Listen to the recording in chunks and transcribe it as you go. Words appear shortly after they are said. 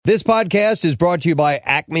This podcast is brought to you by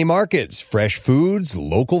Acme Markets, fresh foods,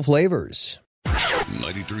 local flavors.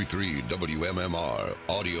 93.3 WMMR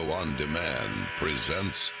Audio on Demand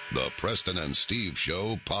presents the Preston and Steve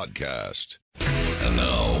Show podcast. And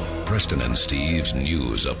now, Preston and Steve's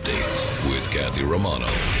news update with Kathy Romano.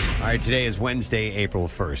 All right, today is Wednesday, April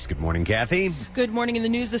 1st. Good morning, Kathy. Good morning. In the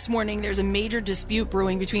news this morning, there's a major dispute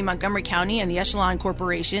brewing between Montgomery County and the Echelon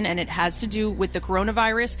Corporation, and it has to do with the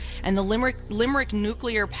coronavirus and the Limerick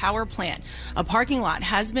nuclear power plant. A parking lot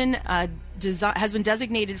has been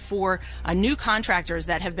designated for new contractors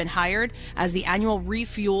that have been hired as the annual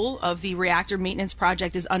refuel of the reactor maintenance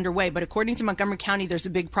project is underway. But according to Montgomery County, there's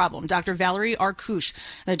a big problem. Dr. Valerie Arcouche,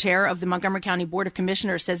 the chair of the Montgomery County Board of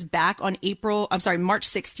Commissioners, says back on March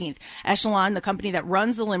 16th, Echelon, the company that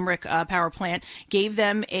runs the Limerick power plant, gave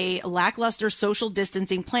them a lackluster social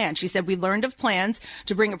distancing plan. She said, "We learned of plans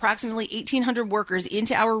to bring approximately 1,800 workers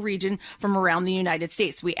into our region from around the United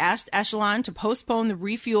States. We asked Echelon to postpone the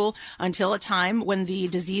refuel until a time when the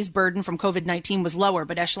disease burden from COVID-19 was lower,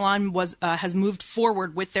 but Echelon has moved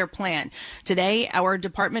forward with their plan. Today, our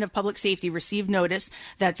Department of Public Safety received notice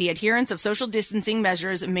that the adherence of social distancing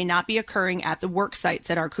measures may not be occurring at the work site,"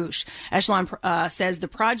 said Arcouche. Echelon says the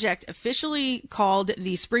project, officially called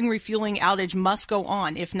the spring refueling outage, must go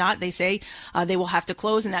on. If not, they say they will have to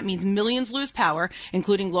close, and that means millions lose power,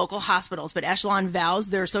 including local hospitals. But Echelon vows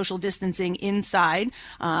that they are social distancing inside.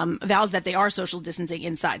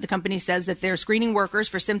 The company says that they're screening workers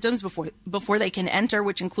for symptoms before they can enter,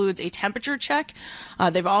 which includes a temperature check.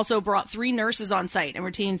 They've also brought 3 nurses on site and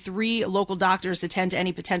retained 3 local doctors to tend to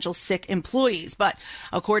any potential sick employees. But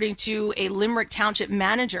according to a Limerick Township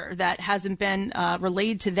manager, that hasn't been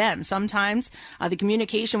relayed to them. Sometimes the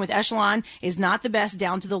communication with Echelon is not the best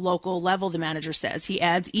down to the local level, the manager says. He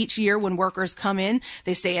adds, each year when workers come in,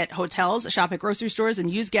 they stay at hotels, shop at grocery stores,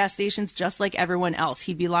 and use gas stations just like everyone else.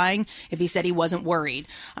 He'd be lying if he said he wasn't worried.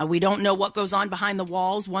 We don't know what goes on behind the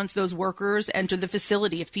walls once those workers enter the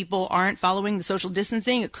facility. If people aren't following the social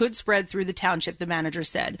distancing, it could spread through the township, the manager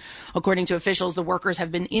said. According to officials, the workers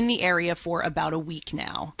have been in the area for about a week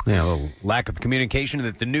now. Yeah, a little lack of communication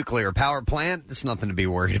at the nuclear power plant. It's nothing to be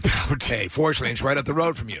worried about. Hey, fortunately, it's right up the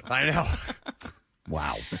road from you. I know.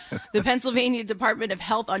 Wow. The Pennsylvania Department of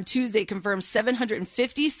Health on Tuesday confirmed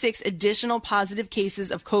 756 additional positive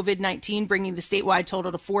cases of COVID-19, bringing the statewide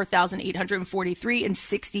total to 4,843 in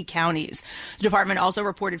 60 counties. The department also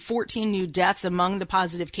reported 14 new deaths among the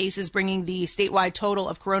positive cases, bringing the statewide total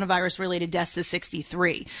of coronavirus-related deaths to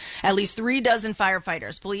 63. At least 3 dozen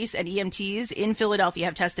firefighters, police, and EMTs in Philadelphia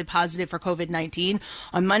have tested positive for COVID-19.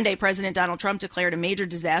 On Monday, President Donald Trump declared a major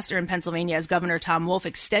disaster in Pennsylvania as Governor Tom Wolf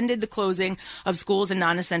extended the closing of schools and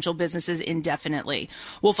non-essential businesses indefinitely.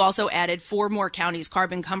 Wolf also added 4 more counties,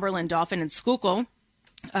 Carbon, Cumberland, Dauphin, and Schuylkill,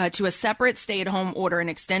 to a separate stay-at-home order and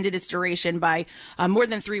extended its duration by more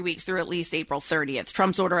than 3 weeks through at least April 30th.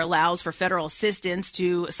 Trump's order allows for federal assistance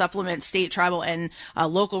to supplement state, tribal, and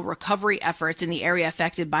local recovery efforts in the area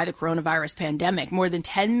affected by the coronavirus pandemic. More than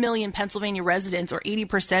 10 million Pennsylvania residents, or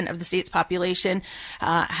 80% of the state's population,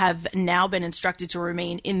 have now been instructed to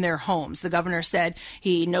remain in their homes. The governor said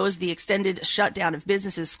he knows the extended shutdown of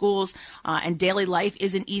businesses, schools, and daily life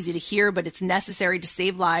isn't easy to hear, but it's necessary to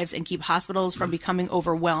save lives and keep hospitals from becoming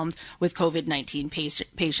overwhelmed with COVID-19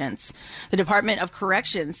 patients. The Department of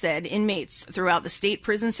Corrections said inmates throughout the state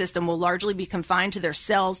prison system will largely be confined to their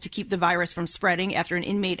cells to keep the virus from spreading after an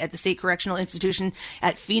inmate at the state correctional institution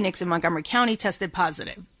at Phoenix in Montgomery County tested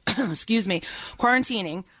positive.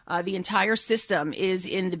 Quarantining the entire system is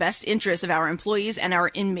in the best interest of our employees and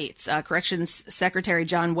our inmates, Corrections Secretary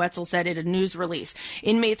John Wetzel said in a news release.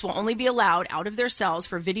 Inmates will only be allowed out of their cells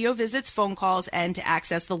for video visits, phone calls, and to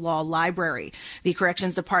access the law library. The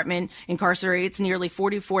Corrections Department incarcerates nearly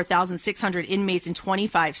 44,600 inmates in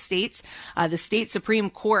 25 states. The state Supreme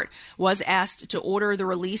Court was asked to order the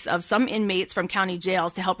release of some inmates from county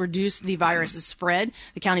jails to help reduce the virus's spread.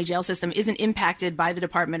 The county jail system isn't impacted by the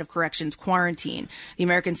Department of Corrections quarantine. The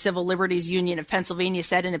American Civil Liberties Union of Pennsylvania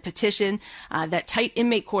said in a petition that tight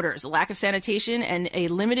inmate quarters, a lack of sanitation, and a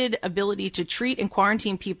limited ability to treat and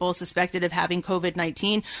quarantine people suspected of having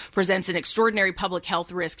COVID-19 presents an extraordinary public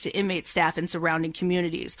health risk to inmate staff and surrounding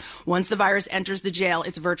communities. Once the virus enters the jail,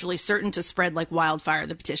 it's virtually certain to spread like wildfire,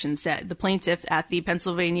 the petition said. The plaintiff at the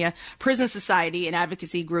Pennsylvania Prison Society, an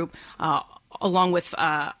advocacy group, along with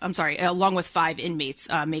 5 inmates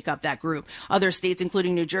make up that group. Other states,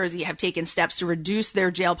 including New Jersey, have taken steps to reduce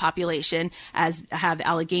their jail population, as have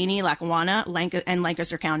Allegheny, Lackawanna, and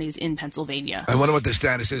Lancaster counties in Pennsylvania. I wonder what the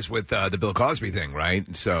status is with the Bill Cosby thing,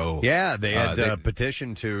 right? So yeah, they had a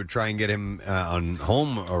petition to try and get him on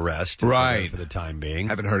home arrest, right, for the time being.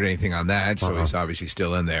 Haven't heard anything on that, so he's obviously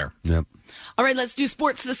still in there. Yep. All right, let's do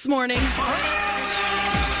sports this morning. Ball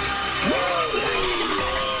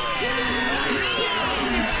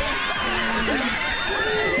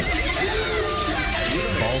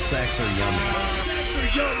sacks are yummy.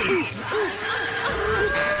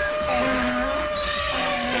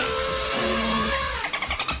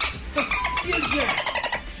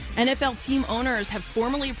 NFL team owners have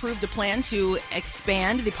formally approved a plan to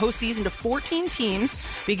expand the postseason to 14 teams,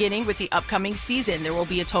 beginning with the upcoming season. There will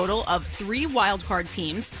be a total of 3 wildcard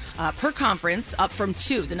teams per conference, up from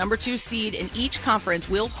 2. The number 2 seed in each conference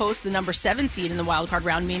will host the number 7 seed in the wildcard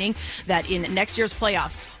round, meaning that in next year's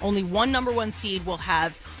playoffs, only one number 1 seed will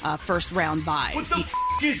have first round bye. What the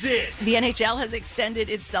is this? The NHL has extended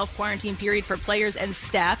its self-quarantine period for players and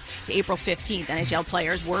staff to April 15th. NHL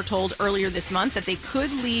players were told earlier this month that they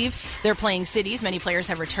could leave their playing cities. Many players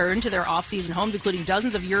have returned to their off-season homes, including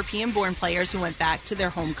dozens of European-born players who went back to their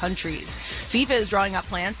home countries. FIFA is drawing up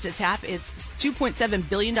plans to tap its $2.7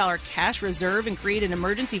 billion cash reserve and create an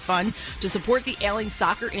emergency fund to support the ailing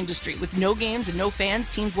soccer industry. With no games and no fans,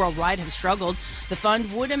 teams worldwide have struggled. The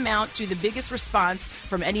fund would amount to the biggest response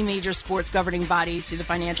from any major sports governing body to the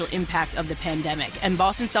financial impact of the pandemic. And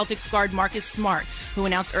Boston Celtics guard Marcus Smart, who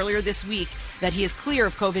announced earlier this week that he is clear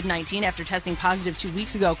of COVID-19 after testing positive 2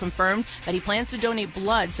 weeks ago, confirmed that he plans to donate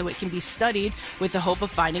blood so it can be studied with the hope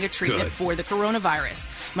of finding a treatment for the coronavirus.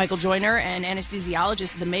 Michael Joyner, an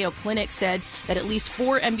anesthesiologist at the Mayo Clinic, said that at least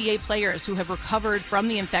 4 NBA players who have recovered from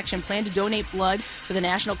the infection plan to donate blood for the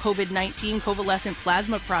National COVID-19 Convalescent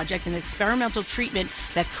Plasma Project, an experimental treatment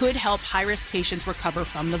that could help high-risk patients recover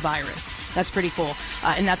from the virus. That's pretty cool.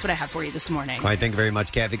 And that's what I have for you this morning. All right, thank you very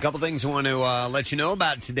much, Kathy. A couple things I want to let you know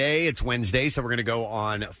about today. It's Wednesday, so we're going to go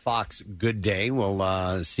on Fox Good Day.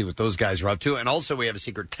 We'll see what those guys are up to. And also, we have a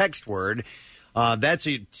secret text word. That's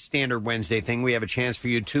a standard Wednesday thing. We have a chance for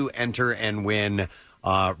you to enter and win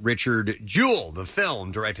Richard Jewell, the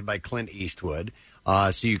film directed by Clint Eastwood.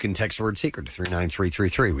 So you can text word secret to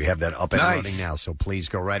 39333. We have that up and running now, so please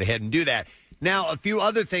go right ahead and do that. Now, a few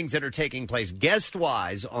other things that are taking place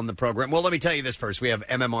guest-wise on the program. Well, let me tell you this first. We have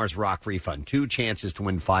MMR's Rock Refund. 2 chances to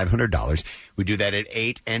win $500. We do that at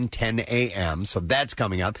 8 and 10 a.m., so that's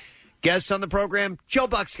coming up. Guests on the program, Joe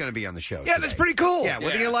Buck's going to be on the show. Yeah, today. That's pretty cool. Yeah,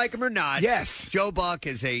 whether you like him or not. Yes. Joe Buck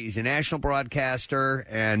he's a national broadcaster,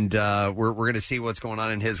 and we're going to see what's going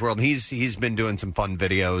on in his world. He's been doing some fun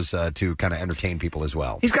videos to kind of entertain people as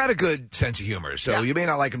well. He's got a good sense of humor, so you may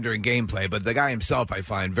not like him during gameplay, but the guy himself I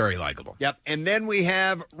find very likable. Yep, and then we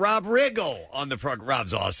have Rob Riggle on the program.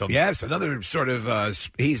 Rob's awesome. Yes, another sort of,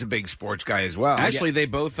 he's a big sports guy as well. Actually, they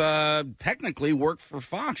both technically work for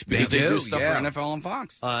Fox because they do stuff for NFL and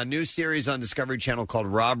Fox. New series on Discovery Channel called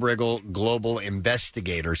Rob Riggle Global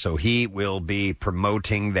Investigator, so he will be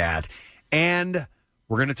promoting that. And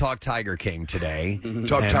we're going to talk Tiger King today.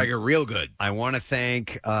 Talk Tiger real good. I want to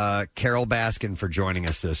thank Carol Baskin for joining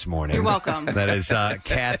us this morning. You're welcome. That is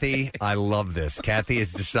Kathy. I love this. Kathy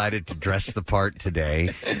has decided to dress the part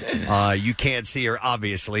today. You can't see her,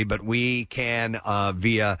 obviously, but we can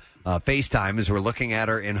via FaceTime as we're looking at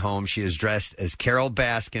her in home. She is dressed as Carol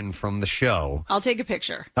Baskin from the show. I'll take a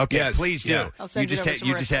picture. Okay, please do. Yeah. I'll send you it over to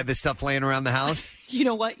you just had this stuff laying around the house? You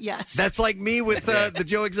know what? Yes. That's like me with the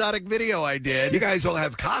Joe Exotic video I did. You guys all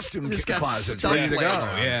have costume closets ready to go.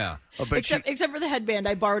 Yeah. Except for the headband.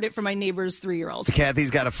 I borrowed it from my neighbor's 3-year-old. Kathy's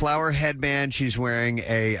got a flower headband. She's wearing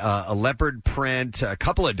a leopard print, a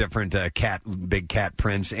couple of different big cat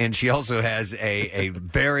prints, and she also has a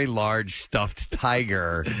very large stuffed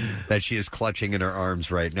tiger that she is clutching in her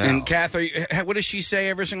arms right now. And Kath, what does she say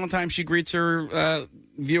every single time she greets her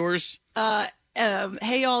viewers?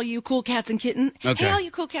 Hey, all you cool cats and kittens. Okay. Hey, all you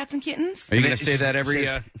cool cats and kittens. Are you going to say that every...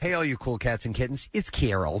 Hey, all you cool cats and kittens. It's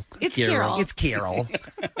Carol. It's Carol. It's Carol.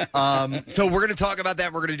 So we're going to talk about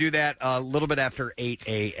that. We're going to do that a little bit after 8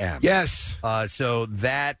 a.m. Yes. So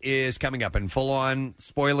that is coming up, and full-on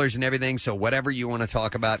spoilers and everything. So whatever you want to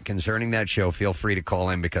talk about concerning that show, feel free to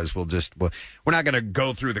call in, because we're not going to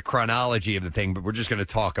go through the chronology of the thing, but we're just going to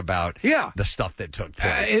talk about the stuff that took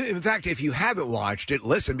place. In fact, if you haven't watched it,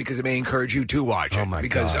 listen, because it may encourage you to watch it.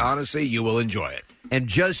 Because honestly, you will enjoy it. And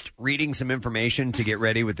just reading some information to get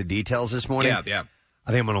ready with the details this morning. Yeah.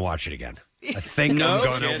 I think I'm going to watch it again. I think I'm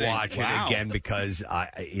going to watch it again because,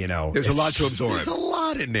 there's a lot to absorb. There's a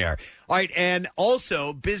lot in there. All right, and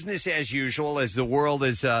also business as usual, as the world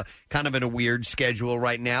is kind of in a weird schedule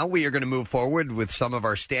right now. We are going to move forward with some of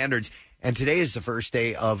our standards, and today is the first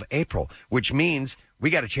day of April, which means we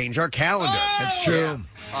got to change our calendar. That's true.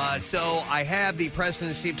 So I have the Preston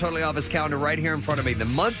and Steve Totally Office calendar right here in front of me. The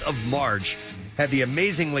month of March had the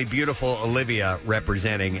amazingly beautiful Olivia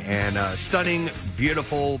representing, and stunning,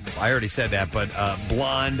 beautiful, I already said that, but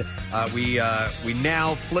blonde. We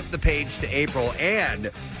now flip the page to April, and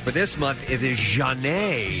for this month, it is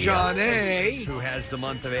Janae, who has the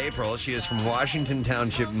month of April. She is from Washington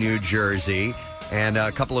Township, New Jersey. And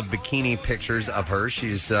a couple of bikini pictures of her.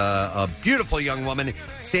 She's a beautiful young woman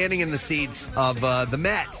standing in the seats of the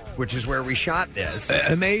Met, which is where we shot this.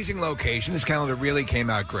 Amazing location. This calendar really came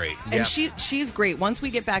out great. And she's great. Once we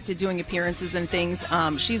get back to doing appearances and things,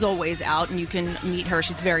 she's always out, and you can meet her.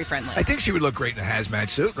 She's very friendly. I think she would look great in a hazmat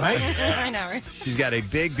suit, right? I know, right? She's got a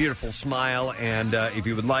big, beautiful smile, and if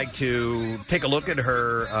you would like to take a look at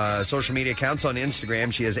her social media accounts on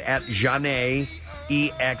Instagram, she is at Janae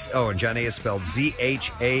EXO, and Janae is spelled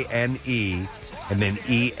ZHANE and then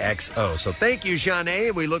EXO. So thank you,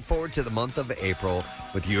 Janae. We look forward to the month of April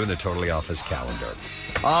with you in the Totally Office calendar.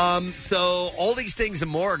 So all these things and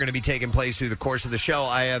more are going to be taking place through the course of the show.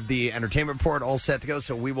 I have the entertainment report all set to go,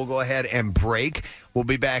 so we will go ahead and break. We'll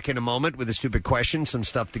be back in a moment with a stupid question, some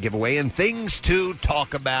stuff to give away, and things to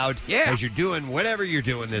talk about as you're doing whatever you're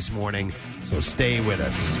doing this morning. So stay with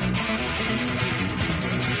us.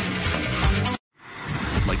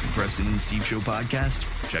 Like the Preston and Steve Show podcast?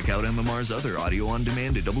 Check out MMR's other audio on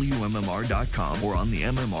demand at WMMR.com or on the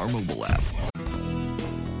MMR mobile app.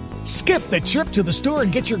 Skip the trip to the store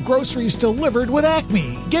and get your groceries delivered with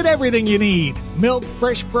Acme. Get everything you need. Milk,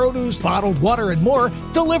 fresh produce, bottled water, and more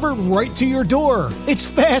delivered right to your door. It's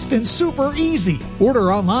fast and super easy.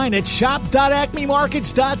 Order online at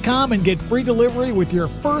shop.acmemarkets.com and get free delivery with your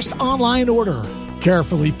first online order.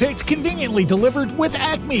 Carefully picked, conveniently delivered with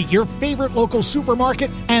Acme, your favorite local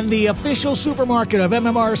supermarket and the official supermarket of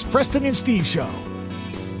MMR's Preston and Steve Show.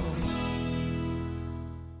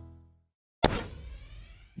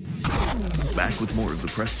 Back with more of the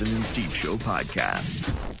Preston and Steve Show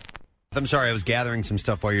podcast. I'm sorry, I was gathering some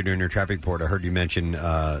stuff while you're doing your traffic report. I heard you mention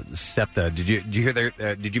SEPTA. Did you hear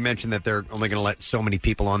did you mention that they're only going to let so many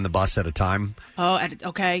people on the bus at a time? Oh,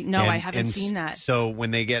 okay. No, I haven't seen that. So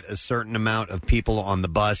when they get a certain amount of people on the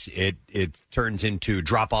bus, it turns into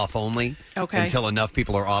drop off only. Okay. Until enough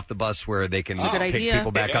people are off the bus where they can pick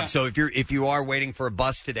people back up. So if you are waiting for a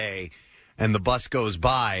bus today, and the bus goes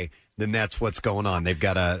by, then that's what's going on.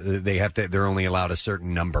 They're only allowed a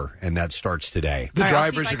certain number, and that starts today. The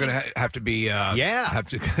drivers are going to have to be.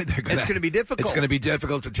 It's going to be difficult. It's going to be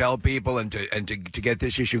difficult to tell people and to get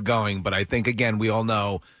this issue going. But I think again, we all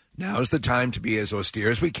know now's the time to be as austere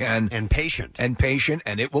as we can and patient, and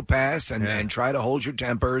it will pass. And try to hold your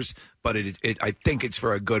tempers. But I think it's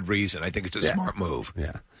for a good reason. I think it's a smart move.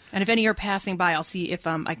 Yeah. And if any are passing by, I'll see if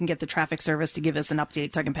I can get the traffic service to give us an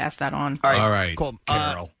update so I can pass that on. All right. Cool.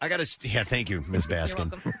 Carol. Thank you, Ms.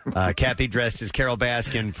 Baskin. Kathy dressed as Carol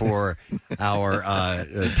Baskin for our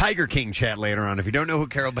Tiger King chat later on. If you don't know who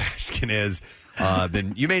Carol Baskin is,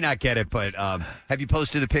 then you may not get it, but have you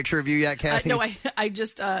posted a picture of you yet, Kathy? No, I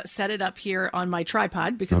just set it up here on my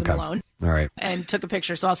tripod because I'm alone. All right. And took a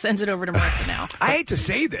picture, so I'll send it over to Marissa now. I hate to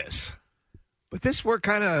say this, but this work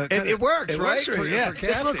kind of... It works, right? Works for you. Yeah.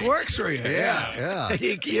 This look works for you. Yeah.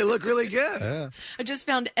 You look really good. Yeah. I just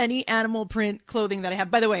found any animal print clothing that I have.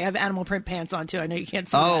 By the way, I have animal print pants on, too. I know you can't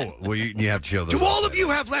see that. Well, you have to show those. Do all of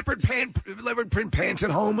you have leopard print pants at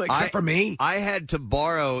home except for me? I had to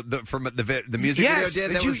borrow from the music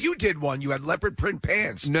video. You did one. You had leopard print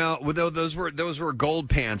pants. No, those were gold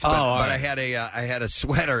pants, but I had a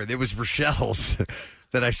sweater. It was Rochelle's.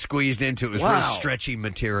 That I squeezed into. It was real stretchy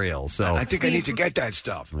material. So I think I need to get that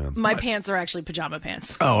stuff. Yeah. My pants are actually pajama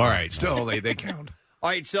pants. Oh, all right. Still, they count. All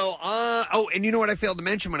right, so, and you know what I failed to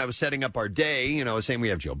mention when I was setting up our day? I was saying we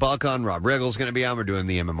have Joe Buck on, Rob Riggle's going to be on, we're doing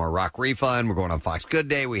the MMR Rock Refund, we're going on Fox Good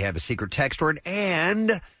Day, we have a secret text word,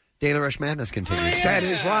 and Daily Rush Madness continues. That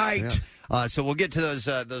is right. Yeah. So we'll get to those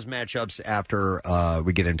matchups after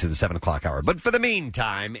we get into the 7 o'clock hour. But for the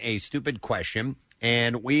meantime, a stupid question,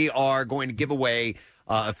 and we are going to give away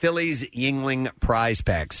a Phillies Yingling prize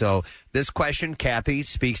pack. So this question, Kathy,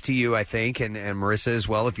 speaks to you, I think, and Marissa as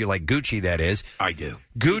well, if you like Gucci, that is. I do.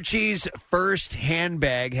 Gucci's first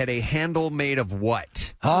handbag had a handle made of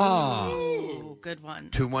what? Oh, good one.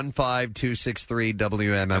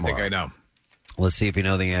 215-263-WMMR. I think I know. Let's see if you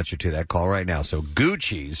know the answer to that. Call right now. So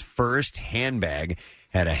Gucci's first handbag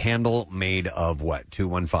had a handle made of what?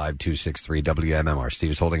 215-263 WMMR.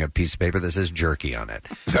 Steve's holding a piece of paper that says jerky on it.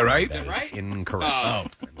 Is that right? That is incorrect. Oh,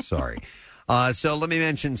 I'm sorry. So let me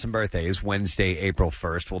mention some birthdays. Wednesday, April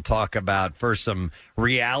 1st. We'll talk about first some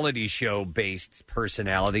reality show-based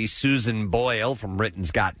personalities. Susan Boyle from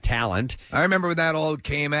Britain's Got Talent. I remember when that all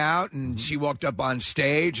came out, and she walked up on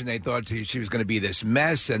stage, and they thought she was going to be this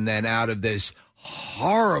mess, and then out of this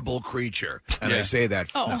horrible creature, and I say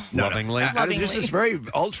that lovingly. Out of just this very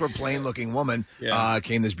ultra plain looking woman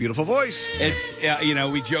came this beautiful voice. It's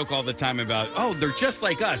we joke all the time about they're just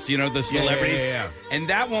like us, the celebrities. Yeah. And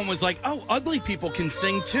that one was like, ugly people can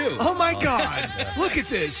sing too. Oh my God! Look at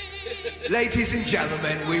this, ladies and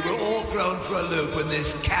gentlemen. We were all thrown for a loop when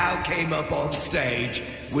this cow came up on stage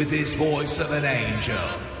with his voice of an angel.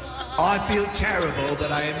 I feel terrible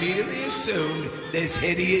that I immediately assumed this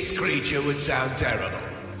hideous creature would sound terrible.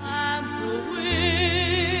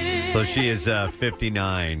 So she is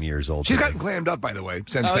 59 years old. She's today. gotten clammed up, by the way,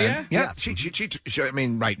 since then. Yeah? She, I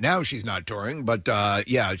mean, right now she's not touring, but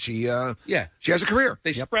she has a career.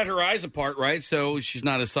 They spread her eyes apart, right? So she's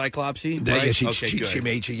not as cyclopsy, Yeah,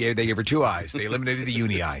 right? they gave her two eyes. They eliminated the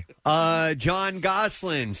uni eye. John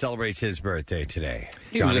Gosselin celebrates his birthday today.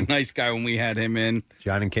 He was a nice guy when we had him in.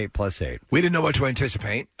 John and Kate +8. We didn't know what to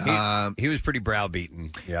anticipate. He was pretty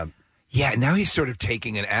browbeaten. Yeah. Yeah, now he's sort of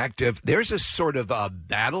taking an active. There's a sort of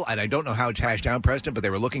battle, and I don't know how it's hashed out, Preston, but they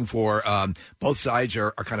were looking for both sides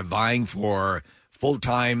are kind of vying for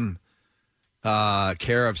full-time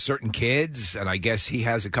care of certain kids, and I guess he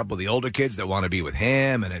has a couple of the older kids that want to be with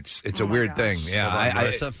him, and it's a weird thing.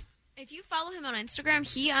 Yeah, if you follow him on Instagram,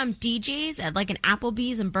 he DJs at like an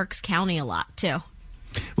Applebee's in Berks County a lot too.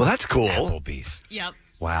 Well, that's cool. Applebee's. Yep.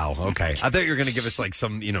 Wow. Okay. I thought you were going to give us like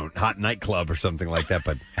some, hot nightclub or something like that,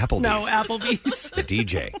 but Applebee's. No, Applebee's. The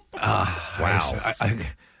DJ. Wow.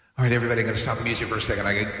 All right, everybody, I'm going to stop the music for a second.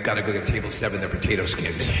 I got to go get table 7, their potato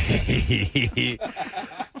skins.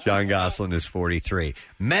 John Gosselin is 43.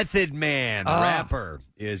 Method Man, rapper,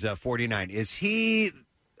 is 49. Is he...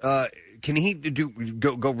 can he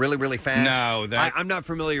go really, really fast? No, I'm not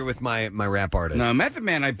familiar with my rap artist. No, Method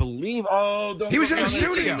Man, I believe. He was in the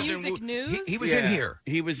studio. Music news. He was in here.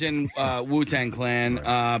 He was in Wu-Tang Clan,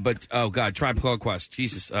 but Tribe Called Quest.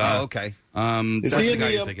 Jesus. Okay. That's the guy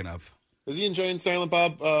you're thinking of. Is he enjoying Silent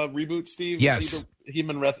Bob reboot, Steve? Yes.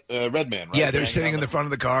 Him and Redman, right? Yeah, they're sitting in the front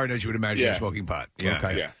of the car, and as you would imagine, they're smoking pot. Yeah.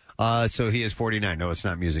 Okay. Yeah. So he is 49. No, it's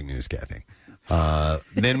not music news, Kathy.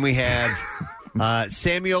 Then we have...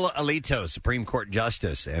 Samuel Alito, Supreme Court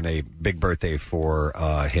Justice, and a big birthday for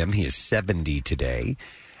him. He is 70 today.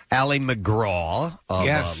 Ally McGraw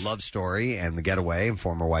of Love Story and The Getaway, and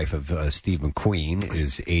former wife of Steve McQueen,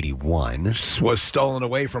 is 81. Was stolen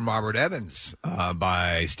away from Robert Evans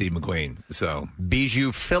by Steve McQueen. So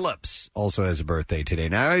Bijou Phillips also has a birthday today.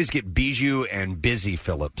 Now, I always get Bijou and Busy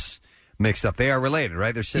Phillips mixed up. They are related,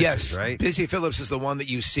 right? They're sisters, right? Busy Phillips is the one that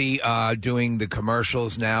you see doing the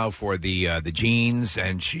commercials now for the jeans,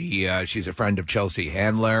 and she's a friend of Chelsea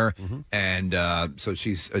Handler, and so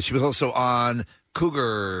she was also on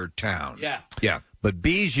Cougar Town. Yeah. But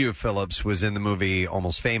Bijou Phillips was in the movie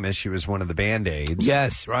Almost Famous. She was one of the Band-Aids.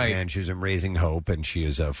 Yes, right. And she was in Raising Hope, and she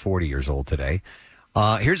is 40 years old today.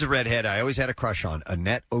 Here's a redhead I always had a crush on,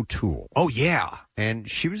 Annette O'Toole. Oh, yeah. And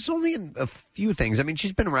she was only in a few things. I mean,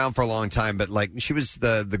 she's been around for a long time, but she was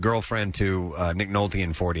the girlfriend to Nick Nolte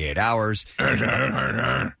in 48 Hours.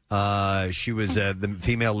 She was the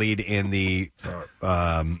female lead in the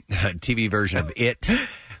TV version of It.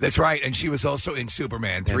 That's right, and she was also in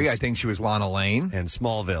Superman 3. I think she was Lana Lane. And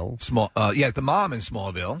Smallville. The mom in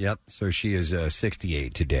Smallville. Yep, so she is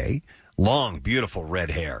 68 today. Long, beautiful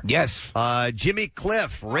red hair. Yes. Jimmy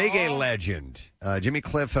Cliff, reggae legend. Jimmy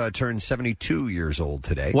Cliff turned 72 years old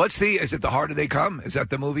today. Is it The Harder They Come? Is that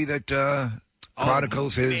the movie that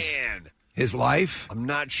chronicles his life? I'm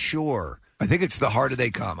not sure. I think it's The Harder They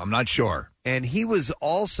Come. I'm not sure. And he was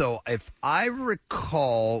also, if I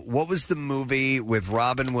recall, what was the movie with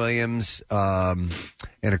Robin Williams in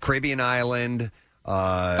a Caribbean island?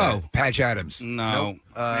 Patch Adams. No. Nope.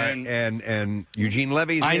 And Eugene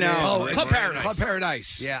Levy's I in know. it. Club Paradise. Club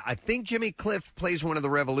Paradise. Yeah, I think Jimmy Cliff plays one of the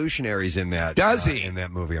revolutionaries in that. Does he? In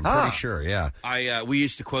that movie. I'm pretty sure, yeah. We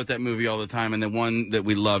used to quote that movie all the time, and the one that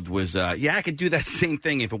we loved was, I could do that same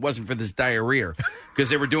thing if it wasn't for this diarrhea. Because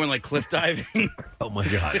they were doing, cliff diving. Oh, my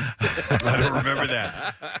God. I don't remember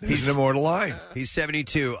that. He's an immortal line. He's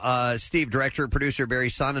 72. Steve, director, producer Barry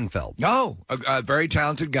Sonnenfeld. Oh, a very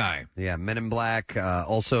talented guy. Yeah, Men in Black.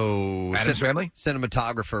 Also, Addams Family? Cinematographer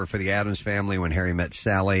for the Addams Family, When Harry Met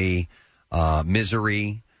Sally,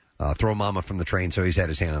 Misery. Throw Mama from the Train, so he's had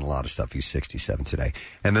his hand in a lot of stuff. He's 67 today.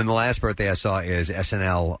 And then the last birthday I saw is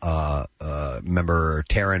SNL member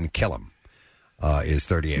Taran Killam. Is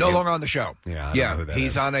 38. No longer on the show. Yeah, I don't know who that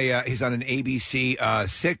he's is. on an ABC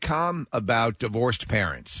sitcom about divorced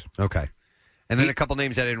parents. Okay. And then a couple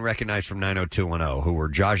names I didn't recognize from 90210, who were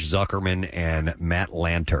Josh Zuckerman and Matt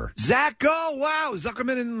Lanter. Wow,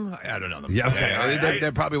 Zuckerman and I don't know them. Yeah, okay.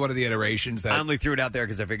 They're probably one of the iterations that I only threw it out there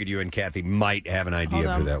because I figured you and Kathy might have an idea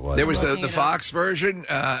of who that was. There was the Fox version,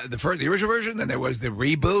 the original version, then there was the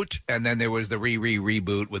reboot, and then there was the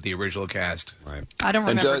reboot with the original cast. Right. I don't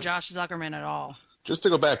remember Josh Zuckerman at all. Just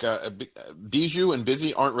to go back, Bijou and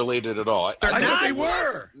Busy aren't related at all. I thought they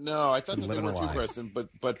were. No, I thought that they were too, Preston.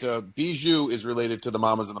 But Bijou is related to the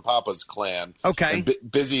Mamas and the Papas clan. Okay. And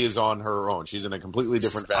Busy is on her own. She's in a completely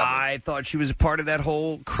different family. I thought she was a part of that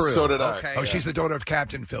whole crew. So did I. Okay. She's the daughter of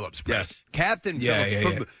Captain Phillips. Yes. Captain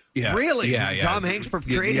Phillips. Yeah. Really? Yeah. Tom Hanks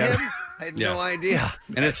portrayed him? I had no idea.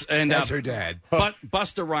 And that's her dad. But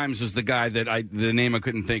Busta Rhymes was the guy that the name I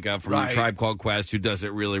couldn't think of from Right. Tribe Called Quest, who does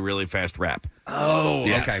it really, really fast rap. Oh,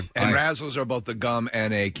 Yes. okay. And Razzles are both the gum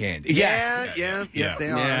and a candy. Yeah, they Yeah.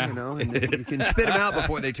 are. You know, and you can spit them out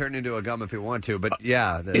before they turn into a gum if you want to. But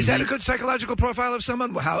yeah, Is that a good psychological profile of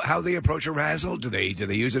someone? How they approach a razzle? Do they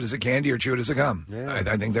use it as a candy or chew it as a gum? Yeah.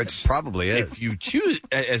 I think that's probably is. If you choose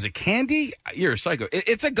as a candy, you're a psycho.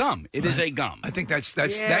 It's a gum. It is a gum. I think that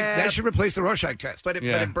should replace the Rorschach test. But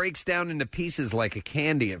it breaks down into pieces like a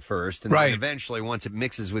candy at first, and Right. then eventually, once it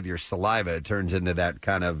mixes with your saliva, it turns into that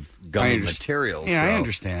kind of gummy material. Yeah, I So-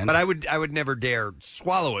 understand. But I would never dare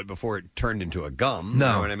swallow it before it turned into a gum. No.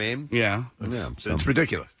 You know what I mean? Yeah. It's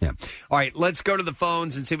ridiculous. Yeah. All right, let's go to the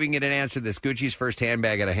phones and see if we can get an answer to this. Gucci's first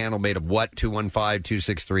handbag had a handle made of what?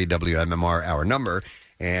 215-263-WMMR, our number.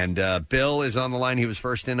 And Bill is on the line. He was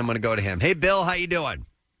first in. I'm going to go to him. Hey, Bill, how you doing?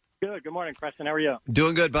 Good. Good morning, Preston. How are you?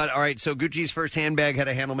 Doing good, bud. All right, so Gucci's first handbag had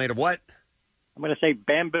a handle made of what? I'm going to say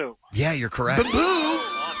bamboo. Yeah, you're correct.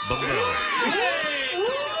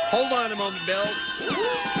 Hold on a moment, Bill.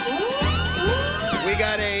 We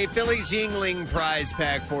got a Phillies Yingling prize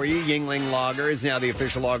pack for you. Yingling Lager is now the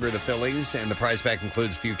official lager of the Phillies, and the prize pack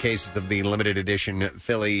includes a few cases of the limited edition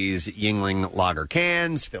Phillies Yingling Lager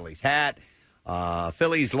cans, Phillies hat,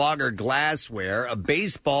 Phillies Lager glassware, a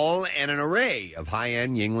baseball, and an array of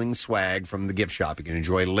high-end Yingling swag from the gift shop. You can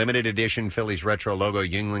enjoy limited edition Phillies retro logo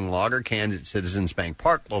Yingling Lager cans at Citizens Bank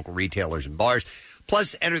Park, local retailers and bars.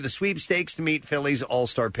 Plus, enter the sweepstakes to meet Phillies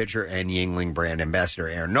all-star pitcher and Yingling brand ambassador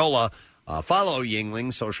Aaron Nola. Follow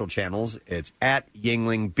Yingling's social channels. It's at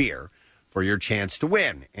Yingling Beer for your chance to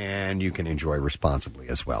win, and you can enjoy responsibly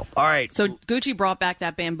as well. All right. So Gucci brought back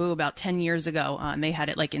that bamboo about 10 years ago, and they had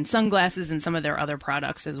it like in sunglasses and some of their other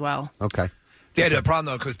products as well. Okay. They had a problem,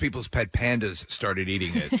 though, because people's pet pandas started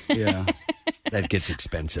eating it. Yeah. That gets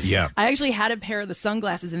expensive. Yeah. I actually had a pair of the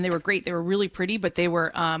sunglasses, and they were great. They were really pretty, but they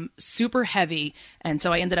were super heavy, and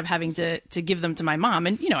so I ended up having to give them to my mom.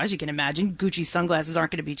 And, you know, as you can imagine, Gucci sunglasses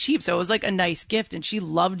aren't going to be cheap, so it was like a nice gift, and she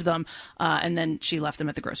loved them, and then she left them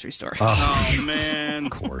at the grocery store. Oh, man.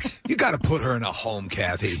 Of course. You got to put her in a home,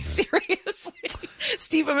 Kathy. Seriously.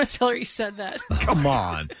 Steve, I'm going to tell her you said that. Come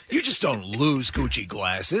on. You just don't lose Gucci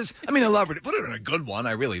glasses. I mean, I love her. Put her in a good one.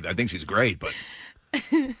 I think she's great, but...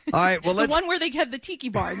 All right, well, The let's one where they have the tiki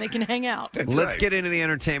bar and they can hang out. let's get into the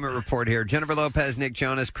entertainment report here. Jennifer Lopez, Nick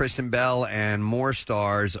Jonas, Kristen Bell, and more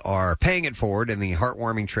stars are paying it forward in the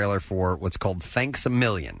heartwarming trailer for what's called Thanks a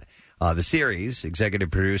Million. The series,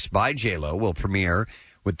 executive produced by J-Lo, will premiere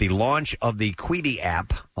with the launch of the Queefy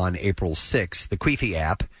app on April 6th. The Queefy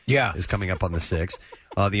app is coming up on the 6th.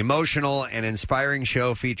 The emotional and inspiring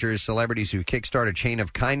show features celebrities who kickstart a chain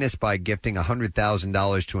of kindness by gifting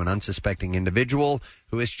 $100,000 to an unsuspecting individual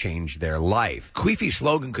who has changed their life. Queefy's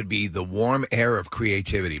slogan could be the warm air of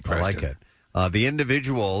creativity, Preston. I like it. The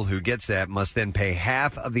individual who gets that must then pay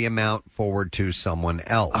half of the amount forward to someone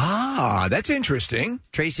else. Ah, that's interesting.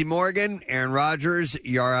 Tracy Morgan, Aaron Rodgers,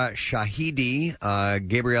 Yara Shahidi,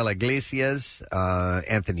 Gabriel Iglesias,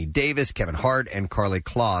 Anthony Davis, Kevin Hart, and Carly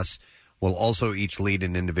Kloss will also each lead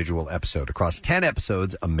an individual episode. Across 10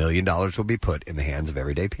 episodes, $1 million will be put in the hands of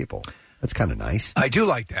everyday people. That's kind of nice. I do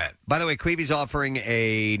like that. By the way, Queefy's offering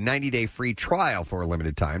a 90-day free trial for a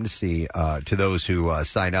limited time to see to those who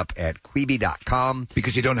sign up at Queefy.com.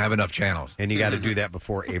 Because you don't have enough channels. And you got to do that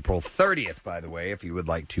before April 30th, by the way, if you would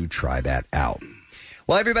like to try that out.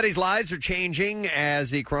 Well, everybody's lives are changing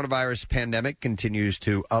as the coronavirus pandemic continues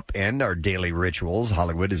to upend our daily rituals.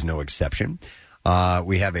 Hollywood is no exception.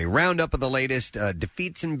 We have a roundup of the latest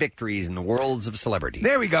defeats and victories in the worlds of celebrity.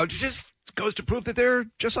 There we go. Just goes to prove that they're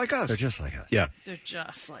just like us. They're just like us. Yeah. They're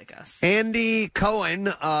just like us. Andy Cohen,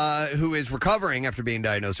 who is recovering after being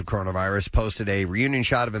diagnosed with coronavirus, posted a reunion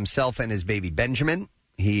shot of himself and his baby Benjamin.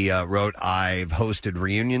 He wrote, "I've hosted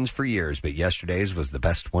reunions for years, but yesterday's was the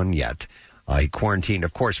best one yet." He quarantined,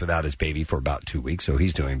 of course, without his baby for about 2 weeks, so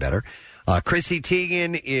he's doing better. Chrissy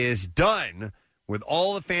Teigen is done with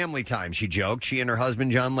all the family time, she joked. She and her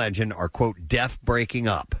husband, John Legend, are, quote, deaf breaking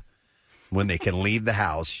up when they can leave the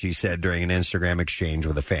house, she said during an Instagram exchange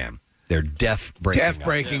with a fan. They're deaf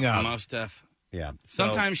breaking up. Most deaf. Yeah.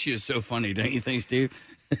 Sometimes she is so funny, don't you think, Steve?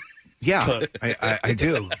 Yeah, I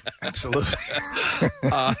do. Absolutely.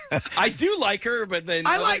 I do like her, but then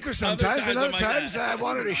I like her sometimes, and other times I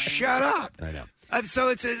want her to shut up. I know. So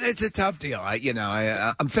it's a tough deal.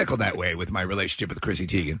 I'm fickle that way with my relationship with Chrissy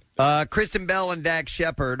Teigen. Kristen Bell and Dax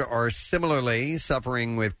Shepard are similarly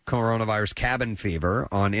suffering with coronavirus cabin fever.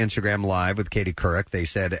 On Instagram Live with Katie Couric, they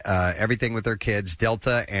said everything with their kids,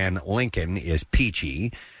 Delta and Lincoln, is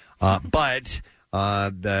peachy. But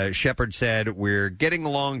the Shepard said, we're getting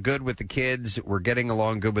along good with the kids. We're getting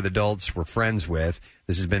along good with adults we're friends with.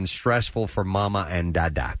 This has been stressful for Mama and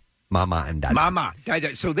Dada. Mama.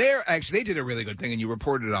 So they did a really good thing, and you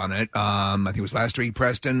reported on it. I think it was last week,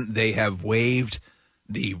 Preston. They have waived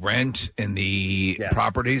the rent and the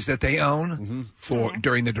properties that they own for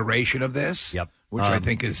during the duration of this. Yep. Which I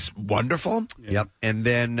think is wonderful. Yep. And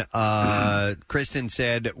then Kristen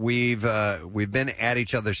said, we've been at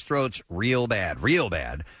each other's throats real bad.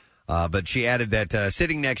 But she added that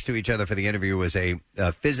sitting next to each other for the interview was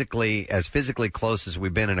physically close as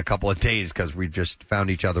we've been in a couple of days because we just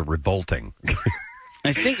found each other revolting.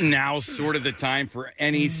 I think now's sort of the time for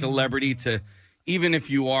any celebrity to, even if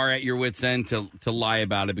you are at your wit's end, to lie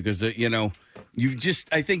about it because, I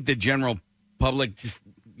think the general public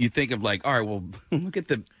you think of like, all right, well, look at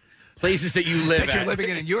the places that you live that you're living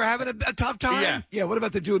in and you're having a tough time? Yeah. What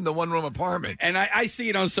about the dude in the one-room apartment? And I see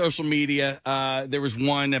it on social media. There was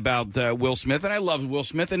one about Will Smith, and I love Will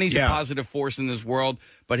Smith, and he's a positive force in this world.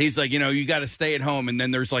 But he's like, you got to stay at home. And then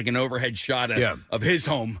there's like an overhead shot of his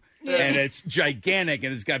home. Yeah. And it's gigantic,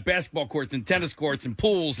 and it's got basketball courts and tennis courts and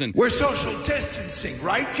pools. And we're social distancing,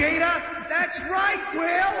 right, Jada? That's right,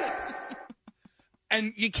 Will.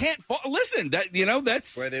 And you can't listen.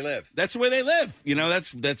 That's where they live. That's where they live.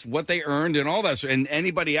 That's what they earned and all that. And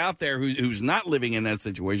anybody out there who's not living in that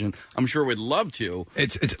situation, I'm sure would love to.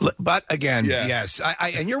 But again, yes,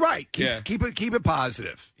 and you're right. Keep it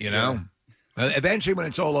positive. Eventually, when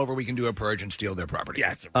it's all over, we can do a purge and steal their property.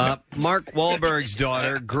 Yes. Mark Wahlberg's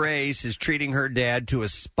daughter, Grace, is treating her dad to a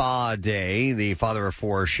spa day. The father of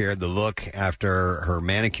four shared the look after her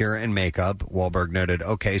manicure and makeup. Wahlberg noted,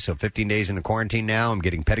 okay, so 15 days into quarantine now, I'm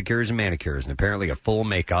getting pedicures and manicures, and apparently a full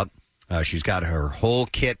makeup. She's got her whole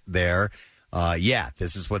kit there.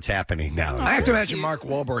 This is what's happening now. I have to imagine Mark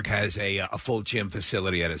Wahlberg has a full gym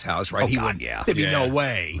facility at his house, right? There'd be no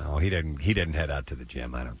way. No, he didn't head out to the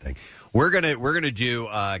gym, I don't think. We're gonna do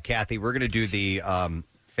Kathy. We're gonna do the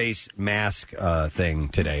face mask thing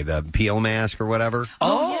today, the peel mask or whatever.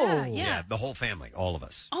 Yeah. The whole family, all of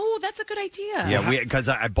us. Oh, that's a good idea. Yeah, because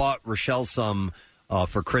I bought Rochelle some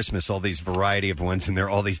for Christmas. All these variety of ones, and they're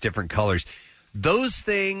all these different colors. Those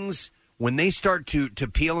things, when they start to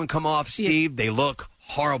peel and come off, Steve, they look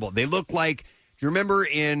horrible. They look like. Do you remember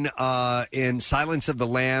in Silence of the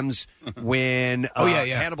Lambs when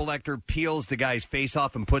Hannibal Lecter peels the guy's face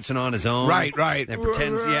off and puts it on his own? Right. And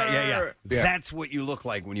pretends, That's what you look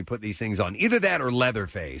like when you put these things on. Either that or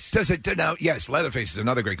Leatherface. Does it now? Yes, Leatherface is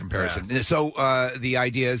another great comparison. Yeah. So the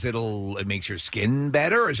idea is it makes your skin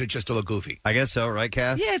better, or is it just to look goofy? I guess so, right,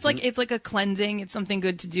 Kath? Yeah, it's like a cleansing. It's something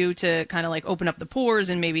good to do to kind of like open up the pores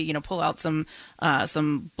and maybe pull out some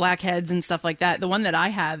blackheads and stuff like that. The one that I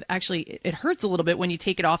have actually it hurts a little bit when you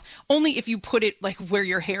take it off, only if you put it like where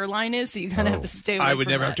your hairline is, so you kind of have to stay away I would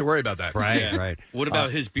from never that. have to worry about that. Right. What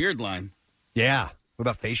about his beard line? Yeah. What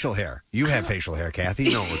about facial hair? You have facial hair, Kathy.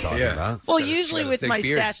 You know what we're talking about. Well, usually with my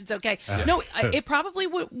beard. stash, it's okay. No, it probably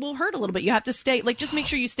will hurt a little bit. You have to stay, just make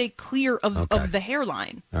sure you stay clear of the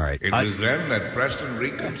hairline. All right. It was then that Preston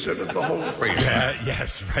reconsidered the whole face.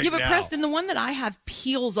 Yes, right. Yeah, but now. Preston, the one that I have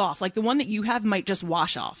peels off. Like the one that you have might just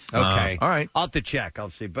wash off. Okay. All right. I'll have to check. I'll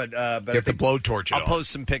see. But you have to blowtorch it. I'll post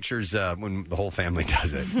some pictures when the whole family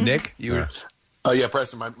does it. Nick, you.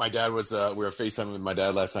 Preston. My dad was. We were FaceTiming with my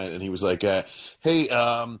dad last night, and he was like, "Hey,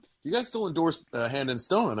 you guys still endorse Hand and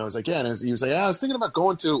Stone?" And I was like, "Yeah." And he was like, "Yeah, I was thinking about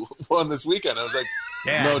going to one this weekend." I was like,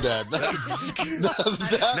 "No, Dad,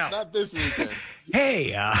 not this weekend."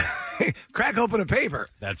 Hey, crack open a paper.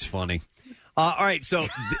 That's funny. All right. So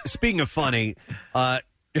speaking of funny,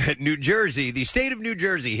 New Jersey, the state of New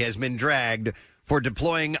Jersey has been dragged for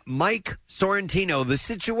deploying Mike Sorrentino, the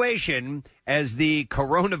situation, as the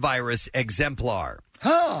coronavirus exemplar.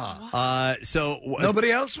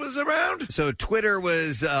 Nobody else was around? So Twitter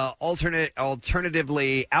was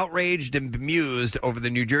alternatively outraged and bemused over the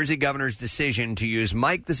New Jersey governor's decision to use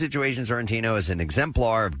Mike the Situation Sorrentino as an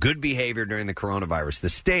exemplar of good behavior during the coronavirus. The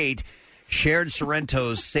state shared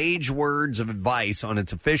Sorrento's sage words of advice on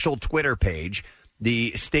its official Twitter page.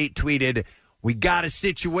 The state tweeted, "We got a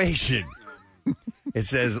situation." It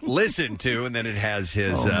says, "Listen to," and then it has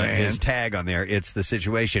his tag on there. It's the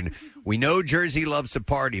situation. "We know Jersey loves to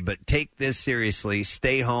party, but take this seriously.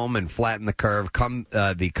 Stay home and flatten the curve.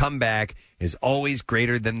 The comeback is always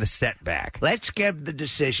greater than the setback." Let's give the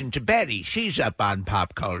decision to Betty. She's up on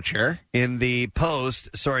pop culture. In the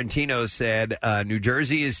post, Sorrentino said, "New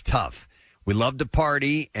Jersey is tough. We love to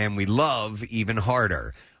party, and we love even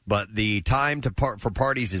harder. But the time for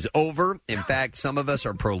parties is over. In fact, some of us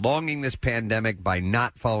are prolonging this pandemic by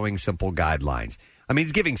not following simple guidelines." I mean,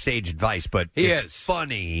 he's giving sage advice, but it's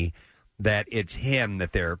funny that it's him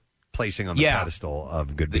that they're placing on the pedestal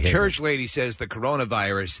of good behavior. The church lady says the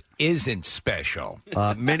coronavirus isn't special.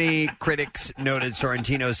 Many critics noted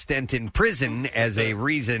Sorrentino's stint in prison as a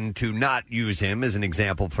reason to not use him as an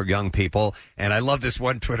example for young people. And I love this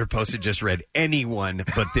one Twitter post that just read, "Anyone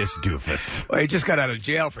but this doofus." Well, he just got out of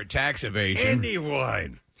jail for tax evasion.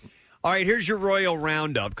 Anyone. All right, here's your Royal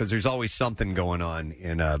Roundup, because there's always something going on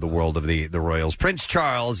in the world of the Royals. Prince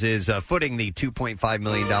Charles is footing the $2.5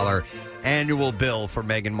 million annual bill for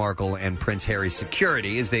Meghan Markle and Prince Harry's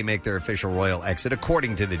security as they make their official royal exit,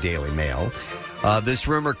 according to the Daily Mail. This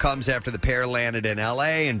rumor comes after the pair landed in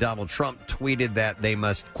L.A., and Donald Trump tweeted that they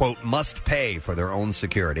must, quote, must pay for their own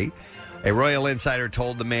security. A royal insider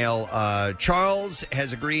told the Mail, Charles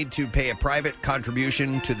has agreed to pay a private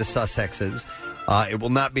contribution to the Sussexes. It will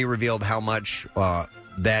not be revealed how much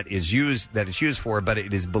that it's used for, but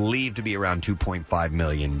it is believed to be around $2.5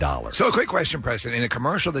 million. So a quick question, Preston. In a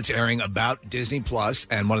commercial that's airing about Disney Plus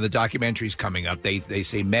and one of the documentaries coming up, they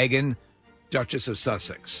say Meghan, Duchess of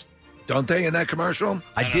Sussex. Don't they, in that commercial?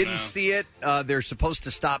 I didn't see it. They're supposed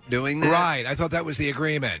to stop doing that. Right. I thought that was the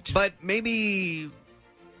agreement. But maybe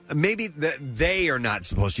they are not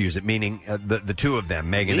supposed to use it, meaning the two of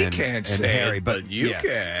them, Meghan and Harry. But you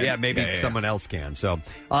can. Yeah, maybe someone else can. So,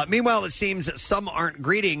 meanwhile, it seems some aren't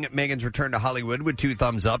greeting Meghan's return to Hollywood with 2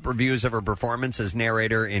 thumbs up. Reviews of her performance as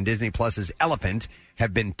narrator in Disney Plus's Elephant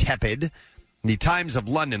have been tepid. The Times of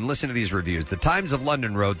London, listen to these reviews. The Times of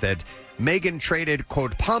London wrote that Meghan traded,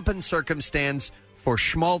 quote, pomp and circumstance for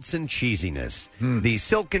schmaltz and cheesiness. The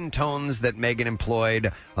silken tones that Meghan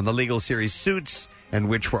employed on the legal series Suits, and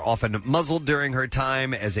which were often muzzled during her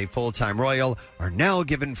time as a full-time royal, are now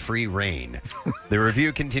given free rein. The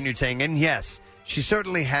review continued saying, and yes, she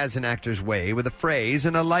certainly has an actor's way with a phrase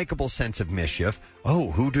and a likable sense of mischief.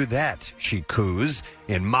 "Oh, who do that?" she coos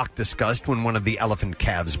in mock disgust when one of the elephant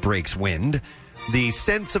calves breaks wind. The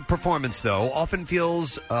sense of performance, though, often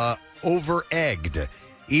feels over-egged.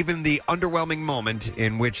 Even the underwhelming moment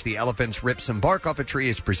in which the elephants rip some bark off a tree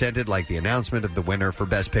is presented like the announcement of the winner for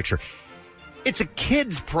Best Picture. It's a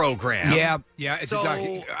kids program. Yeah, it's a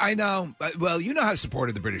docu. I know. Well, you know how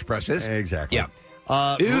supportive the British press is. Exactly. Yeah.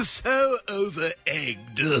 Who's so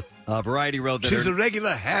over-egged. Variety wrote that she's a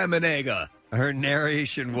regular ham and egger. Her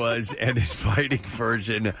narration was an inviting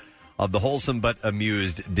version of the wholesome but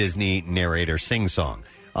amused Disney narrator sing-song.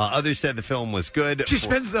 Others said the film was good. She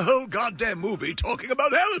spends the whole goddamn movie talking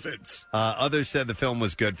about elephants. Others said the film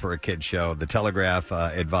was good for a kid's show. The Telegraph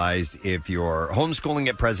advised, if you're homeschooling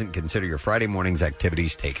at present, consider your Friday morning's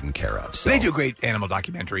activities taken care of. So, they do great animal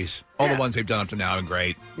documentaries. All the ones they've done up to now have been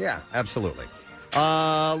great. Yeah, absolutely.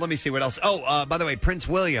 Let me see what else. By the way, Prince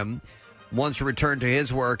William wants to return to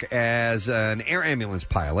his work as an air ambulance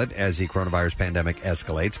pilot as the coronavirus pandemic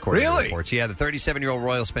escalates, according to reports. Yeah, the 37-year-old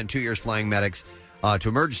royal spent 2 years flying medics to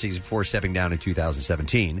emergencies before stepping down in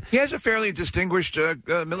 2017. He has a fairly distinguished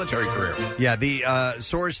military career. Yeah, the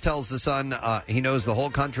source tells The Sun he knows the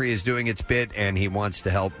whole country is doing its bit and he wants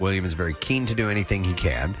to help. William is very keen to do anything he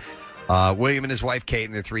can. William and his wife Kate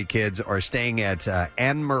and their 3 kids are staying at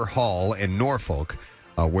Anmer Hall in Norfolk,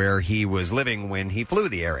 where he was living when he flew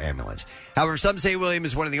the air ambulance. However, some say William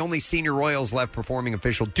is one of the only senior royals left performing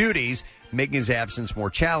official duties, making his absence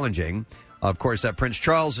more challenging. Of course, Prince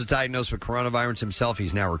Charles was diagnosed with coronavirus himself.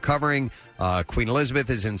 He's now recovering. Queen Elizabeth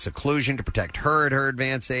is in seclusion to protect her at her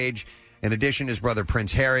advanced age. In addition, his brother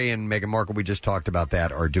Prince Harry and Meghan Markle, we just talked about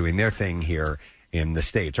that, are doing their thing here in the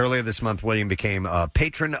States. Earlier this month, William became a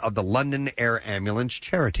patron of the London Air Ambulance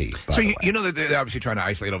Charity. So you know that they're obviously trying to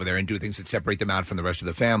isolate over there and do things that separate them out from the rest of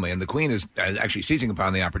the family. And the Queen is actually seizing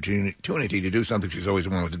upon the opportunity to do something she's always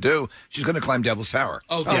wanted to do. She's going to climb Devil's Tower.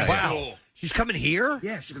 Oh, wow. Cool. She's coming here?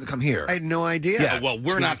 Yeah, she's going to come here. I had no idea. Yeah, well,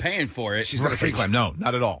 we're not paying for it. She's got a free climb. No,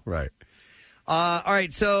 not at all. Right. All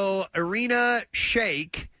right, so Irina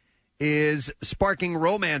Shayk is sparking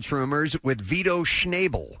romance rumors with Vito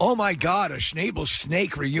Schnabel. Oh, my God, a Schnabel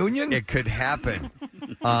snake reunion? It could happen.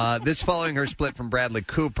 This following her split from Bradley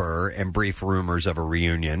Cooper and brief rumors of a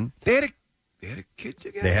reunion. They had a kid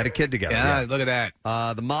together? They had a kid together. Yeah, look at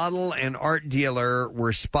that. The model and art dealer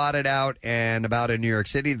were spotted out and about in New York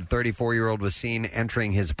City. The 34-year-old was seen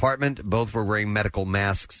entering his apartment. Both were wearing medical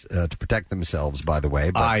masks to protect themselves, by the way.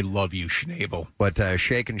 But, I love you, Schnabel. But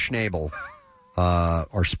Shayk and Schnabel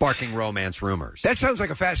are sparking romance rumors. That sounds like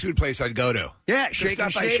a fast food place I'd go to. Yeah, Shake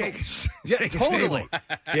and Schnabel. Yeah, totally.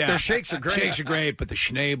 Yeah. Their shakes are great. Shakes are great, but the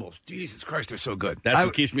Schnabels, Jesus Christ, they're so good. That's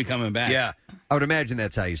what keeps me coming back. Yeah. I would imagine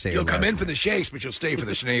that's how you say it. You'll come in for the shakes, but you'll stay for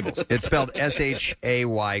the Schnabels. It's spelled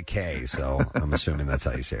Shayk, so I'm assuming that's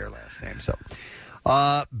how you say her last name. So,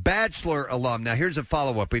 Bachelor alum. Now, here's a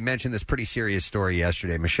follow-up. We mentioned this pretty serious story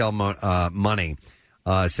yesterday. Michelle Money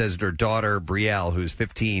says that her daughter, Brielle, who's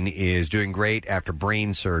 15, is doing great after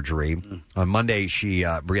brain surgery. On Monday,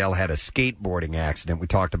 Brielle had a skateboarding accident. We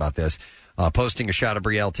talked about this. Posting a shot of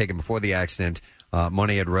Brielle taken before the accident,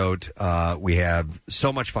 Money had wrote, we have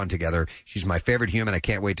so much fun together. She's my favorite human. I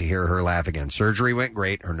can't wait to hear her laugh again. Surgery went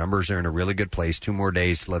great. Her numbers are in a really good place. 2 more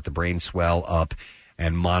days to let the brain swell up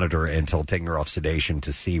and monitor until taking her off sedation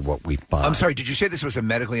to see what we find. I'm sorry, did you say this was a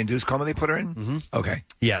medically induced coma they put her in? Mm-hmm. Okay.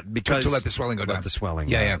 Yeah, because to let the swelling go down. Let the swelling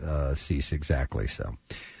Yeah. cease, exactly. So,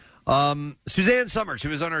 Suzanne Summers, who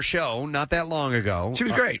was on our show not that long ago. She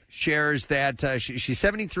was great. Shares that she's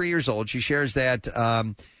 73 years old. She shares that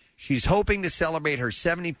she's hoping to celebrate her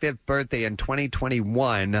 75th birthday in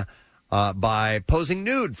 2021 by posing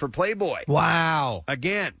nude for Playboy. Wow.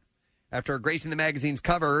 Again. After gracing the magazine's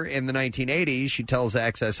cover in the 1980s, she tells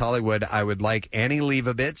Access Hollywood, I would like Annie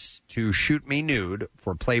Leibovitz to shoot me nude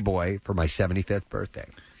for Playboy for my 75th birthday.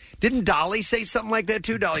 Didn't Dolly say something like that,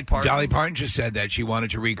 too, Dolly Parton? Dolly Parton just said that she wanted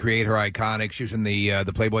to recreate her iconic, she was in the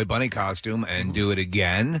Playboy bunny costume, and do it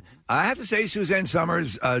again. I have to say, Suzanne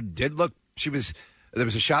Summers did look, there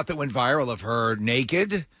was a shot that went viral of her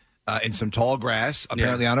naked in some tall grass,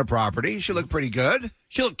 apparently on her property. She looked pretty good.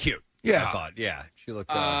 She looked cute. Yeah. I thought, yeah. She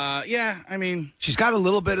looked. Yeah, I mean, she's got a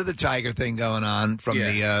little bit of the tiger thing going on from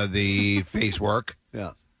the face work.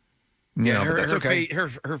 Yeah, but that's her okay.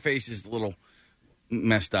 Her face is a little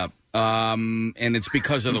messed up, and it's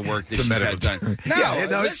because of the work that she has done.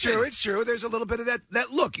 No, it's true. It's true. There's a little bit of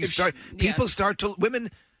that look. People start to women.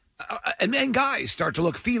 And guys start to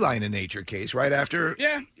look feline in nature, Case, right after.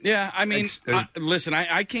 Yeah. I mean, listen,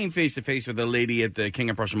 I came face to face with a lady at the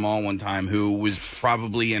King of Prussia Mall one time who was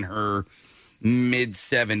probably in her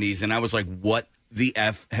mid-70s, and I was like, what the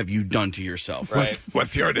F have you done to yourself? Right.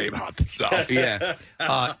 What's your name? Hot stuff. Yeah.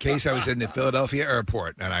 Case, I was in the Philadelphia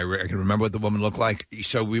airport, and I can remember what the woman looked like.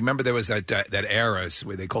 So remember there was that era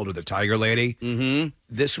where they called her the Tiger Lady? Mm-hmm.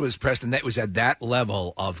 This was, Preston, that was at that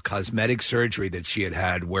level of cosmetic surgery that she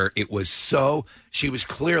had where it was so, she was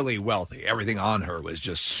clearly wealthy. Everything on her was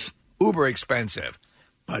just uber expensive.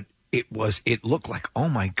 But it looked like, oh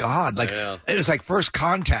my God, like it was like first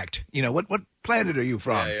contact. You know, what planet are you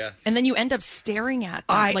from? Yeah. And then you end up staring at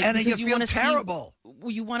them. And because you you feel terrible.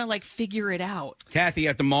 You want to figure it out. Kathy,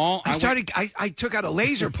 at the mall, I took out a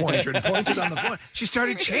laser pointer and pointed on the floor. She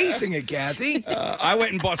started chasing it, Kathy. I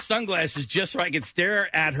went and bought sunglasses just so I could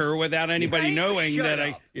stare at her without anybody knowing Shut that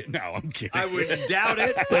up. No, I'm kidding. I wouldn't doubt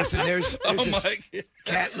it. Listen, there's this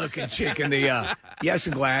cat-looking chick in the yes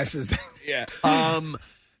and glasses. Yeah.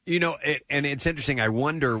 You know, and it's interesting. I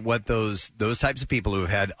wonder what those types of people who have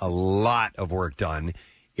had a lot of work done,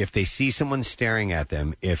 if they see someone staring at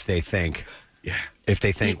them, if they think,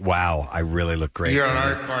 wow, I really look great. You're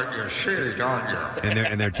an art, you're shitty, don't you?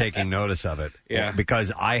 And they're taking notice of it. Yeah.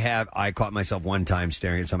 Because I caught myself one time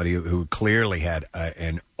staring at somebody who clearly had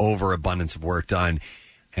an overabundance of work done.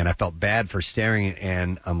 And I felt bad for staring,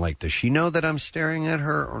 and I'm like, does she know that I'm staring at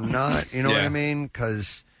her or not? You know what I mean?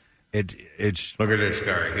 Because it's look at this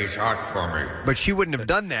guy. He's hot for me. But she wouldn't have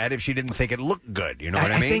done that if she didn't think it looked good. You know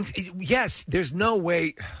what I mean? I think, yes, there's no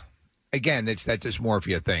way. again, it's that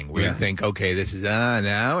dysmorphia thing where you think, okay, this is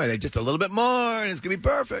now, and just a little bit more, and it's gonna be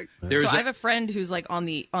perfect. I have a friend who's like on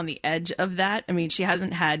the edge of that. I mean, she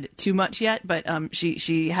hasn't had too much yet, but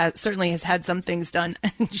she has certainly has had some things done.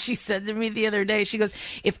 And she said to me the other day, she goes,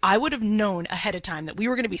 "If I would have known ahead of time that we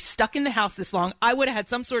were going to be stuck in the house this long, I would have had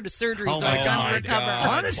some sort of surgery so I can recover."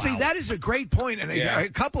 Honestly, that is a great point, and a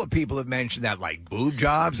couple of people have mentioned that, like boob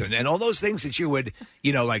jobs and all those things that you would,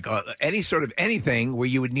 like any sort of anything where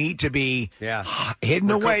you would need to be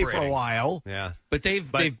hidden away for a while. Yeah, but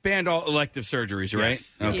they've banned all elective surgeries, right?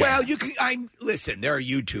 Yes. Okay. Well, you can. Listen, there are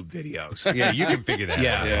YouTube videos. Yeah, you can figure that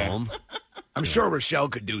out at home. I'm sure Rochelle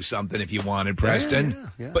could do something if you wanted,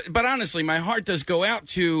 Preston. Yeah. But honestly, my heart does go out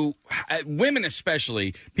to women,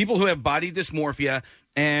 especially people who have body dysmorphia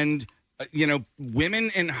and.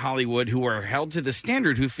 Women in Hollywood who are held to the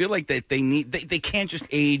standard, who feel like that they can't just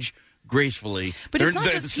age gracefully. But it's not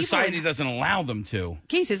just society doesn't allow them to.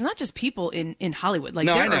 Casey, it's not just people in Hollywood. Like,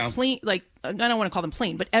 no, there I know. are I don't want to call them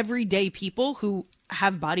plain, but everyday people who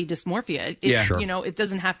have body dysmorphia. It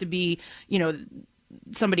doesn't have to be,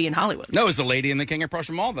 somebody in Hollywood. No, it was the lady in the King of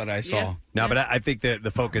Prussia Mall that I saw. Yeah. No, but I think that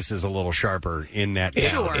the focus is a little sharper in that.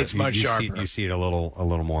 Sure. It's much sharper. You see it a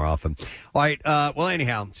little more often. All right. Well,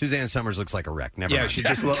 anyhow, Suzanne Summers looks like a wreck. Never mind. She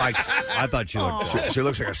just looked like. I thought she looked. She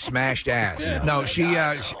looks like a smashed ass. Yeah. No, she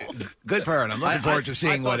good for her, and I'm looking forward to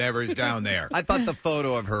seeing whatever's down there. I thought the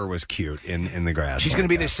photo of her was cute in the grass. She's going to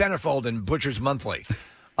be the centerfold in Butcher's Monthly.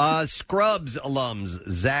 Scrubs alums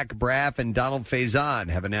Zach Braff and Donald Faison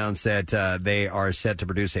have announced that they are set to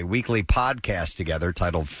produce a weekly podcast together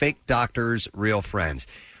titled Fake Doctors, Real Friends.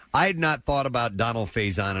 I had not thought about Donald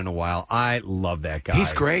Faison in a while. I love that guy.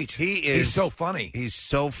 He's great. He's so funny. He's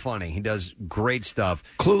so funny. He does great stuff.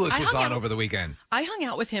 Clueless was on over the weekend. I hung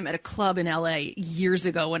out with him at a club in L.A. years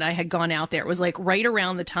ago when I had gone out there. It was like right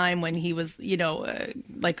around the time when he was,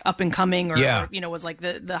 like up and coming, or was like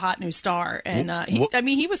the hot new star. And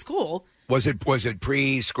he was cool. Was it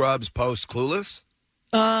pre Scrubs, post Clueless?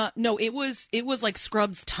 No, it was like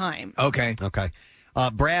Scrubs time. Okay.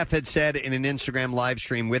 Braff had said in an Instagram live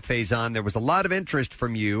stream with Faison, there was a lot of interest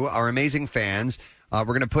from you, our amazing fans. We're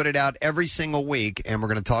going to put it out every single week, and we're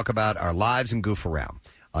going to talk about our lives and goof around.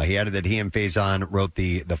 He added that he and Faison wrote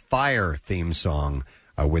the Fire theme song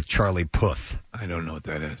with Charlie Puth. I don't know what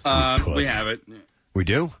that is. We have it. We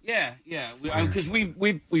do? Yeah. Because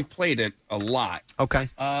we've played it a lot. Okay.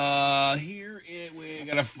 We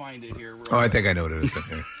got to find it here. I think I know what it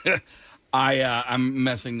is. I'm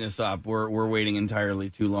messing this up. We're waiting entirely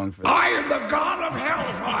too long for that. I am the god of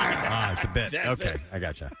hellfire. It's a bit. Okay, I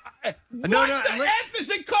gotcha. What the F is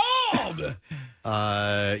it called?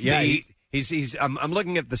 He's. I'm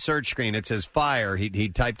looking at the search screen. It says fire. He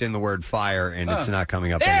typed in the word fire, and it's not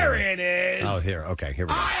coming up. There it is. Oh, here. Okay, here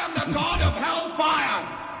we go. I am the god of hellfire,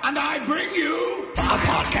 and I bring you a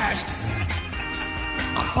podcast.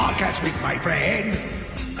 A podcast with my friend.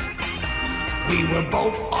 We were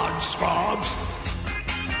both on Scrubs.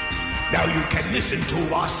 Now you can listen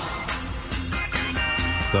to us.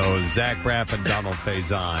 So Zach Braff and Donald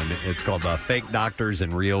Faison. It's called Fake Doctors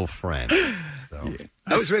and Real Friends. So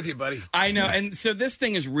I was with you, buddy. I know. And so this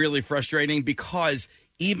thing is really frustrating because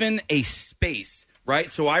even a space, right?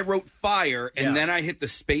 So I wrote fire, and then I hit the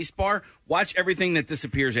space bar. Watch everything that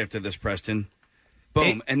disappears after this, Preston.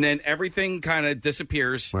 Boom. And then everything kind of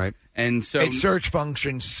disappears. Right. And so its search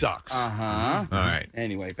function sucks. Uh-huh. All right.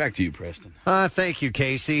 Anyway, back to you, Preston. Thank you,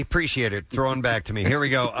 Casey. Appreciate it. Throwing back to me. Here we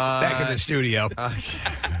go. Back in the studio.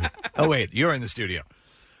 Oh, wait. You're in the studio.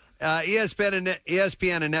 ESPN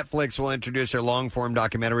and Netflix will introduce their long-form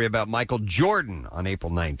documentary about Michael Jordan on April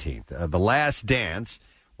 19th. The Last Dance,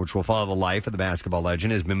 which will follow the life of the basketball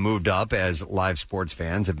legend, has been moved up as live sports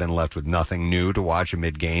fans have been left with nothing new to watch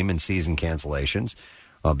amid game and season cancellations.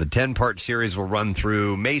 The 10-part series will run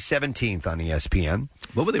through May 17th on ESPN.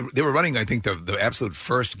 What were they were running, I think, the absolute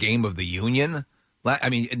first game of the Union. I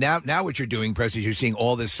mean, now what you're doing, Preston, is you're seeing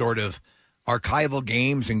all this sort of archival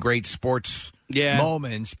games and great sports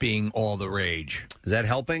moments being all the rage. Is that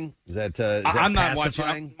helping? Is that I'm not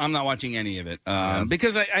pacifying? watching. I'm not watching any of it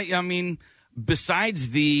because I mean,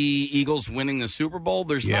 besides the Eagles winning the Super Bowl,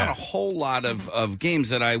 there's not a whole lot of games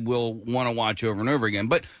that I will want to watch over and over again.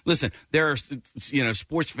 But listen, there are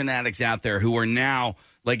sports fanatics out there who are now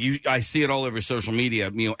like I see it all over social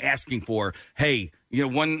media, asking for, hey,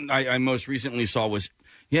 one I most recently saw was,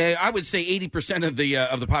 I would say 80%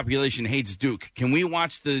 of the population hates Duke. Can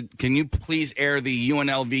you please air the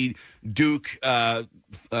UNLV Duke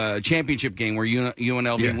championship game where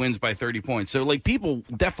UNLV wins by 30 points? So, people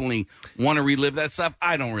definitely want to relive that stuff.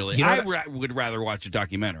 I don't really. I would rather watch a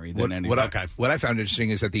documentary than anything. What I found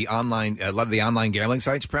interesting is that a lot of the online gambling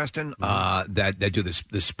sites, Preston, that do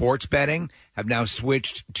the sports betting have now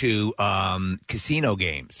switched to casino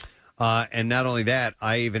games. And not only that,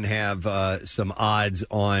 I even have some odds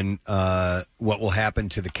on what will happen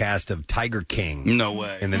to the cast of Tiger King. No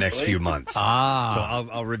way. In the next few months. So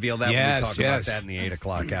I'll reveal that when we talk about that in the 8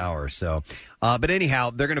 o'clock hour. So, but anyhow,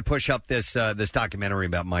 they're going to push up this documentary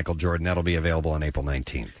about Michael Jordan. That'll be available on April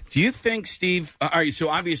 19th. Do you think, Steve? All right, so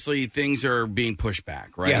obviously things are being pushed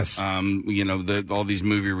back, right? Yes. All these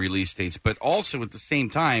movie release dates, but also at the same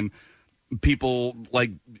time, people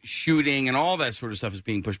like shooting and all that sort of stuff is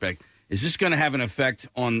being pushed back. Is this going to have an effect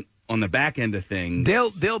on the back end of things?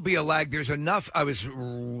 There'll be a lag. There's enough. I was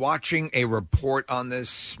watching a report on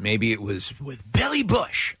this. Maybe it was with Billy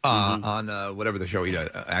Bush on whatever the show he does,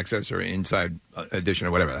 Access or Inside Edition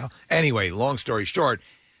or whatever. Anyway, long story short,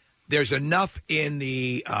 there's enough in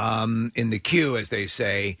the queue, as they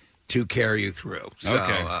say, to carry you through. So,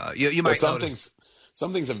 okay. You might notice.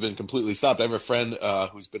 Some things have been completely stopped. I have a friend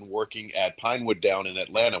who's been working at Pinewood down in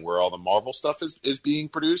Atlanta, where all the Marvel stuff is being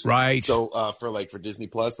produced. Right. So for Disney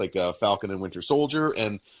Plus, Falcon and Winter Soldier,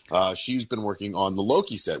 and she's been working on the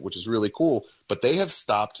Loki set, which is really cool. But they have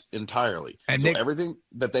stopped entirely. And everything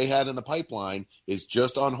that they had in the pipeline is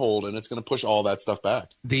just on hold, and it's going to push all that stuff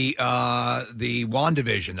back. The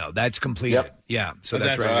WandaVision, though, that's completed. Yep. Yeah. So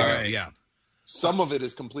that's right. Yeah. Some of it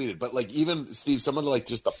is completed, but even Steve, some of the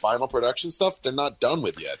just the final production stuff, they're not done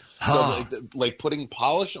with yet. So putting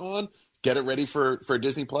polish on, get it ready for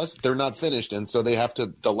Disney Plus, they're not finished, and so they have to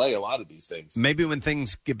delay a lot of these things. Maybe when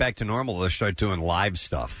things get back to normal, they'll start doing live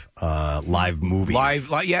stuff, live movies,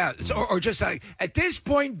 yeah. So, or just like at this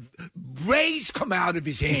point, rays come out of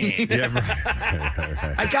his hand.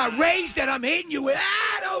 Right. I got rays that I'm hitting you with.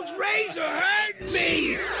 Those rays are hurting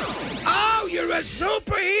me. Oh, you're a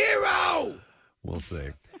superhero. We'll see.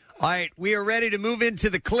 All right, we are ready to move into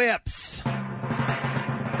the clips. The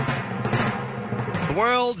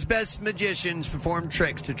world's best magicians perform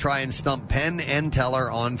tricks to try and stump Penn and Teller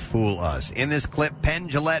on Fool Us. In this clip, Penn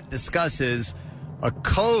Jillette discusses a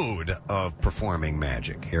code of performing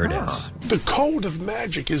magic. Here it is. The code of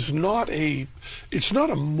magic is not a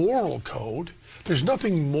moral code. There's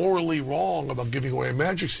nothing morally wrong about giving away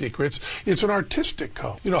magic secrets. It's an artistic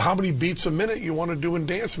code. How many beats a minute you want to do in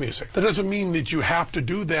dance music. That doesn't mean that you have to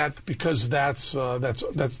do that because that's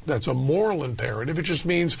a moral imperative. It just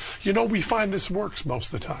means, we find this works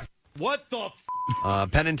most of the time. What the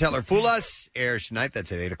Penn and Teller Fool Us airs tonight.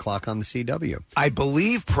 That's at 8 o'clock on the CW. I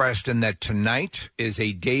believe, Preston, that tonight is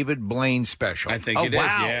a David Blaine special. I think it is,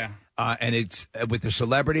 yeah. And it's with the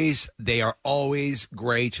celebrities. They are always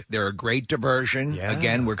great. They're a great diversion. Yeah.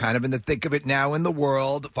 Again, we're kind of in the thick of it now in the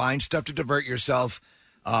world. Find stuff to divert yourself.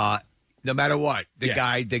 No matter what, the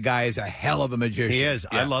guy is a hell of a magician. He is.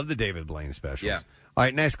 Yeah. I love the David Blaine specials. Yeah. All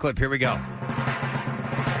right, next clip. Here we go.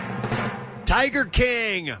 Tiger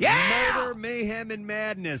King. Yeah! Murder, Mayhem, and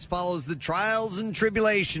Madness follows the trials and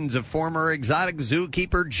tribulations of former exotic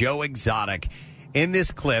zookeeper Joe Exotic. In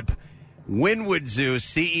this clip, Wynwood Zoo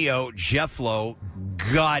CEO Jeff Lowe,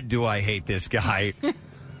 God, do I hate this guy,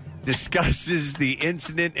 discusses the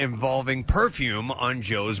incident involving perfume on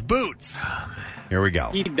Joe's boots. Here we go.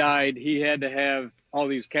 He died. He had to have all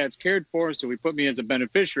these cats cared for, so he put me as a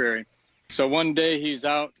beneficiary. So one day he's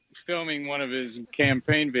out filming one of his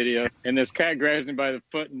campaign videos, and this cat grabs him by the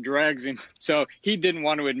foot and drags him. So he didn't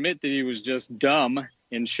want to admit that he was just dumb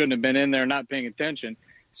and shouldn't have been in there not paying attention.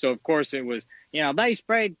 So, of course, it was, they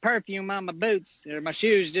sprayed perfume on my boots or my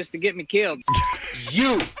shoes just to get me killed.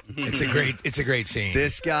 It's a great scene.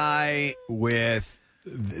 This guy with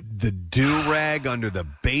the do-rag under the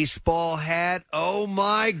baseball hat. Oh,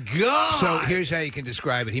 my God. So here's how you can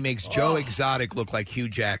describe it. He makes Joe Exotic look like Hugh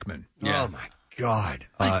Jackman. Yeah. Oh, my God.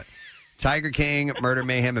 Tiger King, Murder,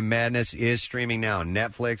 Mayhem, and Madness is streaming now on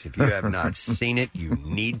Netflix. If you have not seen it, you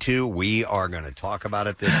need to. We are going to talk about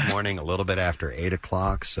it this morning a little bit after 8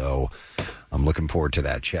 o'clock, so I'm looking forward to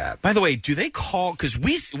that chat. By the way, do they call, because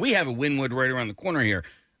we have a Wynwood right around the corner here,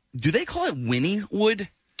 do they call it Winniewood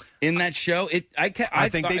in that show? I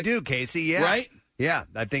think they do, Casey, yeah. Right? Yeah,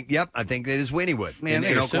 I think it is Winniewood in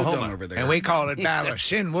Oklahoma. So over there. And we call it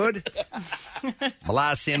Ballasinwood.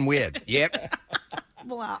 Ballasinwood. Yep.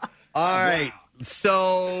 Blah. All right,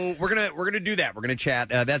 So we're gonna do that. We're gonna chat.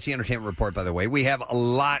 That's the entertainment report, by the way. We have a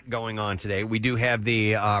lot going on today. We do have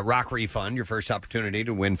the rock refund. Your first opportunity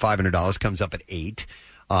to win $500 comes up at 8.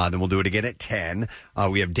 Then we'll do it again at 10.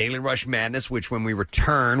 We have Daily Rush Madness, which when we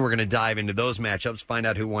return, we're going to dive into those matchups, find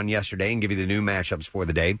out who won yesterday, and give you the new matchups for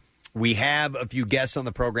the day. We have a few guests on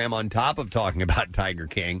the program on top of talking about Tiger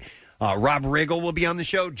King. Rob Riggle will be on the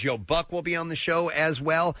show. Joe Buck will be on the show as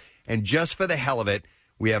well. And just for the hell of it,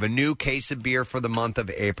 we have a new case of beer for the month of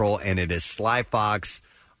April, and it is Sly Fox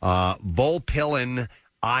Volpillin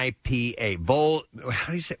IPA.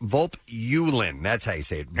 How do you say it? Volpulin. That's how you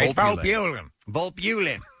say it. Volpulin.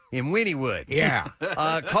 Volpulin in Wynniewood. Yeah.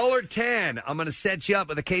 Caller 10, I'm going to set you up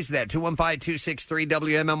with a case of that.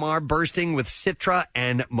 215-263-WMMR, bursting with Citra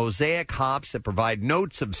and Mosaic hops that provide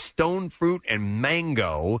notes of stone fruit and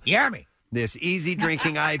mango. Yummy. This easy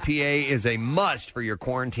drinking IPA is a must for your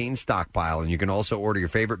quarantine stockpile, and you can also order your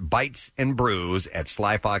favorite bites and brews at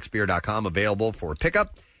slyfoxbeer.com, available for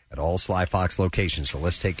pickup at all Sly Fox locations. So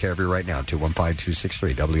let's take care of you right now.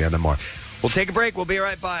 215-263-WMMR. We'll take a break. We'll be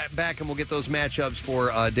right back, and we'll get those matchups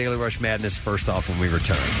for Daily Rush Madness first off when we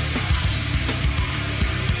return.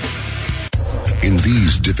 In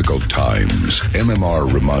these difficult times,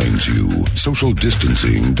 MMR reminds you, social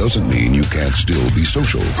distancing doesn't mean you can't still be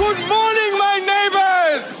social. Good morning, my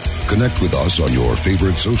neighbors! Connect with us on your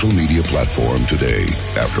favorite social media platform today.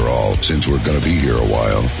 After all, since we're going to be here a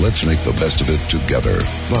while, let's make the best of it together,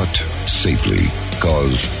 but safely,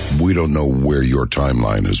 because we don't know where your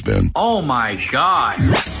timeline has been. Oh, my God.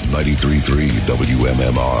 93.3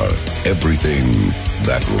 WMMR. Everything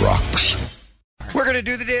that rocks. We're going to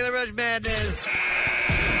do the Daily Rush Madness.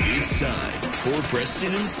 It's time for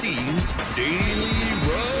Preston and Steve's Daily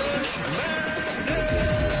Rush Madness.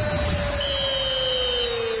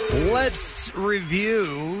 Let's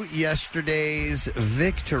review yesterday's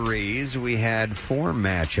victories. We had 4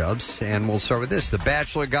 matchups, and we'll start with this. The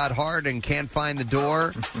Bachelor got hard and can't find the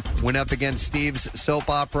door. Went up against Steve's soap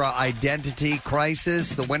opera Identity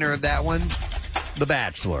Crisis. The winner of that one, The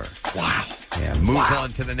Bachelor. Wow. Yeah, moves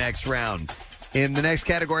on to the next round. In the next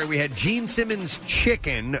category, we had Gene Simmons'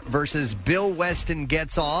 Chicken versus Bill Weston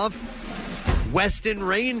Gets Off. Weston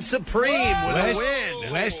reigns supreme with a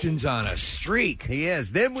win. Weston's on a streak. He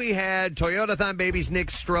is. Then we had Toyotathon Babies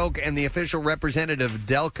Nick Stroke and the official representative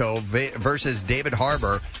Delco versus David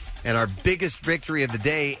Harbour. And our biggest victory of the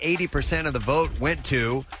day, 80% of the vote went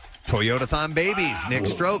to Toyotathon Babies Nick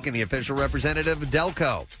Stroke and the official representative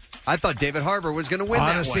Delco. I thought David Harbour was going to win that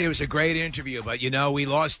one. Honestly, it was a great interview, but, we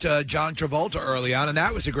lost John Travolta early on, and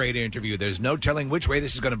that was a great interview. There's no telling which way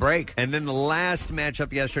this is going to break. And then the last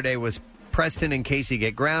matchup yesterday was Preston and Casey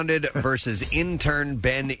Get Grounded versus Intern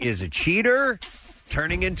Ben Is a Cheater.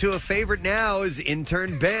 Turning into a favorite now is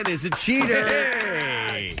Intern Ben Is a Cheater.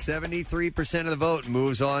 Hey! 73% of the vote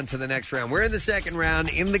moves on to the next round. We're in the second round.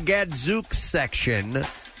 In the Gadzooks section,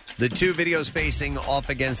 the two videos facing off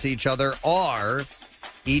against each other are...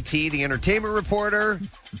 E.T., the entertainment reporter,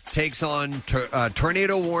 takes on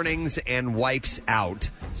tornado warnings and wipes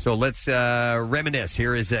out. So let's reminisce.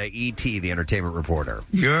 Here is E.T., the entertainment reporter.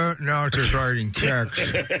 You're not just writing checks.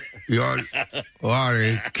 Your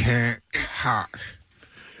body can't cut.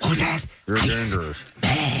 What's that? You're dangerous.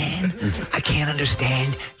 Man, I can't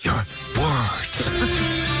understand your words.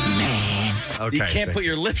 Man. Okay, you can't put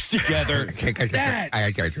your lips together.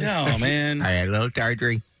 I got No, man. I had a little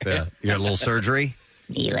surgery. Yeah. You got a little surgery?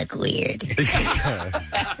 You look weird.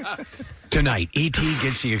 Tonight, E.T.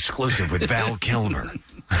 gets the exclusive with Val Kilmer.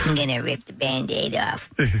 I'm going to rip the Band-Aid off.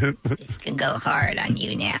 This can go hard on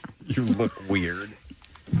you now. You look weird.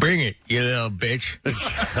 Bring it, you little bitch.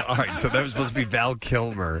 All right, so that was supposed to be Val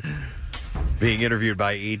Kilmer being interviewed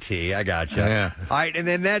by E.T. I gotcha. Yeah. All right, and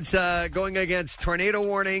then that's going against tornado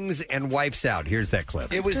warnings and wipes out. Here's that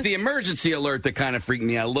clip. It was the emergency alert that kind of freaked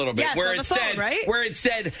me out a little bit. Yes, where on it the phone, said, right? Where it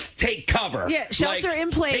said, take cover. Yeah, shelter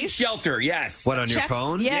in place. Take shelter, yes. What, on your Check-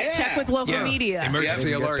 phone? Yeah, check with local media.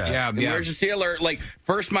 Emergency alert, yeah. Emergency alert. Like,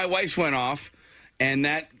 first my wife's went off, and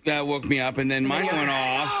that woke me up, and then mine went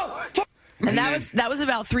off. And that was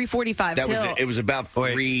about 3:45 That till. was it was about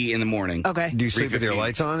 3 in the morning. Okay. Do you sleep with your 3:15.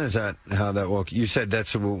 lights on? Is that how that woke you? Said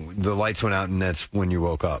that's the lights went out and that's when you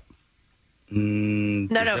woke up. No, is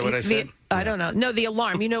that what I said? I don't know. No, the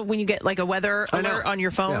alarm. You know when you get like a weather alert on your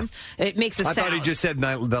phone, it makes a I sound. thought he just said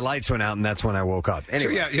the lights went out and that's when I woke up.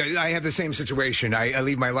 Anyway. So, yeah, I have the same situation. I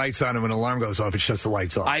leave my lights on, and when an alarm goes off, it shuts the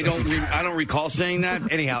lights off. I don't recall saying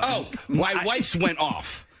that. Anyhow. my wife's went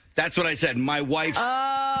off. That's what I said. My wife's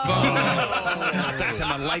That's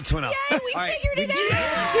how my lights went up. Yay, we figured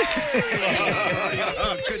it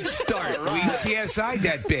out. Good start. We CSI'd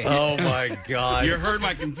that bit. Oh, my God. You heard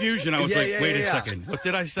my confusion. I was wait a second. What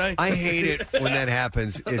did I say? I hate it when that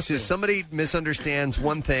happens. It's just somebody misunderstands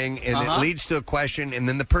one thing, and it leads to a question, and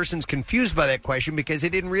then the person's confused by that question because they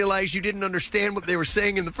didn't realize you didn't understand what they were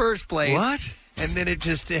saying in the first place. What? And then it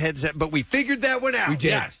just heads up. But we figured that one out. We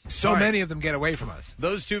did. Yes. So many of them get away from us.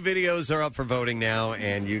 Those 2 videos are up for voting now,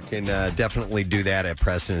 and you can definitely do that at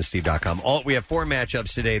PrestonandSteve.com. We have 4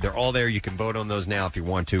 matchups today. They're all there. You can vote on those now if you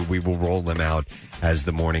want to. We will roll them out as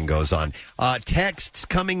the morning goes on. Texts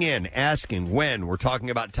coming in asking when we're talking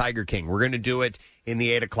about Tiger King. We're going to do it in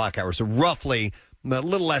the 8 o'clock hour. So roughly a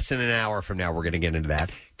little less than an hour from now, we're going to get into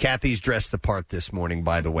that. Kathy's dressed the part this morning,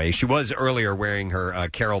 by the way. She was earlier wearing her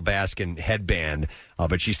Carol Baskin headband,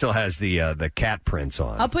 but she still has the cat prints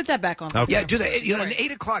on. I'll put that back on. Okay. Yeah, do that. At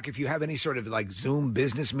 8 o'clock, if you have any sort of like Zoom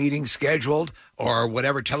business meetings scheduled or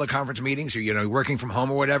whatever teleconference meetings, or working from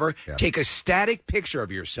home or whatever, take a static picture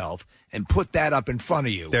of yourself and put that up in front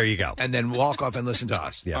of you. There you go. And then walk off and listen to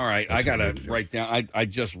us. All right, I got to write down. I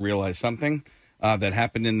just realized something that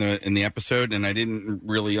happened in the episode, and I didn't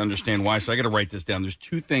really understand why. So I got to write this down. There's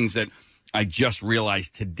 2 things that I just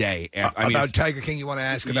realized today. About Tiger King you want to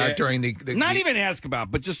ask about during the not even ask about,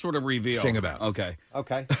 but just sort of reveal. Sing about. Okay. All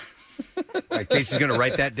right, Casey's going to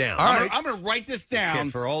write that down. All right. I'm going to write this down.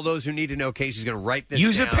 And for all those who need to know, Casey's going to write this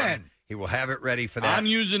Use down. a pen. He will have it ready for that. I'm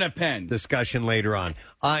using a pen. Discussion later on.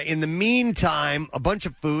 In the meantime, a bunch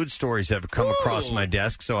of food stories have come across my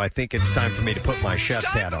desk, so I think it's time for me to put my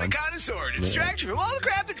chef's hat on. Connoisseur to distract you from all the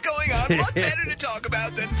crap that's going on. What better to talk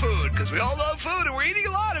about than food? Because we all love food, and we're eating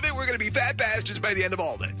a lot of it. We're going to be fat bastards by the end of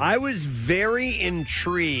all this. I was very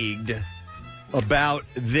intrigued about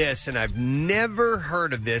this, and I've never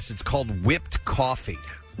heard of this. It's called whipped coffee.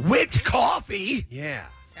 Whipped coffee? Yeah.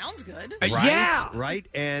 Sounds good. Right, right.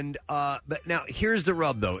 And but now here's the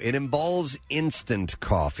rub, though. It involves instant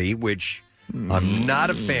coffee, which I'm not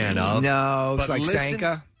a fan of. No, it's but like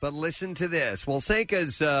Sanka. But listen to this. Well,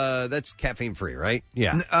 Sanka's that's caffeine free, right?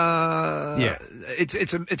 Yeah. Yeah.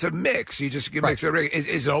 It's a mix. You mix it.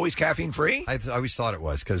 Is it always caffeine free? I always thought it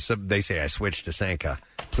was because they say I switched to Sanka.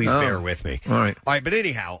 Please bear with me. All right. But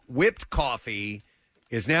anyhow, whipped coffee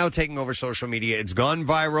is now taking over social media. It's gone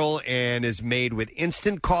viral and is made with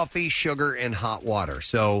instant coffee, sugar, and hot water.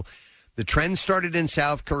 So the trend started in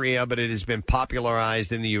South Korea, but it has been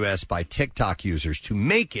popularized in the U.S. by TikTok users. To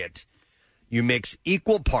make it, you mix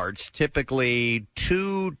equal parts, typically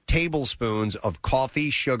 2 tablespoons of coffee,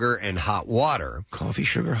 sugar, and hot water. Coffee,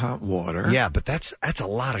 sugar, hot water. Yeah, but that's a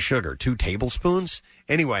lot of sugar. 2 tablespoons?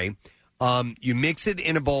 Anyway, you mix it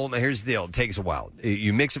in a bowl. Now, here's the deal. It takes a while.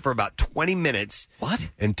 You mix it for about 20 minutes.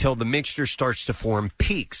 What? Until the mixture starts to form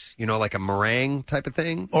peaks, like a meringue type of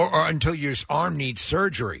thing. Or until your arm needs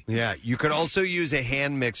surgery. Yeah. You could also use a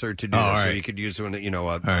hand mixer to do this. Right. So you could use one,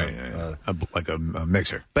 like a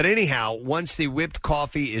mixer. But anyhow, once the whipped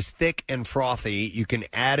coffee is thick and frothy, you can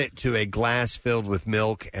add it to a glass filled with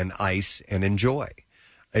milk and ice and enjoy.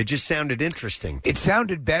 It just sounded interesting. It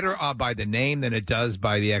sounded better by the name than it does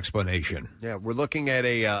by the explanation. Yeah, we're looking at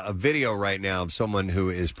a video right now of someone who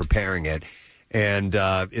is preparing it, and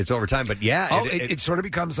it's over time. But yeah, it sort of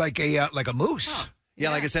becomes like a mousse. Huh.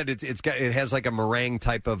 Yeah, like I said, it has like a meringue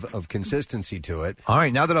type of consistency to it. All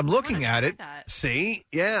right, now that I'm looking at it, see,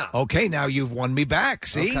 yeah, okay, now you've won me back.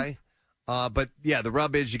 See, okay. But yeah, the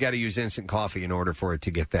rub is you got to use instant coffee in order for it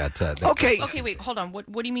to get that. Okay, wait, hold on. What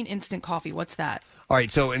do you mean instant coffee? What's that? All right,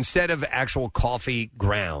 so instead of actual coffee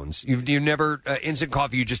grounds, you never instant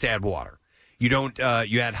coffee. You just add water. You don't.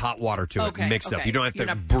 You add hot water to it, mixed up. You don't have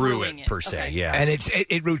to brew it per se. Okay. Yeah, and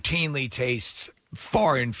it routinely tastes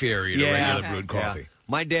far inferior to regular brewed coffee. Yeah.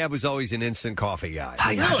 My dad was always an instant coffee guy.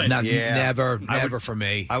 Really? Never for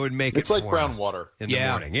me. I would make it's it like for brown him water in the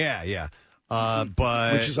morning. Yeah.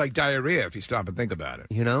 But which is like diarrhea if you stop and think about it.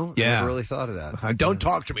 I never really thought of that. Don't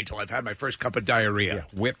talk to me till I've had my first cup of diarrhea.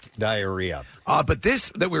 Yeah, whipped diarrhea. But this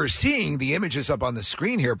that we're seeing, the images up on the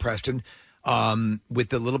screen here, Preston,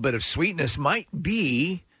 with a little bit of sweetness, might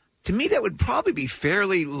be, to me, that would probably be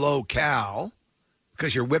fairly low cal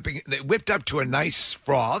because you're whipped up to a nice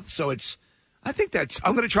froth. So I think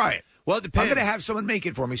I'm going to try it. Well, it depends. I'm going to have someone make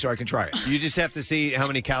it for me so I can try it. You just have to see how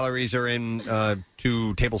many calories are in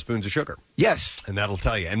 2 tablespoons of sugar. Yes. And that'll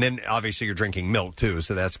tell you. And then, obviously, you're drinking milk, too,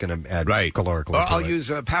 so that's going to add caloric load to I'll it.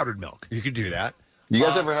 use powdered milk. You could do that. You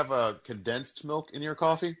guys ever have condensed milk in your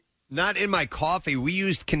coffee? Not in my coffee. We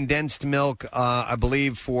used condensed milk, I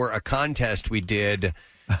believe, for a contest we did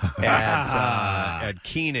at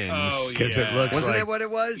Keenan's. Because it looks Wasn't like... that what it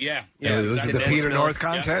was? Yeah. It was the Peter milk. North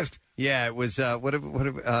contest? Yeah, it was.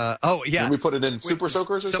 Oh, yeah. Did we put it in Super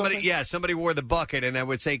Soakers or somebody? something? Yeah, somebody wore the bucket, and I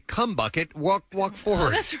would say, "Come, bucket, walk forward."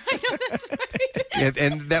 Oh, that's right. Oh, that's right.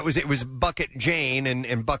 and that was it. Was Bucket Jane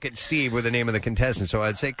and Bucket Steve were the name of the contestants. So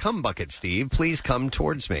I'd say, "Come, Bucket Steve, please come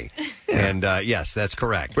towards me." And yes, that's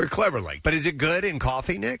correct. We're clever like. But is it good in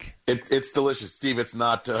coffee, Nick? It's delicious, Steve. It's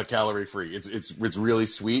not calorie free. It's really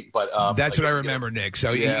sweet, but that's what I remember, Nick.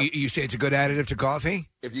 So you say it's a good additive to coffee?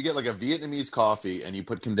 If you get like a Vietnamese coffee and you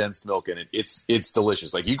put condensed milk in it, it's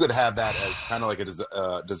delicious. Like you could have that as kind of like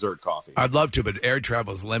a dessert coffee. I'd love to, but air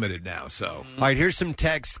travel is limited now. So all right, here's some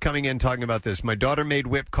text coming in talking about this. My daughter made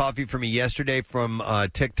whipped coffee for me yesterday from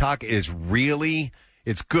TikTok. It's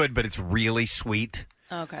good, but it's really sweet.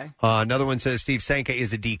 Okay. Another one says Steve, Sanka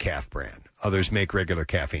is a decaf brand. Others make regular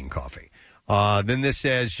caffeine coffee. Then this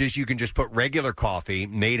says you can just put regular coffee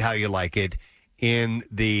made how you like it in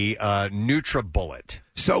the NutriBullet.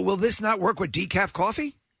 So will this not work with decaf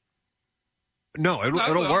coffee? No,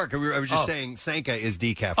 it'll work. I was just saying Sanka is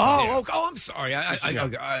decaf coffee. I'm sorry.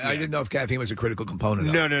 I didn't know if caffeine was a critical component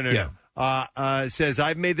of it. No. Says,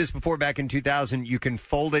 I've made this before back in 2000. You can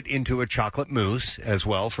fold it into a chocolate mousse as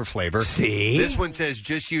well for flavor. See? This one says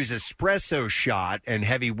just use espresso shot and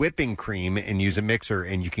heavy whipping cream and use a mixer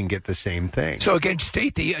and you can get the same thing. So again,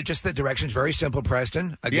 state just the directions. Very simple,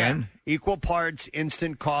 Preston. Again. Yeah. Equal parts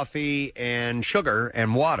instant coffee and sugar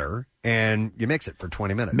and water. And you mix it for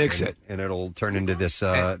 20 minutes. And it'll turn into this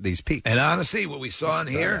these peaks. And honestly, what we saw in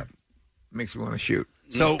here makes me want to shoot.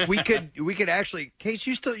 So we could actually, Case,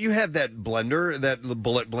 you have that blender, that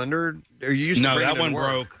bullet blender? Or you used to no, bring that it one to work.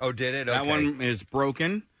 broke. Oh, did it? Okay. That one is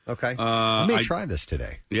broken. Okay. I may try this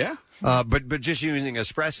today. Yeah. But just using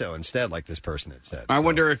espresso instead, like this person had said. I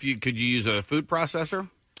wonder if could you use a food processor?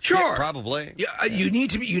 Sure, yeah, probably. Yeah, you need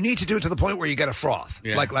to do it to the point where you get a froth,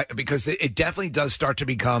 like because it definitely does start to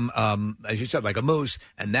become, as you said, like a mousse,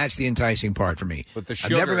 and that's the enticing part for me. But the I've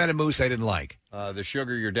never met a mousse I didn't like. The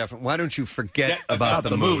sugar, you're definitely. Why don't you forget about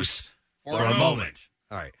the mousse for a moment?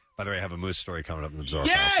 All right. By the way, I have a mousse story coming up in the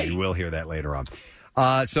Absorbcast, so you will hear that later on.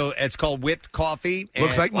 So it's called whipped coffee.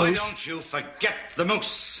 Looks like mousse. Why don't you forget the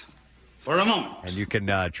mousse for a moment? And you can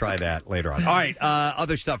try that later on. All right,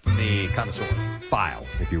 other stuff from the connoisseur file,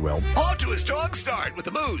 if you will. Off to a strong start with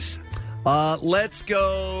the mousse. Let's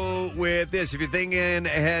go with this. If you're thinking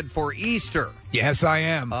ahead for Easter. Yes, I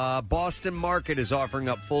am. Boston Market is offering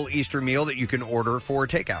up full Easter meal that you can order for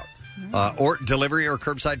takeout or delivery or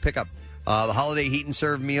curbside pickup. The holiday heat and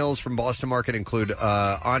serve meals from Boston Market include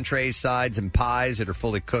entrees, sides, and pies that are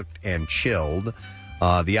fully cooked and chilled.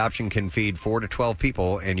 The option can feed 4 to 12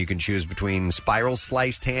 people, and you can choose between spiral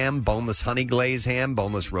sliced ham, boneless honey glazed ham,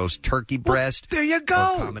 boneless roast turkey breast. There you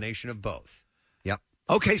go. Or a combination of both. Yep.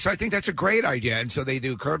 Okay, so I think that's a great idea, and so they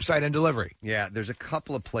do curbside and delivery. Yeah, there's a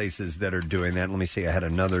couple of places that are doing that. Let me see. I had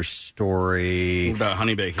another story. What about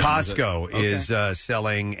honey bacon? Costco is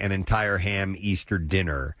selling an entire ham Easter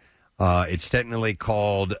dinner. It's technically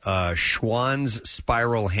called Schwann's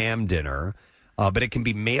Spiral Ham Dinner. But it can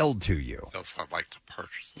be mailed to you. Yes, I'd like to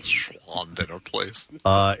purchase this Schwann dinner, please.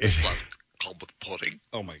 It's like come with pudding.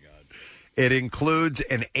 Oh, my God. It includes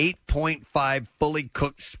an 8.5 fully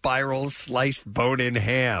cooked spiral sliced bone-in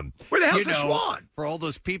ham. Where the hell's the Schwann? For all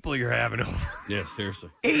those people you're having over. Yeah, seriously.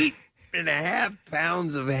 8.5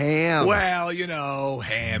 pounds of ham. Well,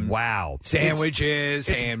 ham. Wow. Sandwiches,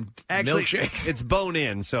 ham, actually, milkshakes. It's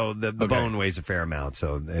bone-in, so the bone weighs a fair amount,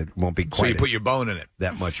 so it won't be quite So you put your bone in it.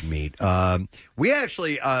 That much meat. We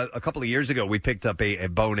actually, a couple of years ago, we picked up a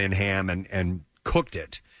bone-in ham and cooked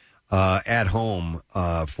it at home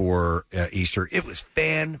for Easter. It was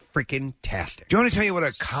fan-freaking-tastic. Do you want to tell you what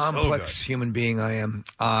a complex human being I am?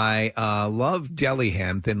 I love deli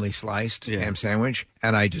ham, thinly sliced ham sandwich,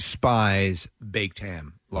 and I despise baked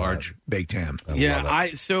ham, large baked ham.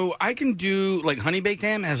 So I can do, like, honey baked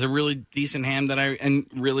ham has a really decent ham that I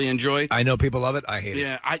really enjoy. I know people love it. I hate it.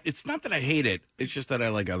 Yeah, it's not that I hate it. It's just that I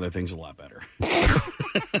like other things a lot better.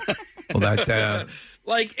 Well, that...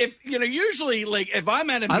 Like, if, usually, like, if I'm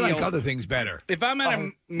at a meal... I like other things better. If I'm at a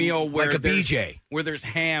meal where like a BJ. Where there's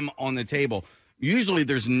ham on the table, usually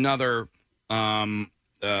there's another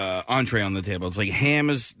entree on the table. It's like ham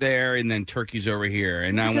is there and then turkey's over here.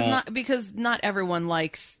 And because not everyone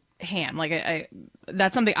likes ham. Like, I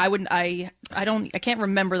that's something I wouldn't... I can't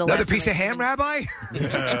remember the last Another piece of ham, Rabbi?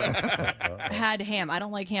 Had ham. I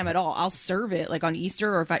don't like ham at all. I'll serve it, like on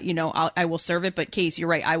Easter, or if I will serve it. But Case, you're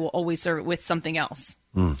right. I will always serve it with something else.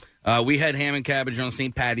 We had ham and cabbage on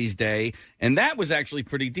St. Patty's Day, and that was actually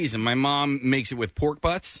pretty decent. My mom makes it with pork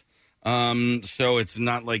butts, so it's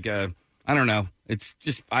not like I don't know. It's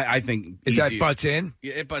just I think is easier. that butts in?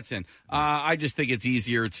 Yeah, it butts in. I just think it's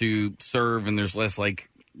easier to serve, and there's less like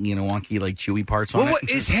wonky, like chewy parts on Well, it. what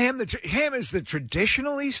is ham? Ham is the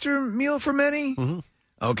traditional Easter meal for many. Mm-hmm.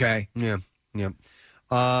 Okay. Yeah.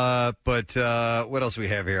 But what else we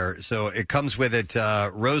have here? So it comes with it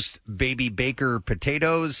roast baby baker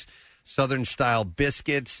potatoes, Southern style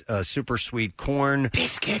biscuits, super sweet corn,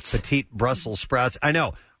 biscuits, petite Brussels sprouts. I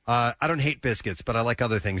know. I don't hate biscuits, but I like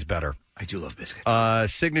other things better. I do love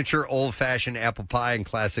biscuits. Signature old fashioned apple pie and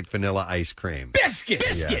classic vanilla ice cream.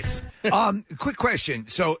 Biscuits. Yes. Quick question.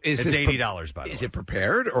 So it's this $80 by the way? Is it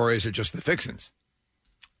prepared or is it just the fixins?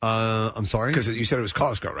 I'm sorry, because you said it was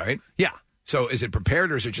Costco, right? Yeah. So is it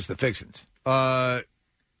prepared or is it just the fixins?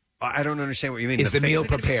 I don't understand what you mean. Is the meal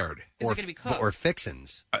fixins? prepared? Or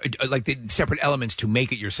fixins? Like the separate elements to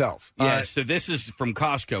make it yourself? Yeah, so this is from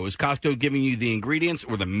Costco. Is Costco giving you the ingredients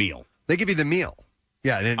or the meal? They give you the meal.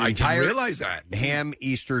 Yeah, an I entire didn't realize that. ham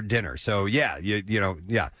Easter dinner. So yeah,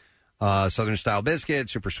 Southern style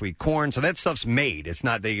biscuits, super sweet corn. So that stuff's made. It's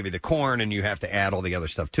not they give you the corn and you have to add all the other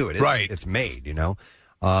stuff to it. It's, Right. It's made.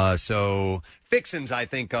 So fixins I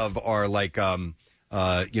think of are like at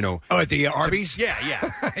the Arby's. Yeah.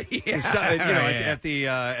 At the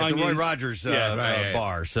Roy Rogers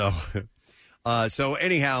bar. So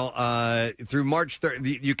anyhow, through March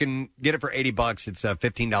 3rd, you can get it for $80. It's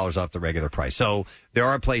 $15 off the regular price. So there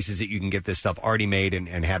are places that you can get this stuff already made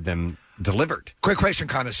and have them delivered. Quick question,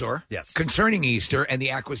 connoisseur. Yes. Concerning Easter and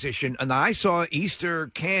the acquisition, and I saw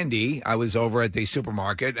Easter candy. I was over at the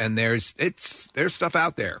supermarket, and there's stuff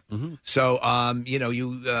out there. Mm-hmm. So,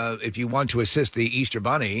 if you want to assist the Easter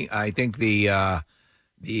Bunny, I think the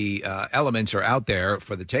elements are out there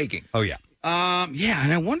for the taking. Oh yeah.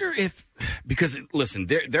 And I wonder if, because listen,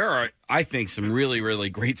 there are, I think, some really, really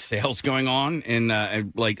great sales going on. And I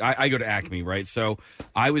go to Acme, right? So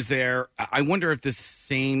I was there. I wonder if this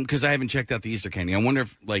same, because I haven't checked out the Easter candy. I wonder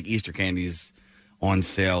if Easter candy's on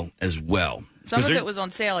sale as well. Some of it was on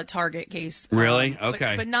sale at Target, Case. Really?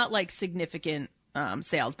 Okay. But not like significant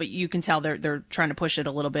sales, but you can tell they're trying to push it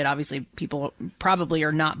a little bit. Obviously, people probably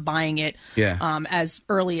are not buying it as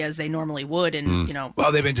early as they normally would, and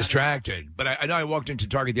Well, they've been distracted. But I know I walked into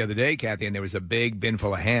Target the other day, Kathy, and there was a big bin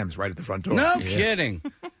full of hams right at the front door. No kidding.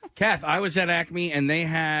 Kath, I was at Acme, and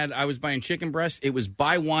I was buying chicken breasts. It was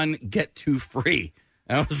buy one, get two free.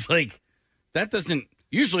 And I was like, that doesn't,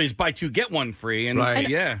 usually it's buy two, get one free. And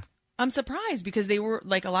yeah. I'm surprised because they were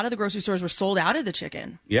like a lot of the grocery stores were sold out of the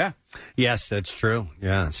chicken. Yeah. Yes, that's true.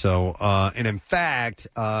 Yeah. So, and in fact,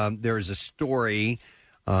 there is a story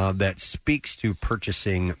that speaks to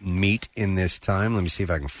purchasing meat in this time. Let me see if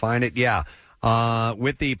I can find it. Yeah.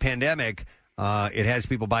 With the pandemic, it has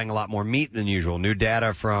people buying a lot more meat than usual. New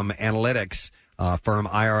data from analytics firm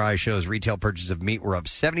IRI shows retail purchases of meat were up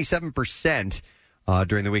 77%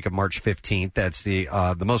 during the week of March 15th. That's the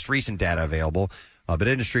most recent data available. But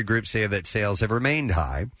industry groups say that sales have remained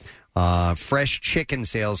high. Fresh chicken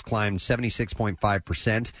sales climbed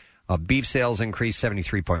 76.5%. Beef sales increased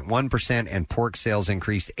 73.1%, and pork sales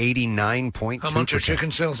increased 89.2%. How much are chicken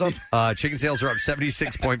sales up? Chicken sales are up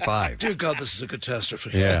 76.5%. Dear God, this is a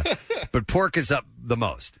catastrophe. Yeah. But pork is up the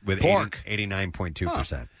most with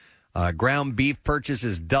 89.2%. Ground beef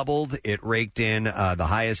purchases doubled. It raked in the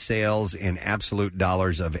highest sales in absolute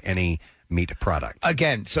dollars of any meat product.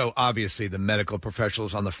 Again, so obviously the medical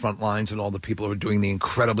professionals on the front lines and all the people who are doing the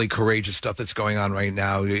incredibly courageous stuff that's going on right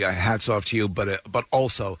now, hats off to you, but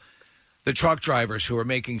also the truck drivers who are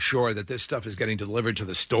making sure that this stuff is getting delivered to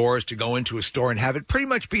the stores, to go into a store and have it pretty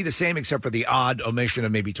much be the same except for the odd omission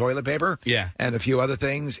of maybe toilet paper and a few other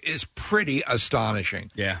things is pretty astonishing.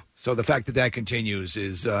 Yeah. So the fact that continues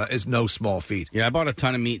is no small feat. Yeah, I bought a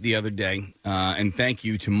ton of meat the other day, and thank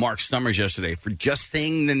you to Mark Summers yesterday for just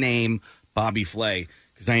saying the name Bobby Flay,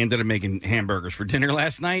 because I ended up making hamburgers for dinner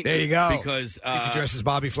last night. There you go. Because did you dress as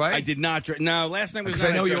Bobby Flay? I did not. No, last night was because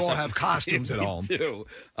I know you all have costumes at home. Too.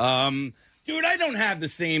 Dude, I don't have the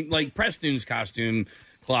same, like Preston's costume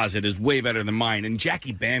closet is way better than mine, and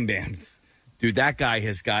Jackie Bam Bam's. Dude, that guy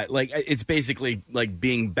has got, like, it's basically like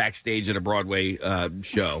being backstage at a Broadway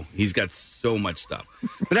show. He's got so much stuff.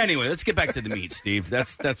 But anyway, let's get back to the meat, Steve.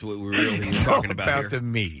 That's what we're really talking about here. The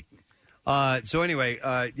meat. So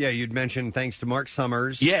anyway, you'd mentioned thanks to Mark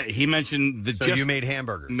Summers. Yeah, he mentioned you made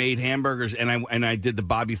hamburgers. Made hamburgers, and I did the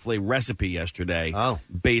Bobby Flay recipe yesterday. Oh,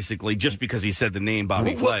 basically, just because he said the name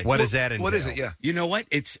Bobby Flay. What does that entail? What is it? Yeah, you know what?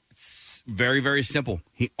 It's very, very simple.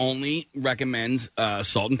 He only recommends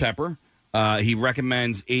salt and pepper. He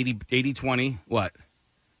recommends 80-20. What?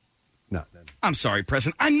 No, I'm sorry,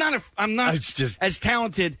 Preston. I'm not it's just as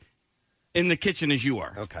talented in the kitchen as you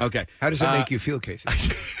are. Okay. How does it make you feel, Casey?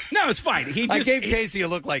 No, it's fine. I gave Casey a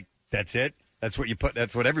look like, that's it? That's what you put.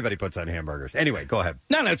 That's what everybody puts on hamburgers. Anyway, go ahead.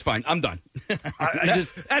 No, it's fine. I'm done.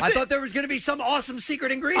 I thought there was going to be some awesome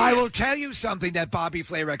secret ingredient. I will tell you something that Bobby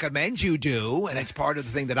Flay recommends you do, and it's part of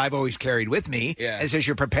the thing that I've always carried with me. Yeah. Is as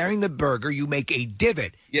you're preparing the burger, you make a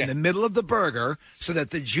divot in the middle of the burger so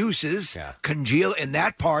that the juices congeal in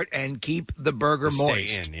that part and keep the burger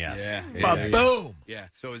moist. Stay in, yes. Boom. Yeah.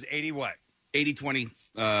 So it was 80 what?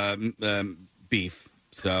 80-20 beef.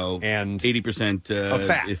 So and 80%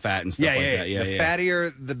 fat and stuff like that. Yeah, the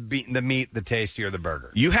fattier the meat, the tastier the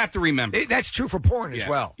burger. You have to remember that's true for porn as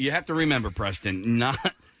well. You have to remember, Preston.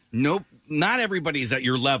 Not everybody's at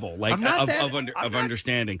your level, like of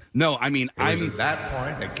understanding. No, I mean It was at that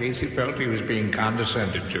point that Casey felt he was being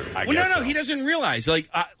condescended to. No, he doesn't realize. Like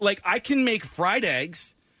I can make fried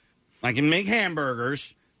eggs, I can make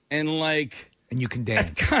hamburgers, and you can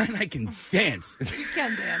dance. I can dance. You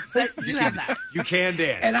can dance. You have that. You can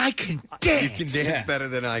dance. And I can dance. You can dance better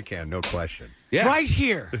than I can, no question. Yeah. Right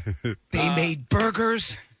here, they made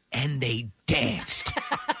burgers and they danced.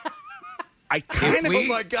 Oh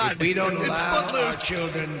my God! If we don't allow our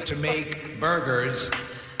children to make burgers,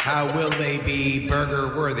 how will they be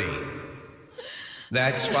burger worthy?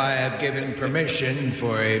 That's why I've given permission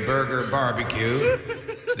for a burger barbecue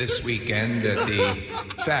this weekend at the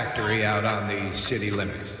factory out on the city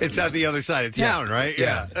limits. It's at the other side of town, right?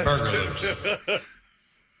 Yeah. Burger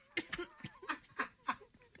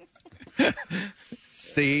Loops.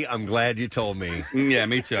 See, I'm glad you told me. Yeah,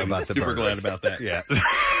 me too. I'm super glad about that. Yeah.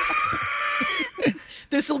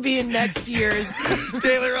 This will be in next year's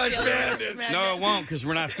Taylor Rush Madness. No, it won't, because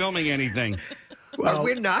we're not filming anything. Well,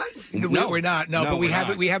 we're not. No, we're not. No, but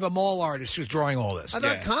we have a mall artist who's drawing all this. I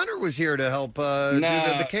thought Connor was here to help do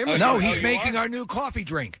the camera. No, he's making our new coffee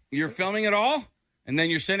drink. You're filming it all, and then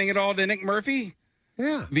you're sending it all to Nick Murphy.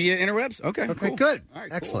 Yeah, via interwebs. Okay, cool. Good. All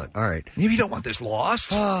right, excellent. Cool. All right. You don't want this lost.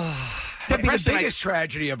 That'd be the biggest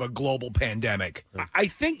tragedy of a global pandemic. I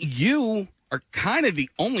think you are kind of the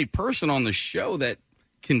only person on the show that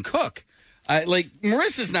can cook.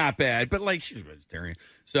 Marissa's not bad, but she's a vegetarian.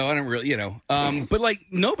 So I don't really, but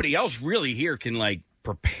nobody else really here can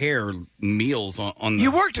prepare meals on the,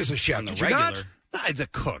 you worked as a chef, did you not? It's a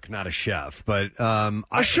cook, not a chef, but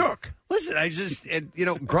a shook. Listen, I just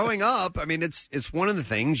growing up, I mean, it's one of the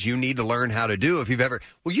things you need to learn how to do if you've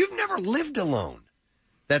never lived alone.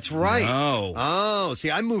 That's right. No. Oh, see,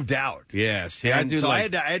 I moved out. Yes. Yeah, so I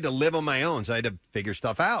had to live on my own, so I had to figure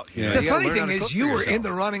stuff out. Yeah. The funny thing is, you were in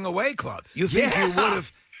the running away club. You think you would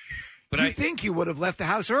have. But I think you would have left the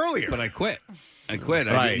house earlier. But I quit. Right.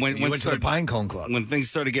 I went to the Pine Cone Club. When things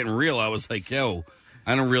started getting real, I was like, yo,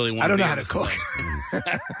 I don't really want to. I don't know how to cook.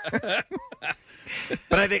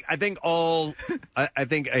 But I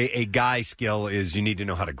think a guy skill is you need to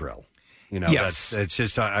know how to grill. Yes. It's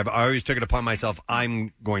just I always took it upon myself.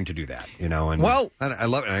 I'm going to do that. And I love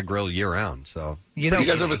it. And I grill year round. So you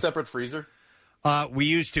guys have a separate freezer? We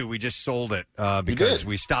used to. We just sold it because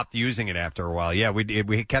we stopped using it after a while. Yeah,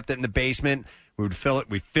 we kept it in the basement. We would fill it.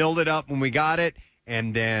 We filled it up when we got it,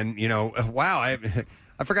 and then wow,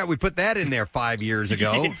 I forgot we put that in there 5 years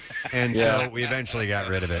ago, and so we eventually got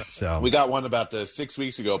rid of it. So we got one about 6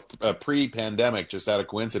 weeks ago, pre-pandemic, just out of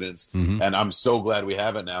coincidence, and I'm so glad we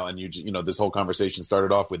have it now. And this whole conversation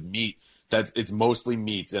started off with meat. It's mostly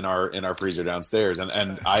meats in our freezer downstairs,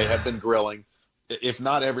 and I have been grilling. If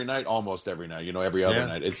not every night, almost every night. Every other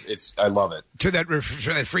night. It's I love it. To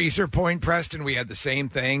that freezer point, Preston, we had the same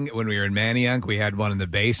thing when we were in Manayunk. We had one in the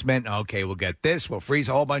basement. Okay, we'll get this. We'll freeze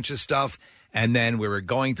a whole bunch of stuff. And then we were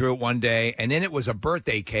going through it one day, and then it was a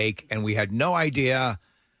birthday cake, and we had no idea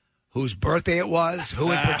whose birthday it was,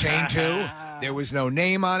 who it pertained to. There was no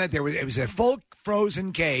name on it. It was a full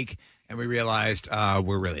frozen cake, and we realized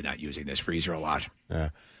we're really not using this freezer a lot. Yeah.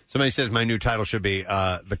 Somebody says my new title should be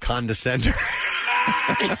The Condescender.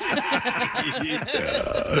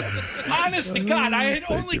 Honest to God, I had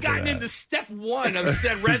only gotten into step 1 of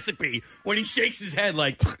said recipe when he shakes his head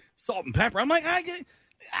like salt and pepper. I'm like,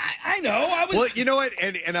 I know. I was. Well, you know what?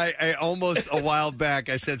 And I almost a while back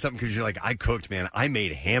I said something because you're like, I cooked, man. I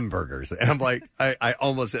made hamburgers, and I'm like, I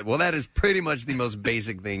almost said, well, that is pretty much the most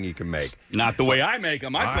basic thing you can make. Not the way I make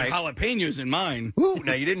them. I put jalapenos in mine. Ooh,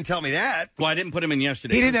 now you didn't tell me that. Well, I didn't put them in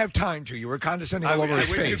yesterday. He didn't have time to. You were condescending all over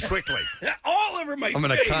his face. Too quickly. All over my face. I'm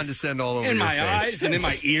going to condescend all over in your my face. eyes and in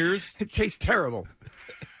my ears. It tastes terrible.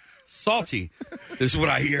 Salty. This is what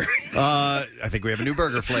I hear. I think we have a new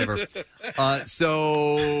burger flavor.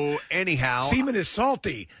 So anyhow, semen is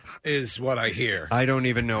salty, is what I hear. I don't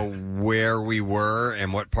even know where we were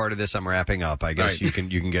and what part of this I'm wrapping up. I guess you can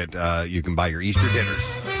get you can buy your Easter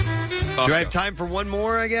dinners. Do I have time for one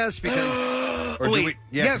more? I guess because Or do wait, we,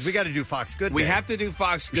 yeah, 'cause we got to do Fox Good Day. We have to do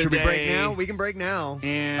Fox Good Should Day. we break now? We can break now.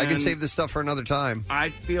 And I can save this stuff for another time. I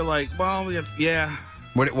feel like, well, yeah.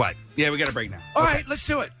 What? Yeah, we got to break now. All right, let's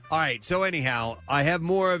do it. All right, so anyhow, I have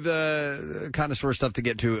more of the connoisseur stuff to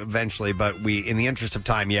get to eventually, but in the interest of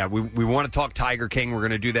time, we want to talk Tiger King. We're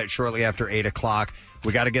going to do that shortly after 8 o'clock.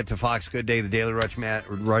 We got to get to Fox Good Day, the Daily Rush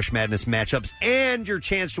Madness matchups, and your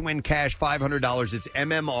chance to win cash, $500. It's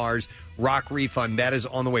MMR's Rock Refund. That is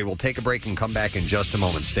on the way. We'll take a break and come back in just a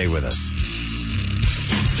moment. Stay with us.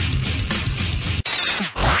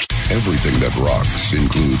 Everything that rocks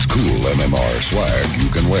includes cool MMR swag you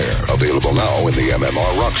can wear. Available now in the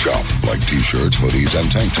MMR Rock Shop, like t-shirts, hoodies, and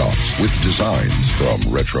tank tops, with designs from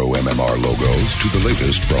retro MMR logos to the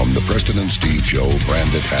latest from the Preston and Steve Show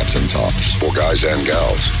branded hats and tops. For guys and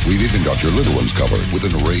gals, we've even got your little ones covered with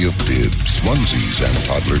an array of bibs, onesies, and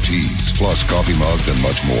toddler tees, plus coffee mugs and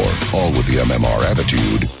much more, all with the MMR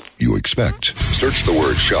attitude you expect. Search the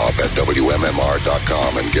word shop at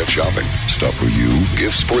WMMR.com and get shopping. Stuff for you,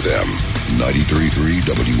 gifts for them. 93.3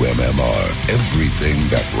 WMMR. Everything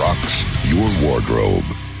that rocks your wardrobe.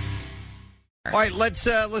 All right, let's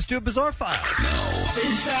do a Bizarre File.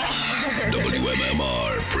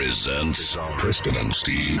 WMMR presents Preston and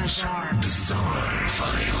Steve's Bizarre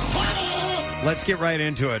File. Let's get right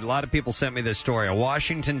into it. A lot of people sent me this story. A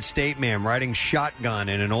Washington State man riding shotgun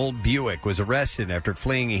in an old Buick was arrested after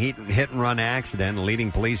fleeing a hit-and-run accident and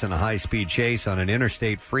leading police on a high-speed chase on an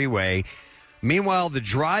interstate freeway. Meanwhile, the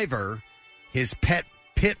driver, his pet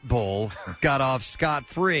pit bull, got off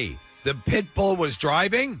scot-free. The pit bull was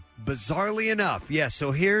driving? Bizarrely enough, yes.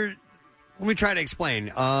 So here, let me try to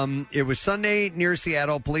explain. It was Sunday near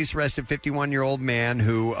Seattle. Police arrested a 51-year-old man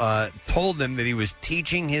who told them that he was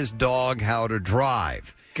teaching his dog how to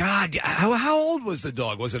drive. God, how old was the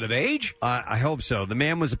dog? Was it of age? I hope so. The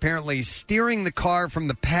man was apparently steering the car from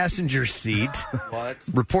the passenger seat. What?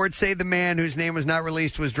 Reports say the man, whose name was not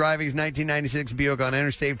released, was driving his 1996 Buick on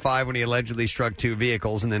Interstate 5 when he allegedly struck two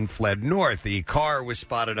vehicles and then fled north. The car was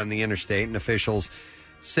spotted on the interstate, and officials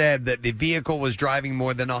said that the vehicle was driving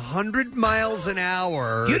more than 100 miles an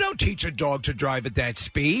hour. You don't teach a dog to drive at that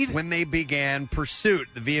speed. When they began pursuit,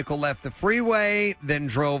 the vehicle left the freeway, then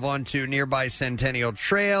drove onto nearby Centennial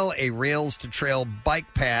Trail, a rails-to-trail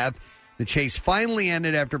bike path. The chase finally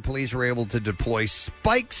ended after police were able to deploy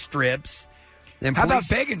spike strips. And How about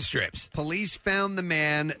begging strips? Police found the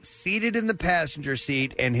man seated in the passenger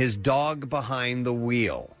seat and his dog behind the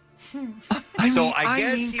wheel. I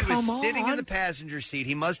guess he was sitting in the passenger seat.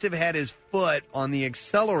 He must have had his foot on the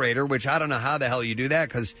accelerator, which I don't know how the hell you do that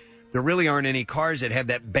because there really aren't any cars that have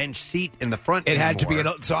that bench seat in the front It had to be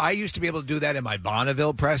anymore. so I used to be able to do that in my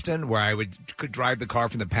Bonneville, Preston, where I could drive the car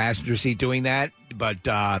from the passenger seat doing that. But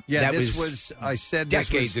that was I said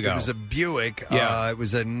decades ago. It was a Buick. Yeah. It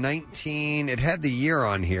was a it had the year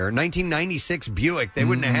on here, 1996 Buick. They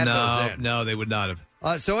wouldn't have had those then. No, they would not have.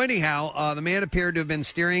 So anyhow, the man appeared to have been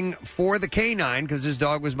steering for the canine because his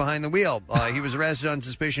dog was behind the wheel. He was arrested on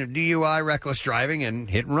suspicion of DUI, reckless driving, and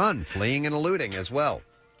hit and run, fleeing and eluding as well.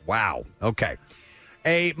 Wow. Okay.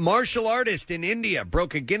 A martial artist in India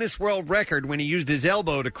broke a Guinness World Record when he used his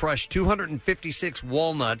elbow to crush 256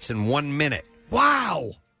 walnuts in 1 minute.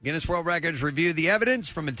 Wow. Guinness World Records reviewed the evidence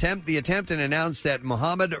from the attempt and announced that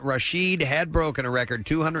Muhammad Rashid had broken a record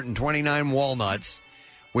 229 walnuts,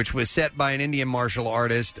 which was set by an Indian martial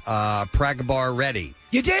artist, Pragbar Reddy.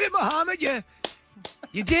 You did it, Muhammad.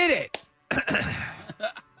 You did it.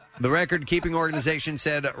 The record-keeping organization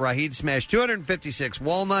said Rahid smashed 256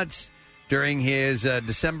 walnuts during his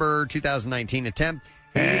December 2019 attempt.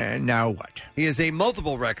 And now what? He is a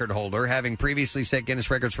multiple record holder, having previously set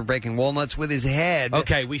Guinness records for breaking walnuts with his head.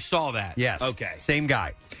 Okay, we saw that. Yes. Okay. Same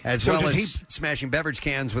guy. As So well does as smashing beverage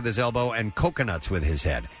cans with his elbow and coconuts with his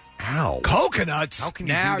head. Ow. Coconuts? How can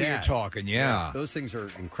you now do that? you're talking, yeah. Those things are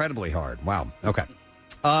incredibly hard. Wow. Okay.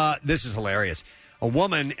 This is hilarious. A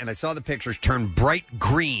woman, and I saw the pictures, turned bright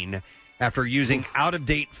green after using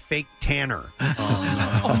out-of-date fake tanner.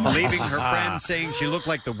 Leaving her friends saying she looked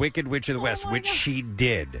like the Wicked Witch of the West, which she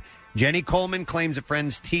did. Jenny Coleman claims that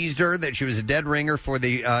friends teased her that she was a dead ringer for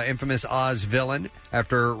the infamous Oz villain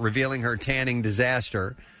after revealing her tanning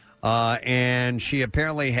disaster. And she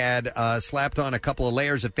apparently had slapped on a couple of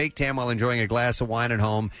layers of fake tan while enjoying a glass of wine at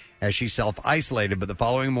home as she self-isolated. But the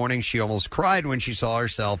following morning, she almost cried when she saw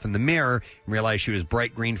herself in the mirror and realized she was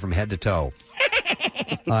bright green from head to toe.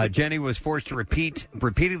 Jenny was forced to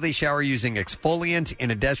repeatedly shower using exfoliant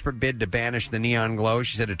in a desperate bid to banish the neon glow.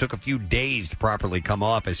 She said it took a few days to properly come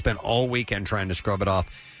off. I spent all weekend trying to scrub it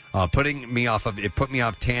off. It put me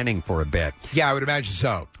off tanning for a bit. Yeah, I would imagine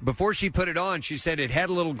so. Before she put it on, she said it had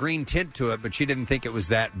a little green tint to it, but she didn't think it was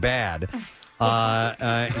that bad.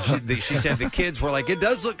 She said the kids were like, it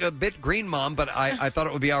does look a bit green, Mom, but I thought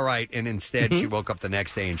it would be all right. And instead, she woke up the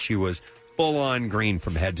next day and she was full-on green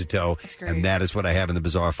from head to toe. And that is what I have in the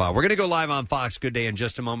Bizarre File. We're going to go live on Fox Good Day in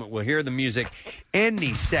just a moment. We'll hear the music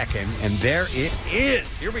any second, and there it is.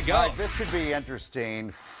 Here we go. All right, this should be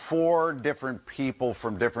interesting. 4 different people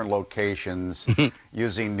from different locations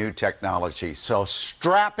using new technology. So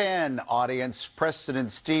strap in, audience. Preston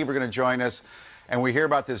and Steve are going to join us, and we hear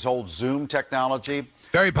about this old Zoom technology.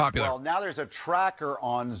 Very popular. Well, now there's a tracker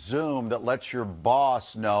on Zoom that lets your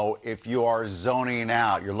boss know if you are zoning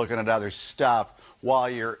out. You're looking at other stuff while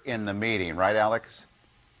you're in the meeting. Right, Alex?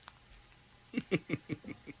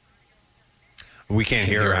 We can't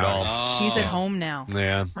hear her at all. She's at home now.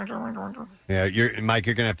 Yeah. Yeah, Mike,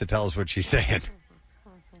 you're going to have to tell us what she's saying.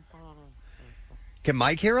 Can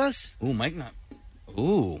Mike hear us? Ooh, Mike not.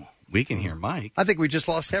 Ooh, we can hear Mike. I think we just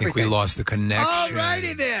lost everything. I think we lost the connection. All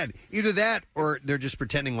righty then. Either that or they're just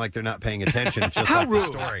pretending like they're not paying attention. Just How like rude.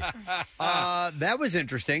 the story. That was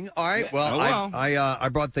interesting. All right. Well, Oh, well. I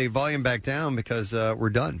brought the volume back down because we're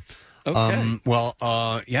done. Okay.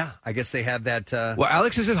 Yeah, I guess they have that. Well,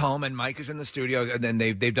 Alex is at home and Mike is in the studio, and then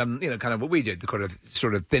they've done kind of what we did,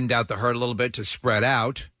 sort of thinned out the herd a little bit to spread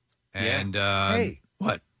out. And hey,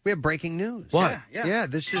 what? We have breaking news. What? Yeah.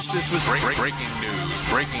 This was Breaking news.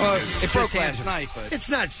 Breaking news. It broke last night, but It's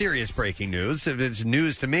not serious breaking news. If it's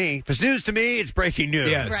news to me, it's breaking news.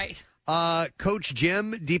 Yes. Right. Coach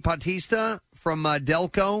Jim DeBattista from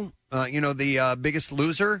Delco, the Biggest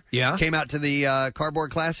Loser, came out to the Cardboard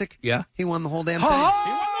Classic. Yeah. He won the whole damn thing. He won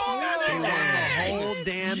the whole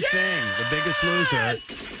damn thing. The Biggest Loser.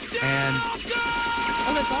 And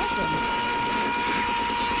Oh, that's awesome.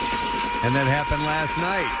 And that happened last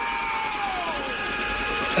night.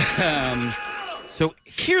 So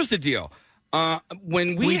here's the deal.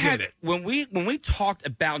 When we did it. when we talked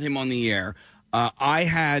about him on the air, I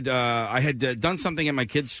had done something at my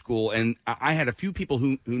kid's school, and I had a few people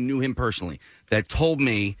who knew him personally that told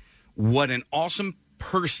me what an awesome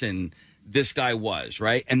person this guy was,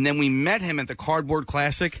 right? And then we met him at the Cardboard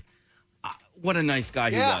Classic. What a nice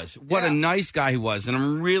guy he was. What a nice guy he was. And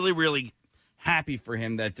I'm really, really happy for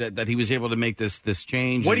him that he was able to make this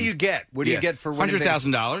change. What do you get? What do you get for winning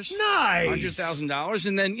 $100,000? Nice. $100,000,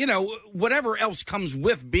 and then whatever else comes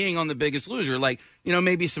with being on The Biggest Loser, like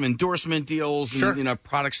maybe some endorsement deals and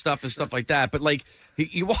product stuff and stuff like that. But like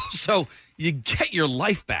you also you get your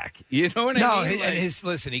life back. You know what I mean? And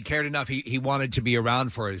listen, he cared enough. He wanted to be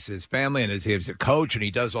around for his family, and he was a coach, and he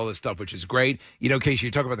does all this stuff, which is great. Casey,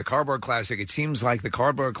 you talk about the Cardboard Classic. It seems like the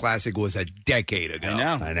Cardboard Classic was a decade ago.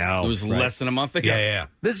 I know. It was less than a month ago. Yeah.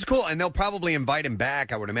 This is cool, and they'll probably invite him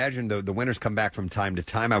back. I would imagine the winners come back from time to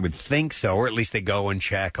time. I would think so, or at least they go and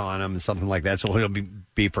check on him, something like that. So he'll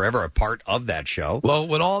be forever a part of that show. Well,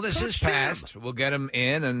 when all this is passed, we'll get him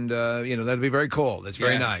in, and that'll be very cool. That's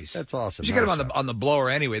very nice. That's awesome. You should get him on the blower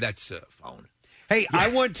anyway. That's phone. Hey, I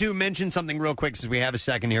want to mention something real quick since we have a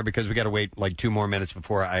second here because we got to wait like 2 more minutes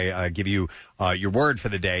before I give you your word for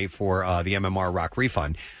the day for the MMR Rock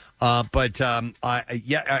refund. But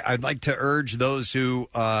I'd like to urge those who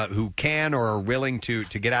can or are willing to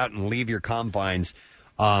get out and leave your confines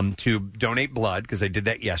to donate blood because I did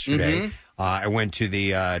that yesterday. Mm-hmm. I went to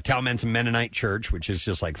the Talmenton Mennonite Church, which is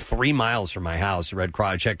just like 3 miles from my house. Red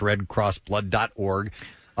Cross. I checked redcrossblood.org.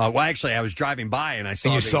 Well, actually, I was driving by and I saw.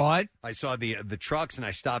 And you saw it? I saw the trucks and I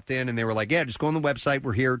stopped in and they were like, "Yeah, just go on the website.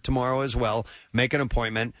 We're here tomorrow as well. Make an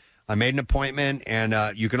appointment." I made an appointment, and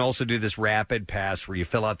you can also do this rapid pass where you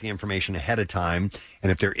fill out the information ahead of time,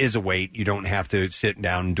 and if there is a wait, you don't have to sit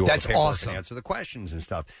down and do all That's the paperwork awesome. and answer the questions and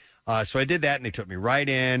stuff. So I did that, and they took me right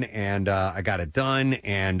in, and I got it done,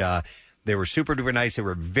 and they were super duper nice. They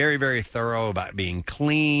were very, very thorough about being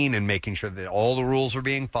clean and making sure that all the rules were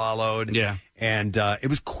being followed. Yeah. And it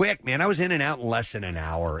was quick, man. I was in and out in less than an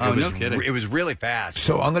hour. Oh, it was, no kidding. It was really fast.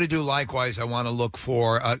 So I'm going to do likewise. I want to look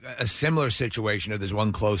for a similar situation. If there's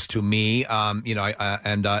one close to me,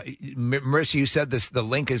 Marissa, you said this. The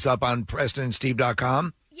link is up on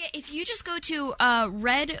PrestonandSteve.com. Yeah, if you just go to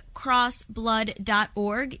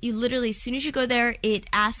redcrossblood.org, you literally, as soon as you go there, it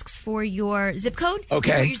asks for your zip code.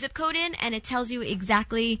 Okay. You put your zip code in, and it tells you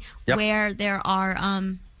exactly Yep. where there are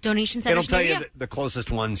donation centers. It'll tell near you the closest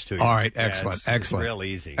ones to you. All right, Yeah, excellent, it's excellent. real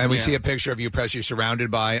easy. And we see a picture of you, Press. You're surrounded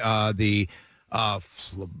by the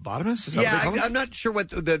Phlebotomist? Is that what they call it? I'm not sure what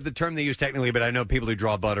the term they use technically, but I know people who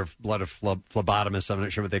draw blood of phlebotomists. I'm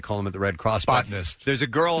not sure what they call them at the Red Cross. Botanist. There's a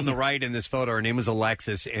girl on the right in this photo. Her name was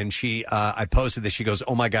Alexis, and I posted this. She goes,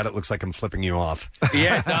 "Oh my God, it looks like I'm flipping you off."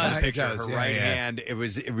 Yeah, it does. The picture of her right hand. It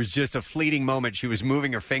was just a fleeting moment. She was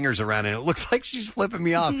moving her fingers around, and it looks like she's flipping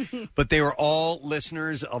me off. But they were all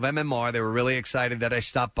listeners of MMR. They were really excited that I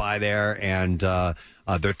stopped by there, and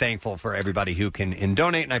they're thankful for everybody who can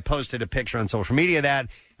donate. And I posted a picture on social media of that,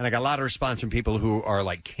 and I got a lot of response from people who are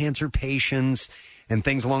like cancer patients and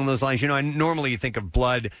things along those lines. Normally you think of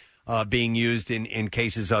blood being used in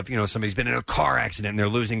cases of, somebody's been in a car accident and they're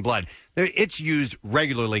losing blood. It's used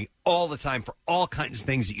regularly all the time for all kinds of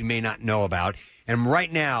things that you may not know about. And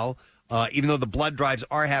right now, even though the blood drives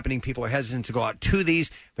are happening, people are hesitant to go out to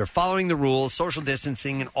these. They're following the rules, social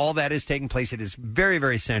distancing, and all that is taking place. It is very,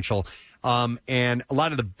 very essential. And a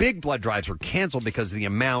lot of the big blood drives were canceled because of the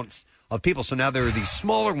amounts of people. So now there are these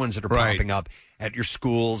smaller ones that are popping up at your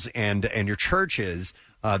schools and your churches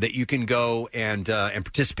that you can go and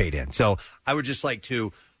participate in. So I would just like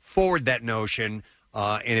to forward that notion.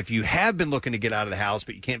 And if you have been looking to get out of the house,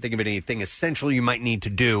 but you can't think of anything essential you might need to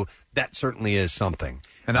do, that certainly is something.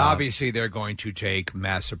 And obviously, they're going to take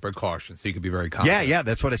massive precautions, so you can be very confident. Yeah,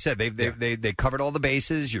 that's what I said. They covered all the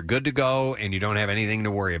bases. You're good to go, and you don't have anything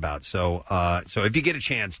to worry about. So if you get a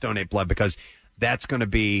chance, donate blood, because that's going to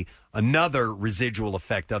be another residual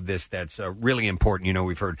effect of this that's really important.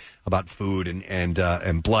 We've heard about food,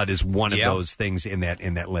 and blood is one of those things in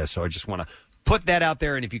that list. So I just want to put that out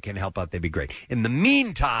there, and if you can help out, that'd be great. In the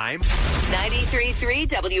meantime, 93.3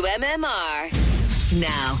 WMMR.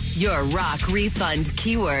 Now, your rock refund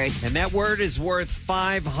keyword. And that word is worth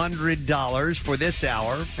 $500 for this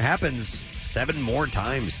hour. It happens 7 more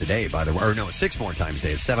times today, by the way. Or no, 6 more times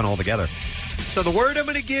today. It's 7 altogether. So the word I'm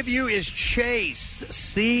going to give you is chase.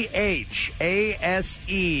 CHASE.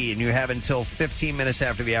 And you have until 15 minutes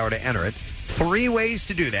after the hour to enter it. 3 ways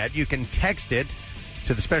to do that. You can text it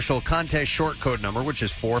to the special contest short code number, which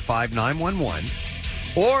is 45911.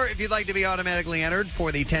 Or if you'd like to be automatically entered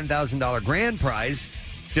for the $10,000 grand prize,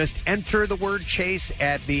 just enter the word chase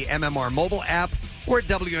at the MMR mobile app or at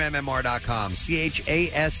WMMR.com.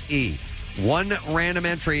 CHASE. One random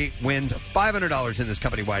entry wins $500 in this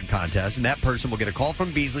company-wide contest, and that person will get a call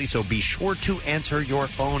from Beasley, so be sure to answer your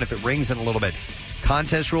phone if it rings in a little bit.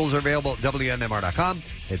 Contest rules are available at WMMR.com.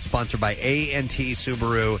 It's sponsored by A&T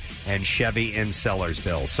Subaru and Chevy in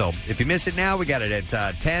Sellersville. So if you miss it now, we got it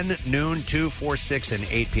at 10, noon, 2, 4, 6, and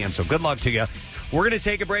 8 p.m. So good luck to you. We're going to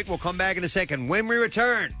take a break. We'll come back in a second. When we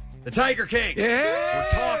return, the Tiger King. Yeah.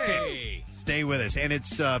 We're talking. Stay with us. And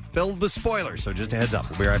it's filled with spoilers, so just a heads up.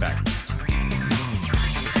 We'll be right back.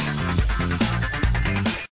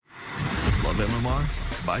 Love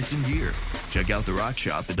MMR? Buy some gear. Check out the rock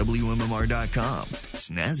shop at WMMR.com.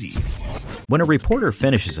 Snazzy. When a reporter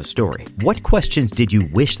finishes a story, what questions did you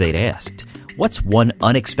wish they'd asked? What's one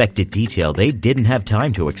unexpected detail they didn't have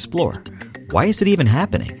time to explore? Why is it even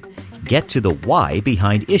happening? Get to the why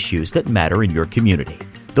behind issues that matter in your community.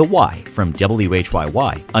 The Why from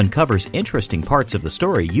WHYY uncovers interesting parts of the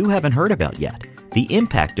story you haven't heard about yet. The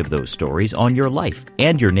impact of those stories on your life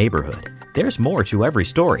and your neighborhood. There's more to every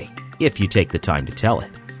story, if you take the time to tell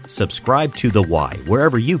it. Subscribe to The Why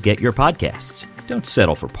wherever you get your podcasts. Don't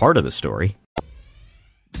settle for part of the story.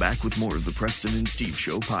 Back with more of the Preston and Steve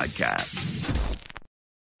Show podcast.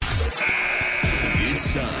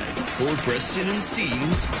 It's time for Preston and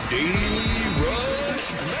Steve's Daily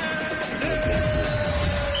Rush Madness.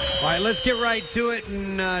 All right, let's get right to it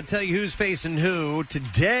and tell you who's facing who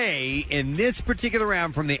today in this particular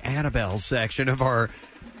round from the Annabelle section of our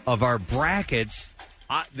brackets.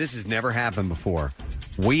 This has never happened before.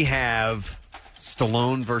 We have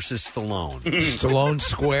Stallone versus Stallone. Stallone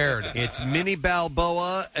squared. It's Mini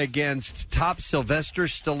Balboa against top Sylvester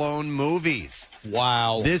Stallone movies.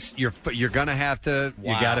 Wow. This you're gonna have to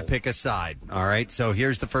you got to pick a side. All right. So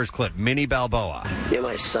here's the first clip. Mini Balboa. You're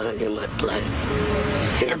my son. You're my blood.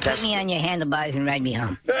 You're the best. Put me on your handlebars and ride me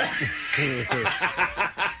home.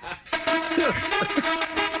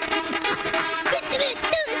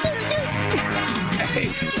 Hey,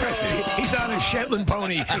 Preston, he's on a Shetland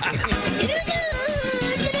pony.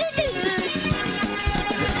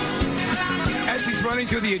 As he's running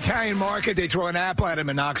through the Italian market, they throw an apple at him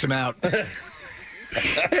and knocks him out.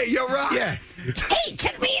 Hey, you're right. Yeah. Hey,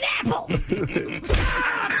 check me an apple.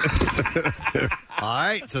 All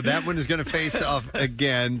right, so that one is going to face off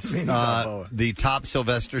against the top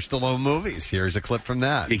Sylvester Stallone movies. Here's a clip from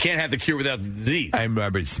that. You can't have the cure without the disease. I'm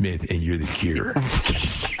Robert Smith, and you're the cure.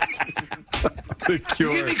 The You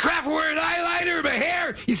Cure. give me crap for wearing eyeliner in my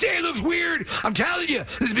hair. You say it looks weird. I'm telling you,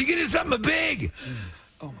 this is the beginning of something big.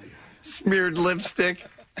 Smeared lipstick.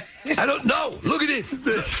 I don't know. Look at this.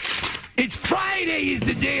 It's Friday is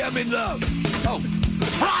the day I'm in love. Oh,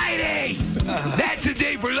 Friday. That's the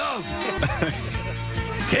day for love.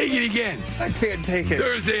 Take it again. I can't take it.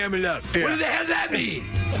 Thursday I'm in love. Yeah. What the hell does that mean?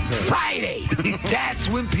 Friday. That's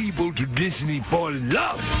when people traditionally fall in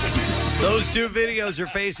love. Those two videos are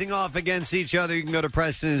facing off against each other. You can go to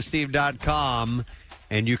PrestonandSteve.com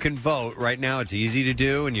and you can vote. Right now, it's easy to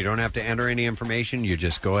do, and you don't have to enter any information. You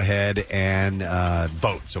just go ahead and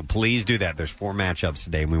vote. So please do that. There's 4 matchups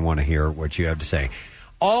today, and we want to hear what you have to say.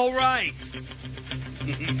 All right.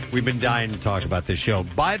 We've been dying to talk about this show.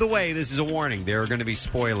 By the way, this is a warning. There are going to be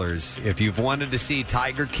spoilers. If you've wanted to see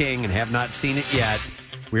Tiger King and have not seen it yet,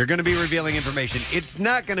 we're going to be revealing information. It's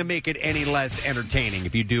not going to make it any less entertaining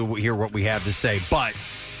if you do hear what we have to say. But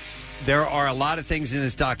there are a lot of things in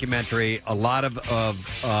this documentary, a lot of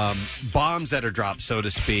bombs that are dropped, so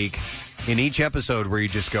to speak, in each episode where you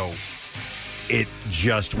just go, it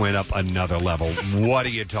just went up another level. What are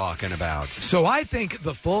you talking about? So I think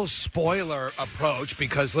the full spoiler approach,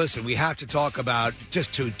 because listen, we have to talk about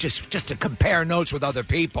just to compare notes with other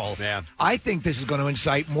people. Yeah. I think this is going to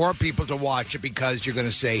incite more people to watch it because you're going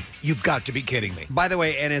to say, "You've got to be kidding me." By the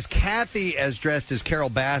way, and as Kathy as dressed as Carol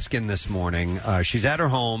Baskin this morning, she's at her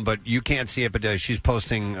home, but you can't see it, but she's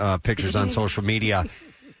posting pictures on social media.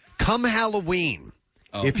 Come Halloween,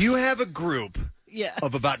 if you have a group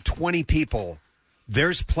of about 20 people,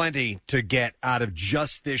 there's plenty to get out of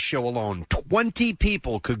just this show alone. 20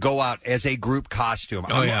 people could go out as a group costume.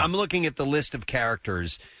 I'm looking at the list of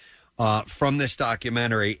characters from this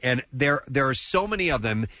documentary, and there are so many of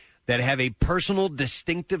them that have a personal,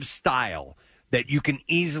 distinctive style that you can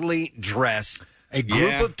easily dress a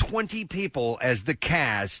group of 20 people as the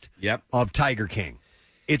cast of Tiger King.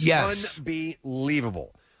 It's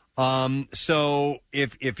unbelievable. So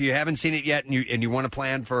if you haven't seen it yet and you want to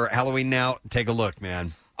plan for Halloween now, take a look,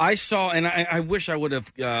 man. I saw, and I wish I would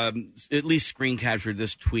have at least screen captured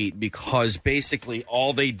this tweet, because basically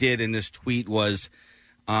all they did in this tweet was,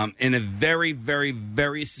 in a very, very,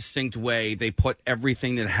 very succinct way, they put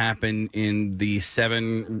everything that happened in the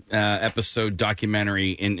 7-episode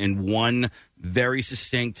documentary in one very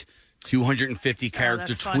succinct 250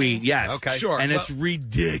 character tweet. Yes. Okay. Sure. And it's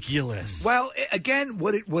ridiculous. Well, again,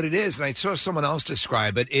 what it is, and I saw someone else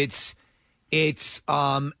describe it. It's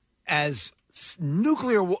as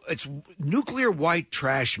nuclear. It's nuclear white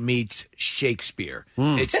trash meets Shakespeare.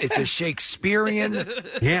 It's a Shakespearean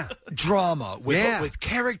drama with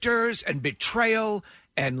characters and betrayal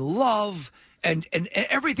and love and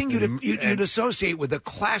everything you'd associate with a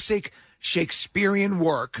classic Shakespearean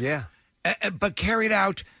work. Yeah. But carried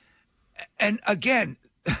out. And again,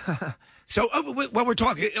 so when we're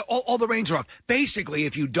talking, all the reins are off. Basically,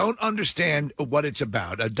 if you don't understand what it's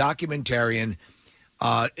about, a documentarian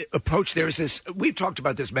approach, there's this, we've talked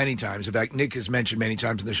about this many times. In fact, Nick has mentioned many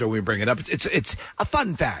times in the show we bring it up. It's a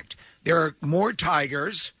fun fact. There are more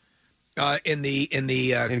tigers in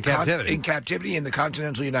captivity in the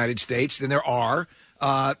continental United States than there are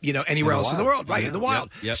anywhere else in the world, right? In the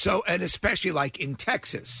wild. Yep. So, and especially like in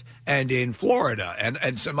Texas and in Florida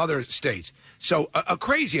and some other states. So a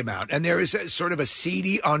crazy amount. And there is sort of a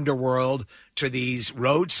seedy underworld to these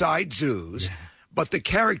roadside zoos, but the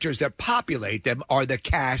characters that populate them are the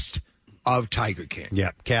cast of Tiger King.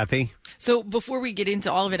 Yeah. Kathy? So before we get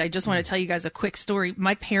into all of it, I just want to tell you guys a quick story.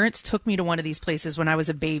 My parents took me to one of these places when I was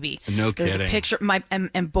a baby. No There's kidding. a picture.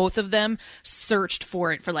 And both of them searched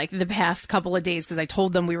for it for like the past couple of days because I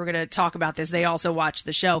told them we were going to talk about this. They also watched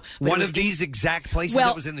the show. But one of these exact places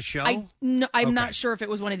that was in the show? I'm not sure if it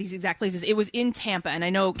was one of these exact places. It was in Tampa, and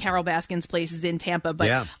I know Carol Baskin's place is in Tampa,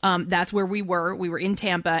 but that's where we were. We were in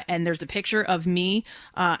Tampa, and there's a picture of me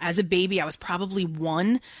as a baby. I was probably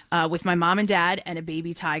 1 with my mom and dad and a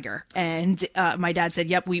baby tiger. And my dad said,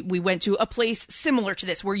 yep, we went to a place similar to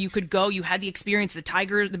this where you could go. You had the experience.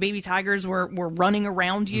 The baby tigers were running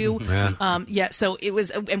around you. So it was,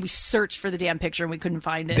 and we searched for the damn picture and we couldn't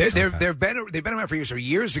find it. They've been around for years. So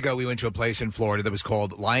years ago, we went to a place in Florida that was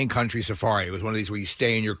called Lion Country Safari. It was one of these where you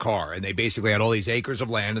stay in your car, and they basically had all these acres of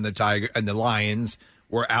land, and the tiger and the lions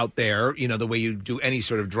were out there, the way you do any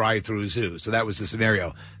sort of drive-through zoo. So that was the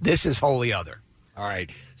scenario. This is wholly other. All right.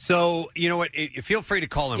 So, you know what? Feel free to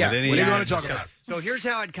call in with anything. What do you want to talk about? So here's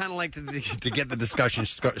how I'd kind of like to get the discussion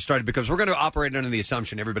started, because we're going to operate under the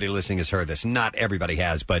assumption everybody listening has heard this. Not everybody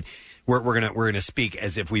has, but we're gonna speak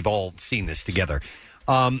as if we've all seen this together.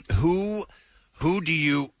 Who do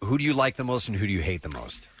you like the most, and who do you hate the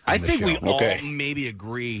most? I think we all maybe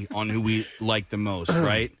agree on who we like the most,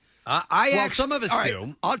 right? Some of us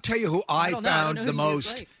do. I'll tell you who I found the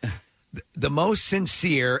most. The most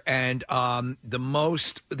sincere and the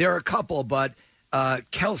most. There are a couple, but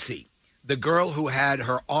Kelsey, the girl who had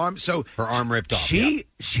her arm ripped off.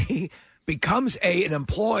 She becomes an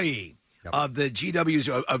employee of the GW's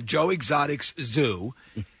of Joe Exotic's zoo.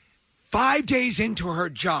 5 days into her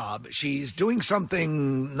job, she's doing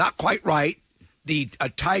something not quite right. A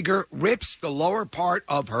tiger rips the lower part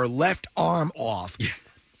of her left arm off.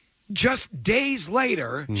 Just days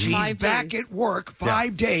later, she's back at work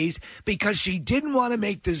 5 days because she didn't want to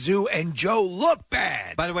make the zoo and Joe look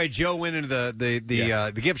bad. By the way, Joe went into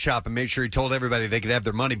the gift shop and made sure he told everybody they could have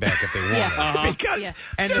their money back if they wanted. Because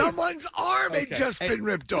someone's arm had just been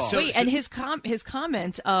ripped off. Wait, and his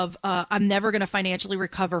comment of I'm never going to financially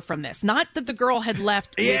recover from this. Not that the girl had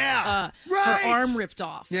left with her arm ripped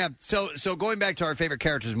off. Yeah. So going back to our favorite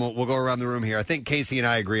characters, we'll go around the room here. I think Casey and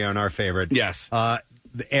I agree on our favorite. Yes.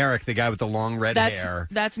 Eric, the guy with the long red hair.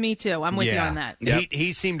 That's me too. I'm with you on that.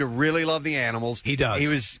 He seemed to really love the animals. He does. He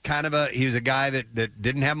was he was a guy that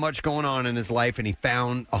didn't have much going on in his life, and he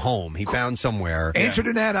found a home. He found somewhere. Answered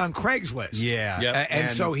an ad on Craigslist. Yeah.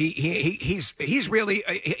 And so he's really.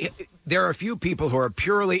 There are a few people who are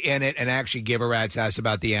purely in it and actually give a rat's ass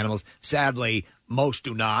about the animals. Sadly, most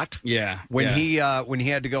do not. Yeah. When he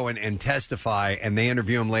had to go and testify, and they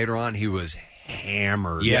interview him later on, he was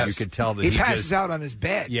hammered. Yes. You could tell that he passes out on his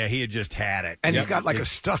bed. Yeah, he had just had it. And he's got like a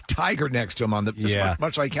stuffed tiger next to him on the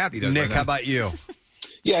much like Kathy does. Nick, right how about you?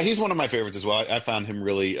 Yeah, he's one of my favorites as well. I found him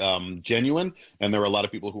really genuine, and there were a lot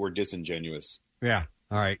of people who were disingenuous. Yeah.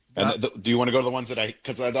 All right. And do you want to go to the ones that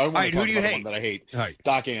because I don't want to talk about the one that I hate. All right.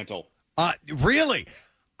 Doc Antle. Really?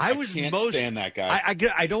 I can't stand that guy.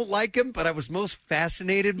 I don't like him, but I was most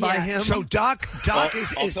fascinated by him. So Doc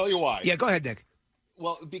is. I'll tell you why. Yeah, go ahead, Nick.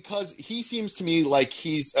 Well, because he seems to me like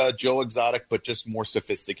he's Joe Exotic, but just more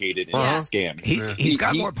sophisticated in his scam. He's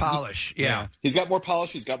got more polish. Yeah. He's got more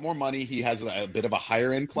polish. He's got more money. He has a bit of a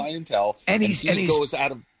higher end clientele, and he goes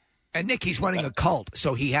out of. And Nick, he's running a cult,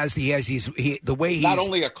 so the way he's not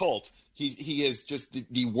only a cult. He is just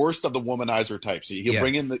the worst of the womanizer types. He'll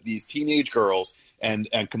bring in these teenage girls and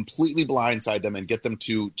completely blindside them and get them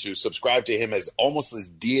to subscribe to him as almost this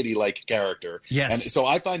deity-like character. Yes. And so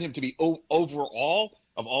I find him to be overall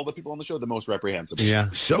of all the people on the show the most reprehensible.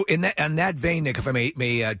 Yeah. So in that vein, Nick, if I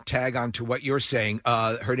may tag on to what you're saying,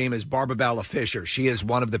 her name is Barbara Bella Fisher. She is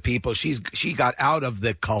one of the people. She got out of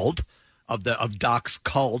the cult. Of Doc's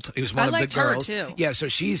cult. It was one of the girls. Her too. Yeah, so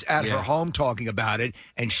she's at her home talking about it,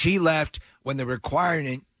 and she left when the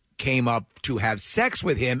requirement came up to have sex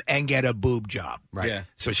with him and get a boob job. Right. Yeah.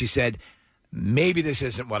 So she said, maybe this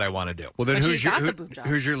isn't what I want to do. Well, then who's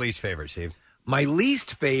your least favorite, Steve? My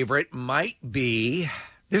least favorite might be,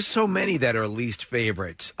 there's so many that are least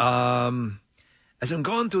favorites. As I'm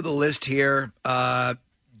going through the list here,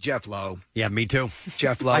 Jeff Lowe. Yeah, me too.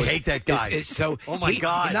 Jeff Lowe. I hate that guy. Oh, my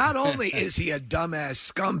God. Not only is he a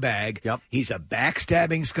dumbass scumbag, he's a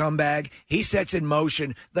backstabbing scumbag. He sets in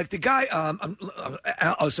motion, like the guy,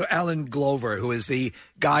 also Alan Glover, who is the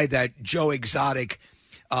guy that Joe Exotic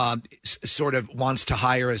sort of wants to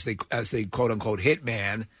hire as the quote-unquote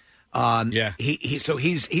hitman. He's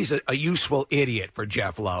a useful idiot for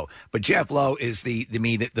Jeff Lowe, but Jeff Lowe is the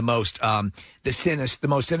most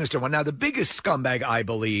sinister one. Now, the biggest scumbag, I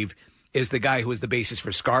believe, is the guy who is the basis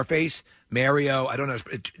for Scarface, Mario. I don't know,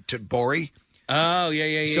 Tabori. Oh,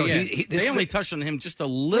 yeah. So they only touched on him just a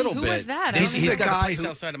little bit. Who was that? He's the guy got a place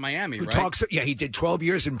outside of Miami, who right? talks. Yeah, he did 12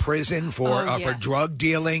 years in prison for drug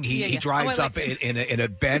dealing. He drives up in a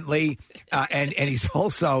Bentley, and he's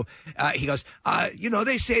also he goes.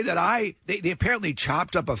 They say that they apparently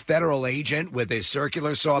chopped up a federal agent with a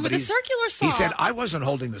circular saw. With a circular saw. He said, I wasn't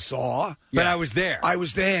holding the saw, but I was there. I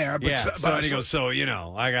was there. But he goes.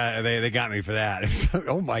 They got me for that.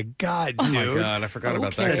 Oh my God, dude. Oh my God, I forgot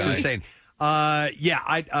about that. That's guy. insane.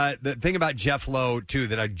 The thing about Jeff Lowe, too,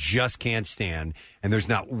 that I just can't stand, and there's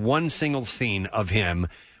not one single scene of him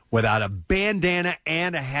without a bandana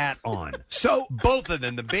and a hat on. So both of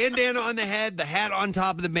them, the bandana on the head, the hat on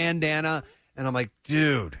top of the bandana, and I'm like,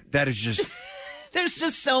 dude, that is just... There's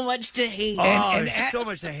just so much to hate. There's so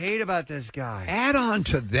much to hate about this guy. Add on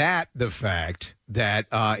to that the fact that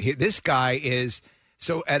this guy is...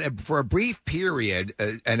 So for a brief period,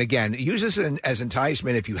 and again, use this as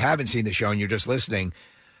enticement if you haven't seen the show and you're just listening,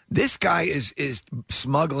 this guy is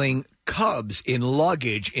smuggling cubs in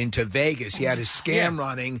luggage into Vegas. He had a scam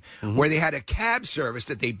running where they had a cab service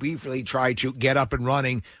that they briefly tried to get up and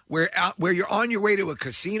running where you're on your way to a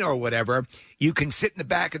casino or whatever, you can sit in the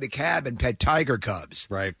back of the cab and pet tiger cubs.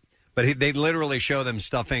 Right. But they literally show them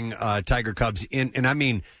stuffing tiger cubs in, and I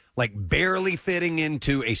mean... like barely fitting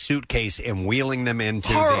into a suitcase and wheeling them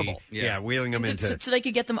into Horrible. wheeling them into. So they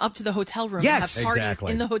could get them up to the hotel room. Yes, and have parties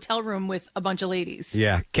exactly. in the hotel room with a bunch of ladies.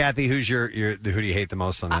 Yeah, Kathy, who do you hate the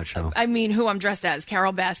most on that show? I mean, who I'm dressed as,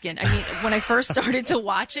 Carol Baskin. I mean, when I first started to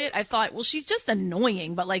watch it, I thought, well, she's just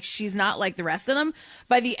annoying, but like she's not like the rest of them.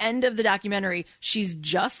 By the end of the documentary, she's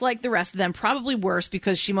just like the rest of them, probably worse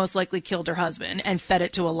because she most likely killed her husband and fed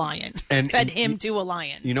it to a lion. Fed him to a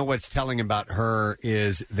lion. You know what's telling about her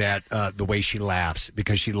is that the way she laughs,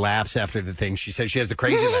 because she laughs after the thing. She says she has the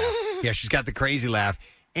crazy laugh. Yeah, she's got the crazy laugh.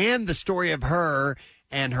 And the story of her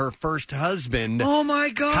and her first husband. Oh, my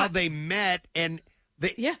God. How they met. And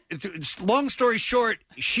long story short,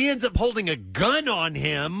 she ends up holding a gun on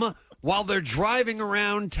him while they're driving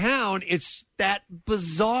around town. It's that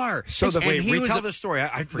bizarre. So retell the story.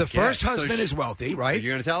 I forget. The first husband is wealthy, right? Are you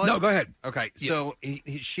going to tell it? No, go ahead. Okay, so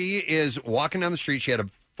she is walking down the street. She had a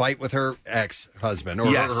fight with her ex-husband or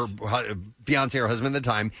her fiance or husband at the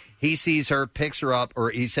time. He sees her, picks her up, or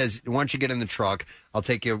he says, "Why don't you get in the truck? I'll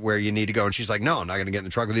take you where you need to go." And she's like, "No, I'm not going to get in the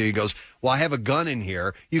truck with you." He goes, "Well, I have a gun in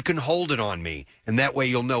here. You can hold it on me, and that way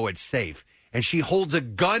you'll know it's safe." And she holds a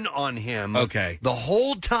gun on him the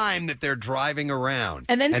whole time that they're driving around.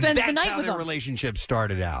 And then spends the that's night how with their him. relationship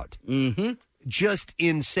started out. Mm-hmm. Just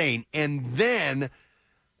insane. And then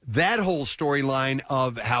that whole storyline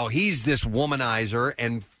of how he's this womanizer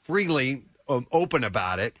and freely open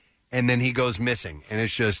about it, and then he goes missing. And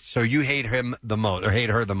it's just, so you hate him the most, or hate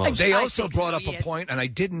her the most. They also brought up a point, and I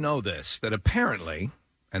didn't know this, that apparently,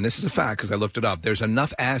 and this is a fact because I looked it up, there's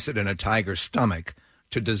enough acid in a tiger's stomach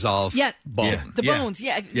to dissolve bone. The bones.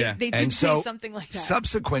 They did And say so, something like that.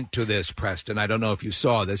 Subsequent to this, Preston, I don't know if you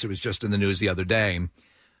saw this, it was just in the news the other day,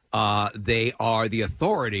 the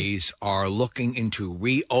authorities are looking into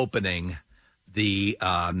reopening the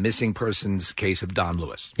missing persons case of Don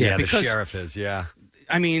Lewis. Yeah, the sheriff is,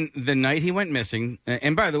 I mean, the night he went missing,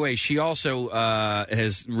 and by the way, she also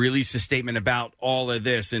has released a statement about all of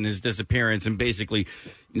this and his disappearance, and basically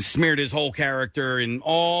smeared his whole character and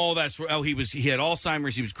all that. Oh, he had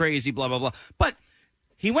Alzheimer's, he was crazy, blah blah blah. But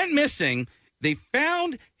he went missing. They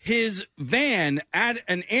found his van at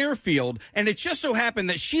an airfield, and it just so happened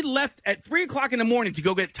that she left at 3:00 in the morning to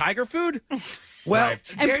go get tiger food. Well,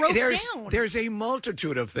 broke down. There's a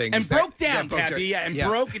multitude of things. And broke down, Kathy, Yeah.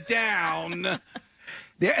 broke it down.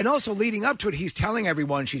 Yeah, and also leading up to it, he's telling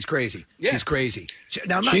everyone she's crazy. Yeah. She's crazy.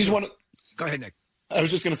 Now, She's one. Go ahead, Nick. I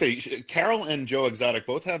was just going to say, Carol and Joe Exotic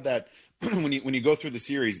both have that. when you go through the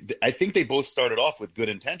series, I think they both started off with good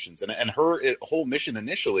intentions, and her whole mission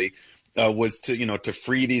initially was to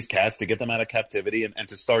free these cats, to get them out of captivity, and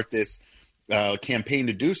to start this campaign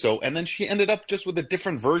to do so. And then she ended up just with a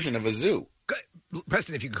different version of a zoo.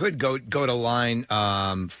 Preston, if you could go to line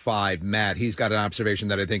 5, Matt. He's got an observation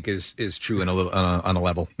that I think is true on a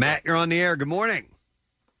level. Matt, you're on the air. Good morning.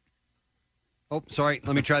 Oh, sorry.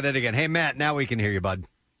 Let me try that again. Hey, Matt, now we can hear you, bud.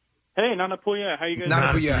 Hey, Nana Puya. How you guys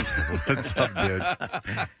Nana doing? Puya. What's up,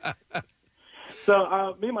 dude?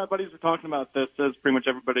 So me and my buddies were talking about this, as pretty much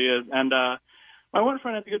everybody is, and my one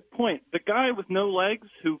friend had a good point. The guy with no legs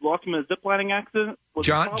who lost him in a ziplining accident was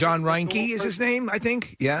John probably Reinke is his name, I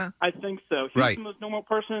think. Yeah, I think so. He's Right. the most normal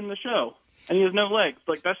person in the show, and he has no legs.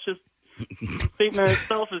 Like, that's just statement in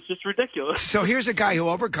itself is just ridiculous. So here's a guy who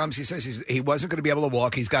overcomes. He says he wasn't going to be able to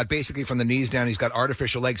walk. He's got basically from the knees down, he's got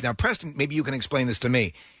artificial legs. Now, Preston, maybe you can explain this to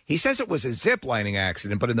me. He says it was a zip lining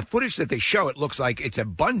accident, but in the footage that they show, it looks like it's a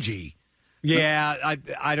bungee. Yeah,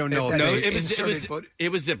 I don't know. No, it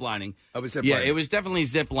was zip lining. Oh, it was zip Yeah, lining. it was definitely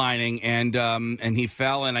zip lining, and he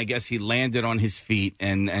fell, and I guess he landed on his feet,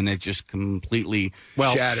 and it just completely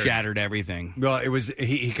shattered everything. Well, it was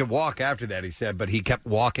he could walk after that, he said, but he kept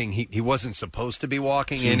walking. He wasn't supposed to be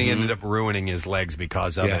walking, and he ended up ruining his legs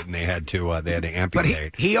because of it, and they had to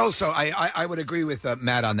amputate. But he also, I would agree with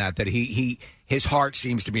Matt on that his heart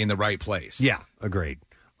seems to be in the right place. Yeah, agreed.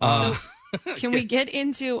 Can we get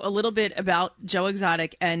into a little bit about Joe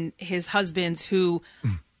Exotic and his husbands who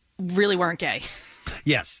really weren't gay?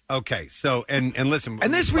 Yes. Okay. So, and listen.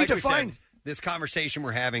 And this like we redefined. said, this conversation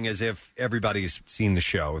we're having as if everybody's seen the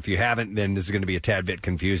show. If you haven't, then this is going to be a tad bit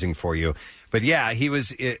confusing for you. But yeah,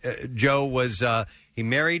 Joe was, he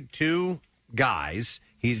married 2 guys.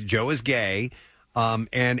 Joe is gay.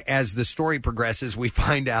 And as the story progresses, we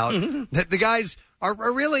find out that the guys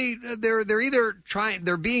are really they're either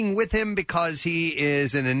they're being with him because he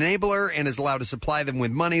is an enabler and is allowed to supply them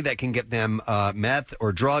with money that can get them meth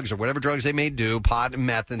or drugs or whatever drugs they may do, pot and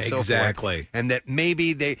meth and so forth. Exactly. And that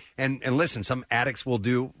maybe they and listen, some addicts will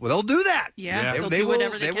do they'll do that. Yeah. They They'll do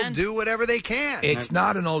whatever they will can. do whatever they can. It's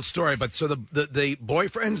not an old story, but so the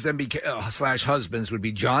boyfriends then slash husbands would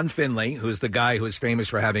be John Finlay, who's the guy who is famous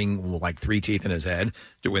for having like 3 teeth in his head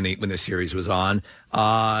when the series was on.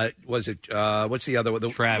 Was it what's the other one?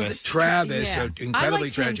 Travis. Travis. Yeah. So incredibly I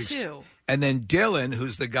liked him, tragic. too. And then Dylan,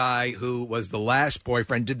 who's the guy who was the last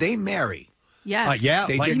boyfriend. Did they marry? Yes.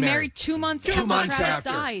 They he did marry. married 2 months Two after months Travis after.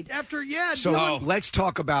 died. After, yeah. So let's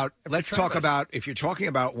talk about if you're talking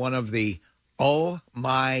about one of the oh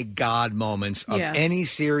my God moments of Yeah. any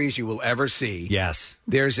series you will ever see. Yes.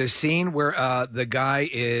 There's a scene where the guy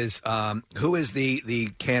is who is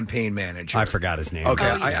the campaign manager? I forgot his name.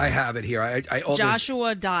 Okay, Oh, yeah. I have it here.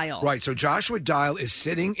 Joshua Dial. Right, so Joshua Dial is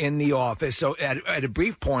sitting in the office. So at a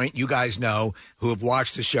brief point, you guys know who have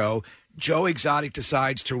watched the show, Joe Exotic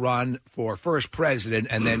decides to run for first president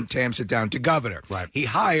and then tamps it down to governor. Right. He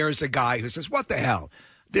hires a guy who says, what the hell?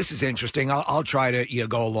 This is interesting. I'll try to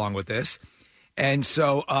go along with this. And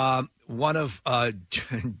so one of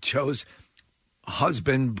Joe's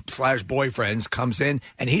husband slash boyfriends comes in,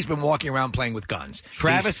 and he's been walking around playing with guns.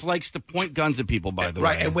 Travis likes to point guns at people, by the way.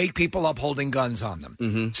 Right, and wake people up holding guns on them.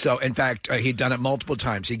 Mm-hmm. So, in fact, he'd done it multiple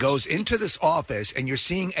times. He goes into this office, and you're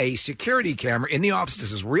seeing a security camera in the office.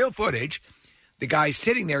 This is real footage. The guy's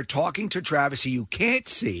sitting there talking to Travis, who you can't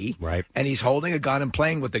see, right? And he's holding a gun and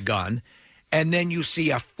playing with the gun. And then you see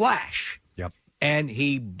a flash. Yep. And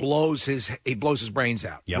he blows his brains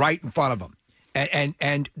out right in front of him.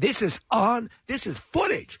 And this is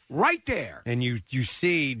footage right there. And you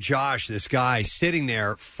see Josh, this guy, sitting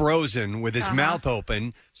there frozen with his mouth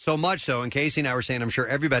open, so much so, and Casey and I were saying, I'm sure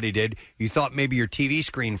everybody did, you thought maybe your TV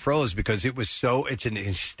screen froze because it's an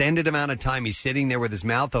extended amount of time he's sitting there with his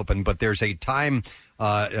mouth open, but there's a time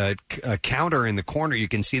a counter in the corner you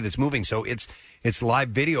can see that's moving. So it's live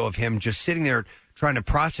video of him just sitting there trying to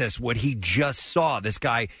process what he just saw. This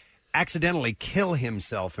guy accidentally kill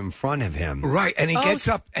himself in front of him. Right, and he gets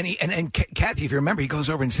up, and Kathy, if you remember, he goes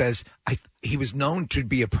over and says, he was known to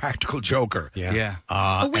be a practical joker. Yeah.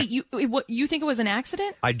 Wait, you think it was an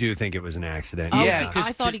accident? I do think it was an accident. Oh, Yeah. see,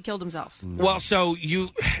 I thought he killed himself. Well, so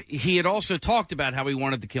he had also talked about how he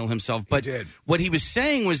wanted to kill himself, but what he was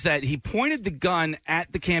saying was that he pointed the gun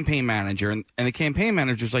at the campaign manager, and the campaign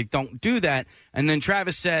manager's like, don't do that. And then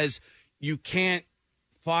Travis says, you can't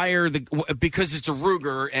fire because it's a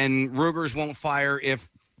Ruger, and Rugers won't fire if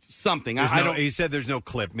something. He said there's no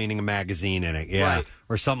clip, meaning a magazine in it, Right.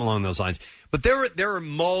 or something along those lines. But there are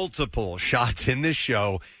multiple shots in this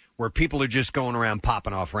show where people are just going around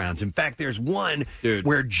popping off rounds. In fact, there's one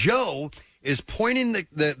where Joe is pointing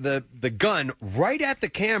the gun right at the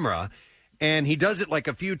camera, and he does it like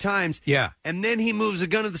a few times. Yeah, and then he moves the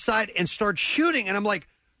gun to the side and starts shooting, and I'm like,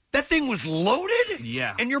 that thing was loaded?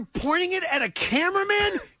 Yeah. And you're pointing it at a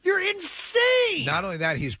cameraman? You're insane. Not only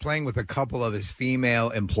that, he's playing with a couple of his female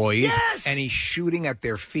employees, Yes! and he's shooting at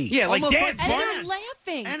their feet. Yeah, like Almost dance. And they're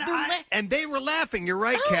laughing. And they were laughing. You're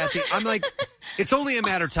right, Kathy. I'm like, it's only a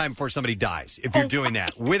matter of time before somebody dies if you're doing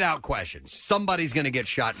that, without question. Somebody's going to get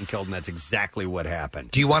shot and killed, and that's exactly what happened.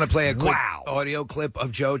 Do you want to play a quick audio clip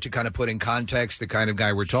of Joe to kind of put in context the kind of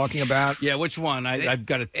guy we're talking about? Yeah, which one? I've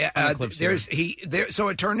got a clip. So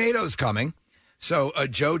a tornado's coming. So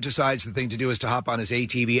Joe decides the thing to do is to hop on his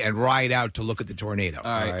ATV and ride out to look at the tornado.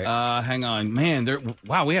 All right. Hang on. Man,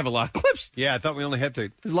 wow, we have a lot of clips. Yeah, I thought we only had there's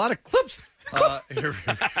a lot of clips.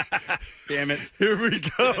 Damn it. Here we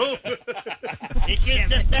go. It's just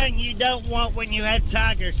the thing you don't want when you have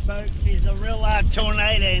tigers, folks, is a real live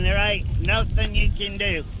tornado, and there ain't nothing you can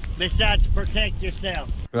do besides protect yourself.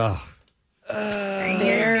 Oh.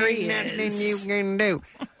 There he nothing you can do.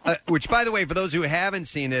 Which, by the way, for those who haven't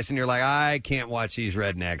seen this and you're like, I can't watch these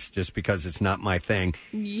rednecks just because it's not my thing.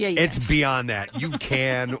 Yeah. It's beyond that. You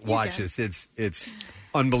can watch this. It's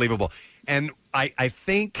unbelievable. And I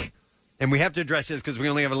think, and we have to address this because we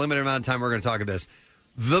only have a limited amount of time we're going to talk about this.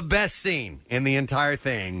 The best scene in the entire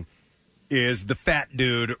thing is the fat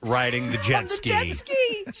dude riding the jet ski. Jet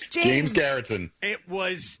ski. James Garrettson. It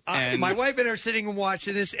was my wife and I are sitting and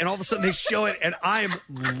watching this, and all of a sudden they show it, and I'm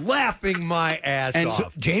laughing my ass And off. so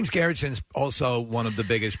James Garrettson's also one of the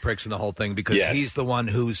biggest pricks in the whole thing because Yes. he's the one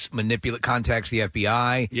who's contacts the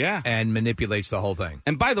FBI and manipulates the whole thing.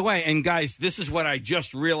 And by the way, and guys, this is what I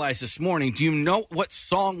just realized this morning. Do you know what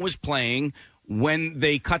song was playing when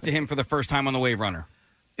they cut to him for the first time on the Wave Runner?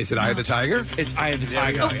 Is it Eye of the Tiger? It's Eye of the There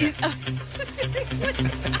we Tiger. go, Seriously?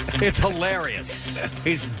 It's hilarious.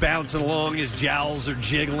 He's bouncing along, his jowls are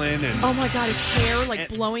jiggling, and Oh my God, his hair like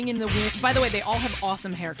blowing in the wind. By the way, they all have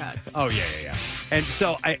awesome haircuts. oh yeah. And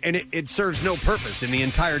so, it serves no purpose in the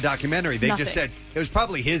entire documentary. They just Nothing. said it was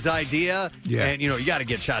probably his idea. Yeah. And you got to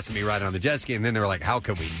get shots of me riding on the jet ski. And then they were like, "How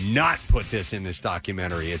can we not put this in this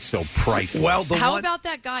documentary? It's so priceless." Well, How about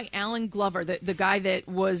that guy, Alan Glover, the guy that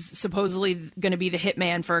was supposedly going to be the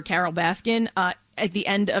hitman for Carol Baskin, at the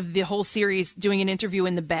end of the whole series doing an interview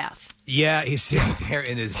in the bath? Yeah, he's sitting there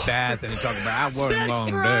in his bath and he's talking about, I wasn't long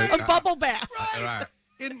A bubble bath. Right.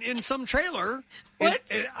 in some trailer. What?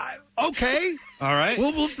 Okay. All right.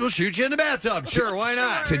 We'll shoot you in the bathtub. Sure, why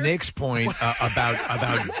not? To Nick's point about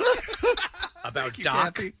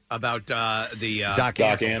Doc, about the Doc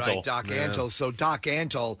Antle. right, Doc Antle. So Doc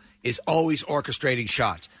Antle is always orchestrating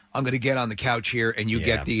shots. I'm going to get on the couch here, and you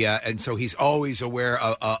get the, and so he's always aware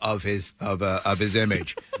of his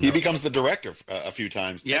image. He becomes the director a few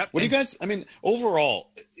times. Yep. What do you guys? I mean, overall,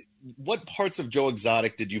 what parts of Joe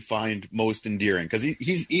Exotic did you find most endearing? Because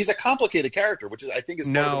he's a complicated character, which I think is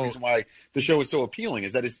part of the reason why the show is so appealing.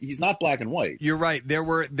 Is that he's not black and white. You're right. There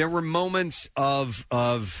were moments of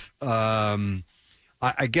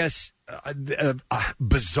I guess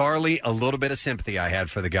bizarrely a little bit of sympathy I had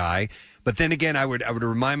for the guy. But then again, I would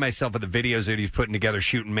remind myself of the videos that he's putting together,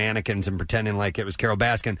 shooting mannequins and pretending like it was Carol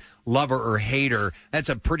Baskin. Lover or hater, that's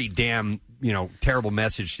a pretty damn terrible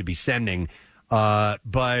message to be sending. But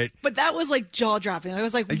that was like jaw dropping. I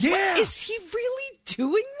was like, Yeah. what, is he really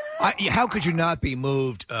doing that? How could you not be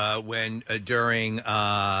moved when during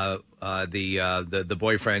the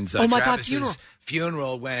boyfriend's Oh my God, Travis's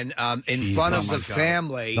funeral when in Jeez, front oh of my the God.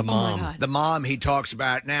 family, The mom. the mom, he talks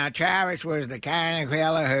about, now Travis was the kind of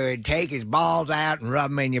fella who would take his balls out and rub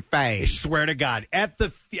them in your I face. swear to God, at the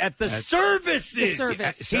services, The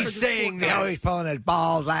service. he's saying He's always this. pulling his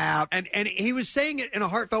balls out. And he was saying it in a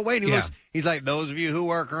heartfelt way. And he's like, those of you who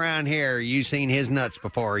work around here, you've seen his nuts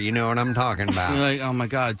before. You know what I'm talking about. You're like, oh my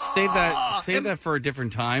God, save that for a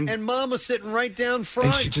different time. And Mom was sitting right down front.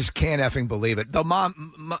 And she just can't effing believe it. Though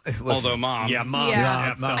Mom, Although Mom. Yeah, Mom.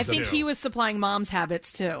 Yeah. Mom I think too. he was supplying mom's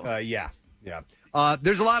habits too. Yeah.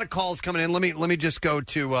 There's a lot of calls coming in. Let me just go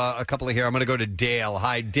to a couple of here. I'm going to go to Dale.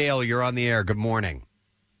 Hi, Dale. You're on the air. Good morning.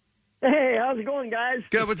 Hey, how's it going, guys?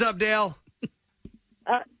 Good. What's up, Dale?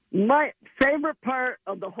 My favorite part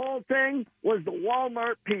of the whole thing was the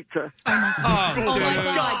Walmart pizza. Oh Oh my dude.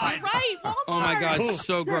 God, you're right. Oh my God,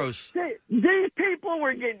 so gross. These people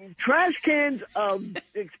were getting trash cans of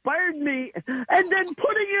expired meat and then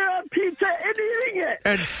putting it on pizza and eating it.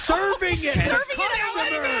 And serving it to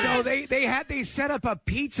So they set up a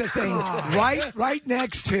pizza thing right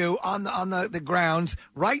next to on the grounds,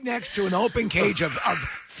 right next to an open cage of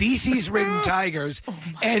feces ridden tigers,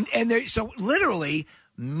 and they so literally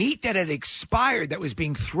meat that had expired that was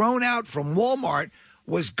being thrown out from Walmart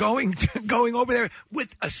was going over there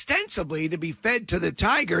with ostensibly to be fed to the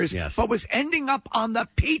tigers, but was ending up on the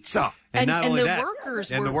pizza. And not only the that,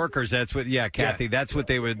 workers and were- the workers, that's what, Kathy, that's what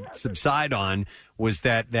they would subside on was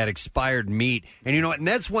that expired meat. And you know what? And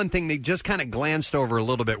that's one thing they just kind of glanced over a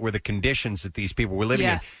little bit were the conditions that these people were living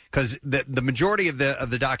in. Because the majority of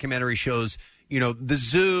the documentary shows, the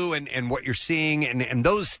zoo and what you're seeing and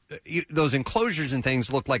those enclosures and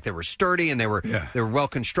things looked like they were sturdy and they were well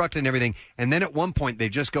constructed and everything. And then at one point they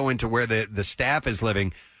just go into where the staff is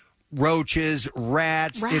living. Roaches,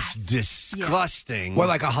 rats. It's disgusting. Well,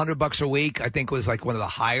 like $100 a week, I think was like one of the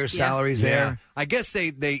higher salaries there. I guess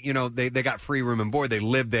they got free room and board. They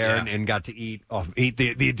lived there and got to eat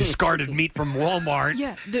the discarded meat from Walmart.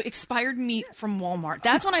 Yeah, the expired meat from Walmart.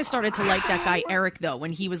 That's when I started to like that guy Eric, though,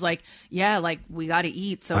 when he was like, we got to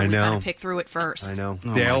eat, so I we got know. to pick through it first. I know.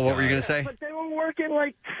 Dale, what were you going to say? But they were working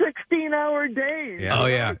like 16-hour days. Yeah. Oh,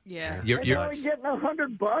 yeah. Yeah. And they were getting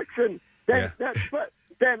 $100, and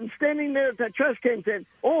then standing there at that trash can saying,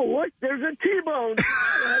 "Oh, look, there's a T-bone.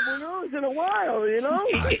 I haven't one of those in a while,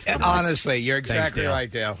 Honestly, you're exactly Dale.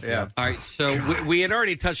 right, Dale. Yeah. All right, so we had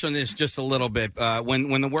already touched on this just a little bit.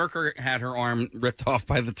 When the worker had her arm ripped off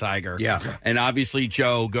by the tiger, and obviously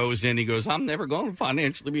Joe goes in, he goes, I'm never going to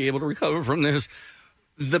financially be able to recover from this.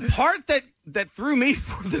 The part that threw me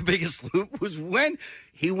for the biggest loop was when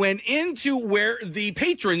he went into where the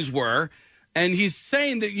patrons were, and he's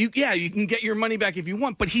saying that you can get your money back if you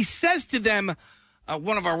want, but he says to them,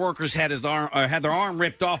 one of our workers had had their arm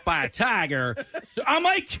ripped off by a tiger. So I'm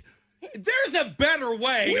like, there's a better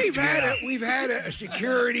way. We've had a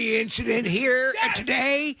security incident here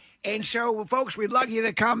today, And so, folks, we'd love you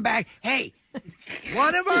to come back. Hey,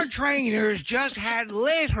 one of our trainers just had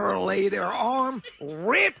literally their arm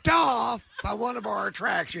ripped off by one of our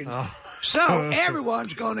attractions. So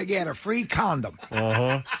everyone's going to get a free condom.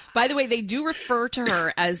 By the way, they do refer to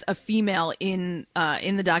her as a female in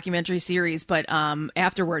the documentary series, but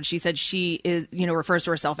afterwards she said she is, refers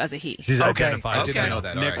to herself as a he. She's identified. Okay. I know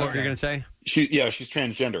that. Nick, All right. what were you going to say? She's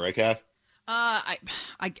transgender, right, Kath?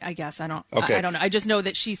 I guess I don't. Okay. I don't know. I just know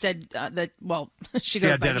that she said that. Well, she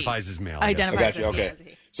goes by identifies he. as male. Identifies as Okay.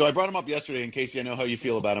 he. So I brought him up yesterday, and Casey, I know how you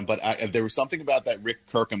feel about him, but there was something about that Rick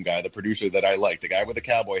Kirkham guy, the producer, that I liked, the guy with the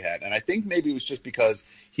cowboy hat, and I think maybe it was just because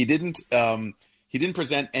he didn't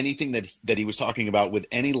present anything that he was talking about with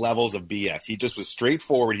any levels of BS. He just was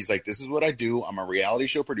straightforward. He's like, this is what I do. I'm a reality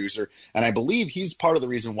show producer, and I believe he's part of the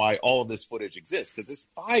reason why all of this footage exists, because it's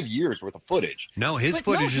 5 years worth of footage. No, his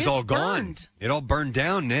footage is all gone. It all burned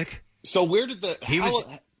down, Nick. So where did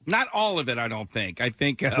not all of it, I don't think. I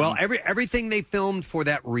think well, everything they filmed for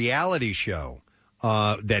that reality show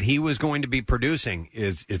that he was going to be producing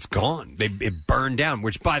it's gone. It burned down.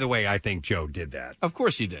 Which, by the way, I think Joe did that. Of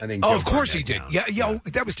course he did. I think. Oh, Joe of course burned he that did. down. Yeah,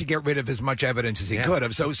 that was to get rid of as much evidence as he could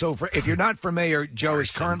have. So if you're not familiar, Joe is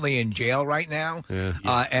currently in jail right now.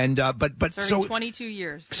 But Serving 22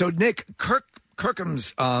 years. So Nick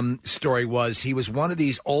Kirkham's story was he was one of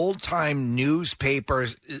these old-time newspaper,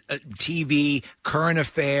 TV, current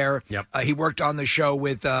affair. Yep. He worked on the show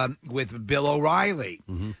with Bill O'Reilly.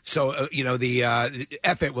 So, the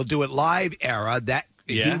F It, We'll Do It Live era,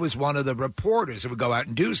 he was one of the reporters that would go out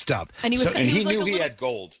and do stuff. And he knew he had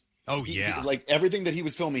gold. Oh, yeah. Like everything that he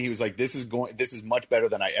was filming, he was like, this is much better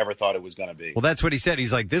than I ever thought it was going to be. Well, that's what he said.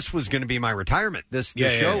 He's like, this was going to be my retirement. This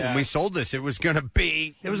show, when we sold this, it was going to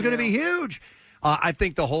be huge. I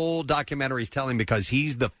think the whole documentary is telling because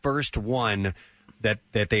he's the first one that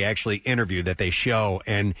they actually interview, that they show,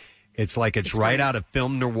 and it's like it's right out of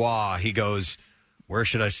film noir. He goes, where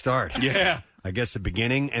should I start? Yeah. I guess the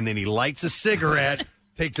beginning, and then he lights a cigarette,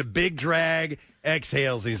 takes a big drag,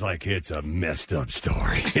 exhales. He's like, it's a messed up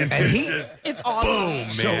story. And it's awesome. Boom,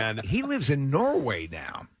 man. So he lives in Norway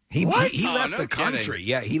now. He left the country. Kidding.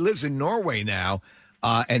 Yeah, he lives in Norway now,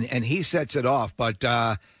 and he sets it off. But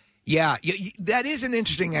that is an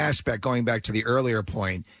interesting aspect. Going back to the earlier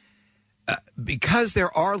point, because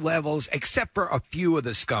there are levels, except for a few of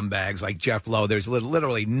the scumbags like Jeff Lowe. There's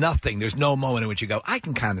literally nothing. There's no moment in which you go, I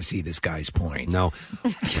can kind of see this guy's point. No,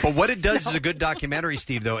 but what it does is a good documentary,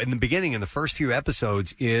 Steve. Though in the beginning, in the first few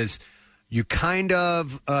episodes, is you kind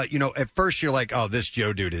of, at first you're like, oh, this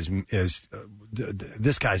Joe dude is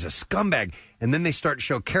this guy's a scumbag, and then they start to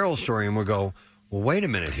show Carol's story, and we'll go, well, wait a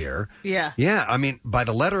minute here. Yeah. Yeah, I mean, by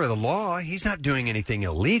the letter of the law, he's not doing anything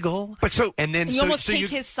illegal. But and then you almost take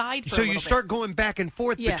his side for a so little you bit. start going back and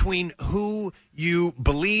forth Yeah. between who you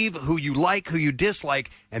believe, who you like, who you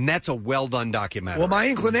dislike, and that's a well-done documentary. Well, my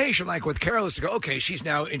inclination, like with Carol, is to go, okay, she's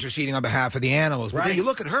now interceding on behalf of the animals. But then you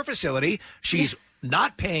look at her facility, she's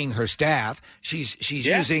not paying her staff. She's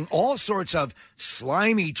using all sorts of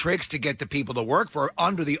slimy tricks to get the people to work for her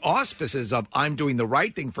under the auspices of I'm doing the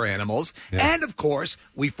right thing for animals. Yeah. And, of course,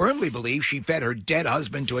 we firmly believe she fed her dead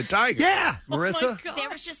husband to a tiger. Yeah, Marissa? There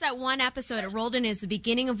was just that one episode. It rolled in as the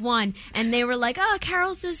beginning of one, and they were like, oh,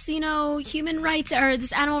 Carol's this, human rights or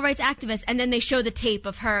this animal rights activist. And then they show the tape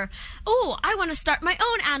of her, oh, I want to start my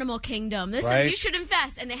own animal kingdom. This is, you should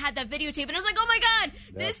invest. And they had that videotape, and I was like, oh, my God,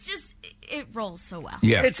 this just, it rolls so well.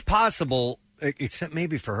 Yeah. It's possible, except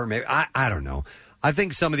maybe for her. Maybe I don't know. I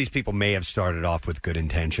think some of these people may have started off with good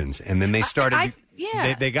intentions, and then they started.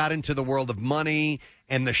 They got into the world of money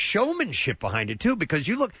and the showmanship behind it too. Because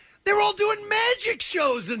you look, they're all doing magic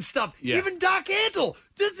shows and stuff. Yeah. Even Doc Antle,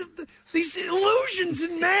 these illusions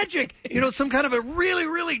and magic. Some kind of a really,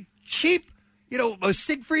 really cheap. A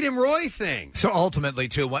Siegfried and Roy thing. So ultimately,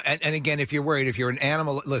 too, and again, if you're worried, if you're an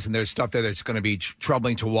animal, listen, there's stuff there that's going to be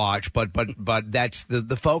troubling to watch, but that's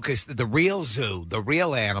the focus. The real zoo, the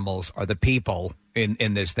real animals are the people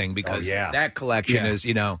in this thing, because that collection is,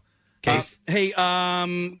 Case. Hey,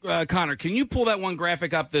 Connor, can you pull that one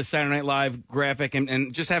graphic up, the Saturday Night Live graphic,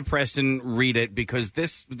 and just have Preston read it, because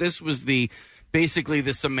this was basically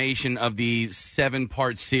the summation of the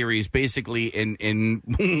 7-part series, basically in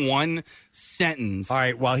one sentence. All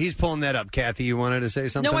right, while he's pulling that up, Kathy, you wanted to say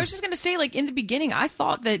something? No, I was just going to say, in the beginning, I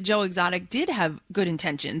thought that Joe Exotic did have good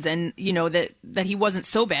intentions, and, that he wasn't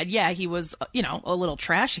so bad. Yeah, he was, a little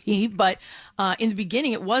trashy, but in the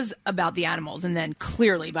beginning, it was about the animals, and then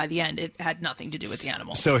clearly, by the end, it had nothing to do with the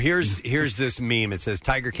animals. So here's this meme. It says,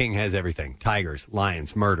 Tiger King has everything. Tigers,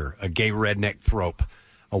 lions, murder, a gay redneck thrope.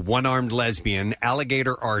 a one-armed lesbian,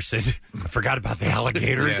 alligator arson. I forgot about the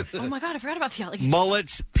alligators. Oh my God, I forgot about the alligators.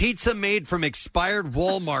 Mullets, pizza made from expired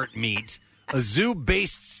Walmart meat, a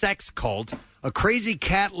zoo-based sex cult, a crazy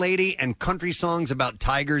cat lady, and country songs about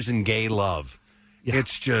tigers and gay love.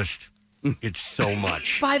 It's just, it's so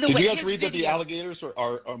much. By the Did way, you guys his read that the video- alligators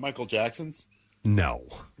are Michael Jackson's? No.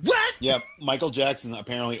 What? Yeah, Michael Jackson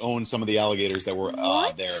apparently owned some of the alligators that were there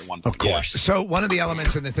at one point. Of course. So one of the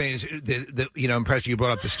elements in the thing is, Preston, you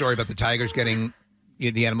brought up the story about the tigers getting,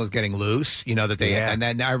 the animals getting loose. That they, and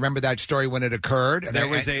then I remember that story when it occurred. There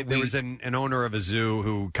was an owner of a zoo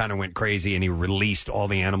who kind of went crazy, and he released all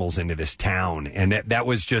the animals into this town, and that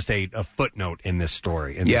was just a footnote in this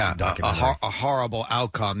story. In this documentary. a horrible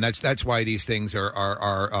outcome. That's why these things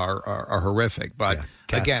are horrific. But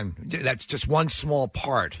again, that's just one small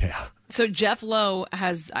part. Yeah. So Jeff Lowe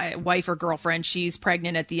has a wife or girlfriend. She's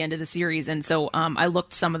pregnant at the end of the series. And so I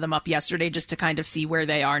looked some of them up yesterday just to kind of see where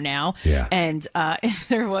they are now. Yeah. And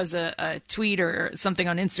there was a tweet or something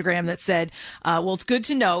on Instagram that said, well, it's good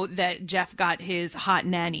to know that Jeff got his hot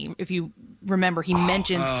nanny. If you remember, he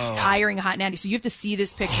mentions hiring a hot nanny. So you have to see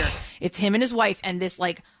this picture. It's him and his wife and this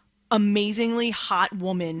amazingly hot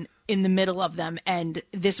woman in the middle of them, and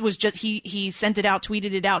this was just he sent it out,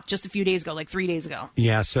 tweeted it out just a few days ago, 3 days ago.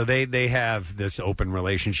 Yeah, so they have this open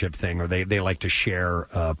relationship thing, or they like to share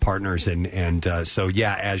partners, and so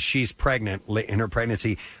as she's pregnant in her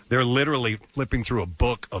pregnancy, they're literally flipping through a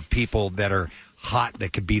book of people that are hot,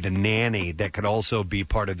 that could be the nanny, that could also be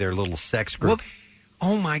part of their little sex group.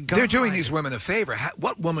 Oh my God! They're doing these women a favor.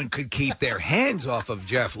 What woman could keep their hands off of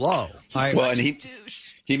Jeff Lowe?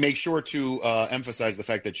 He makes sure to emphasize the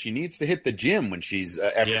fact that she needs to hit the gym when she's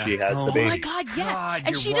after she has the baby. Oh my God, yes!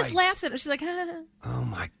 And she just laughs at it. She's like, "Oh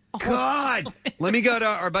my God!" Let me go to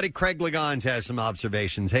our buddy Craig Legons has some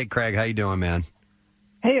observations. Hey, Craig, how you doing, man?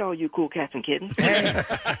 Hey, all you cool cats and kittens. Hey,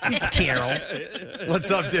 it's Carol. What's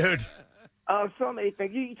up, dude? So many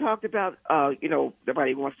things. You talked about,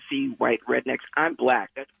 nobody wants to see white rednecks. I'm black.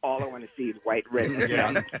 That's all I want to see is white rednecks.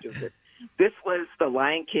 Yeah. This was The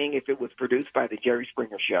Lion King if it was produced by the Jerry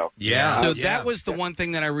Springer Show. Yeah. So that was the one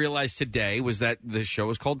thing that I realized today was that the show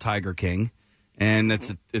is called Tiger King, and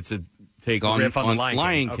it's a take on Riff on the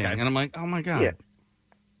Lion King. Okay. And I'm like, oh my God.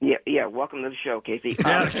 Yeah. Welcome to the show, Casey.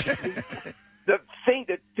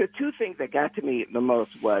 The two things that got to me the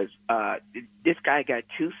most was this guy got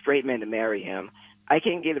two straight men to marry him. I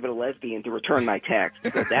can't get a lesbian to return my text,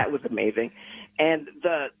 so that was amazing. And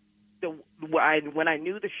when I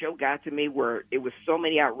knew the show got to me, where it was so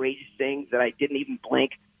many outrageous things that I didn't even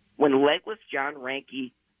blink. When legless John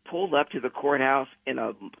Ranke pulled up to the courthouse in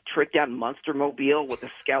a tricked out monster mobile with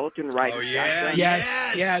a skeleton riding. Oh yeah,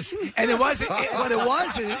 yes. And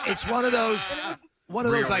it's one of those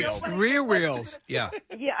rear wheels. Yeah.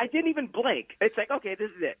 Yeah, I didn't even blink. It's like, okay, this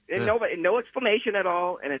is it. And no explanation at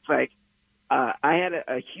all. And it's like, I had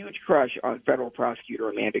a huge crush on federal prosecutor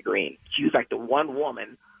Amanda Green. She was like the one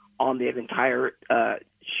woman on the entire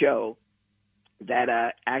show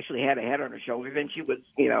that actually had a head on her shoulders, and she was,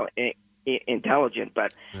 intelligent.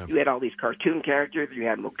 But you had all these cartoon characters. You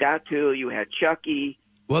had Mugatu. You had Chucky.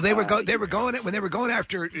 Well, they were going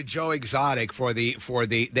after Joe Exotic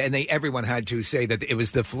and everyone had to say that it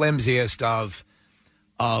was the flimsiest of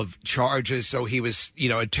charges. So he was,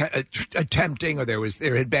 attempting, or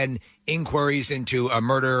there had been inquiries into a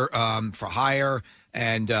murder for hire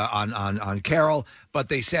and on Carol, but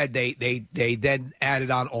they said they then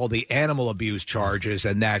added on all the animal abuse charges,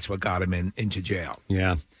 and that's what got him into jail.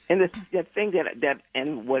 Yeah. And the thing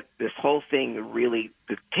and what this whole thing really,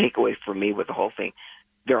 the takeaway for me with the whole thing,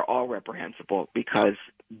 they're all reprehensible because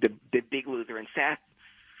the big loser, and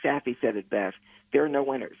Safi said it best, there are no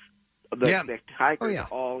winners. The tigers are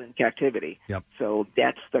all in captivity. Yep. So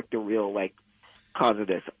that's the real cause of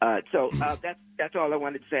this. That's all I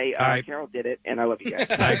wanted to say. Right. Carol did it, and I love you guys.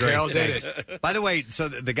 I agree. Carol did it. By the way, so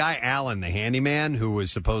the guy Alan, the handyman who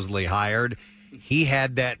was supposedly hired, he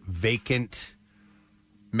had that vacant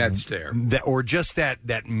meth stare, or just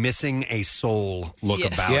that missing a soul look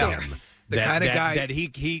about him. The kind of guy that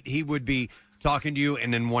he would be talking to you,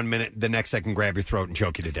 and then 1 minute, the next second, grab your throat and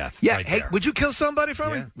choke you to death. Yeah. right Hey, there. would you kill somebody for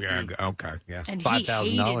me? Yeah. Okay. Yeah. And $5,000.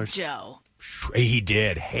 he hated Joe. He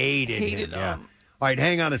did. Hated him. Yeah. All right,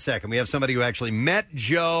 hang on a second. We have somebody who actually met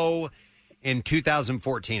Joe in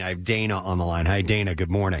 2014. I have Dana on the line. Hi, Dana.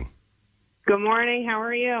 Good morning. Good morning. How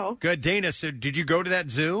are you? Good, Dana. So did you go to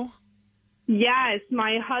that zoo? Yes.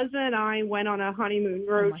 My husband and I went on a honeymoon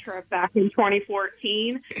road trip back in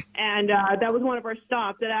 2014, and that was one of our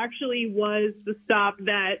stops. That actually was the stop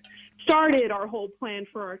that started our whole plan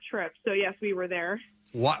for our trip. So, yes, we were there.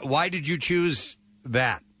 Why did you choose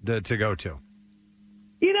that to go to?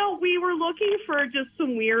 You We were looking for just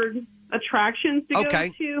some weird attractions to go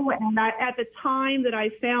to, and at the time that I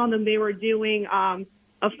found them, they were doing a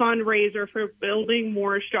fundraiser for building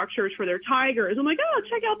more structures for their tigers. I'm like, oh,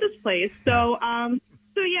 check out this place. So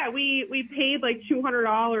yeah, we paid like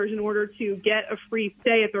 $200 in order to get a free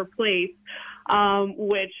stay at their place,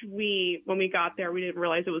 which when we got there, we didn't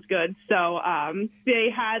realize it was good. So they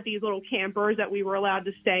had these little campers that we were allowed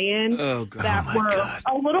to stay in that were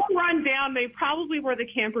a little run down. They probably were the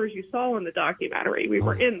campers you saw in the documentary. We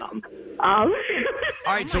were in them. All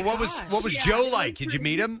right, so what was Joe like? Did you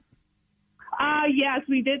meet him? Yes,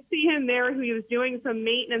 we did see him there. He was doing some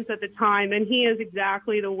maintenance at the time, and he is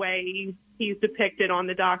exactly the way he's depicted on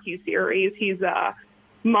the docuseries. He's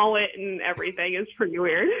mullet and everything is pretty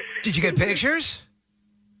weird. Did you get pictures?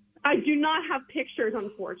 I do not have pictures,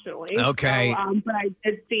 unfortunately. Okay. So, but I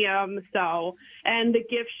did see him. So, and the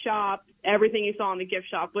gift shop, everything you saw in the gift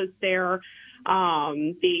shop was there.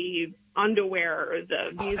 The underwear,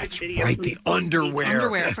 the music videos. Right, the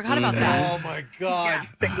underwear. I forgot about that. Oh, my God.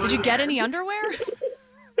 Yeah. Did you get any underwear?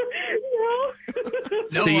 No.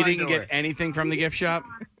 So you didn't get anything from the gift shop?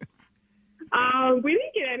 We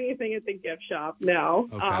didn't get anything at the gift shop, no.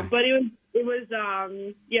 Okay. But it was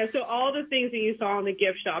so all the things that you saw in the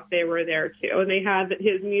gift shop, they were there too. And they had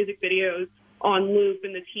his music videos on loop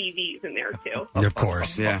and the TVs in there too. Of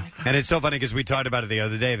course. Yeah. And it's so funny because we talked about it the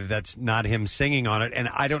other day that's not him singing on it. And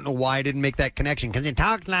I don't know why I didn't make that connection because he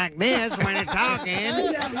talks like this when he's talking.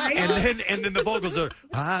 and then the vocals are,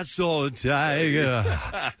 I saw a tiger.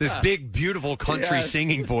 This big, beautiful country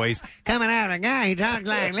singing voice coming out of a guy who talks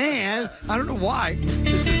like this. I don't know why.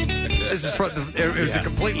 This is from it was a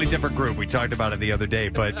completely different group. We talked about it the other day,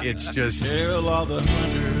 but it's just.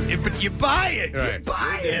 But you buy it. Right. You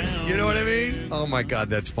buy it. You know what I mean? Oh, my God,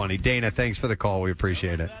 that's funny. Dana, thanks for the call. We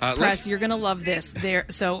appreciate it. Press, you're going to love this.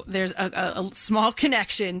 There's a small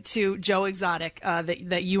connection to Joe Exotic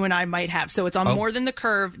that you and I might have. So it's on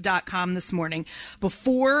morethanthecurve.com this morning.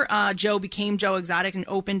 Before Joe became Joe Exotic and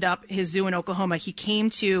opened up his zoo in Oklahoma, he came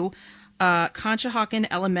to Conshohocken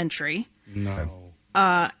Elementary. No.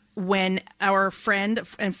 When our friend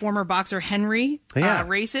and former boxer Henry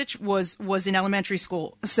Racich was in elementary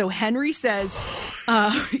school. So Henry says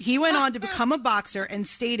he went on to become a boxer and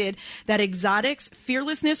stated that Exotic's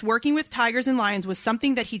fearlessness working with tigers and lions was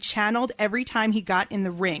something that he channeled every time he got in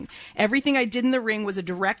the ring. Everything I did in the ring was a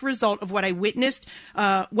direct result of what I witnessed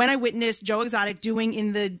when I witnessed Joe Exotic doing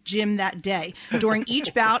in the gym that day. During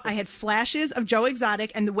each bout, I had flashes of Joe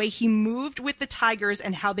Exotic and the way he moved with the tigers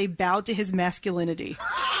and how they bowed to his masculinity.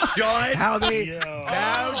 How they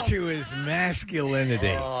bowed to his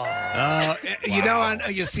masculinity.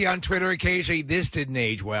 You see on Twitter occasionally, this didn't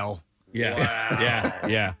age well.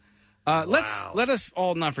 Yeah. Let us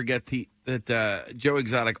all not forget that Joe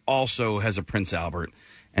Exotic also has a Prince Albert.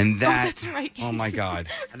 And that, that's right, oh my God.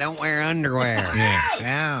 I don't wear underwear.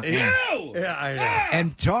 Yeah. Yeah, I know.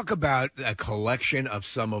 And talk about a collection of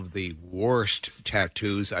some of the worst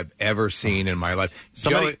tattoos I've ever seen in my life.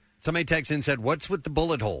 Somebody texted in and said, what's with the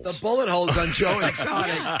bullet holes? The bullet holes on Joe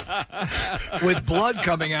Exotic with blood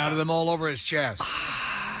coming out of them all over his chest.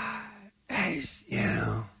 I'm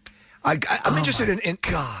interested in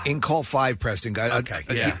call 5, Preston. Okay,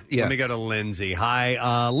 yeah. Let me go to Lindsay.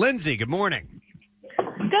 Hi, Lindsay, good morning.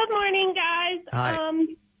 Good morning, guys. Hi.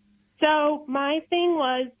 So my thing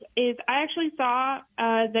is I actually saw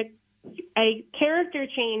a character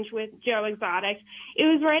change with Joe Exotic. It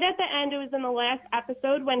was right at the end. It was in the last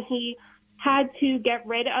episode when he had to get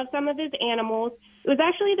rid of some of his animals. It was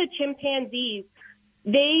actually the chimpanzees.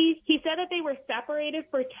 He said that they were separated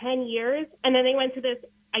for 10 years, and then they went to this,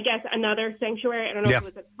 I guess, another sanctuary. I don't know if it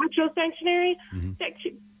was an actual sanctuary,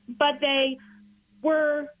 but they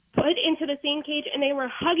were put into the same cage, and they were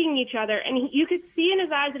hugging each other. And you could see in his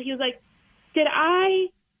eyes that he was like, did I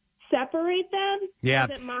separate them? Yeah.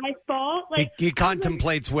 Is it my fault? He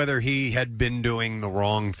contemplates whether he had been doing the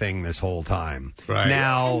wrong thing this whole time. Right.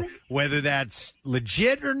 Now, whether that's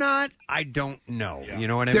legit or not, I don't know. You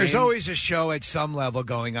know what I mean? There's always a show at some level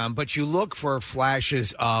going on, but you look for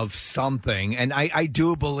flashes of something. And I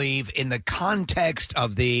do believe in the context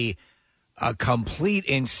of the complete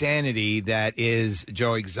insanity that is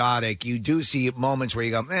Joe Exotic, you do see moments where you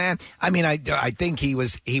go, I think he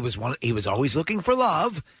was always looking for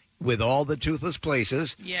love with all the toothless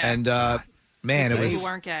places. Yeah. And Man, it You was.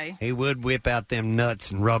 weren't gay. He would whip out them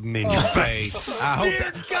nuts and rub them in your face.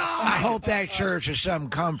 I hope that church is some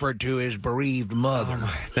comfort to his bereaved mother.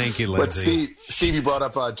 Thank you, But Lindsay. Steve, you brought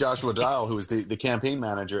up Joshua Dial, who was the campaign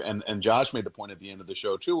manager, and Josh made the point at the end of the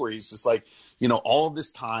show too, where he's just like, all of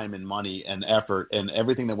this time and money and effort and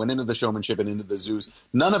everything that went into the showmanship and into the zoos,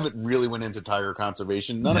 none of it really went into tiger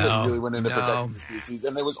conservation. None of it really went into protecting the species,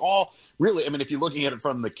 and it was all really. I mean, if you're looking at it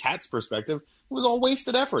from the cat's perspective, it was all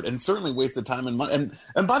wasted effort and certainly wasted time and money.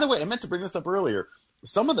 And by the way, I meant to bring this up earlier.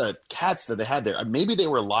 Some of the cats that they had there, maybe they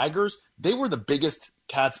were ligers. They were the biggest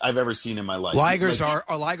cats I've ever seen in my life.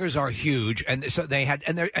 Ligers are huge, and so they had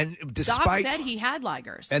and despite Doc said he had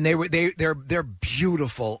ligers, and they're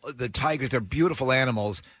beautiful. The tigers, they're beautiful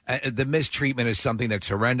animals. The mistreatment is something that's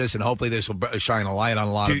horrendous, and hopefully this will shine a light on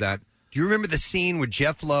a lot of that. Do you remember the scene with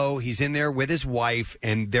Jeff Lowe? He's in there with his wife,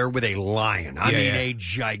 and they're with a lion. I mean, a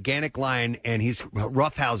gigantic lion, and he's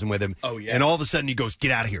roughhousing with him. Oh, yeah. And all of a sudden he goes,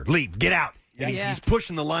 "Get out of here. Leave. Get out." And he's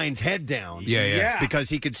pushing the lion's head down. Yeah. Because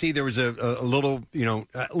he could see there was a little,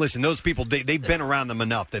 listen, those people, they've been around them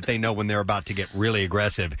enough that they know when they're about to get really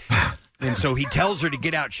aggressive. And so he tells her to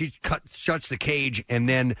get out. She shuts the cage, and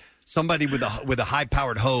then somebody with a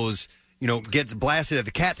high-powered hose gets blasted at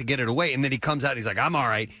the cat to get it away, and then he comes out, he's like, "I'm all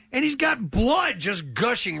right," and he's got blood just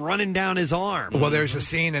gushing, running down his arm. Well, there's a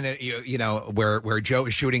scene in it, where Joe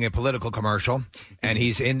is shooting a political commercial, and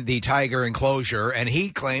he's in the tiger enclosure, and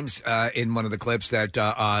he claims in one of the clips that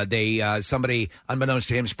somebody, unbeknownst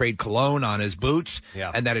to him, sprayed cologne on his boots,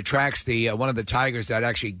 and that attracts one of the tigers that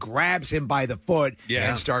actually grabs him by the foot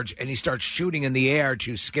and he starts shooting in the air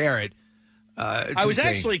to scare it. I was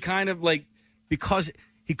actually kind of like, because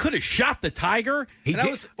he could have shot the tiger. He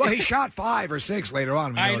shot 5 or 6 later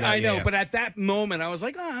on. I know, but at that moment, I was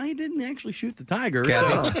like, he didn't actually shoot the tiger.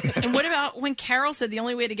 And what about when Carol said the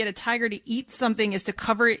only way to get a tiger to eat something is to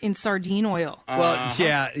cover it in sardine oil? Well,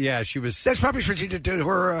 yeah, she was. That's probably what she did to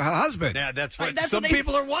her husband. Yeah, that's what some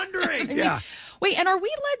people are wondering. Yeah. Wait, and are we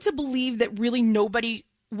led to believe that really nobody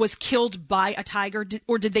was killed by a tiger,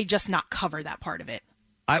 or did they just not cover that part of it?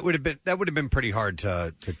 That would have been pretty hard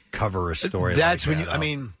to cover a story. That's like when that, I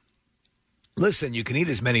mean, listen, you can eat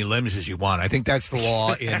as many limbs as you want. I think that's the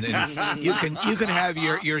law. You can have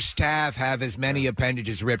your staff have as many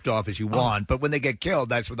appendages ripped off as you want, but when they get killed,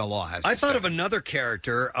 that's what the law has. I thought of another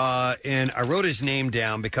character, and I wrote his name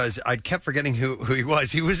down because I kept forgetting who he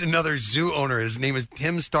was. He was another zoo owner. His name was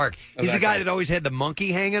Tim Stark. He's the guy that always had the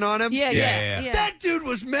monkey hanging on him. Yeah. That dude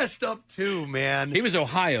was messed up too, man. He was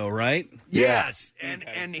Ohio, right? Yes,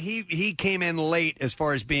 and he came in late as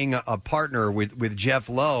far as being a partner with Jeff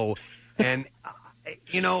Lowe. And,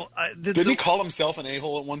 didn't he call himself an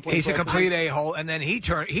a-hole at one point? He's a complete a-hole, and then he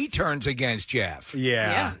turns against Jeff.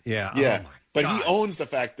 Yeah. But he owns the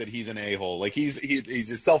fact that he's an a-hole. Like, he's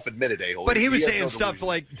a self-admitted a-hole. But he was saying stuff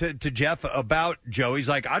like to Jeff about Joe. He's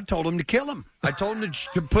like, I told him to kill him. I told him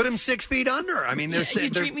to put him 6 feet under. I mean, you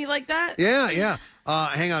treat me like that? Yeah.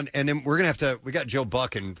 Hang on. And then we're going to have we got Joe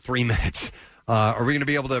Buck in 3 minutes. Are we going to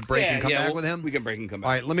be able to break and come back with him? We can break and come back.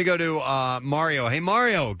 All right, let me go to Mario. Hey,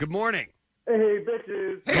 Mario, good morning. Hey,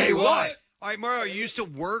 bitches. Hey, what? All right, Mario, you used to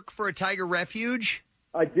work for a tiger refuge?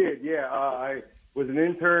 I did, yeah. I was an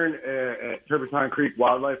intern at Turpentine Creek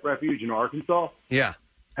Wildlife Refuge in Arkansas. Yeah.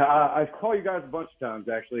 I've called you guys a bunch of times,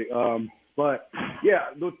 actually. But, yeah,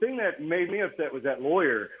 the thing that made me upset was that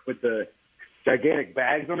lawyer with the gigantic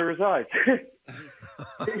bags under his eyes.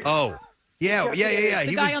 Oh. Yeah.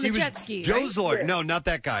 The guy on the jet ski, Joe's right? lawyer. Yeah. No, not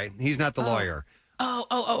that guy. He's not the lawyer. Oh,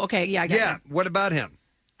 okay. Yeah, I got it. What about him?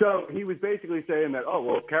 So he was basically saying that,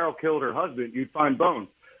 if Carol killed her husband, you'd find bones.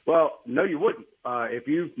 Well, no, you wouldn't. If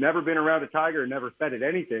you've never been around a tiger and never fed it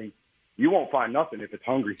anything, you won't find nothing if it's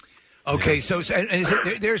hungry. Okay, so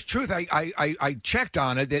there's truth. I checked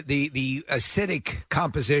on it. The acidic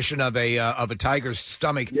composition of a tiger's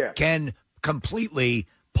stomach can completely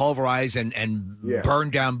pulverize and burn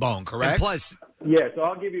down bone. Correct. And plus, so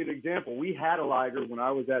I'll give you an example. We had a liger when I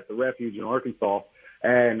was at the refuge in Arkansas,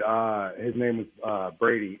 and his name was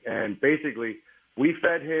Brady. And basically, we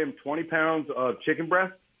fed him 20 pounds of chicken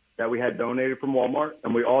breast that we had donated from Walmart,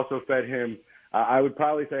 and we also fed him, I would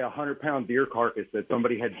probably say, 100-pound deer carcass that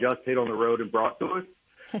somebody had just hit on the road and brought to us.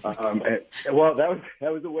 Well, that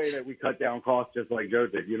was the way that we cut down costs, just like Joe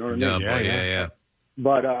did. You know what I mean? Yeah.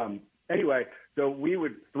 But anyway, so we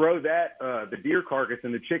would throw that the deer carcass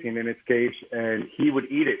and the chicken in its cage, and he would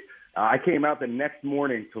eat it. I came out the next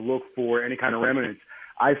morning to look for any kind of remnants.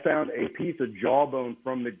 I found a piece of jawbone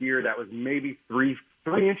from the deer that was maybe three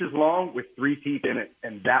inches long with 3 teeth in it,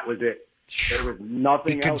 and that was it. There was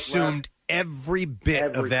nothing He else consumed every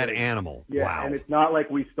bit of that Everything. animal. Yeah, Wow. and it's not like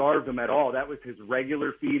we starved him at all. That was his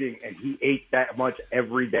regular feeding, and he ate that much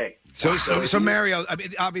every day. So Mario, I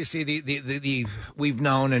mean, obviously the we've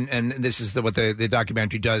known, and this is what the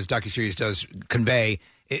docuseries does convey.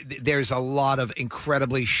 There's a lot of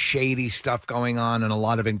incredibly shady stuff going on, and a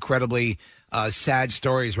lot of incredibly sad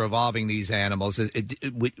stories revolving these animals.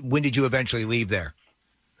 When did you eventually leave there?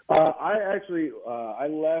 I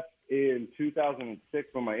left in 2006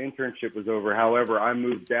 when my internship was over. However, I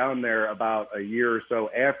moved down there about a year or so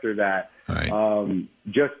after that,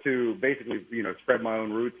 just to basically, spread my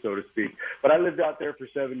own roots, so to speak. But I lived out there for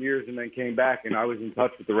 7 years and then came back, and I was in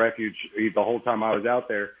touch with the refuge the whole time I was out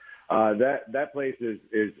there. That place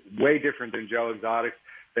is way different than Joe Exotics.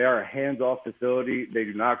 They are a hands-off facility. They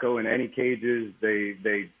do not go in any cages.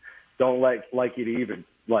 They don't like you to even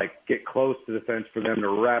get close to the fence for them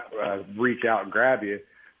to reach out and grab you.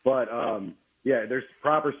 But there's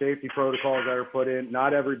proper safety protocols that are put in.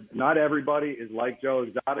 Not everybody is like Joe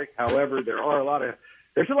Exotic. However, there's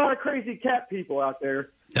a lot of crazy cat people out there.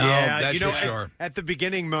 That's for sure. At the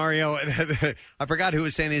beginning, Mario, I forgot who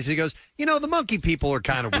was saying this. He goes, the monkey people are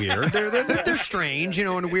kind of weird. They're strange, in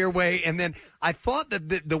a weird way. And then I thought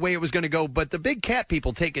that the way it was going to go, but the big cat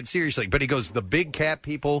people take it seriously. But he goes, the big cat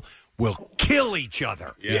people will kill each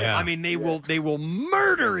other. Yeah. I mean, they will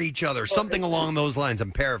murder each other. Something along those lines.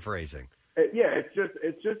 I'm paraphrasing.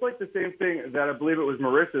 It's just like the same thing that I believe it was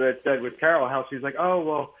Marissa that said with Carol, how she's like, oh,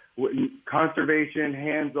 well, conservation,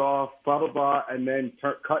 hands off, blah, blah, blah, and then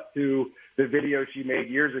cut to the video she made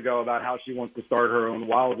years ago about how she wants to start her own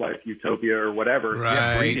wildlife utopia or whatever.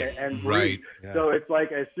 Right. And breed. Right. Yeah. So it's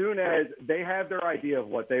like as soon as they have their idea of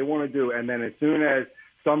what they want to do, and then as soon as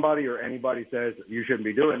somebody or anybody says you shouldn't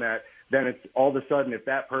be doing that, then it's all of a sudden if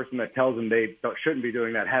that person that tells them they shouldn't be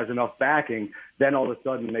doing that has enough backing, then all of a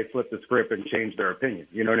sudden they flip the script and change their opinion.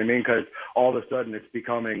 You know what I mean? Because all of a sudden it's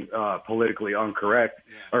becoming politically incorrect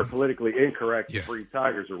or politically incorrect to breed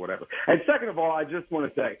tigers or whatever. And second of all, I just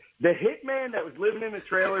want to say, the hitman that was living in the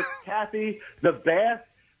trailer, Kathy, the bath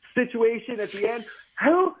situation at the end,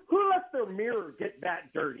 who lets their mirror get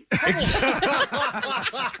that dirty?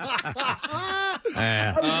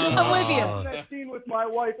 I'm with you. I was in that scene with my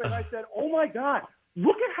wife, and I said, oh, my God,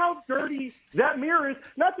 look at how dirty that mirror is.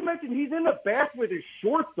 Not to mention he's in the bath with his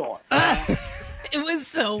shorts on. It was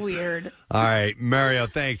so weird. All right, Mario,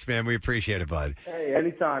 thanks, man. We appreciate it, bud. Hey,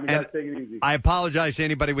 anytime. You got to take it easy. I apologize to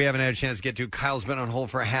anybody we haven't had a chance to get to. Kyle's been on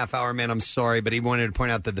hold for a half hour, man. I'm sorry, but he wanted to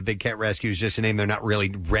point out that the Big Cat Rescue is just a name. They're not really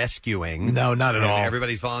rescuing. No, not at all.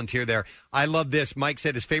 Everybody's volunteer there. I love this. Mike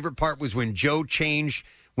said his favorite part was when Joe changed,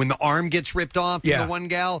 when the arm gets ripped off from the one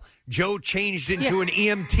gal, Joe changed into an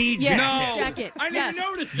EMT jacket. No. Jacket. I didn't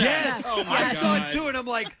notice that. Yes. Oh, my I saw God. it too, and I'm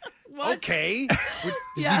like, okay. Does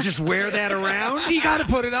he just wear that around? You got to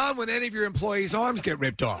put it on when any of your employees' arms get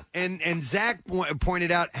ripped off. And Zach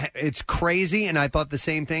pointed out it's crazy, and I thought the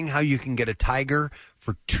same thing, how you can get a tiger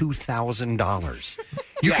for $2,000.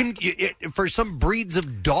 You can for some breeds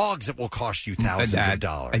of dogs it will cost you thousands of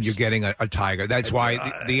dollars. And you're getting a tiger. That's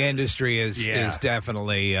why the industry is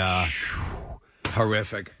definitely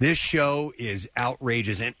horrific. This show is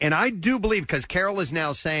outrageous. And I do believe, because Carol is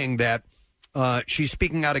now saying that she's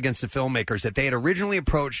speaking out against the filmmakers, that they had originally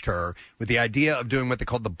approached her with the idea of doing what they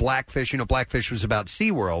called the Blackfish. Blackfish was about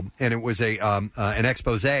SeaWorld, and it was an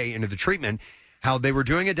expose into the treatment, how they were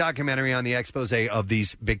doing a documentary on the expose of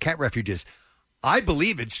these big cat refuges. I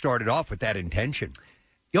believe it started off with that intention.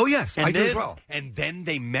 Oh, yes, I do as well. And then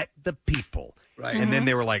they met the people. Right. And then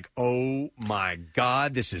they were like, oh, my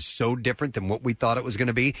God, this is so different than what we thought it was going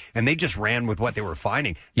to be. And they just ran with what they were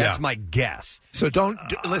finding. That's my guess. So don't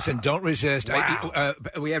resist. Wow.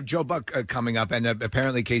 We have Joe Buck coming up, and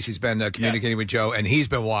apparently Casey's been communicating with Joe, and he's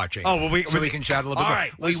been watching. Oh, well, we can chat a little bit all more.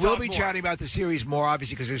 right, We let's will talk be more. chatting about the series more,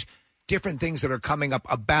 obviously, because there's different things that are coming up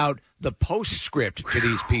about the postscript to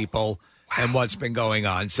these people and what's been going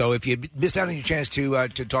on. So if you missed out on your chance to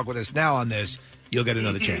talk with us now on this, you'll get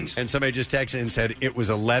another chance. And somebody just texted and said it was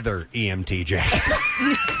a leather EMT jacket.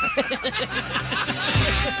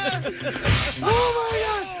 Oh, my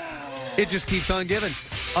God. It just keeps on giving.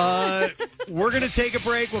 We're going to take a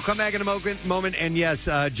break. We'll come back in a moment. And, yes,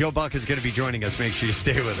 Joe Buck is going to be joining us. Make sure you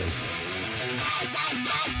stay with us.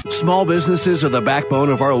 Small businesses are the backbone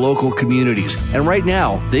of our local communities, and right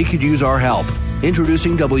now, they could use our help.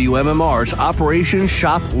 Introducing WMMR's Operation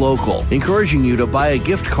Shop Local, encouraging you to buy a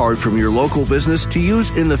gift card from your local business to use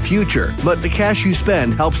in the future. But the cash you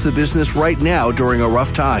spend helps the business right now during a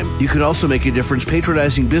rough time. You can also make a difference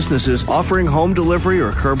patronizing businesses offering home delivery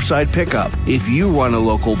or curbside pickup. If you run a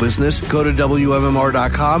local business, go to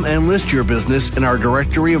WMMR.com and list your business in our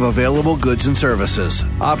directory of available goods and services.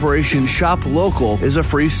 Operation Shop Local is a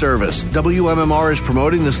free service. WMMR is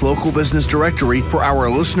promoting this local business directory for our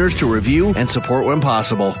listeners to review and support when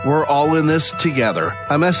possible. We're all in this together.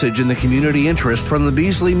 A message in the community interest from the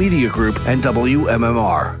Beasley Media Group and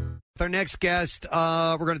WMMR. Our next guest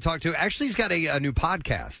we're going to talk to, actually, he's got a new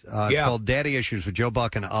podcast. It's called Daddy Issues with Joe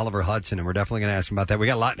Buck and Oliver Hudson, and we're definitely going to ask him about that. We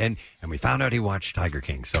got a lot, and we found out he watched Tiger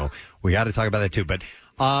King, so we got to talk about that too. But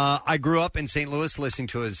I grew up in St. Louis listening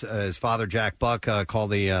to his father, Jack Buck, call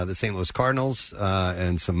the St. Louis Cardinals,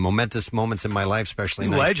 and some momentous moments in my life, especially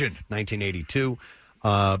in legend 1982.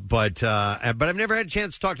 But I've never had a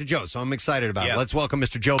chance to talk to Joe, so I'm excited about it. Let's welcome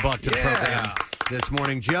Mr. Joe Buck to the program this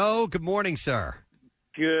morning. Joe, good morning, sir.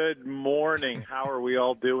 Good morning. How are we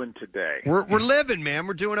all doing today? We're living, man.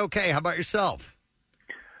 We're doing okay. How about yourself?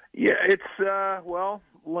 Yeah, it's well.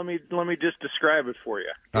 Let me just describe it for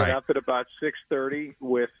you. Got up at about 6:30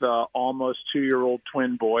 with almost 2-year-old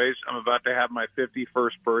twin boys. I'm about to have my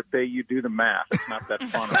 51st birthday. You do the math. It's not that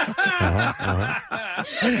fun.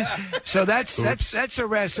 So that's a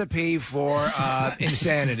recipe for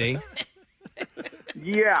insanity.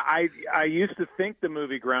 Yeah, I used to think the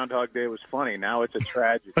movie Groundhog Day was funny. Now it's a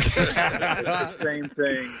tragedy. It's the same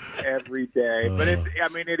thing every day. But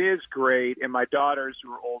it is great. And my daughters,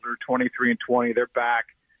 who are older, 23 and 20, they're back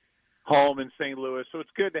home in St. Louis. So it's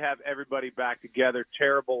good to have everybody back together.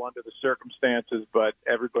 Terrible under the circumstances, but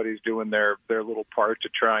everybody's doing their little part to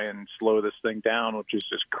try and slow this thing down, which is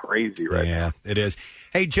just crazy right now. Yeah, it is.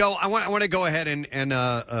 Hey, Joe, I want to go ahead and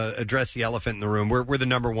address the elephant in the room. We're the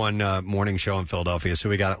number one morning show in Philadelphia, so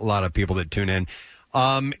we got a lot of people that tune in.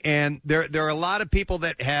 And there are a lot of people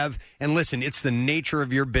that have, and listen, it's the nature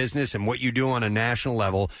of your business and what you do on a national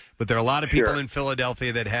level, but there are a lot of people in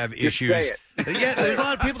Philadelphia that have issues. Yeah, there's a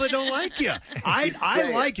lot of people that don't like you.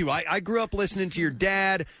 I like you. I grew up listening to your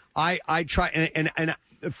dad. I try, and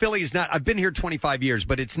Philly is not, I've been here 25 years,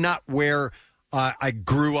 but it's not where I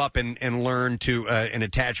grew up and learned to an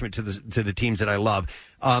attachment to the teams that I love.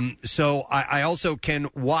 So I also can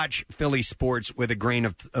watch Philly sports with a grain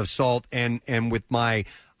of salt and with my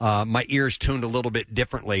ears tuned a little bit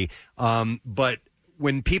differently. But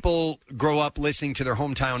when people grow up listening to their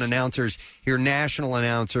hometown announcers, hear national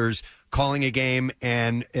announcers calling a game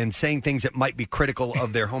and saying things that might be critical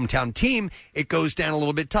of their hometown team, it goes down a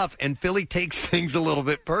little bit tough. And Philly takes things a little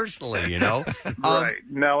bit personally, you know? Right.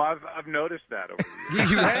 No, I've noticed that over the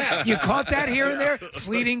years. You have? You caught that here and there?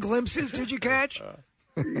 Fleeting glimpses, did you catch?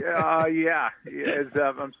 Yeah. As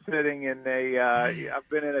I'm sitting in I've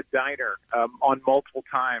been in a diner on multiple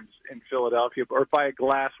times in Philadelphia, or by a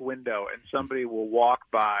glass window, and somebody will walk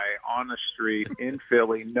by on the street in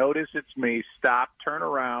Philly, notice it's me, stop, turn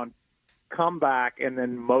around, come back, and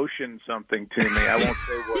then motion something to me. I won't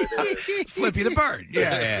say what it is. Flip you the bird.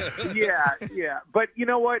 Yeah. But you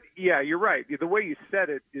know what? Yeah, you're right. The way you said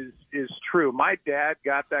it is true. My dad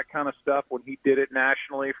got that kind of stuff when he did it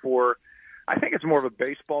nationally for, I think it's more of a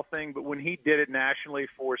baseball thing, but when he did it nationally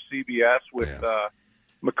for CBS with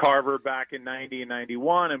McCarver back in 90 and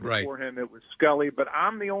 91, and before him it was Scully. But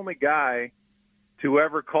I'm the only guy to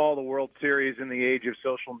ever call the World Series in the age of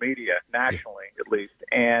social media, nationally at least.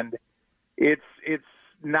 And it's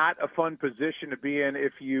not a fun position to be in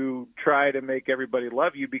if you try to make everybody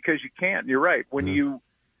love you, because you can't. You're right. When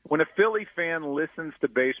a Philly fan listens to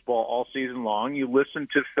baseball all season long, you listen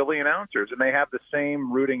to Philly announcers, and they have the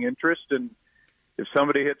same rooting interest. And if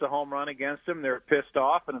somebody hits a home run against them, they're pissed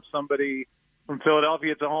off. And if somebody from Philadelphia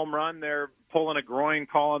hits a home run, they're pulling a groin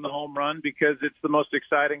calling the home run because it's the most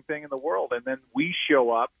exciting thing in the world. And then we show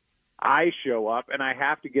up, I show up, and I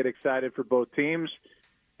have to get excited for both teams.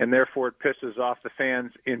 And therefore, it pisses off the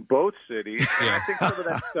fans in both cities. And I think some of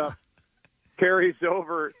that stuff carries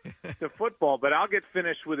over to football. But I'll get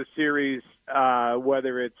finished with a series,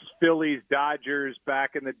 whether it's Phillies, Dodgers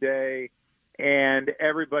back in the day, and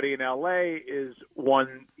everybody in L.A. is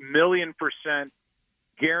 1,000,000%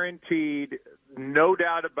 guaranteed, no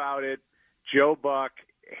doubt about it, Joe Buck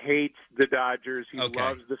hates the Dodgers. He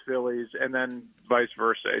loves the Phillies, and then vice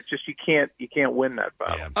versa. It's just you can't win that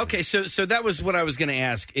battle. Yeah. Okay, so that was what I was going to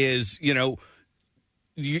ask. Is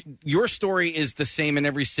your story is the same in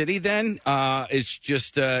every city? Then it's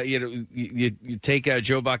just you take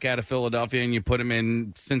Joe Buck out of Philadelphia and you put him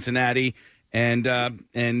in Cincinnati, and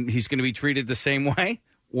he's going to be treated the same way,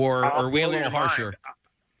 or are we a little harsher?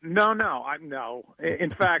 No.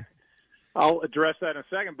 In fact, I'll address that in a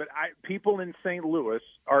second. But people in St. Louis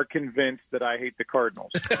are convinced that I hate the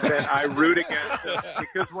Cardinals, that I root against them,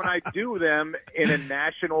 because when I do them in a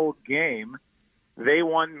national game, they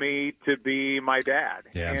want me to be my dad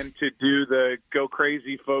and to do the "Go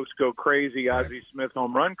Crazy, Folks, Go Crazy" Ozzie Smith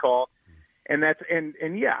home run call. And that's and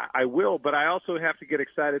yeah, I will, but I also have to get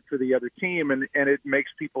excited for the other team, and it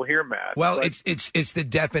makes people here mad. Well, it's the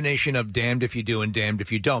definition of damned if you do and damned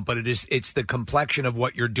if you don't. But it's the complexion of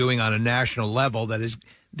what you're doing on a national level that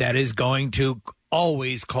is going to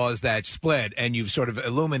always cause that split. And you've sort of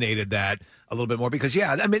illuminated that a little bit more because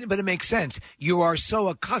but it makes sense. You are so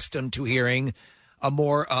accustomed to hearing a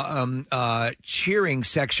more cheering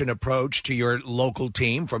section approach to your local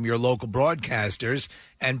team from your local broadcasters.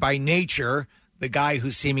 And by nature, the guy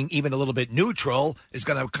who's seeming even a little bit neutral is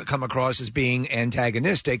going to come across as being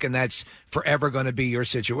antagonistic, and that's forever going to be your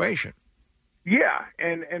situation. Yeah,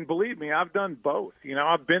 and believe me, I've done both.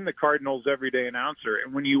 I've been the Cardinals' everyday announcer,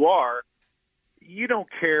 and when you are, you don't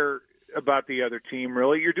care about the other team,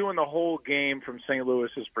 really. You're doing the whole game from St.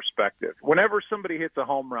 Louis's perspective. Whenever somebody hits a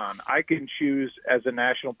home run, I can choose as a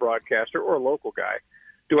national broadcaster or a local guy,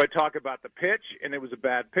 do I talk about the pitch and it was a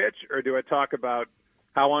bad pitch, or do I talk about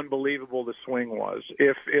how unbelievable the swing was?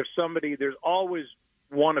 If somebody, there's always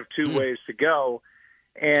one of two ways to go,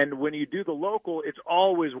 and when you do the local, it's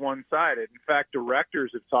always one-sided. In fact,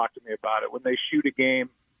 directors have talked to me about it. When they shoot a game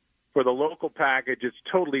for the local package, it's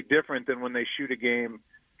totally different than when they shoot a game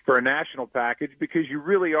for a national package, because you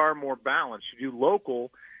really are more balanced. You do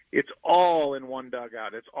local, it's all in one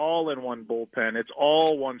dugout. It's all in one bullpen. It's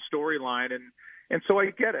all one storyline. And so I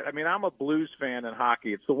get it. I mean, I'm a Blues fan in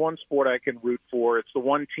hockey. It's the one sport I can root for. It's the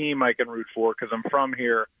one team I can root for because I'm from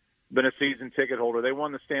here, been a season ticket holder. They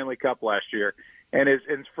won the Stanley Cup last year. And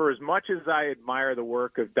for as much as I admire the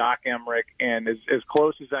work of Doc Emmerich and as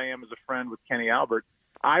close as I am as a friend with Kenny Albert,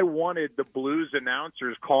 I wanted the Blues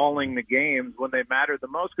announcers calling the games when they mattered the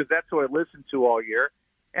most, because that's who I listened to all year.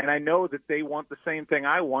 And I know that they want the same thing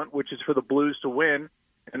I want, which is for the Blues to win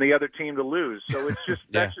and the other team to lose. So it's just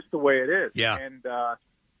that's just the way it is. Yeah. And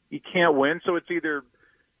you can't win, so it's either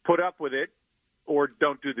put up with it or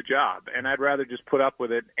don't do the job. And I'd rather just put up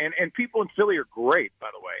with it. And people in Philly are great, by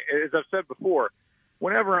the way. As I've said before,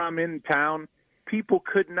 whenever I'm in town, people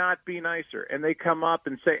could not be nicer. And they come up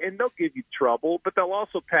and say, and they'll give you trouble, but they'll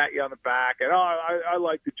also pat you on the back and, I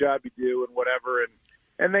like the job you do and whatever.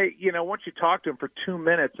 And they, once you talk to them for 2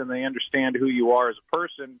 minutes and they understand who you are as a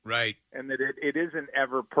person, right, and that it isn't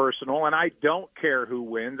ever personal, and I don't care who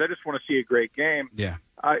wins. I just want to see a great game. Yeah.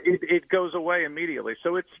 It goes away immediately.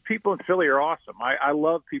 So it's people in Philly are awesome. I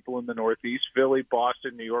love people in the Northeast, Philly,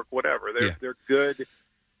 Boston, New York, whatever. They're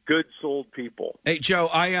good souled people. Hey, Joe,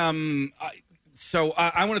 So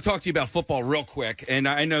I want to talk to you about football real quick, and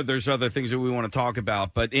I know there's other things that we want to talk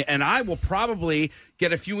about, and I will probably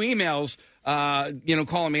get a few emails,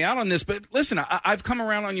 calling me out on this. But listen, I've come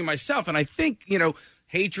around on you myself, and I think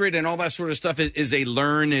hatred and all that sort of stuff is a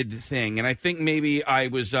learned thing, and I think maybe I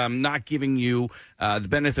was not giving you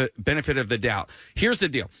the benefit of the doubt. Here's the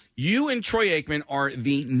deal: you and Troy Aikman are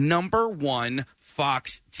the #1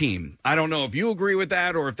 Fox team. I don't know if you agree with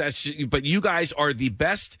that or if that's, but you guys are the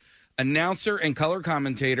best announcer and color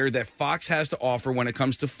commentator that Fox has to offer when it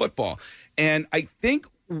comes to football. And I think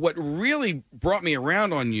what really brought me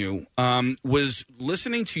around on you was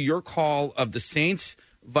listening to your call of the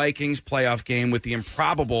Saints-Vikings playoff game with the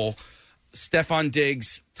improbable Stephon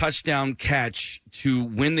Diggs touchdown catch to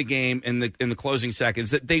win the game in the closing seconds.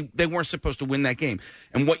 That they weren't supposed to win that game.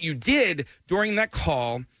 And what you did during that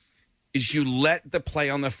call is you let the play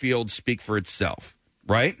on the field speak for itself,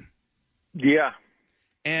 right? Yeah.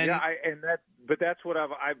 And but that's what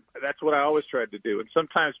that's what I always tried to do. And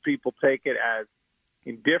sometimes people take it as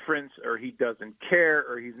indifference, or he doesn't care,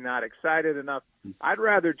 or he's not excited enough. I'd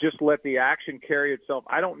rather just let the action carry itself.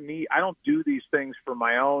 I don't do these things for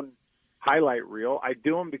my own highlight reel. I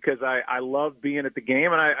do them because I love being at the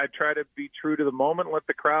game, and I try to be true to the moment and let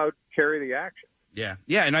the crowd carry the action. Yeah.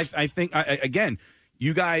 And I think again,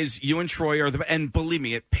 you guys, you and Troy are and believe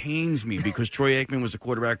me, it pains me because Troy Aikman was a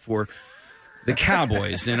quarterback for the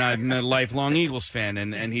Cowboys, and I'm a lifelong Eagles fan,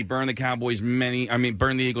 and he burned the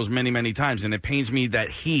burned the Eagles many, many times, and it pains me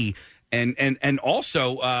that he and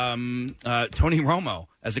also Tony Romo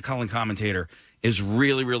as a color commentator is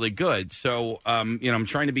really, really good. So I'm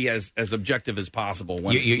trying to be as objective as possible.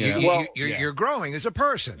 When, you're growing as a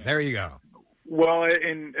person. There you go. Well,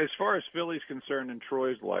 and as far as Philly's concerned in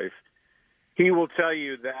Troy's life, he will tell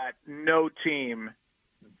you that no team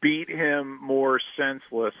beat him more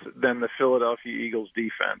senseless than the Philadelphia Eagles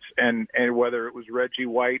defense. And whether it was Reggie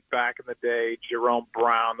White back in the day, Jerome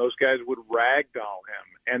Brown, those guys would ragdoll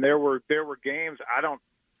him. And there were games, I don't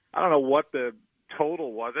know what the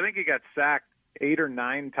total was. I think he got sacked 8 or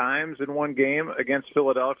 9 times in one game against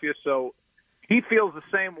Philadelphia. So he feels the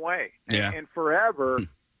same way. Yeah. And forever,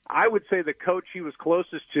 I would say the coach he was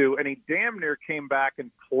closest to, and he damn near came back and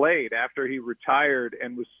played after he retired,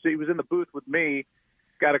 and he was in the booth with me,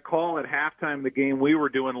 got a call at halftime of the game we were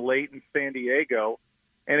doing late in San Diego,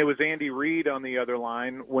 and it was Andy Reid on the other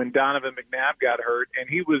line when Donovan McNabb got hurt, and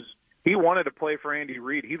he wanted to play for Andy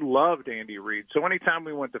Reid. He loved Andy Reid. So anytime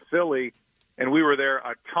we went to Philly and we were there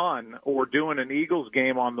a ton, or doing an Eagles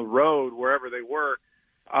game on the road, wherever they were,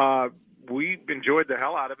 we enjoyed the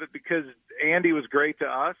hell out of it because Andy was great to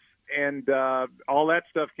us, and all that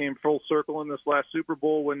stuff came full circle in this last Super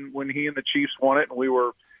Bowl when he and the Chiefs won it, and we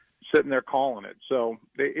were sitting there calling it. So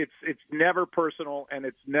it's never personal, and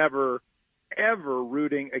it's never, ever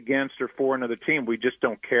rooting against or for another team. We just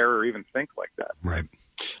don't care or even think like that. Right.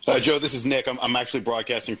 Joe, this is Nick. I'm actually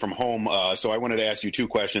broadcasting from home, so I wanted to ask you 2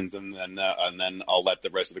 questions, and then I'll let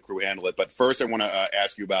the rest of the crew handle it. But first, I want to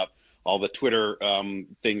ask you about all the Twitter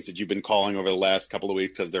things that you've been calling over the last couple of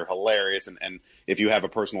weeks because they're hilarious, and if you have a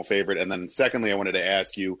personal favorite. And then secondly, I wanted to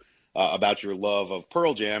ask you about your love of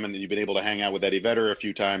Pearl Jam, and you've been able to hang out with Eddie Vedder a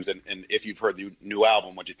few times, and if you've heard the new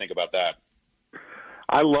album, what do you think about that?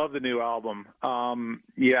 I love the new album. I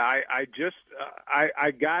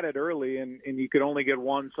got it early, and you could only get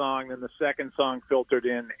one song, then the second song filtered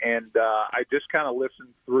in, and I just kind of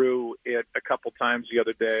listened through it a couple times the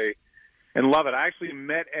other day and love it. I actually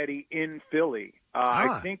met Eddie in Philly.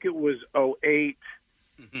 I think it was 2008.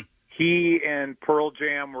 He and Pearl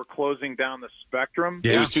Jam were closing down the Spectrum.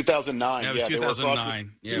 Yeah. It was 2009. Yeah, it was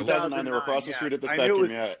 2009. 2009. They were across the street at the Spectrum.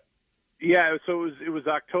 So it was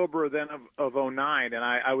October then of 2009, and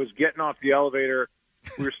I was getting off the elevator.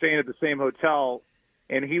 We were staying at the same hotel,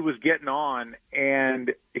 and he was getting on,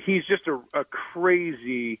 and he's just a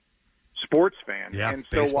crazy sports fan. Yeah, and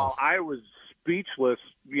so while I was speechless,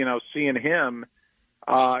 seeing him,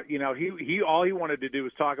 he all he wanted to do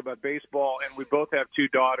was talk about baseball, and we both have 2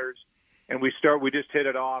 daughters, and we just hit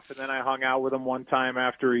it off, and then I hung out with him one time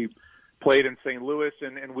after he played in St. Louis,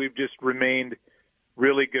 and we've just remained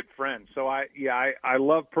really good friends. So I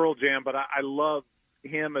love Pearl Jam, but I love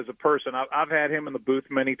him as a person. I've had him in the booth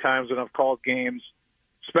many times when I've called games,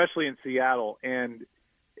 especially in Seattle, and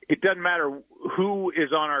it doesn't matter who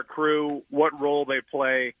is on our crew, what role they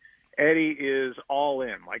play. Eddie is all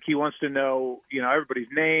in. Like, he wants to know, everybody's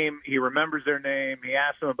name. He remembers their name. He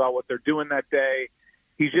asks them about what they're doing that day.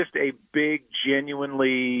 He's just a big,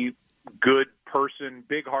 genuinely good person,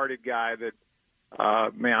 big-hearted guy that,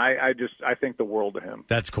 I think the world of him.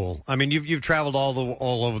 That's cool. I mean, you've traveled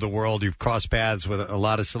all over the world. You've crossed paths with a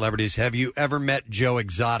lot of celebrities. Have you ever met Joe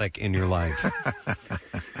Exotic in your life?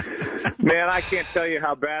 Man, I can't tell you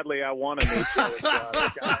how badly I want to meet Joe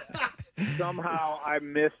Exotic. Somehow I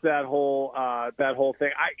missed that whole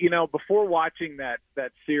thing. Before watching that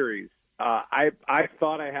series, I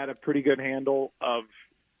thought I had a pretty good handle of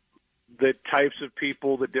the types of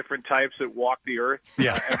people, the different types that walk the earth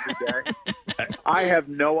every day. I have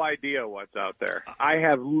no idea what's out there. I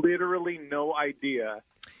have literally no idea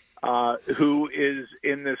who is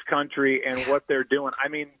in this country and what they're doing. I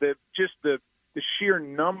mean, the sheer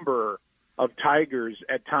number of tigers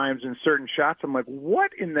at times in certain shots, I'm like,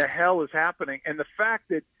 what in the hell is happening? And the fact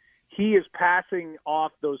that he is passing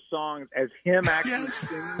off those songs as him actually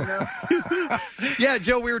singing them. Yeah,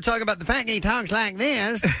 Joe, we were talking about the fact he talks like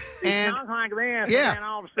this. And talks like this, yeah. and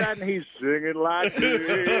all of a sudden he's singing like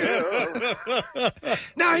this.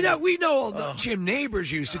 Now, we know Jim Nabors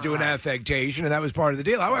used to do an affectation, and that was part of the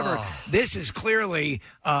deal. However, this is clearly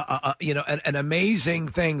an amazing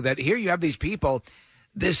thing that here you have these people,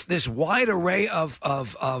 this wide array of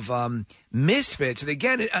misfits. And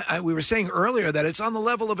again, we were saying earlier that it's on the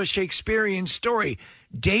level of a Shakespearean story.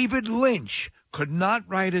 David Lynch could not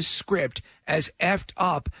write a script as effed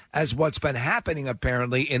up as what's been happening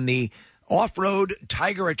apparently in the off-road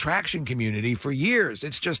tiger attraction community for years.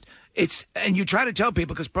 And you try to tell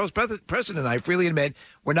people, because Preston and I freely admit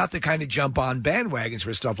we're not the kind of jump on bandwagons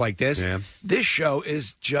for stuff like this. Yeah. This show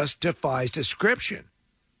just defies description.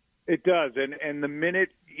 It does, and the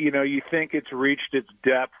minute you think it's reached its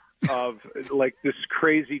depth of like this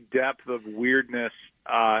crazy depth of weirdness,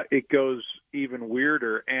 it goes even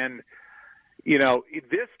weirder. And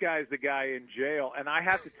this guy's the guy in jail, and I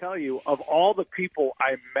have to tell you, of all the people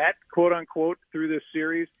I met, quote unquote, through this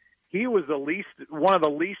series, he was one of the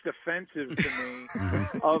least offensive to me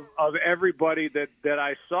of everybody that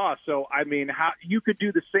I saw. So I mean, how you could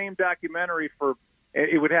do the same documentary for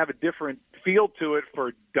it would have a different feel to it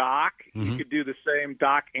for Doc. You could do the same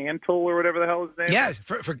Doc Antle or whatever the hell his name. Yeah, is.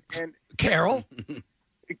 for Carol.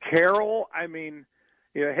 Carol, I mean,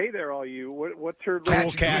 yeah. Hey there, all you. What's her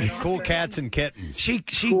Cool cats and kittens. She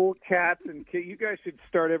cool cats and kittens. You guys should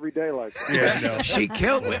start every day like that. Yeah, I know. She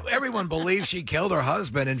killed. Everyone believes she killed her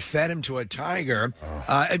husband and fed him to a tiger.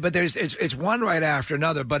 But it's one right after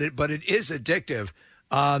another. But it is addictive.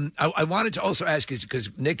 I wanted to also ask you, because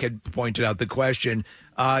Nick had pointed out the question,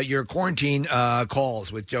 your quarantine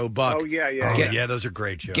calls with Joe Buck. Oh, yeah. Yeah, those are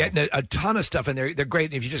great, Joe. Getting a ton of stuff in there. They're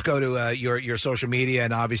great. If you just go to your social media,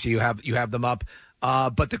 and obviously you have them up.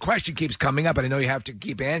 But the question keeps coming up, and I know you have to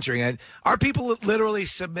keep answering it. Are people literally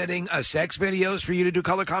submitting sex videos for you to do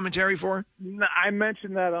color commentary for? No, I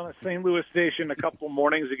mentioned that on a St. Louis station a couple of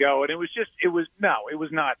mornings ago, and it was not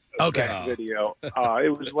a sex video.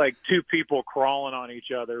 It was like two people crawling on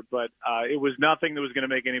each other, but it was nothing that was going to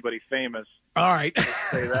make anybody famous. All right.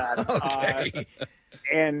 Let's say that. Okay.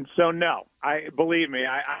 And so, no, believe me,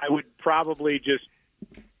 I would probably just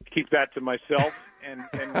keep that to myself and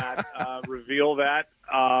not reveal that.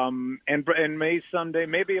 And may someday,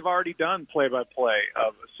 maybe I've already done play-by-play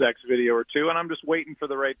of a sex video or two, and I'm just waiting for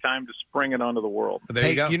the right time to spring it onto the world. There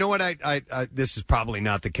you go. You know what? I this is probably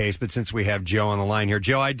not the case, but since we have Joe on the line here,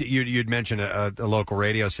 Joe, you'd mentioned a local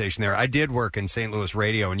radio station there. I did work in St. Louis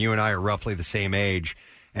radio, and you and I are roughly the same age.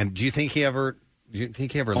 And do you think he ever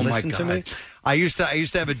listened to me? I used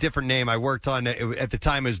to have a different name. I worked on at the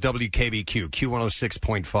time it was WKBQ,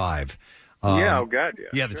 Q106.5. God, yeah.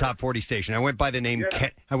 Yeah, the top 40 station. I went by the name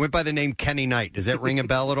Kenny Knight. Does that ring a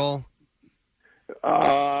bell at all?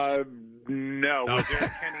 No. Was there a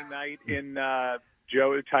Kenny Knight in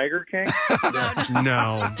Joe Tiger King?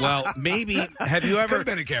 No. Well, maybe. Have you ever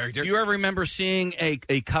been a character? Do you ever remember seeing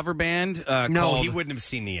a cover band? No, he wouldn't have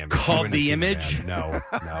seen the image. Called The Image? No.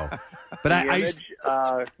 But I used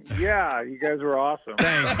you guys were awesome.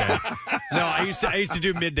 Thanks, man. No, I used to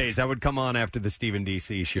do middays. I would come on after the Steve and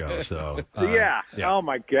DC show. So yeah. Oh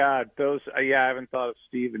my God, those. I haven't thought of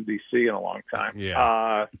Steve and DC in a long time.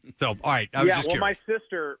 Yeah. So all right, I was just curious.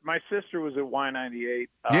 my sister was at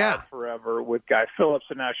Y98 forever with Guy Phillips,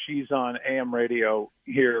 and now she's on AM radio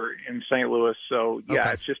here in St. Louis. So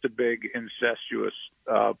it's just a big incestuous.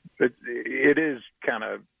 It is kind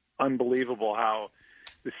of unbelievable how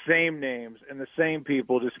the same names and the same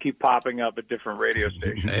people just keep popping up at different radio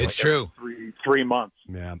stations. It's true. Every 3 months.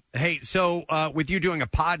 Yeah. Hey, so with you doing a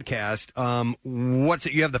podcast,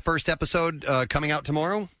 you have the first episode coming out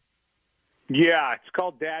tomorrow? Yeah, it's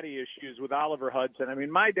called Daddy Issues with Oliver Hudson. I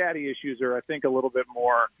mean, my daddy issues are, I think, a little bit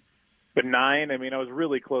more benign. I mean, I was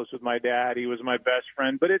really close with my dad. He was my best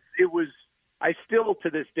friend. But it was I still,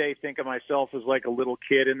 to this day, think of myself as like a little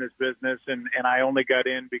kid in this business, and I only got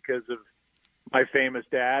in because of my famous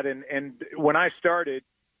dad. And when I started,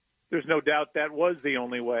 there's no doubt that was the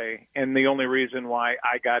only way and the only reason why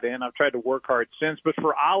I got in. I've tried to work hard since. But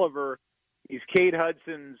for Oliver, he's Kate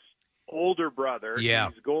Hudson's older brother. Yeah.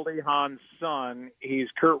 He's Goldie Hawn's son. He's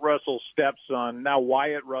Kurt Russell's stepson, now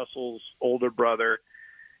Wyatt Russell's older brother.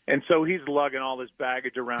 And so he's lugging all this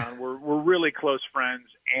baggage around. We're really close friends,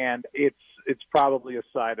 and it's probably a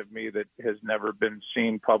side of me that has never been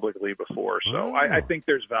seen publicly before. So I think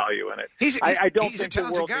there's value in it. I don't think the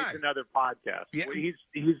world needs another podcast. Yeah.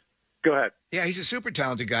 He's go ahead. Yeah, he's a super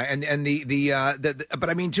talented guy, and but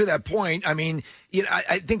I mean, to that point, I mean,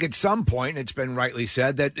 I think at some point it's been rightly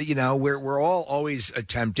said that we're all always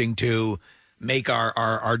attempting to make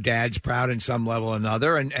our dads proud in some level or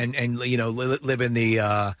another, and live in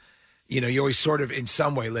the you're always sort of in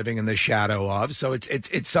some way living in the shadow of. So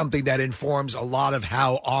it's something that informs a lot of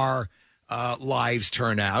how our lives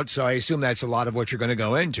turn out. So I assume that's a lot of what you're going to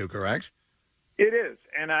go into, correct? It is,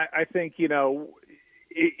 and I think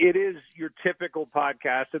it is your typical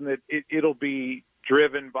podcast, and that it'll be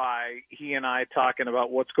driven by he and I talking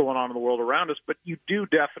about what's going on in the world around us. But you do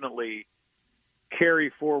definitely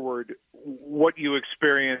carry forward what you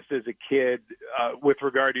experienced as a kid with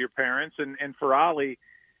regard to your parents. And for Ollie,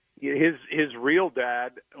 his real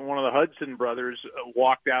dad, one of the Hudson brothers,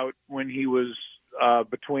 walked out when he was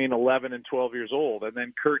between 11 and 12 years old. And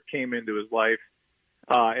then Kurt came into his life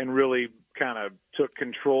and really kind of took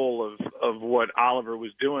control of what Oliver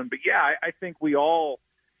was doing. But yeah, I think we all,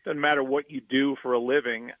 doesn't matter what you do for a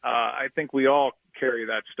living, I think we all carry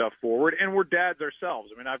that stuff forward. And we're dads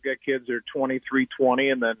ourselves. I mean, I've got kids that are 23, 20,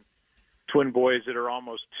 and then twin boys that are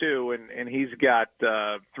almost 2, and he's got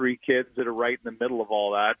 3 kids that are right in the middle of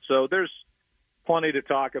all that. So there's plenty to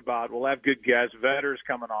talk about. We'll have good guests. Vetter's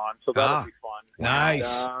coming on, so that'll be fun.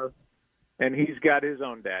 Nice. And he's got his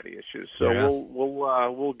own daddy issues, so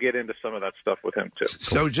we'll get into some of that stuff with him too.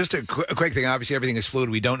 So just a quick thing. Obviously, everything is fluid.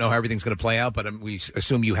 We don't know how everything's going to play out, but we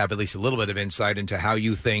assume you have at least a little bit of insight into how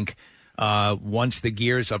you think once the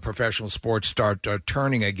gears of professional sports start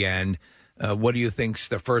turning again, what do you think's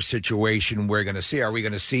the first situation we're going to see? Are we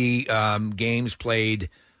going to see games played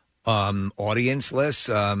audience-less?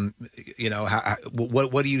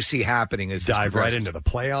 What do you see happening as this dive right progresses? into the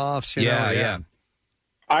playoffs? Yeah.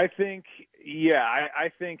 I think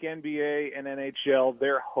NBA and NHL,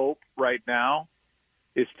 their hope right now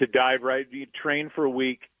is to dive right. You train for a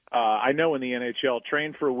week. I know in the NHL,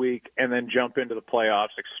 train for a week and then jump into the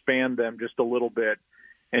playoffs, expand them just a little bit,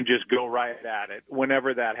 and just go right at it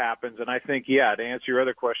whenever that happens. And I think, to answer your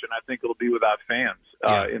other question, I think it'll be without fans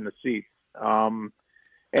in the seats.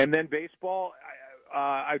 And then baseball,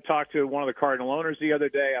 I talked to one of the Cardinal owners the other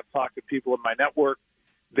day. I've talked to people in my network.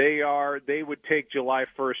 They would take July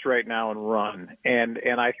 1st right now and run. And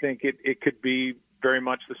I think it could be very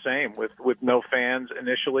much the same with no fans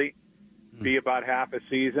initially, be about half a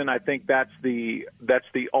season. I think that's the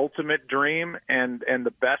ultimate dream and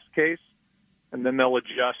the best case. And then they'll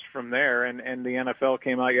adjust from there. And the NFL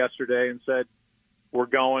came out yesterday and said, we're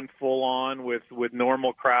going full on with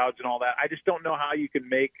normal crowds and all that. I just don't know how you can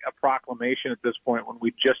make a proclamation at this point when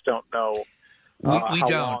we just don't know how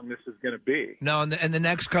long this is going to be. No, and the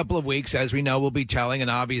next couple of weeks, as we know, will be telling, and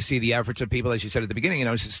obviously the efforts of people, as you said at the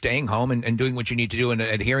beginning, staying home and doing what you need to do and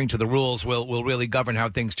adhering to the rules will really govern how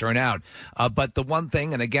things turn out. But the one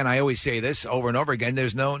thing, and again, I always say this over and over again,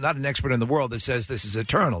 there's not an expert in the world that says this is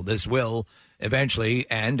eternal. This will eventually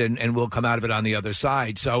end, and we'll come out of it on the other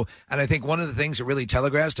side. So, and I think one of the things that really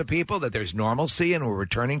telegraphs to people that there's normalcy and we're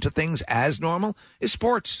returning to things as normal is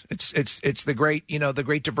sports. It's the great, the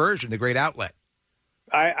great diversion, the great outlet.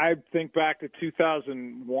 I think back to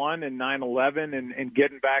 2001 and 9/11 and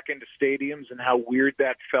getting back into stadiums and how weird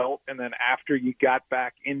that felt. And then after you got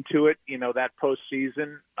back into it, that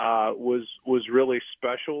postseason was really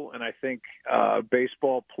special. And I think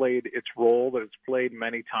baseball played its role that it's played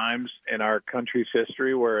many times in our country's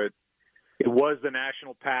history, where it was the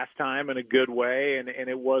national pastime in a good way, and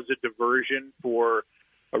it was a diversion for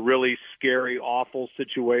a really scary, awful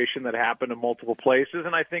situation that happened in multiple places.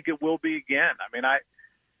 And I think it will be again. I mean,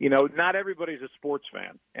 not everybody's a sports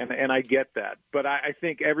fan, and I get that. But I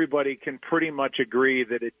think everybody can pretty much agree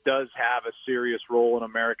that it does have a serious role in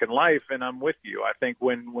American life, and I'm with you. I think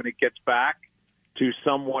when it gets back to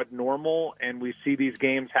somewhat normal and we see these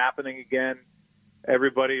games happening again,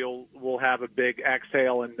 everybody will have a big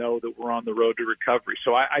exhale and know that we're on the road to recovery.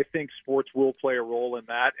 So I think sports will play a role in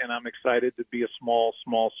that, and I'm excited to be a small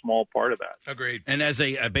part of that. Agreed. And as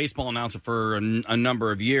a baseball announcer for a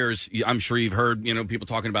number of years, I'm sure you've heard people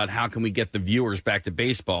talking about how can we get the viewers back to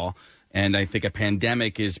baseball. And I think a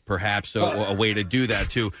pandemic is perhaps a way to do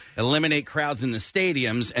that, to eliminate crowds in the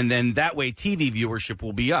stadiums, and then that way TV viewership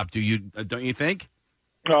will be up. Don't you think?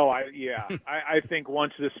 Oh, I think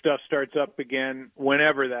once this stuff starts up again,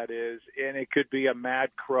 whenever that is, and it could be a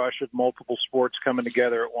mad crush of multiple sports coming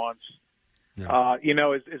together at once. Yeah.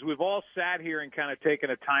 As we've all sat here and kind of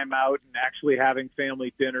taken a time out and actually having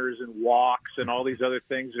family dinners and walks and all these other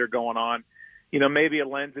things that are going on, maybe it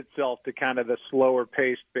lends itself to kind of the slower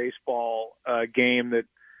paced baseball game that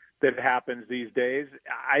happens these days.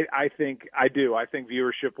 I think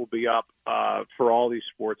viewership will be up for all these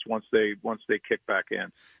sports once they kick back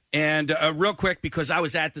in. And real quick, because I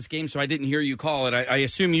was at this game, so I didn't hear you call it. I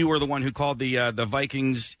assume you were the one who called the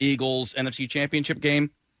Vikings-Eagles NFC Championship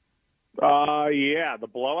game. The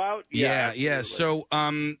blowout. Yeah. So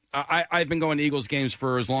I've been going to Eagles games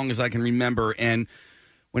for as long as I can remember, and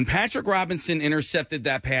when Patrick Robinson intercepted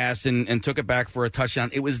that pass and took it back for a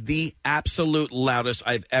touchdown, it was the absolute loudest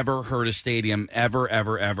I've ever heard a stadium, ever.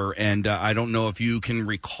 And I don't know if you can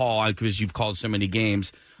recall, because you've called so many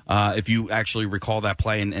games, if you actually recall that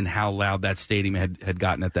play and how loud that stadium had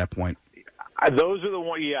gotten at that point. Those are the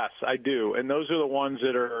ones, yes, I do. And those are the ones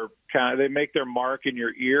that are they make their mark in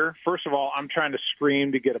your ear. First of all, I'm trying to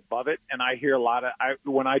scream to get above it, and I hear a lot of,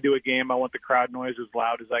 when I do a game, I want the crowd noise as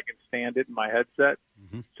loud as I can stand it in my headset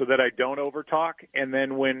so that I don't overtalk. And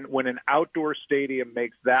then when an outdoor stadium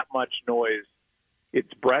makes that much noise,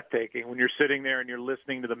 it's breathtaking when you're sitting there and you're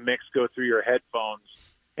listening to the mix go through your headphones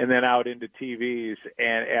and then out into TVs.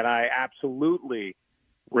 And I absolutely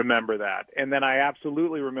remember that. And then I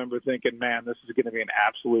absolutely remember thinking, man, this is going to be an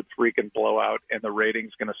absolute freaking blowout and the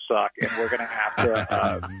rating's going to suck and we're going to have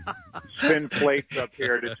to spin plates up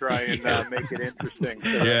here to try and make it interesting.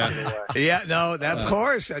 Of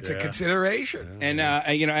course, that's a consideration. And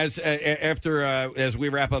as we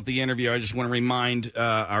wrap up the interview, I just want to remind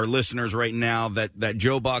our listeners right now that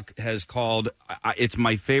Joe Buck has called. It's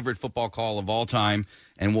my favorite football call of all time,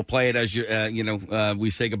 and we'll play it as we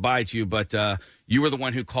say goodbye to you. But you were the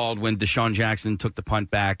one who called when Deshaun Jackson took the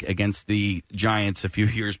punt back against the Giants a few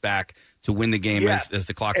years back to win the game as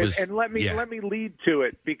the clock was. And let me lead to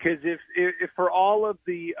it, because if for all of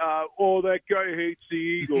the that guy hates the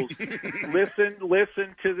Eagles,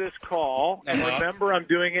 listen to this call. And remember, I'm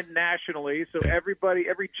doing it nationally, so every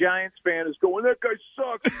Giants fan is going, that guy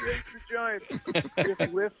sucks. He hates the Giants.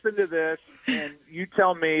 Just listen to this, and you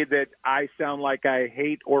tell me that I sound like I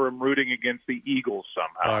hate or am rooting against the Eagles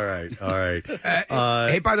somehow. All right.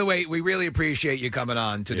 Hey, by the way, we really appreciate you coming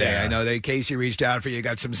on today. Yeah. I know that Casey reached out for you,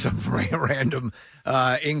 got some random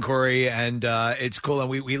inquiry, and it's cool. And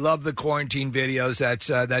we love the quarantine videos.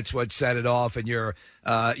 That's what set it off. And your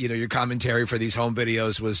commentary for these home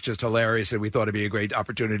videos was just hilarious, and we thought it'd be a great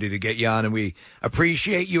opportunity to get you on. And we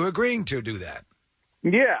appreciate you agreeing to do that.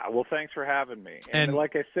 Yeah, well, thanks for having me. And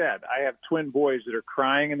like I said, I have twin boys that are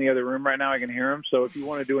crying in the other room right now. I can hear them. So if you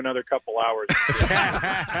want to do another couple hours.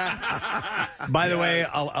 By the way,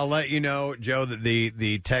 I'll let you know, Joe, that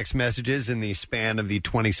the text messages in the span of the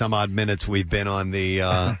 20-some-odd minutes we've been on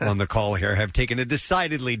the call here have taken a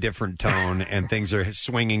decidedly different tone, and things are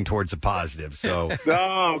swinging towards a positive. So,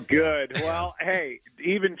 oh, good. Well, hey,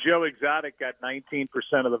 even Joe Exotic got 19%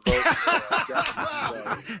 of the vote.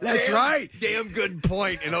 That's right. Damn good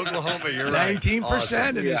point in Oklahoma. You're right. 19%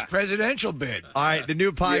 Awesome. in his presidential bid. All right. The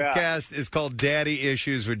new podcast is called Daddy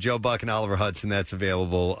Issues with Joe Buck and Oliver Hudson. That's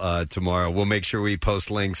available tomorrow. We'll make sure we post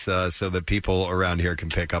links so that people around here can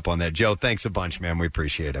pick up on that. Joe, thanks a bunch, man. We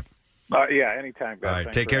appreciate it. Yeah, anytime, guys. All right.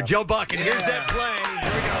 Thanks Take for care. having Joe me. Buck, and here's that play.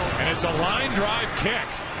 Here we go. And it's a line drive kick.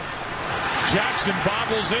 Jackson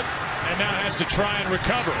bobbles it and now has to try and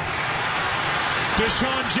recover.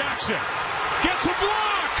 Deshaun Jackson gets a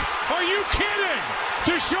block. Are you kidding?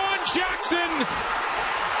 Deshaun Jackson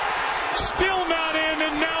still not in,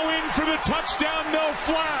 and now in for the touchdown. No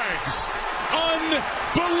flags.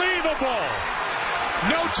 Unbelievable.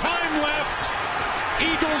 No time left.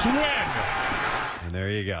 Eagles win. And there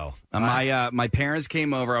you go. My parents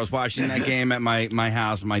came over. I was watching that game at my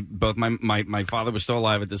house. My father was still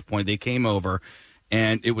alive at this point. They came over,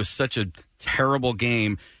 and it was such a terrible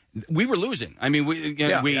game. We were losing. I mean,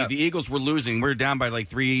 the Eagles were losing. We were down by like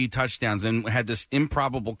 3 touchdowns and had this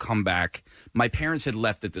improbable comeback. My parents had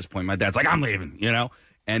left at this point. My dad's like, I'm leaving,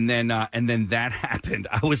 And then that happened.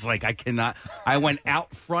 I was like, I cannot. I went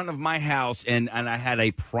out front of my house and I had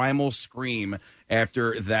a primal scream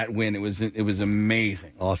after that win. It was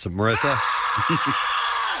amazing. Awesome, Marissa.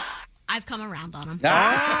 I've come around on him.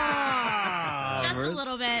 Just Marissa? a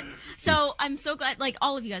little bit. So I'm so glad, like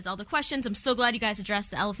all of you guys, all the questions, I'm so glad you guys addressed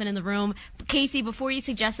the elephant in the room. Casey, before you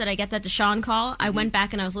suggested I get that Deshaun call, I went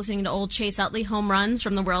back and I was listening to old Chase Utley home runs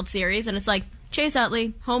from the World Series, and it's like, Chase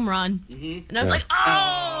Utley, home run. Mm-hmm. And I was like,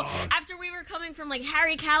 after we were coming from like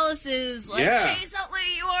Harry Callis's, Chase Utley,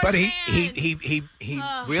 you are But man. he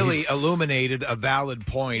really illuminated a valid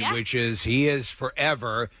point, which is he is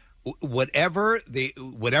forever, whatever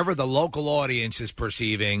the local audience is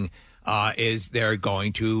perceiving, is they're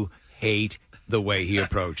going to hate the way he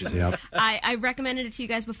approaches it. I recommended it to you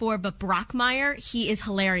guys before, but Brockmire, he is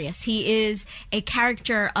hilarious. He is a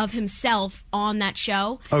character of himself on that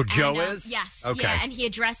show. Oh, Joe is? Yes. Okay. Yeah, and he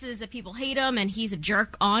addresses that people hate him, and he's a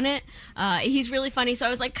jerk on it. He's really funny, so I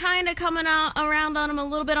was like kind of coming around on him a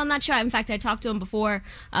little bit on that show. In fact, I talked to him before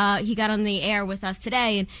he got on the air with us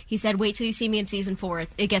today, and he said, wait till you see me in season 4.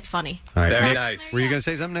 It gets funny. All right. Very nice. Were you going to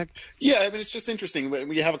say something, Nick? Yeah, I mean, it's just interesting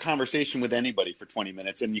when you have a conversation with anybody for 20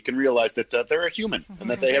 minutes and you can realize that they're a human and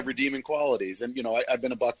that they have redeeming qualities. And, I've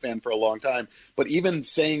been a Buck fan for a long time, but even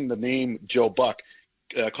saying the name Joe Buck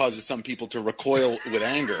causes some people to recoil with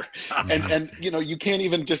anger. And you can't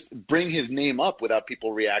even just bring his name up without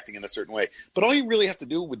people reacting in a certain way. But all you really have to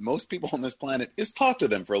do with most people on this planet is talk to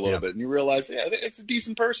them for a little bit, and you realize, it's a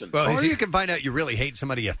decent person. Well, or you can find out you really hate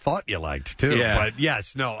somebody you thought you liked, too. Yeah. But,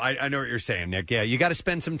 yes, no, I know what you're saying, Nick. Yeah, you got to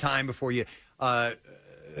spend some time before you...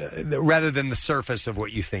 rather than the surface of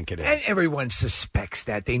what you think it is. And everyone suspects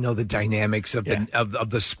that. They know the dynamics of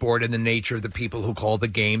the sport and the nature of the people who call the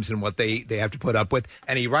games and what they have to put up with.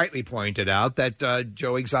 And he rightly pointed out that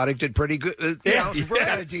Joe Exotic did pretty good. Got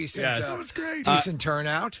a decent, that was great. Decent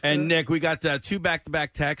turnout. And Nick, we got 2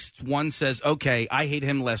 back-to-back texts. One says, okay, I hate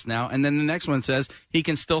him less now. And then the next one says, he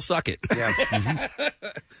can still suck it. Yeah.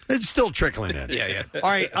 It's still trickling in. Yeah. All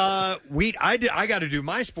right, I got to do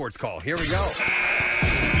my sports call. Here we go.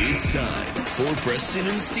 It's It's time for Preston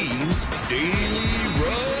and Steve's Daily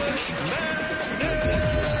Rush Madness.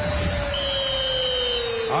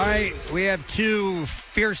 All right, we have two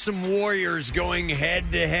fearsome warriors going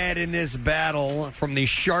head-to-head in this battle from the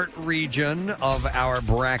Chart region of our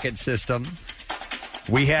bracket system.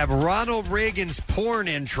 We have Ronald Reagan's porn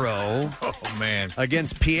intro. Oh, man.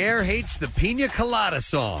 Against Pierre Hates the Pina Colada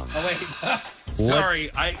song. Oh, wait. Sorry,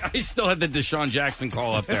 I still had the Deshaun Jackson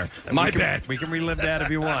call up there. My bad. We can relive that if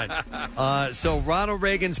you want. So Ronald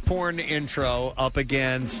Reagan's porn intro up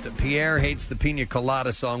against Pierre Hates the Pina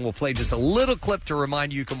Colada song. We'll play just a little clip to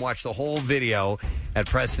remind you can watch the whole video at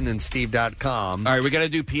PrestonandSteve.com. All right, we got to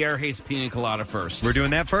do Pierre Hates Pina Colada first. We're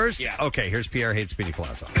doing that first? Yeah. Okay, here's Pierre Hates Pina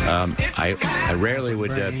Colada song. I rarely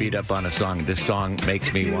would beat up on a song. This song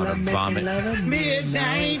makes me want to vomit.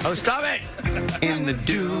 Midnight. Oh, stop it! In the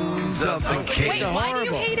dunes of the Cape. Wait, why do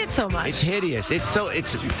you hate it so much? It's hideous. It's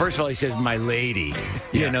first of all, he says, my lady.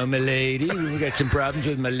 You know, my lady. We got some problems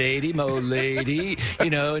with my lady, my old lady.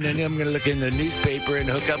 You know, and then I'm going to look in the newspaper and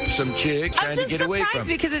hook up some chick trying to get away from. I'm just surprised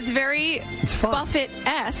because it's very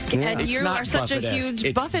Buffett-esque, and It's you not are such a Buffett-esque. huge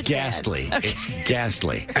It's Buffett ghastly. fan. Okay. It's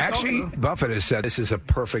ghastly. Actually, Buffett has said this is a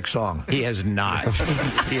perfect song. He has not.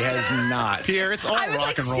 He has not. Pierre, it's all I was rock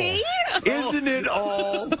like, and roll. see? Isn't it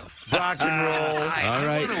all rock and roll? All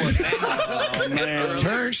right.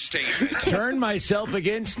 Turn myself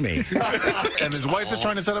against me. And his wife is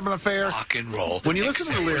trying to set up an affair. Rock and roll. When you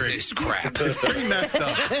listen to the lyrics, this crap. it's pretty messed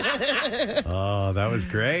up. Oh, that was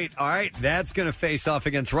great. All right, that's going to face off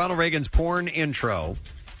against Ronald Reagan's porn intro.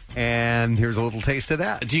 And here's a little taste of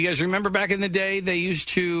that. Do you guys remember back in the day they used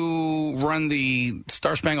to run the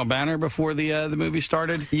Star Spangled Banner before the movie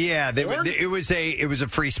started? Yeah, it was a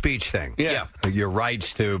free speech thing. Yeah. Your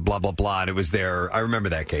rights to blah blah blah. And it was there. I remember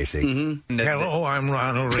that, Casey. Mm-hmm. Hello, I'm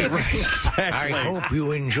Ronald Reagan. Exactly. I hope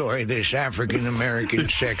you enjoy this African-American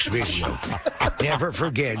sex video. Never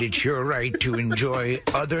forget, it's your right to enjoy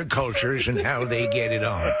other cultures and how they get it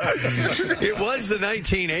on. It was the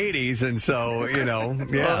 1980s, and so,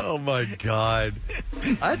 yeah. Oh, my God.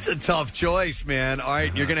 That's a tough choice, man. All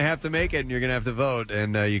right, you're going to have to make it, and you're going to have to vote,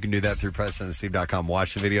 and you can do that through PrestonandSteve.com.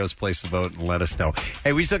 Watch the videos, place the vote, and let us know.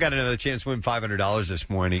 Hey, we still got another chance to win $500 this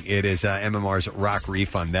morning. It is MMR's Rock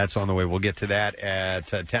Refund. That's on the way. We'll get to that at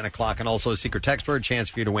 10 o'clock, and also a secret text word, chance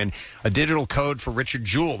for you to win a digital code for Richard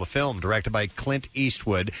Jewell, the film, directed by Clint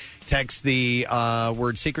Eastwood. Text the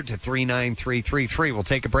word secret to 39333. We'll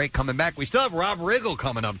take a break. Coming back, we still have Rob Riggle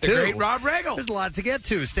coming up, too. The great Rob Riggle. There's a lot to get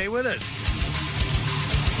to. Stay with us.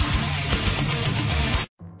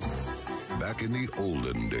 Back in the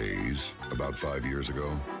olden days, about 5 years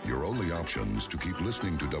ago, your only options to keep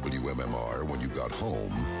listening to WMMR when you got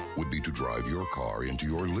home would be to drive your car into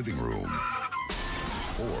your living room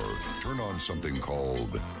or turn on something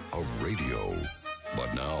called a radio.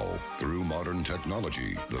 But now, through modern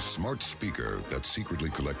technology, the smart speaker that's secretly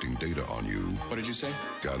collecting data on you... What did you say?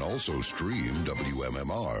 ...can also stream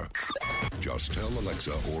WMMR. Just tell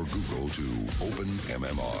Alexa or Google to open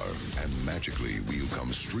MMR, and magically we'll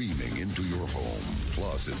come streaming into your home.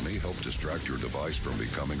 Plus, it may help distract your device from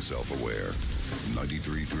becoming self-aware.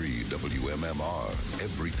 93.3 WMMR.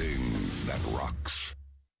 Everything that rocks.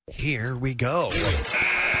 Here we go.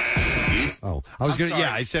 Oh, I was going to,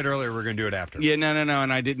 I said earlier we're going to do it after. Yeah, no,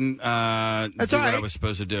 and I didn't do what I was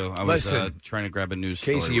supposed to do. I was trying to grab a news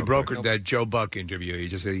story. Casey, you brokered that Joe Buck interview. You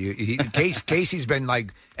just Casey's been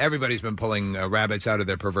like, everybody's been pulling rabbits out of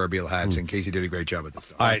their proverbial hats, and Casey did a great job with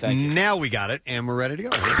this. All right, now we got it, and we're ready to go.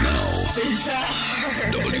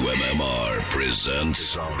 WMMR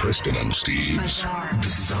presents Preston and Steve's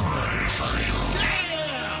Bizarre File.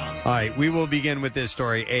 All right, we will begin with this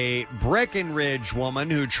story. A Breckenridge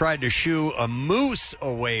woman who tried to shoo a moose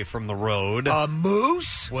away from the road. A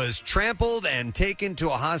moose? Was trampled and taken to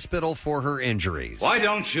a hospital for her injuries. Why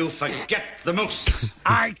don't you forget the moose?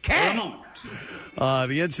 I can't.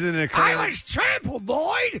 The incident occurred... I was trampled,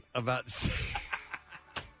 Lloyd! About...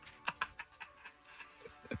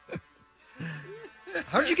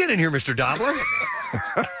 How'd you get in here, Mr. Dobler?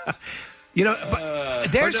 You know, but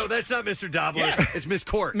there's... no, that's not Mr. Dobler. Yeah. It's Miss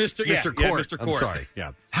Court. Mr. Court. Mr. Court. I'm sorry.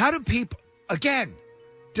 Yeah. How do people... Again,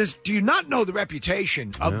 do you not know the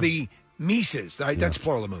reputation of the Mises? Right? That's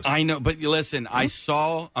plural of moose. I know, but listen, I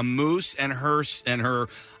saw a moose and her.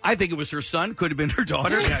 I think it was her son. Could have been her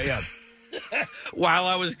daughter. Yeah. While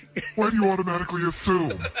I was... Why do you automatically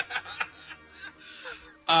assume?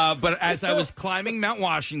 But as I was climbing Mount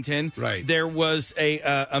Washington, there was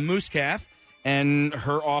a moose calf and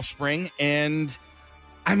her offspring, and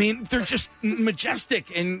I mean, they're just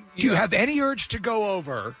majestic. And do you have any urge to go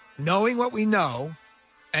over, knowing what we know,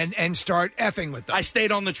 and start effing with them. I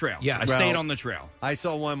stayed on the trail. Yeah. I stayed on the trail. I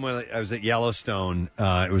saw one when I was at Yellowstone.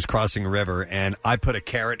 It was crossing a river, and I put a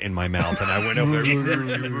carrot in my mouth, and I went over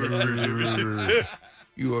there.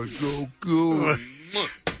 You are so good.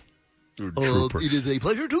 It is a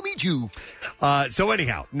pleasure to meet you. So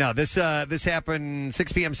anyhow, no, this happened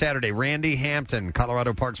 6 p.m. Saturday. Randy Hampton,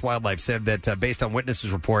 Colorado Parks Wildlife, said that based on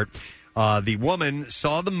witnesses' report, the woman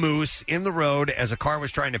saw the moose in the road as a car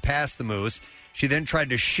was trying to pass the moose. She then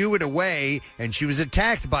tried to shoo it away, and she was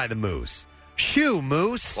attacked by the moose. Shoo,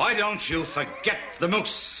 moose. Why don't you forget the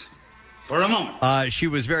moose for a moment? She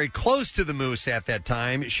was very close to the moose at that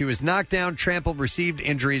time. She was knocked down, trampled, received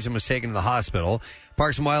injuries, and was taken to the hospital.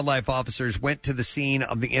 Parks and Wildlife officers went to the scene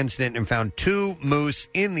of the incident and found 2 moose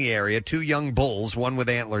in the area, 2 young bulls, one with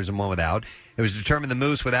antlers and one without. It was determined the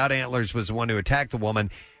moose without antlers was the one who attacked the woman,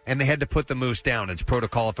 and they had to put the moose down. It's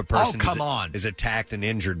protocol if a person is attacked and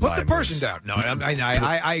injured by a moose. Put the person down. No,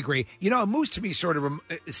 I agree. You know, a moose to me sort of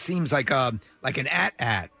seems like an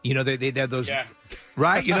at. You know, they have those,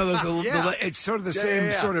 right? You know, those. It's sort of the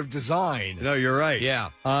same sort of design. No, you're right. Yeah.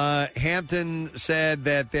 Hampton said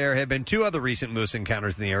that there have been 2 other recent moose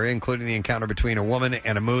encounters in the area, including the encounter between a woman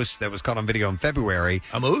and a moose that was caught on video in February.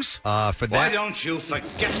 A moose? Why don't you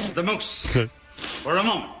forget the moose for a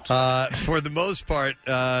moment? For the most part,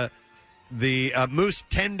 the moose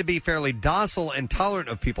tend to be fairly docile and tolerant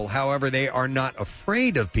of people. However, they are not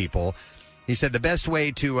afraid of people. He said the best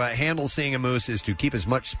way to handle seeing a moose is to keep as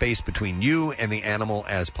much space between you and the animal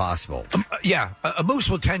as possible. A moose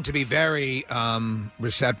will tend to be very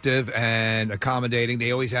receptive and accommodating.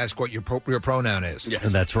 They always ask what your pronoun is.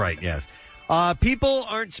 And that's right, yes. People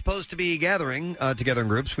aren't supposed to be gathering together in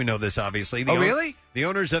groups. We know this, obviously. Really? The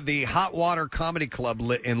owners of the Hot Water Comedy Club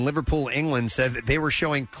in Liverpool, England, said that they were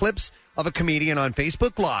showing clips of a comedian on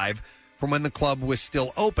Facebook Live from when the club was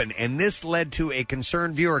still open, and this led to a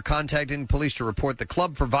concerned viewer contacting police to report the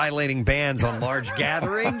club for violating bans on large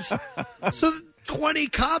gatherings. So 20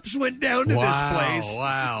 cops went down to this place.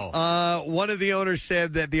 Wow. One of the owners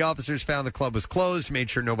said that the officers found the club was closed,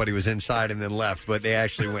 made sure nobody was inside, and then left, but they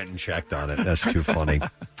actually went and checked on it. That's too funny.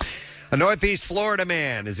 A Northeast Florida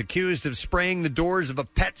man is accused of spraying the doors of a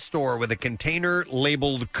pet store with a container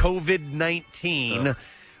labeled COVID-19.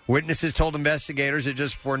 Witnesses told investigators that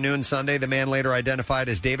just before noon Sunday, the man later identified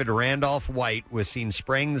as David Randolph White was seen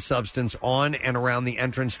spraying the substance on and around the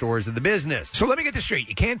entrance doors of the business. So let me get this straight.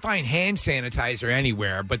 You can't find hand sanitizer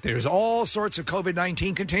anywhere, but there's all sorts of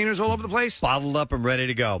COVID-19 containers all over the place? Bottled up and ready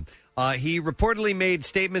to go. He reportedly made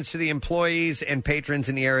statements to the employees and patrons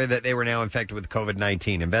in the area that they were now infected with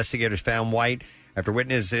COVID-19. Investigators found White after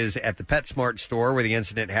witnesses at the PetSmart store where the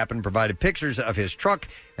incident happened provided pictures of his truck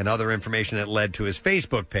and other information that led to his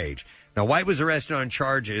Facebook page. Now, White was arrested on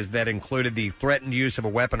charges that included the threatened use of a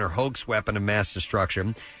weapon or hoax weapon of mass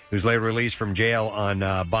destruction. He was later released from jail on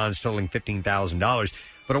bonds totaling $15,000.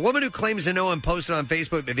 But a woman who claims to know him posted on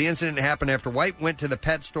Facebook that the incident happened after White went to the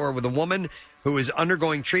pet store with a woman who was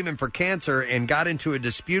undergoing treatment for cancer and got into a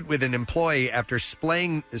dispute with an employee after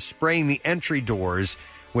spraying the entry doors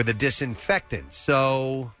with a disinfectant.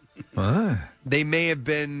 So they may have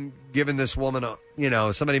been giving this woman,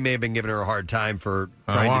 somebody may have been giving her a hard time for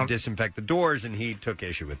trying to disinfect the doors, and he took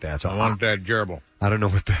issue with that. So I want that gerbil. I don't know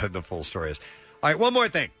what the full story is. All right, one more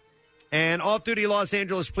thing. An off-duty Los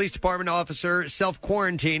Angeles Police Department officer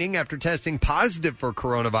self-quarantining after testing positive for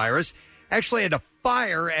coronavirus actually had to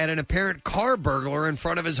fire at an apparent car burglar in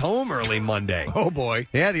front of his home early Monday. Oh, boy.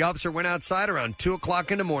 Yeah, the officer went outside around 2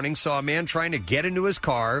 o'clock in the morning, saw a man trying to get into his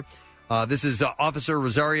car. This is Officer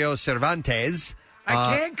Rosario Cervantes.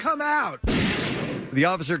 I can't come out. The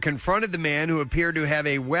officer confronted the man who appeared to have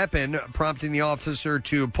a weapon, prompting the officer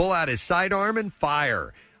to pull out his sidearm and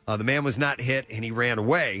fire. The man was not hit, and he ran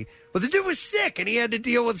away. But the dude was sick, and he had to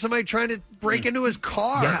deal with somebody trying to break into his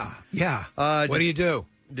car. Yeah. What do you do?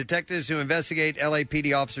 Detectives who investigate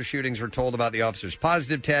LAPD officer shootings were told about the officer's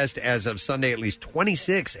positive test. As of Sunday, at least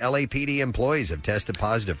 26 LAPD employees have tested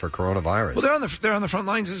positive for coronavirus. Well, they're on the front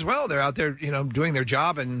lines as well. They're out there, doing their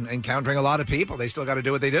job and encountering a lot of people. They still got to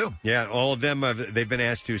do what they do. Yeah, all of them, they've been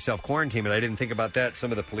asked to self-quarantine, but I didn't think about that.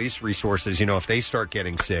 Some of the police resources, if they start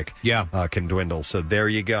getting sick, can dwindle. So there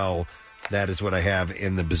you go. That is what I have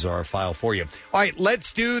in the bizarre file for you. All right,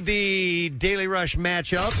 let's do the Daily Rush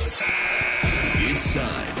matchup. It's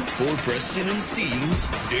time for Preston and Steve's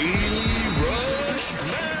Daily Rush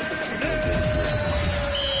Madness.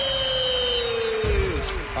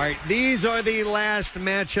 All right, these are the last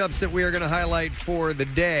matchups that we are going to highlight for the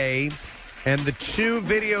day. And the 2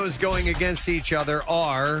 videos going against each other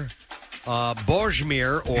are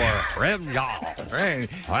Borjmir or rim job. Right.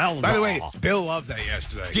 By the way, Bill loved that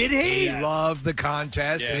yesterday. Did he? He loved the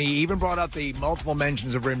contest, and he even brought up the multiple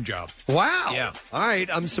mentions of rim job. Wow. Yeah. All right.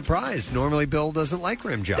 I'm surprised. Normally, Bill doesn't like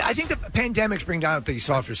rim jobs. I think the pandemics bring down the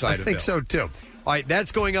softer side of I think Bill. so, too. All right,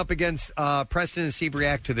 that's going up against Preston and Steve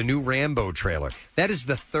react to the new Rambo trailer. That is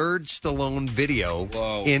the third Stallone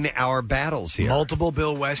video in our battles here. Multiple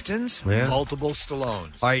Bill Westons, multiple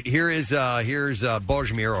Stallones. All right, here's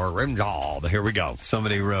Borjmir or Rim Job. Here we go.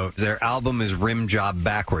 Somebody wrote their album is Rim Job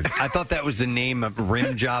Backwards. I thought that was the name of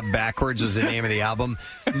Rim Job Backwards was the name of the album.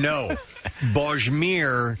 No,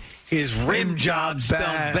 Borjmir is Rim Job spelled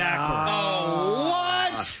backwards. Oh,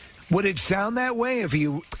 what? Would it sound that way if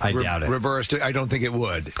you I doubt it. reversed it? I don't think it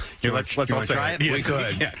would. Let's all say try it. We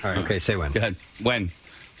could. Yeah. All right, okay, say when. Go ahead. When?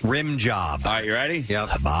 Rim Job. All right, you ready? Yep.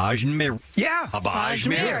 Borjmir. Yeah.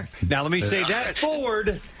 Borjmir. Now let me say that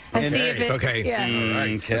forward. And see if it. Okay. Yeah. All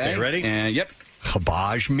right. Okay, ready? And yep.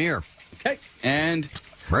 Borjmir. Okay. And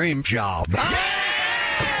Rim Job.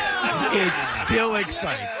 It's still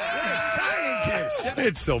exciting. Scientists.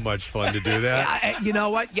 It's so much fun to do that. You know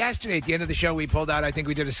what? Yesterday at the end of the show, we pulled out, I think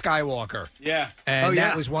we did a Skywalker. Yeah. And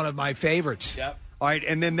that was one of my favorites. Yep. All right,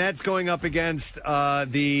 and then that's going up against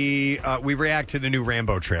we react to the new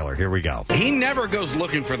Rambo trailer. Here we go. He never goes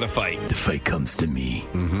looking for the fight. The fight comes to me.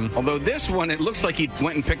 Mm-hmm. Although this one, it looks like he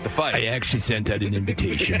went and picked the fight. I actually sent out an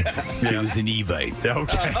invitation. It was an Evite.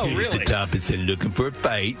 Okay. Oh, really? At the top, it said, looking for a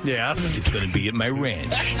fight. Yeah. It's going to be at my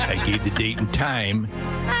ranch. I gave the date and time,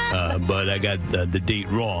 but I got the date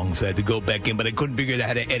wrong, so I had to go back in, but I couldn't figure out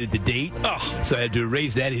how to edit the date. Oh. So I had to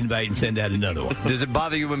erase that invite and send out another one. Does it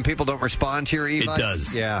bother you when people don't respond to your emails? It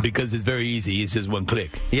does. Yeah. Because it's very easy. It's just one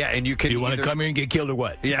click. Yeah, and you can Do you want to either- come here and get killed or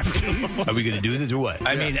what? Yeah. Are we going to do this or what?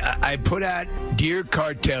 I mean, I put out, dear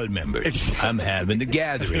cartel members, I'm having a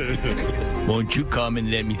gathering. Won't you come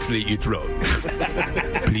and let me slit your throat?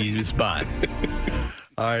 Please respond.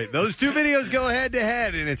 All right, those two videos go head to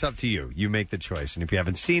head, and it's up to you. You make the choice. And if you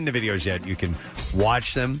haven't seen the videos yet, you can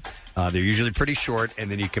watch them. They're usually pretty short,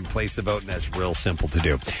 and then you can place the vote, and that's real simple to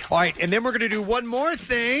do. All right, and then we're going to do one more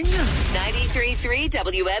thing. 93.3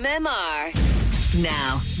 WMMR.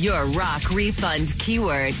 Now, your rock refund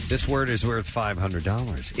keyword. This word is worth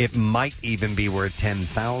 $500. It might even be worth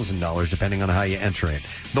 $10,000, depending on how you enter it.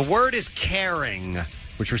 The word is caring,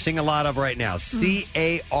 which we're seeing a lot of right now.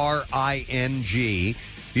 C-A-R-I-N-G.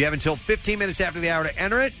 You have until 15 minutes after the hour to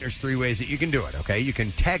enter it. There's three ways that you can do it, okay? You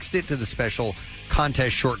can text it to the special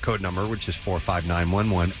contest short code number, which is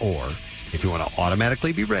 45911, or if you want to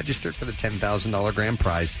automatically be registered for the $10,000 grand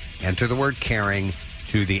prize, enter the word caring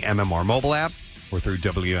to the MMR mobile app or through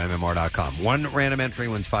WMMR.com. One random entry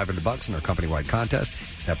wins $500 in our company-wide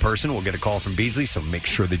contest. That person will get a call from Beasley, so make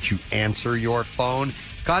sure that you answer your phone.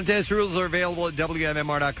 Contest rules are available at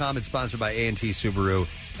WMMR.com. It's sponsored by A&T Subaru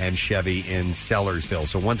and Chevy in Sellersville.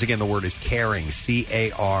 So once again, the word is caring,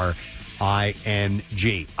 C-A-R-I-N-G.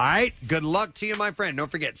 All right, good luck to you, my friend.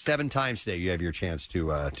 Don't forget, 7 times today you have your chance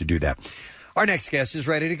to do that. Our next guest is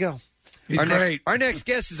ready to go. He's great. Our next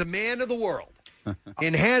guest is a man of the world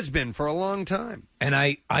and has been for a long time. And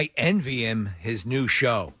I envy him his new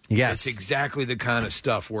show. Yes. It's exactly the kind of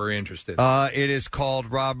stuff we're interested in. It is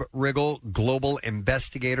called Rob Riggle, Global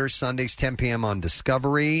Investigator, Sundays, 10 p.m. on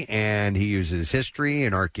Discovery, and he uses history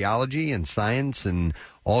and archaeology and science and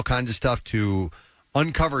all kinds of stuff to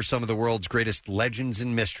uncover some of the world's greatest legends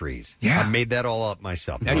and mysteries. Yeah. I made that all up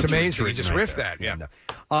myself. That's It's amazing. You written just right riffed there. that.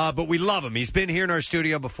 Yeah. But we love him. He's been here in our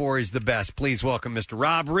studio before. He's the best. Please welcome Mr.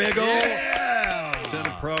 Rob Riggle to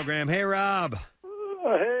the program. Hey, Rob.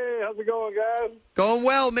 Hey, how's it going, guys? Going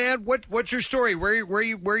well, man. What's your story? Where are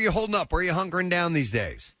you holding up? Where are you hunkering down these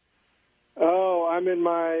days? Oh, I'm in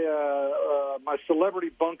my my celebrity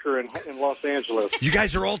bunker in Los Angeles. You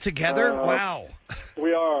guys are all together? Wow.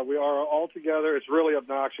 We are all together. It's really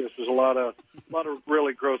obnoxious. There's a lot of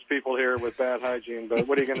really gross people here with bad hygiene. But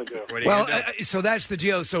what are you going to do? Well, so that's the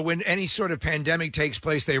deal. So when any sort of pandemic takes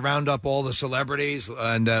place, they round up all the celebrities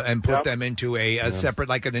and put them into a separate,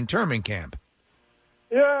 like an internment camp.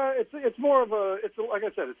 Yeah, it's more of like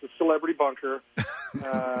I said, it's a celebrity bunker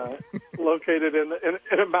located in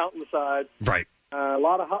a mountainside. Right. A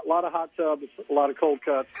lot of hot tubs, a lot of cold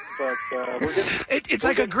cuts, but we're getting. It's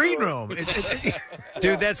like a green room.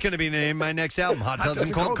 Dude, that's going to be the name of my next album, Hot Tubs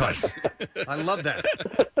and Cold Cuts. I love that.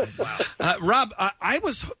 Rob, I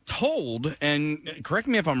was told, and correct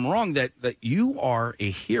me if I'm wrong, that you are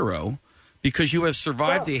a hero because you have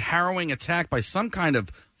survived a harrowing attack by some kind of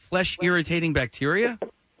flesh-irritating bacteria.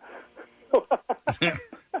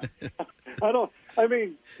 I don't I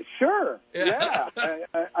mean, sure, yeah.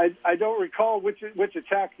 I don't recall which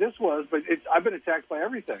attack this was, but I've been attacked by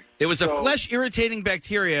everything. It was a flesh-irritating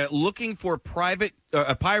bacteria looking for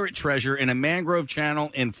a pirate treasure in a mangrove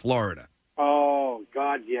channel in Florida. Oh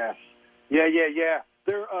God, yes, yeah.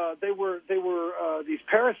 They were these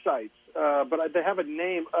parasites, but they have a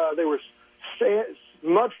name. They were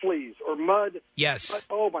mud fleas or mud. Yes.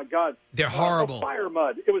 Oh my God, they're horrible. Fire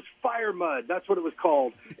mud. It was fire mud. That's what it was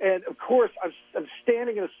called. And of course, I'm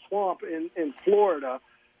standing in a swamp in Florida,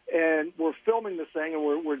 and we're filming this thing,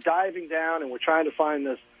 and we're diving down, and we're trying to find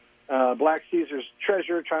this Black Caesar's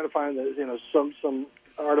treasure, trying to find some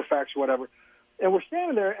artifacts or whatever. And we're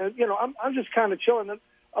standing there, and I'm just kind of chilling. And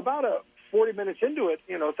about 40 minutes into it,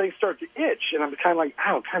 things start to itch, and I'm kind of like,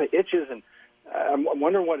 ow, it kind of itches, and I'm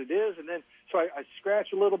wondering what it is. And then so I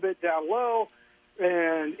scratch a little bit down low,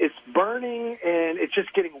 and it's burning, and it's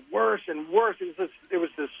just getting worse and worse. It was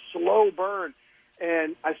this slow burn,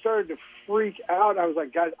 and I started to freak out. I was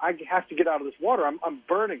like, guys, I have to get out of this water. I'm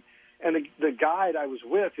burning. And the guide I was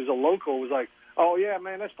with, who's a local, was like, oh, yeah,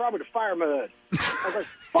 man, that's probably the fire mud. I was like,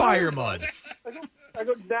 fire mud. I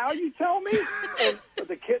go, now you tell me? And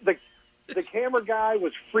the camera guy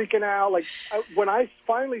was freaking out. Like, when I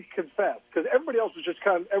finally confessed, because everybody else was just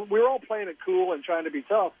we were all playing it cool and trying to be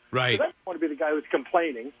tough. Right. I didn't want to be the guy who's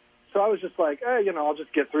complaining. So I was just like, I'll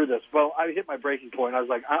just get through this. Well, I hit my breaking point. I was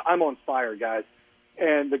like, I'm on fire, guys.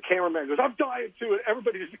 And the cameraman goes, I'm dying too. And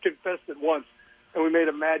everybody just confessed at once. And we made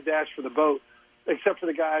a mad dash for the boat, except for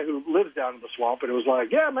the guy who lives down in the swamp. And it was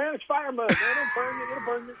like, yeah, man, it's fire mud. Man, it'll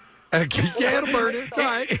burn me. Yeah, it'll burn it. It's all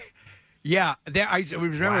right. Yeah, I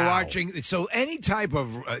remember watching. So any type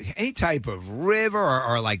of river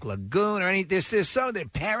or like lagoon or any there's some of the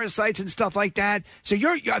parasites and stuff like that. So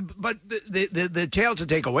but the tale to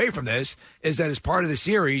take away from this is that as part of the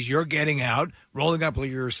series, you're getting out, rolling up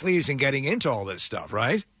your sleeves, and getting into all this stuff,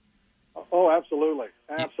 right? Oh, absolutely.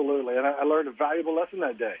 And I learned a valuable lesson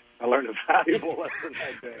that day.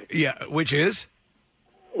 Yeah, which is?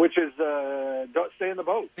 Don't stay in the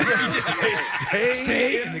boat.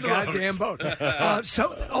 Stay in the goddamn boat.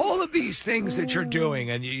 So all of these things that you're doing,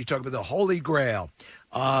 and you talk about the Holy Grail,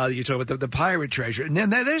 you talk about the pirate treasure, and then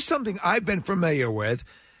there's something I've been familiar with,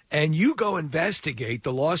 and you go investigate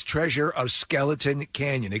the lost treasure of Skeleton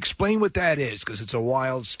Canyon. Explain what that is, because it's a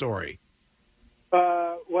wild story.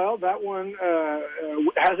 Well, that one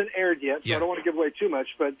hasn't aired yet, so I don't want to give away too much,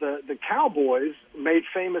 but the Cowboys, made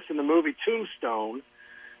famous in the movie Tombstone,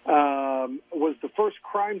 was the first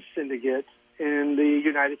crime syndicate in the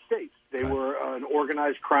United States. They were an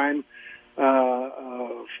organized crime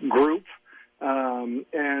group, and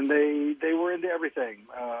they were into everything: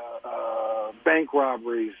 bank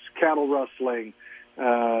robberies, cattle rustling,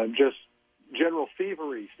 just general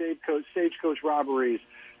thievery, stagecoach robberies,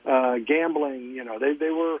 gambling. They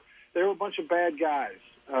were a bunch of bad guys,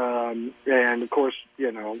 and of course,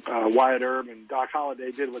 Wyatt Earp and Doc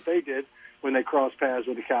Holliday did what they did when they crossed paths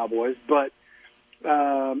with the Cowboys. But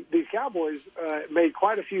these Cowboys made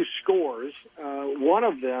quite a few scores. One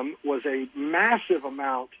of them was a massive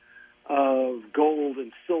amount of gold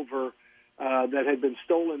and silver that had been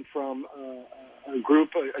stolen from a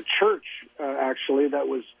group, a church, actually, that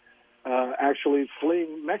was actually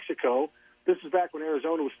fleeing Mexico. This is back when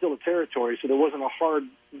Arizona was still a territory, so there wasn't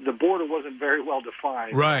the border wasn't very well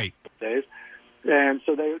defined. Right. Days. And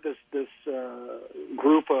so this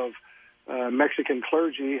group of Mexican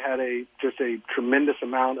clergy had just a tremendous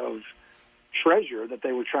amount of treasure that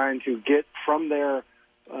they were trying to get from their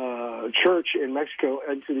church in Mexico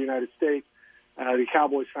into the United States. The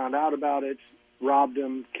Cowboys found out about it, robbed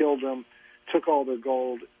them, killed them, took all their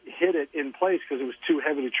gold, hid it in place because it was too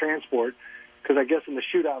heavy to transport. Because I guess in the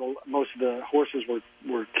shootout, most of the horses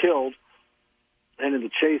were killed, and in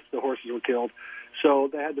the chase, the horses were killed. So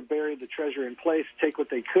they had to bury the treasure in place, take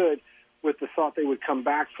what they could, with the thought they would come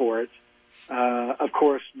back for it. Of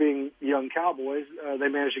course, being young cowboys, they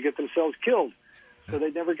managed to get themselves killed, so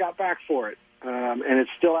they never got back for it, and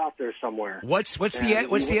it's still out there somewhere. What's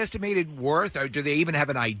the estimated worth, or do they even have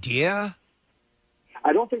an idea?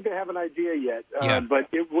 I don't think they have an idea yet, but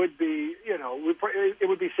it would be, it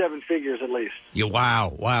would be seven figures at least. Yeah,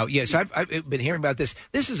 wow. Yes, I've been hearing about this.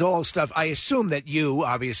 This is all stuff. I assume that you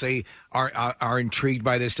obviously are intrigued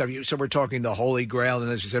by this stuff. So we're talking the Holy Grail,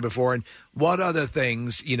 and as you said before, and what other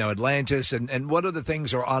things, Atlantis, and what other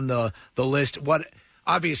things are on the list? What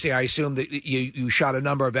obviously, I assume that you shot a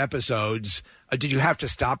number of episodes. Did you have to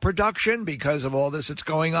stop production because of all this that's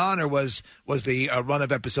going on, or was the run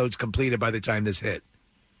of episodes completed by the time this hit?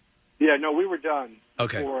 Yeah, no, we were done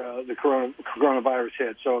before the coronavirus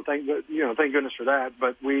hit. So thank goodness for that.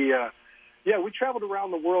 But we Yeah, we traveled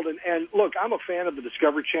around the world, and look, I'm a fan of the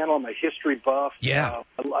Discovery Channel. I'm a history buff. Yeah.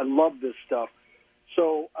 I love this stuff.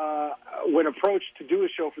 So when approached to do a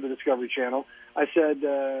show for the Discovery Channel, I said,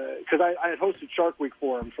 because I had hosted Shark Week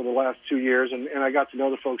for them for the last 2 years, and I got to know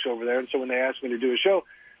the folks over there. And so when they asked me to do a show,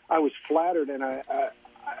 I was flattered. And I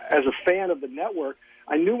as a fan of the network,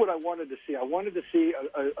 I knew what I wanted to see. I wanted to see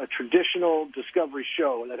a traditional Discovery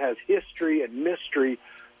show that has history and mystery.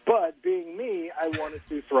 But being me, I wanted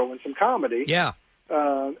to throw in some comedy. Yeah.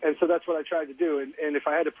 And so that's what I tried to do. And if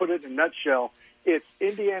I had to put it in a nutshell, it's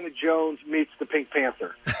Indiana Jones meets the Pink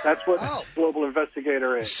Panther. That's what Global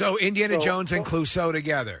Investigator is. So Indiana Jones and Clouseau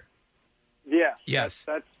together. Yes. Yes.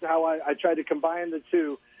 That's how I tried to combine the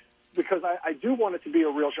two, because I do want it to be a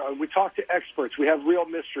real show. We talk to experts. We have real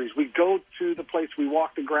mysteries. We go to the place. We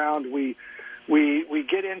walk the ground. We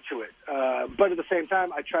get into it. But at the same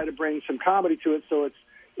time, I try to bring some comedy to it, so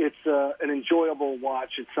it's an enjoyable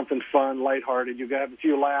watch. It's something fun, lighthearted. You have a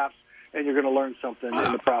few laughs, and you're going to learn something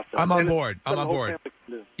in the process. I'm on board. I'm on board.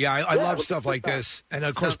 Yeah, I love stuff like this. And,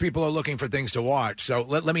 of course, people are looking for things to watch. So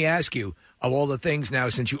let me ask you, of all the things now,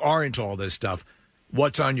 since you are into all this stuff,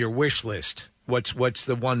 what's on your wish list? What's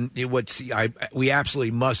the one? We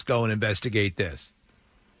absolutely must go and investigate this.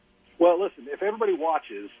 Well, listen, if everybody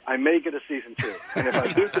watches, I may get a season 2. And if I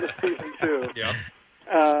do get a season 2,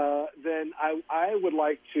 then I would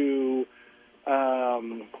like to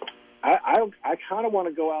I kind of want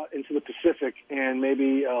to go out into the Pacific and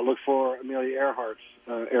maybe look for Amelia Earhart's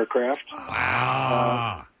aircraft.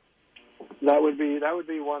 Wow. That would be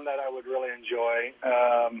one that I would really enjoy.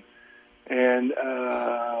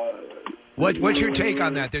 What's your take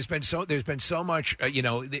on that? There's been so much.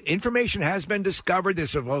 The information has been discovered.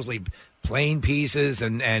 There's supposedly plane pieces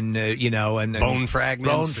and bone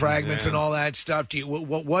fragments, and all that stuff.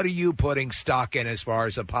 What are you putting stock in as far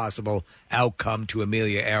as a possible outcome to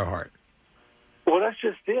Amelia Earhart? Well, that's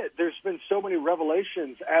just it. There's been so many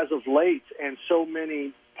revelations as of late, and so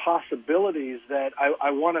many possibilities that I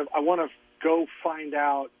want to go find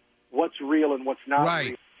out what's real and what's not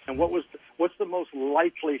real. And what's the most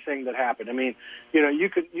likely thing that happened? I mean, you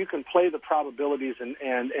can play the probabilities and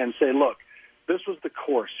say, look, this was the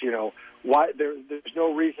course. Why there's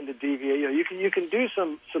no reason to deviate. You can do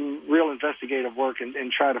some real investigative work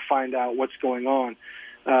and try to find out what's going on.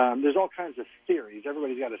 There's all kinds of theories.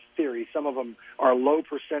 Everybody's got a theory. Some of them are low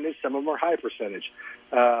percentage. Some of them are high percentage.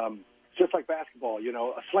 Just like basketball,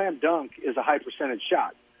 a slam dunk is a high percentage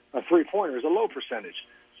shot. A three-pointer is a low percentage.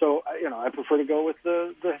 So, I prefer to go with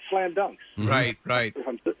the slam dunks. Right. If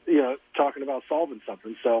I'm, talking about solving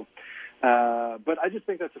something. So, but I just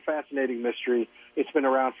think that's a fascinating mystery. It's been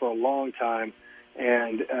around for a long time,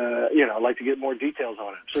 and, I'd like to get more details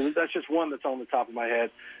on it. So that's just one that's on the top of my head.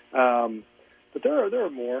 But there are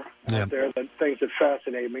more out there, things that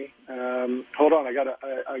fascinate me. Hold on, I got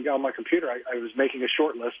on my computer. I was making a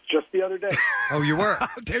short list just the other day. Oh, you were?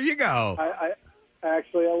 There you go.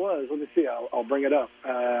 Actually, I was. Let me see. I'll bring it up.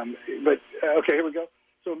 Okay, here we go.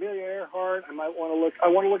 So Amelia Earhart, I might want to look. I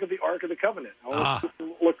want to look at the Ark of the Covenant. I want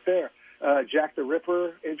to look there. Jack the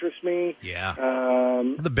Ripper interests me. Yeah.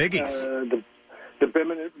 The biggies. The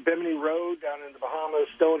Bimini Road down in the Bahamas,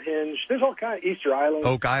 Stonehenge. There's all kinds. Easter Island.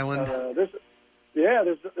 Oak Island. There's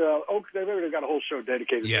Oak. They've got a whole show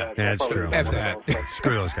dedicated to that. Yeah, that's true. F that.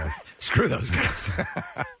 Screw those guys. Screw those guys.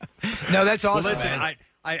 No, that's awesome. Well, listen, man.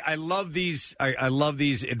 I love these. I love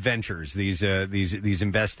these adventures, these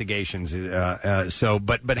investigations.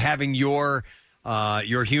 But having your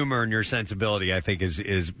humor and your sensibility, I think,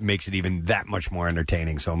 is makes it even that much more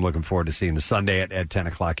entertaining. So I'm looking forward to seeing the Sunday at 10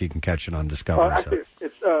 o'clock. You can catch it on Discovery. Actually,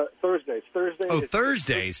 it's Thursdays. Oh,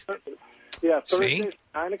 Thursdays. Yeah, Thursdays at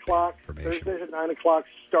 9 o'clock. Thursdays at 9 o'clock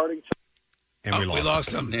starting. And we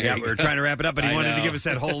lost him. Yeah, we were trying to wrap it up, but he wanted to give us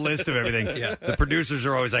that whole list of everything. The producers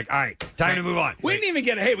are always like, all right, time to move on. We didn't even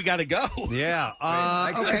get hey, we got to go. Yeah.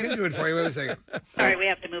 I can do it for you. Wait a second. All right, we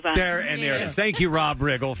have to move on. There it is. Thank you, Rob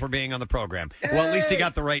Riggle, for being on the program. Well, at least he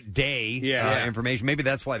got the right day information. Maybe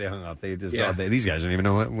that's why they hung up. They just saw these guys don't even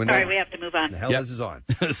know when. All right, we have to move on. The hell this is on.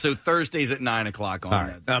 So Thursdays at 9 o'clock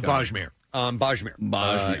on Bajmir.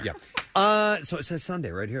 Bajmir. Yeah. So it says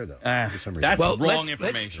Sunday right here, though. For some reason. That's wrong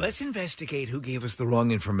information. Let's investigate who gave us the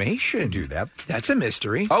wrong information. Do that. That's a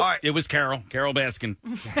mystery. Oh, it was Carol Baskin.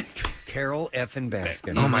 Carol effing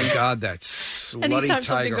Baskin. Oh, my God, that's slutty Anytime tiger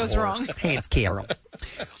something goes horse. wrong. Hey, it's Carol.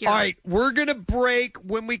 All right, we're going to break.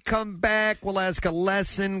 When we come back, we'll ask a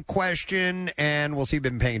lesson question, and we'll see if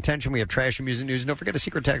you've been paying attention. We have trash and music news. And don't forget a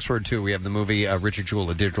secret text word, too. We have the movie Richard Jewell,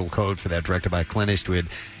 A Digital Code for that, directed by Clint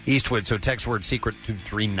Eastwood. So text word secret to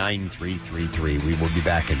 39333. We will be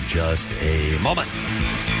back in just a moment.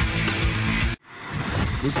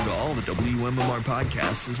 Listen to all the WMMR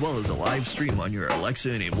podcasts as well as a live stream on your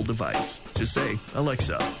Alexa-enabled device. Just say,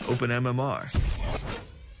 Alexa, open MMR.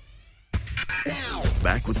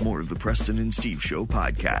 Back with more of the Preston and Steve Show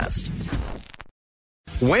podcast.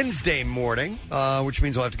 Wednesday morning, which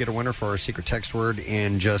means we'll have to get a winner for our secret text word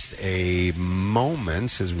in just a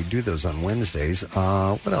moment, as we do those on Wednesdays.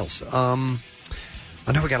 What else?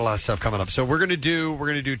 I know we got a lot of stuff coming up, so we're gonna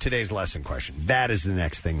do today's lesson question. That is the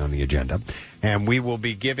next thing on the agenda, and we will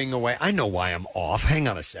be giving away. I know why I'm off. Hang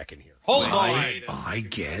on a second here. Hold on. I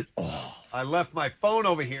get off. I left my phone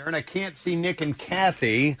over here, and I can't see Nick and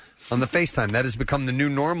Kathy on the FaceTime. That has become the new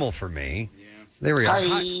normal for me. Yeah. So there we are.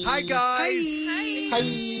 Hi guys.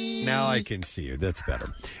 Hi. Now I can see you. That's better.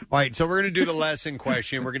 All right, so we're going to do the lesson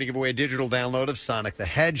question. We're going to give away a digital download of Sonic the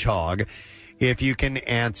Hedgehog. If you can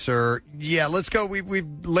answer, let's go. We've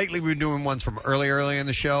lately been doing ones from early in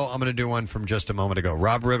the show. I'm going to do one from just a moment ago.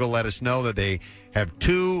 Rob Riggle let us know that they have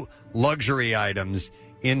 2 luxury items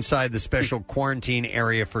inside the special quarantine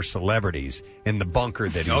area for celebrities in the bunker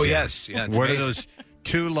that he's in. Oh, yes. Yeah, what are those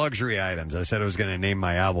 2 luxury items? I said I was going to name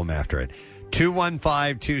my album after it.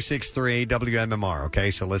 215-263-WMMR.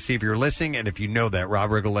 Okay, so let's see if you're listening, and if you know that,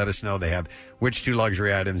 Rob Riggle let us know they have which 2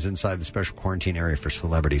 luxury items inside the special quarantine area for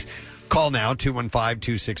celebrities. Call now,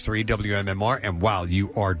 215-263-WMMR, and while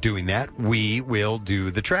you are doing that, we will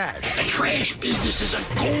do the trash. The trash business is a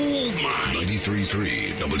gold mine.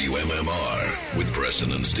 93.3 WMMR with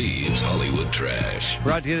Preston and Steve's Hollywood Trash.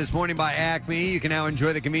 Brought to you this morning by Acme. You can now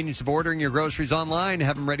enjoy the convenience of ordering your groceries online,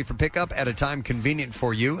 have them ready for pickup at a time convenient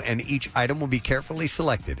for you, and each item will be carefully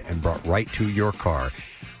selected and brought right to your car.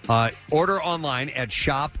 Order online at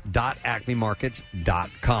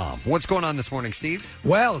shop.acmemarkets.com. What's going on this morning, Steve?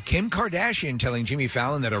 Well, Kim Kardashian telling Jimmy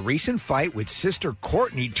Fallon that a recent fight with sister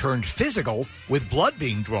Kourtney turned physical with blood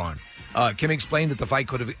being drawn. Kim explained that the fight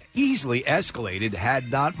could have easily escalated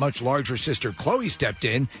had not much larger sister Khloe stepped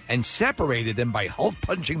in and separated them by Hulk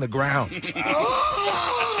punching the ground.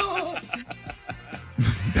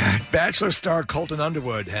 Bachelor star Colton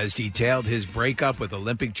Underwood has detailed his breakup with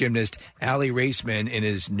Olympic gymnast Allie Raceman in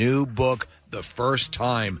his new book, The First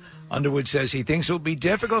Time. Underwood says he thinks it will be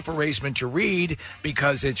difficult for Raceman to read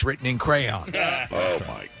because it's written in crayon. Oh,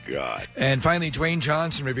 my God. And finally, Dwayne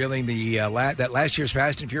Johnson revealing that last year's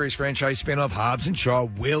Fast and Furious franchise spinoff Hobbs and Shaw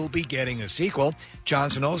will be getting a sequel.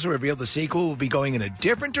 Johnson also revealed the sequel will be going in a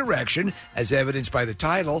different direction, as evidenced by the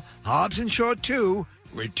title, Hobbs and Shaw 2,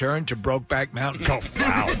 Return to Brokeback Mountain. Oh,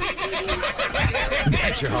 wow.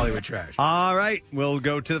 That's your Hollywood Trash. All right. We'll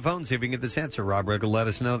go to the phone, see if we can get this answer. Rob Riggle let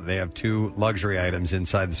us know that they have 2 luxury items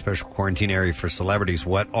inside the special quarantine area for celebrities.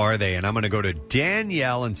 What are they? And I'm going to go to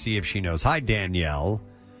Danielle and see if she knows. Hi, Danielle.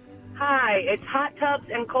 Hi. It's hot tubs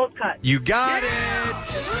and cold cuts. You got it.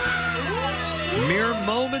 Mere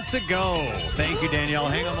moments ago. Thank you, Danielle.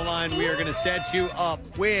 Hang on the line. We are going to set you up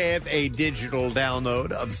with a digital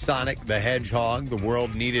download of Sonic the Hedgehog. The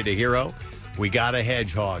world needed a hero. We got a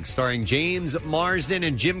hedgehog. Starring James Marsden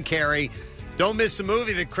and Jim Carrey. Don't miss the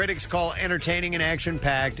movie that critics call entertaining and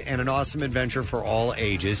action-packed and an awesome adventure for all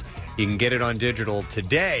ages. You can get it on digital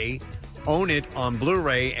today. Own it on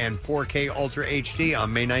Blu-ray and 4K Ultra HD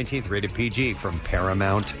on May 19th, rated PG from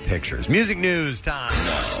Paramount Pictures. Music news time.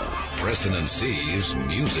 Preston and Steve's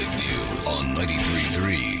Music News on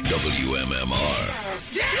 93.3 WMMR.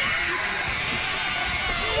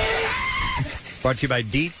 Brought to you by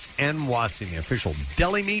Dietz and Watson, the official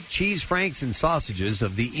deli meat, cheese, franks, and sausages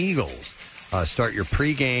of the Eagles. Start your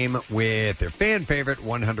pregame with their fan favorite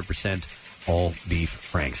 100% all beef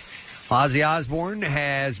franks. Ozzy Osbourne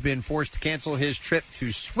has been forced to cancel his trip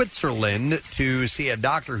to Switzerland to see a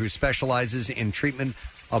doctor who specializes in treatment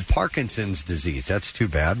of Parkinson's disease. That's too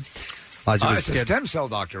bad. It's a stem cell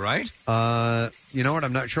doctor, right? You know what?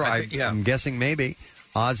 I'm not sure. I'm guessing maybe.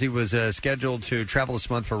 Ozzy was scheduled to travel this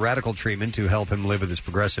month for radical treatment to help him live with his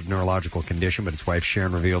progressive neurological condition, but his wife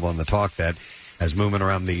Sharon revealed on The Talk that as movement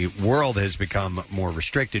around the world has become more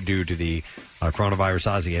restricted due to the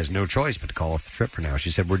coronavirus, Ozzy has no choice but to call off the trip for now.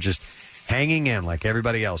 She said, we're just hanging in like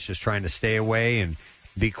everybody else, just trying to stay away and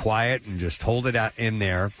be quiet and just hold it out in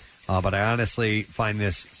there. But I honestly find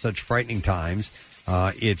this such frightening times.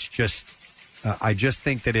 It's just, I just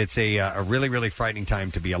think that it's a really, really frightening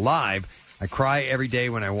time to be alive. I cry every day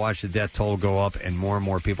when I watch the death toll go up and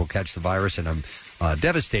more people catch the virus, and I'm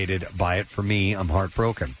devastated by it. For me, I'm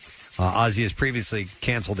heartbroken. Ozzy has previously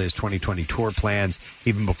canceled his 2020 tour plans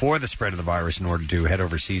even before the spread of the virus in order to head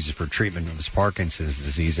overseas for treatment of his Parkinson's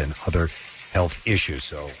disease and other health issues.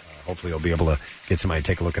 So hopefully he'll be able to get somebody to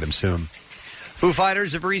take a look at him soon. Foo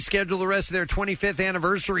Fighters have rescheduled the rest of their 25th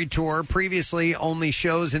anniversary tour. Previously, only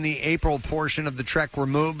shows in the April portion of the trek were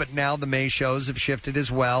moved, but now the May shows have shifted as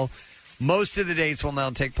well. Most of the dates will now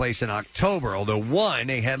take place in October, although one,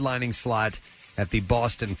 a headlining slot at the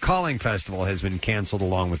Boston Calling Festival, has been canceled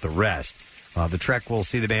along with the rest. The trek will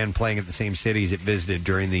see the band playing at the same cities it visited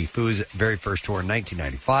during the Foo's very first tour in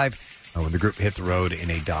 1995, when the group hit the road in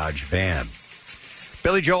a Dodge van.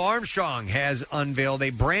 Billy Joe Armstrong has unveiled a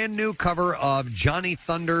brand new cover of Johnny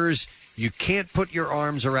Thunders' You Can't Put Your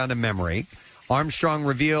Arms Around a Memory. Armstrong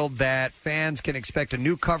revealed that fans can expect a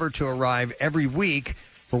new cover to arrive every week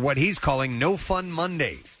for what he's calling No Fun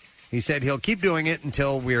Mondays. He said he'll keep doing it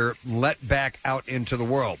until we're let back out into the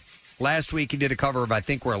world. Last week he did a cover of I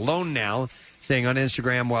Think We're Alone Now, saying on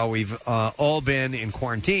Instagram, while we've all been in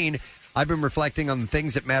quarantine, I've been reflecting on the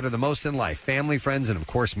things that matter the most in life, family, friends, and of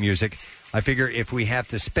course music. I figure if we have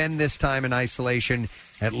to spend this time in isolation,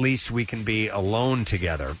 at least we can be alone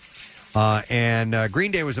together. And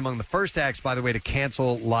Green Day was among the first acts, by the way, to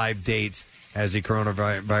cancel live dates as the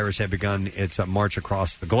coronavirus had begun its march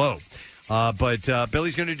across the globe. But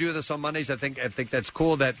Billy's going to do this on Mondays. I think that's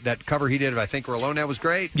cool. That cover he did of I Think We're Alone Now was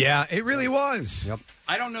great. Yeah, it really was. Yep.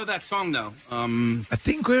 I don't know that song, though. I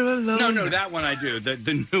Think We're Alone. No, that one I do.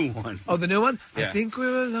 The new one. Oh, the new one? Yeah. I Think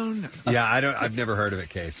We're Alone. Yeah, I've never heard of it,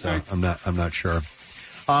 Case, so I'm not sure.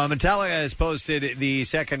 Metallica has posted the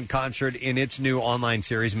second concert in its new online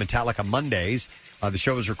series, Metallica Mondays. The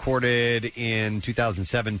show was recorded in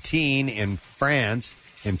 2017 in France,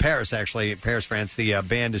 in Paris, actually, Paris, France. The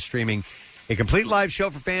band is streaming a complete live show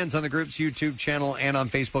for fans on the group's YouTube channel and on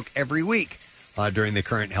Facebook every week during the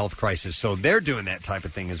current health crisis. So they're doing that type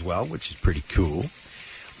of thing as well, which is pretty cool.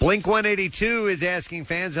 Blink-182 is asking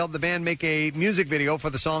fans to help the band make a music video for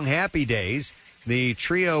the song Happy Days. The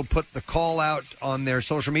trio put the call out on their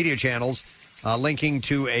social media channels, linking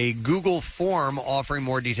to a Google form offering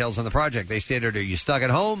more details on the project. They stated, "Are you stuck at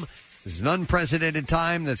home? This is an unprecedented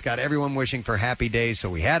time that's got everyone wishing for happy days, so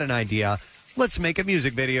we had an idea. Let's make a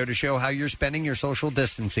music video to show how you're spending your social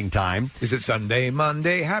distancing time." Is it Sunday,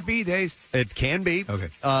 Monday, happy days? It can be. Okay.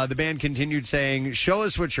 The band continued saying, "Show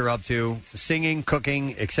us what you're up to. Singing,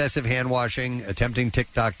 cooking, excessive hand washing, attempting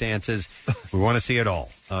TikTok dances. We want to see it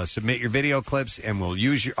all. Submit your video clips, and we'll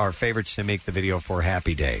use our favorites to make the video for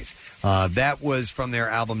Happy Days." That was from their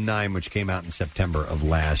album 9, which came out in September of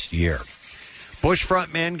last year. Bush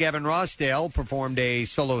frontman Gavin Rossdale performed a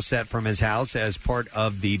solo set from his house as part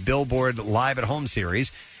of the Billboard Live at Home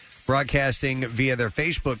series, broadcasting via their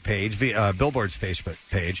Facebook page, Billboard's Facebook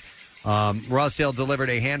page. Rossdale delivered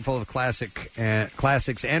a handful of classics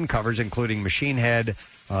and covers, including Machine Head,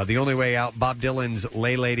 The Only Way Out, Bob Dylan's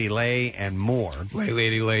Lay Lady Lay, and more. Lay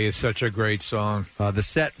Lady Lay is such a great song. The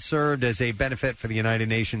set served as a benefit for the United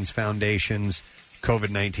Nations Foundation's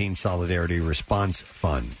COVID-19 Solidarity Response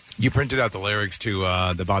Fund. You printed out the lyrics to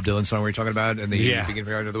the Bob Dylan song we were talking about, and the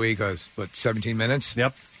beginning of the week. 17 minutes?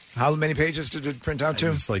 Yep. How many pages did it print out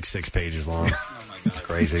to? It's like 6 pages long. Oh, my God.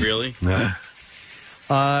 Crazy. Really?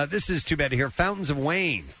 Yeah. This is too bad to hear. Fountains of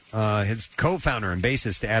Wayne. His co-founder and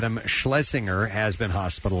bassist, Adam Schlesinger, has been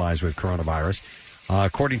hospitalized with coronavirus.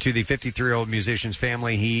 According to the 53-year-old musician's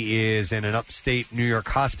family, he is in an upstate New York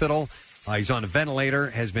hospital. He's on a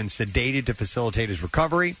ventilator, has been sedated to facilitate his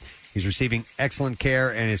recovery. He's receiving excellent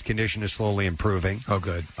care, and his condition is slowly improving. Oh,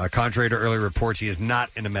 good. Contrary to early reports, he is not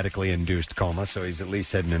in a medically induced coma, so he's at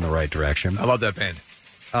least heading in the right direction. I love that band.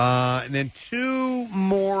 And then 2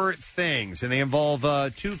 more things, and they involve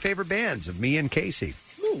 2 favorite bands of me and Casey.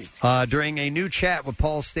 During a new chat with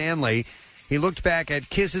Paul Stanley, he looked back at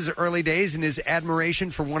Kiss's early days and his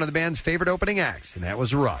admiration for one of the band's favorite opening acts, and that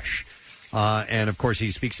was Rush. And, of course,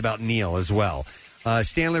 he speaks about Neil as well.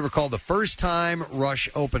 Stanley recalled the first time Rush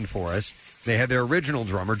opened for us. They had their original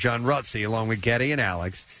drummer, John Rutsey, along with Geddy and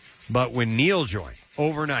Alex. But when Neil joined,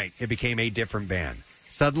 overnight, it became a different band.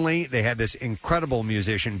 Suddenly, they had this incredible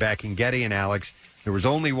musician backing Geddy and Alex. There was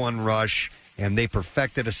only one Rush, and they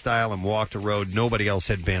perfected a style and walked a road nobody else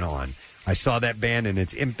had been on. I saw that band in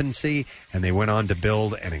its infancy, and they went on to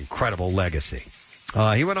build an incredible legacy.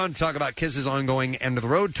 He went on to talk about Kiss's ongoing End of the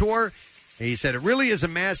Road tour. He said, "It really is a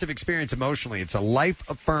massive experience emotionally. It's a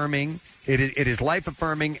life-affirming. It is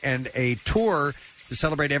life-affirming and a tour to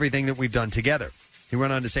celebrate everything that we've done together." He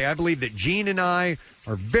went on to say, "I believe that Gene and I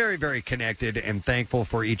are very, very connected and thankful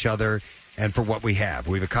for each other and for what we have.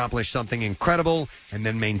 We've accomplished something incredible and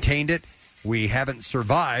then maintained it. We haven't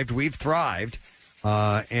survived. We've thrived."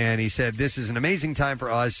 And he said, "This is an amazing time for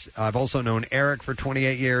us. I've also known Eric for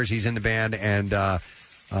 28 years. He's in the band, and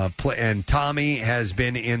Tommy has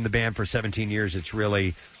been in the band for 17 years. It's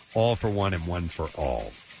really all for one and one for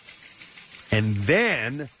all." And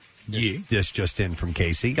then This just in from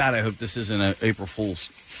Casey. God, I hope this isn't an April Fool's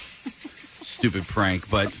stupid prank.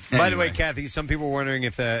 But By the way, Kathy, some people were wondering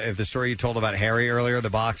if the story you told about Harry earlier, the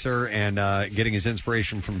boxer, and getting his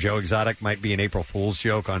inspiration from Joe Exotic might be an April Fool's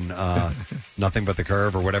joke on Nothing But the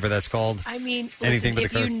Curve or whatever that's called. I mean, Anything listen, but the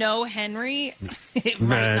if curve. you know Henry, it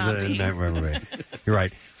might not be. You're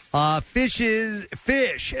right.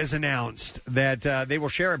 Fish has announced that they will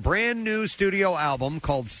share a brand new studio album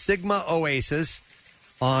called Sigma Oasis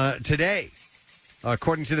today.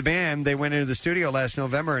 According to the band, they went into the studio last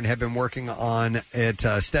November and have been working on it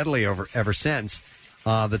steadily ever since.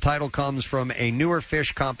 The title comes from a newer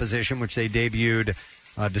Fish composition, which they debuted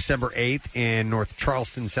December 8th in North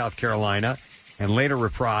Charleston, South Carolina, and later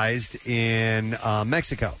reprised in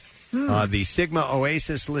Mexico. The Sigma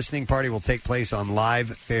Oasis listening party will take place on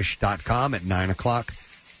livefish.com at 9 o'clock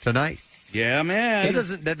tonight. Yeah, man.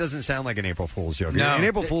 That doesn't sound like an April Fool's joke. No. An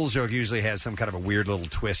April Fool's joke usually has some kind of a weird little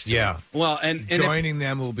twist. to Yeah. it. Well, and joining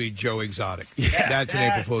them will be Joe Exotic. That's an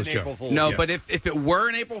April Fool's joke. No, but if it were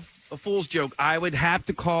an April Fool's joke, I would have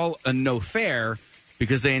to call a no fair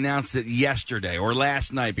because they announced it yesterday or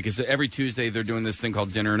last night. Because every Tuesday they're doing this thing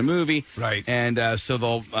called Dinner and a Movie, right? And so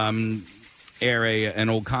they'll air an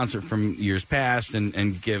old concert from years past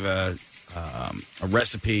and give a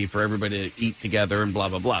recipe for everybody to eat together and blah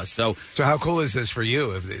blah blah. So how cool is this for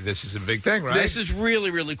you? This is a big thing, right? This is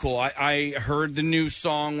really really cool. I heard the new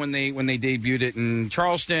song when they debuted it in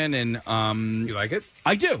Charleston, and you like it?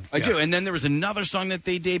 I do. And then there was another song that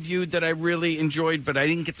they debuted that I really enjoyed, but I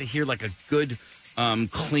didn't get to hear like a good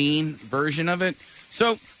clean version of it.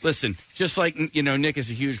 So, listen, just like, Nick is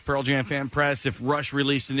a huge Pearl Jam fan, Press, if Rush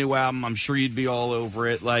released a new album, I'm sure you'd be all over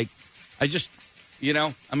it. Like, I just,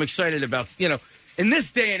 I'm excited about, in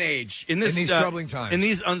this day and age, in these troubling times, in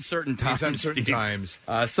these uncertain times,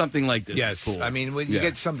 something like this yes. is cool. I mean, when you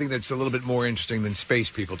get something that's a little bit more interesting than space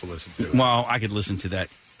people to listen to. Well, I could listen to that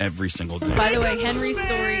every single day. By the way, Henry's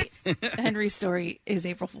story is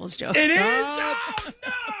April Fool's joke. It is?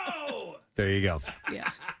 There you go. Yeah.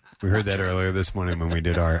 We heard that earlier this morning when we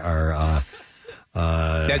did our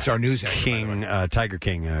that's our news anchor, Tiger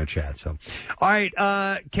King chat. So, all right,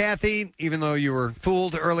 Kathy, even though you were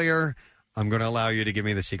fooled earlier, I'm going to allow you to give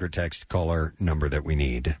me the secret text caller number that we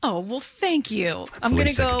need. Oh, well, thank you. I'm going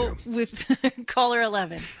to go with caller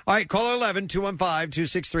 11. All right, caller 11,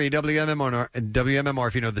 215-263-WMMR. WMMR,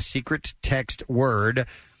 if you know the secret text word,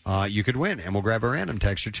 you could win, and we'll grab a random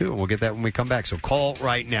text or two, and we'll get that when we come back. So call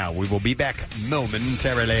right now. We will be back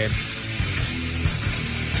momentarily.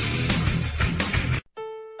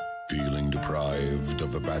 Feeling deprived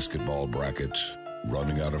of a basketball bracket?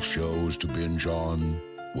 Running out of shows to binge on?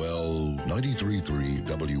 Well, 93.3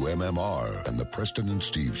 WMMR and the Preston and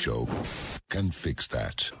Steve Show can fix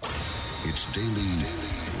that. It's Daily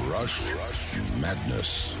Rush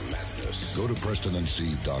Madness. Go to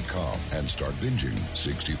PrestonandSteve.com and start binging.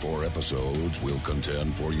 64 episodes will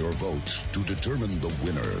contend for your votes to determine the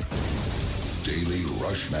winner. Daily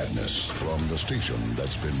Rush Madness from the station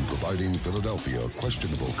that's been providing Philadelphia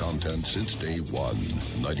questionable content since day one.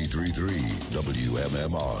 93.3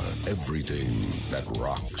 WMMR. Everything that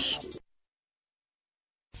rocks.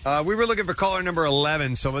 We were looking for caller number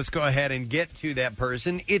 11, so let's go ahead and get to that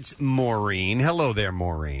person. It's Maureen. Hello there,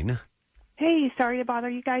 Maureen. Hey, sorry to bother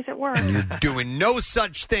you guys at work. You're doing no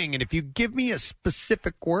such thing. And if you give me a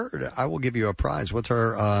specific word, I will give you a prize. What's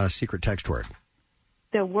our secret text word?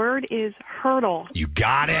 The word is hurdle. You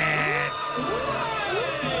got it.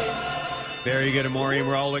 Very good, Maureen.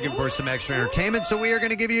 We're all looking for some extra entertainment, so we are going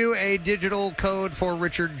to give you a digital code for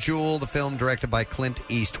Richard Jewell, the film directed by Clint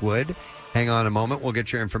Eastwood. Hang on a moment. We'll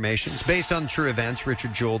get your information. It's based on true events.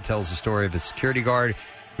 Richard Jewell tells the story of a security guard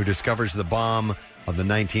who discovers the bomb of the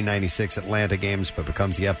 1996 Atlanta Games, but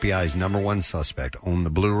becomes the FBI's #1 suspect. Own the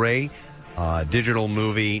Blu-ray. Digital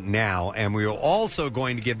movie now. And we are also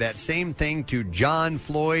going to give that same thing to John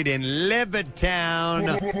Floyd in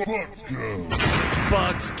Levittown,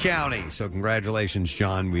 Bucks County. So congratulations,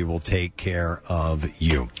 John. We will take care of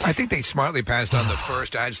you. I think they smartly passed on the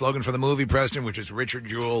first ad slogan for the movie, Preston, which is Richard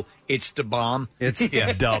Jewell, it's the bomb. It's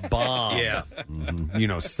the bomb. Yeah.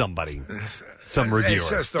 Mm-hmm. Somebody, some reviewer. It's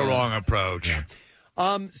just the wrong approach. Yeah.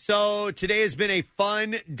 So today has been a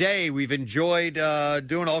fun day. We've enjoyed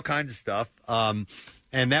doing all kinds of stuff, and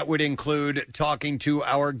that would include talking to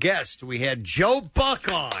our guest. We had Joe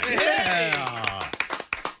Buck on. Yeah.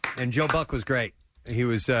 And Joe Buck was great. He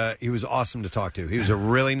was awesome to talk to. He was a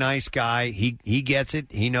really nice guy. He gets it.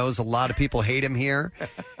 He knows a lot of people hate him here.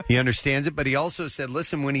 He understands it, but he also said,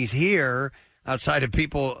 listen, when he's here, outside of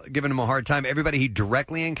people giving him a hard time, everybody he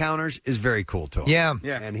directly encounters is very cool to him.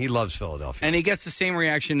 Yeah. And he loves Philadelphia. And he gets the same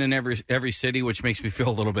reaction in every city, which makes me feel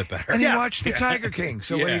a little bit better. And he watched the Tiger King,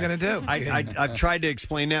 so what are you going to do? I've tried to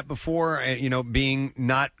explain that before, and being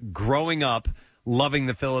not growing up loving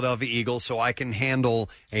the Philadelphia Eagles, so I can handle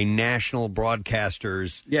a national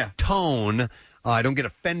broadcaster's tone. I don't get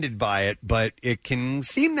offended by it, but it can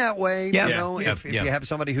seem that way, if you have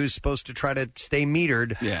somebody who's supposed to try to stay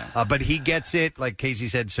metered. But he gets it, like Casey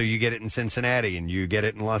said, so you get it in Cincinnati and you get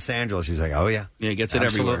it in Los Angeles. He's like, oh, yeah. Yeah, he gets it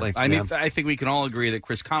Absolutely. everywhere. I think we can all agree that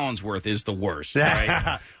Chris Collinsworth is the worst,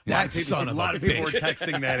 right? A lot of people were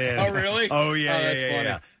texting that in. Oh, really? Oh, yeah, that's yeah, funny.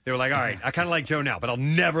 yeah. They were like, all right, I kind of like Joe now, but I'll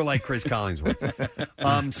never like Chris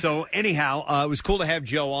Collinsworth. So anyhow, it was cool to have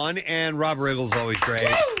Joe on, and Rob Riggle's always great.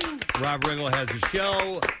 Rob Riggle has a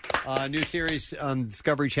show, a new series on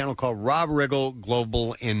Discovery Channel called Rob Riggle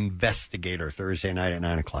Global Investigator, Thursday night at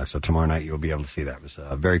 9 o'clock. So tomorrow night you'll be able to see that. It was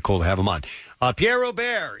very cool to have him on. Pierre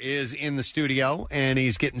Robert is in the studio, and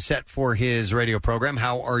he's getting set for his radio program.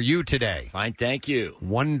 How are you today? Fine, thank you.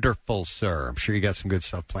 Wonderful, sir. I'm sure you got some good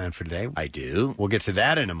stuff planned for today. I do. We'll get to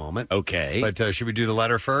that in a moment. Okay. But should we do the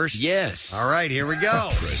letter first? Yes. All right, here we go.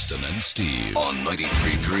 Preston and Steve on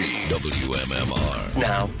 93.3 WMMR.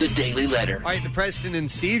 Now, the Daily Letter. All right, the Preston and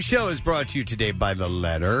Steve Show is brought to you today by the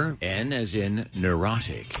letter N as in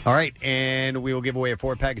neurotic. All right, and we will give away a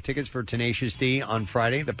 4-pack of tickets for Tenacious D on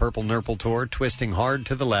Friday, the Purple Nurple Tour, Twisting Hard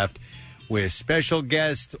to the Left, with special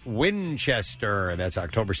guest Winchester. That's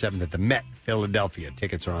October 7th at the Met, Philadelphia.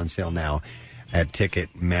 Tickets are on sale now at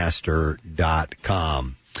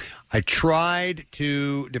Ticketmaster.com. I tried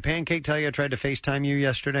to... Did Pancake tell you I tried to FaceTime you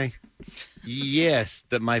yesterday? Yes,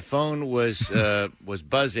 that my phone was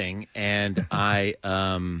buzzing, and I...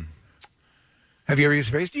 Have you ever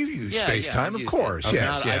used FaceTime? You've used FaceTime, of course.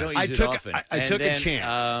 Yes, I don't use it often. I took a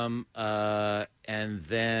chance. And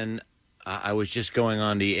then I was just going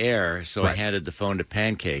on the air, so I handed the phone to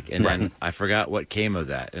Pancake, and then I forgot what came of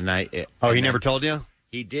that. And he never told you?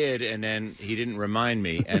 He did, and then he didn't remind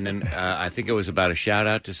me. And then I think it was about a shout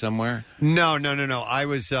out to somewhere. No.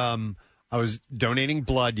 I was donating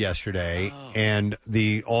blood yesterday, and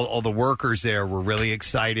all the workers there were really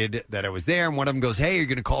excited that I was there. And one of them goes, "Hey, you're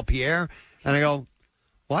going to call Pierre?" And I go,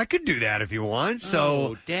 "Well, I could do that if you want."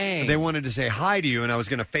 So they wanted to say hi to you, and I was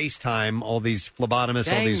going to FaceTime all these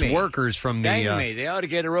phlebotomists, all these workers from the... Dang me. They ought to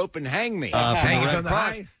get a rope and hang me. Hang from the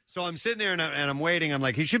high. So I'm sitting there, and I'm waiting. I'm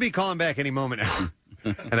like, he should be calling back any moment now.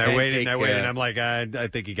 And I waited, and I'm like, I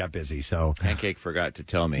think he got busy. So Pancake forgot to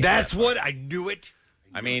tell me. That's what I knew it.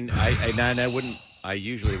 I mean, I wouldn't. I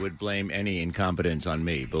usually would blame any incompetence on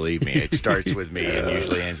me. Believe me, it starts with me and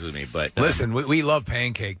usually ends with me. But listen, we love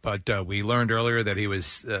Pancake, but we learned earlier that he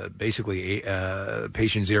was basically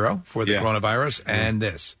patient zero for the coronavirus, and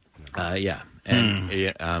this. I'll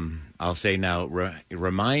say now,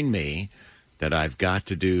 remind me that I've got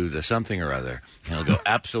to do the something or other, and he'll go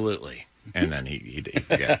absolutely. And then he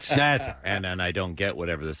forgets. And then I don't get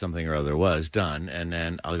whatever the something or other was done. And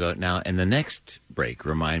then I'll go, now, in the next break,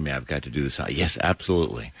 remind me I've got to do this. Yes,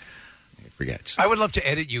 absolutely. He forgets. I would love to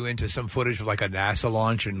edit you into some footage of like a NASA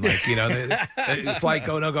launch and like, the flight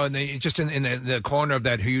go, no go. And then just in the corner of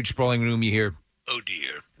that huge sprawling room, you hear, "Oh,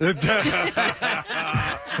 dear."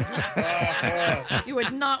 You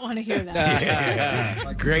would not want to hear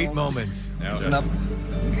that. Great moments. No.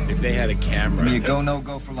 If they had a camera. You go, no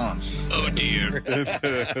go for launch. Oh, dear.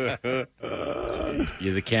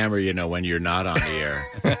 You're the camera, when you're not on the air.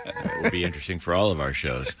 It would be interesting for all of our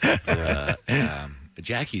shows.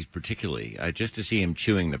 Jackie's particularly, just to see him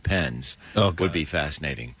chewing the pens would be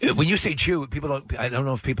fascinating. When you say chew, I don't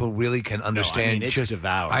know if people really can understand. No, it's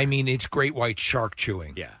devour. I mean, it's great white shark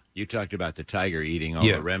chewing. Yeah. You talked about the tiger eating all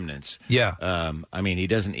the remnants. Yeah. I mean, he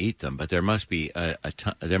doesn't eat them, but there must be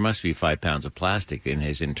there must be 5 pounds of plastic in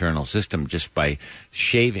his internal system just by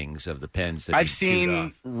shavings of the pens that I've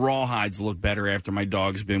seen rawhides look better after my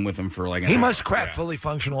dog's been with him for like an He hour. must crack fully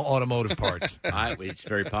functional automotive parts. It's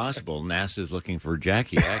very possible. NASA's looking for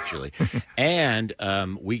Jackie, actually. And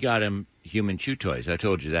we got him human chew toys. I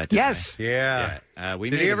told you that. Yes. Yeah.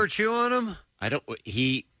 Did he ever chew on them?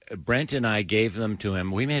 Brent and I gave them to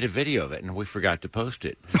him. We made a video of it, and we forgot to post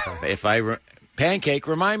it. Pancake,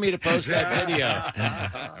 remind me to post that video.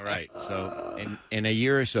 All right. So in a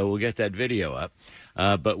year or so, we'll get that video up.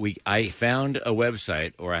 But I found a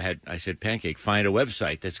website, or I said, Pancake, find a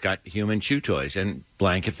website that's got human chew toys, and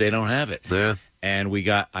blank if they don't have it. Yeah. And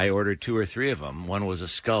I ordered 2 or 3 of them. One was a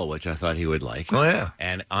skull, which I thought he would like. Oh, yeah.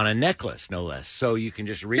 And on a necklace, no less. So you can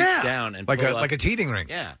just reach down and like pull a teething ring.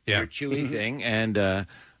 Yeah. Your chewy thing. And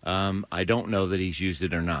I don't know that he's used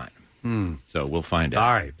it or not. So we'll find out.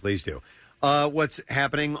 All right, please do. What's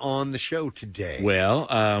happening on the show today? Well,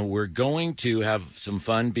 we're going to have some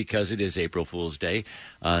fun because it is April Fool's Day.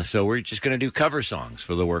 So we're just going to do cover songs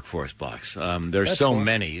for the Workforce Box. There's That's so cool.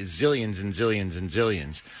 many, zillions and zillions and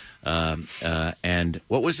zillions. And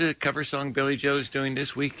what was the cover song Billy Joe's doing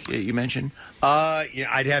this week? You mentioned. Yeah,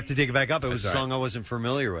 I'd have to dig it back up. It was a That's all song I wasn't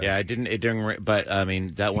familiar with. Yeah, it didn't. But I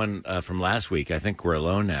mean, that one from last week. I think We're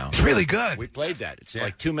Alone Now. It's really good. We played that. It's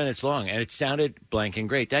like 2 minutes long, and it sounded blank and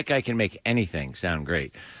great. That guy can make anything sound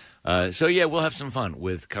great. So, yeah, we'll have some fun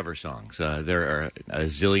with cover songs. There are a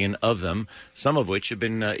zillion of them, some of which have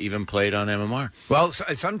been even played on MMR. Well,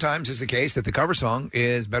 sometimes it's the case that the cover song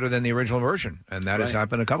is better than the original version, and that has Right.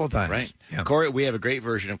 happened a couple times. Right. Yeah. Corey, we have a great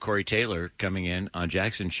version of Corey Taylor coming in on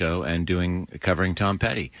Jackson's show and covering Tom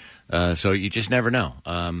Petty. So you just never know.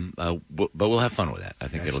 But we'll have fun with that. I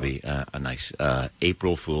think it'll be a nice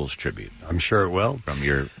April Fool's tribute. I'm sure it will. From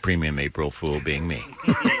your premium April Fool being me.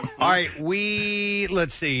 All right,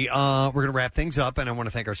 let's see. We're going to wrap things up, and I want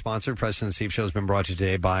to thank our sponsor. Preston and Steve Show has been brought to you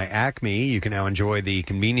today by Acme. You can now enjoy the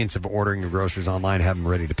convenience of ordering your groceries online, have them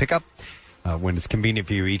ready to pick up. When it's convenient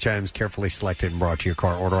for you, each item is carefully selected and brought to your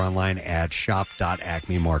car. Order online at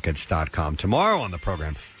shop.acmemarkets.com. Tomorrow on the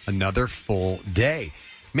program, another full day.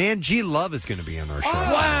 Man, G Love is going to be on our show.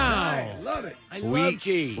 Wow. Love it. I love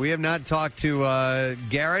G. We have not talked to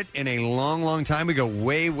Garrett in a long, long time. We go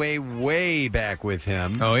way, way, way back with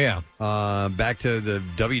him. Oh, yeah. Back to the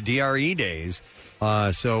WDRE days.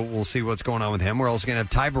 So we'll see what's going on with him. We're also going to have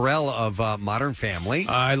Ty Burrell of Modern Family.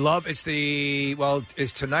 I love is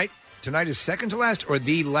tonight is second to last or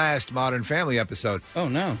the last Modern Family episode. Oh,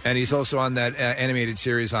 no. And he's also on that animated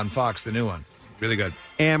series on Fox, the new one. Really good.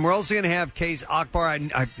 And we're also going to have Case Akbar.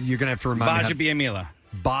 You're going to have to remind Baja me. Biamila.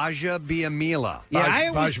 Baja Biamila. Yeah, I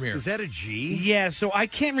always, is that a G? Yeah, so I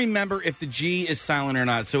can't remember if the G is silent or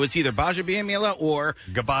not. So it's either Baja Biamila or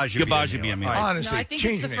Gabaja Biamila. Honestly, No, I think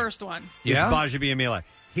it's the first one. Yeah? It's Baja Biamila.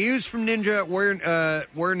 He was from Ninja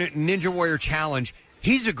Warrior Challenge.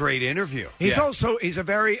 He's a great interview. He's a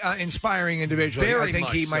very inspiring individual. Very I think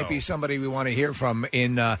he much might so. be somebody we want to hear from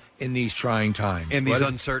in these trying times. In these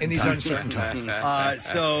uncertain times.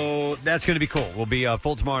 So that's going to be cool. We'll be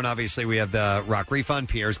full tomorrow, and obviously we have the Rock Refund.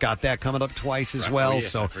 Pierre's got that coming up twice as well. Oh, yes,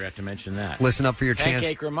 so I forgot to mention that. Listen up for your chance.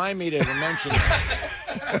 Pancake, remind me to mention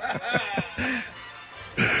that.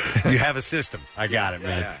 You have a system. I got it,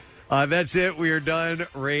 man. That's it. We are done.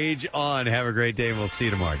 Rage on. Have a great day, and we'll see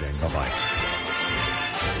you tomorrow, Dan. Bye-bye.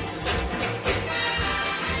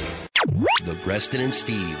 The Preston and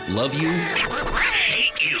Steve Love You,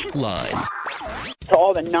 Hate You line. To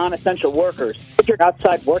all the non-essential workers, if you're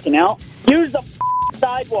outside working out, use the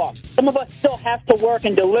sidewalk. Some of us still have to work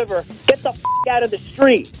and deliver. Get the out of the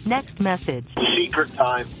street. Next message. Secret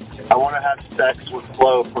time. I want to have sex with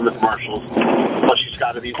Flo from the commercials, but she's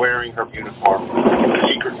got to be wearing her uniform.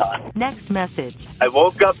 Secret time. Next message. I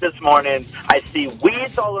woke up this morning. I see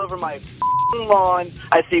weeds all over my lawn.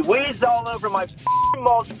 I see weeds all over my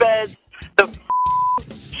mulch beds. The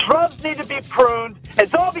shrubs need to be pruned.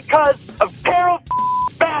 It's all because of Carol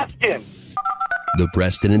Baskin. The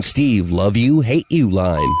Preston and Steve Love You, Hate You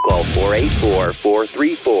line. Call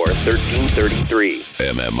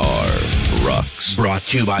 484-434-1333. MMR rocks. Brought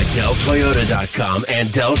to you by DellToyota.com and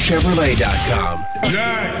DellChevrolet.com.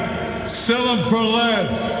 Jack, sell them for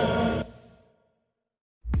less.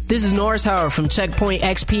 This is Norris Howard from Checkpoint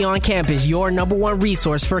XP on Campus, your #1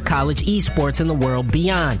 resource for college esports and the world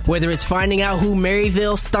beyond. Whether it's finding out who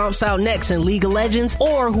Maryville stomps out next in League of Legends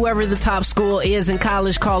or whoever the top school is in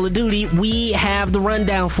college Call of Duty, we have the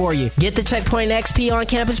rundown for you. Get the Checkpoint XP on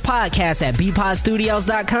Campus podcast at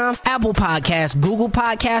bpodstudios.com, Apple Podcasts, Google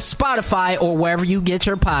Podcasts, Spotify, or wherever you get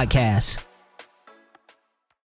your podcasts.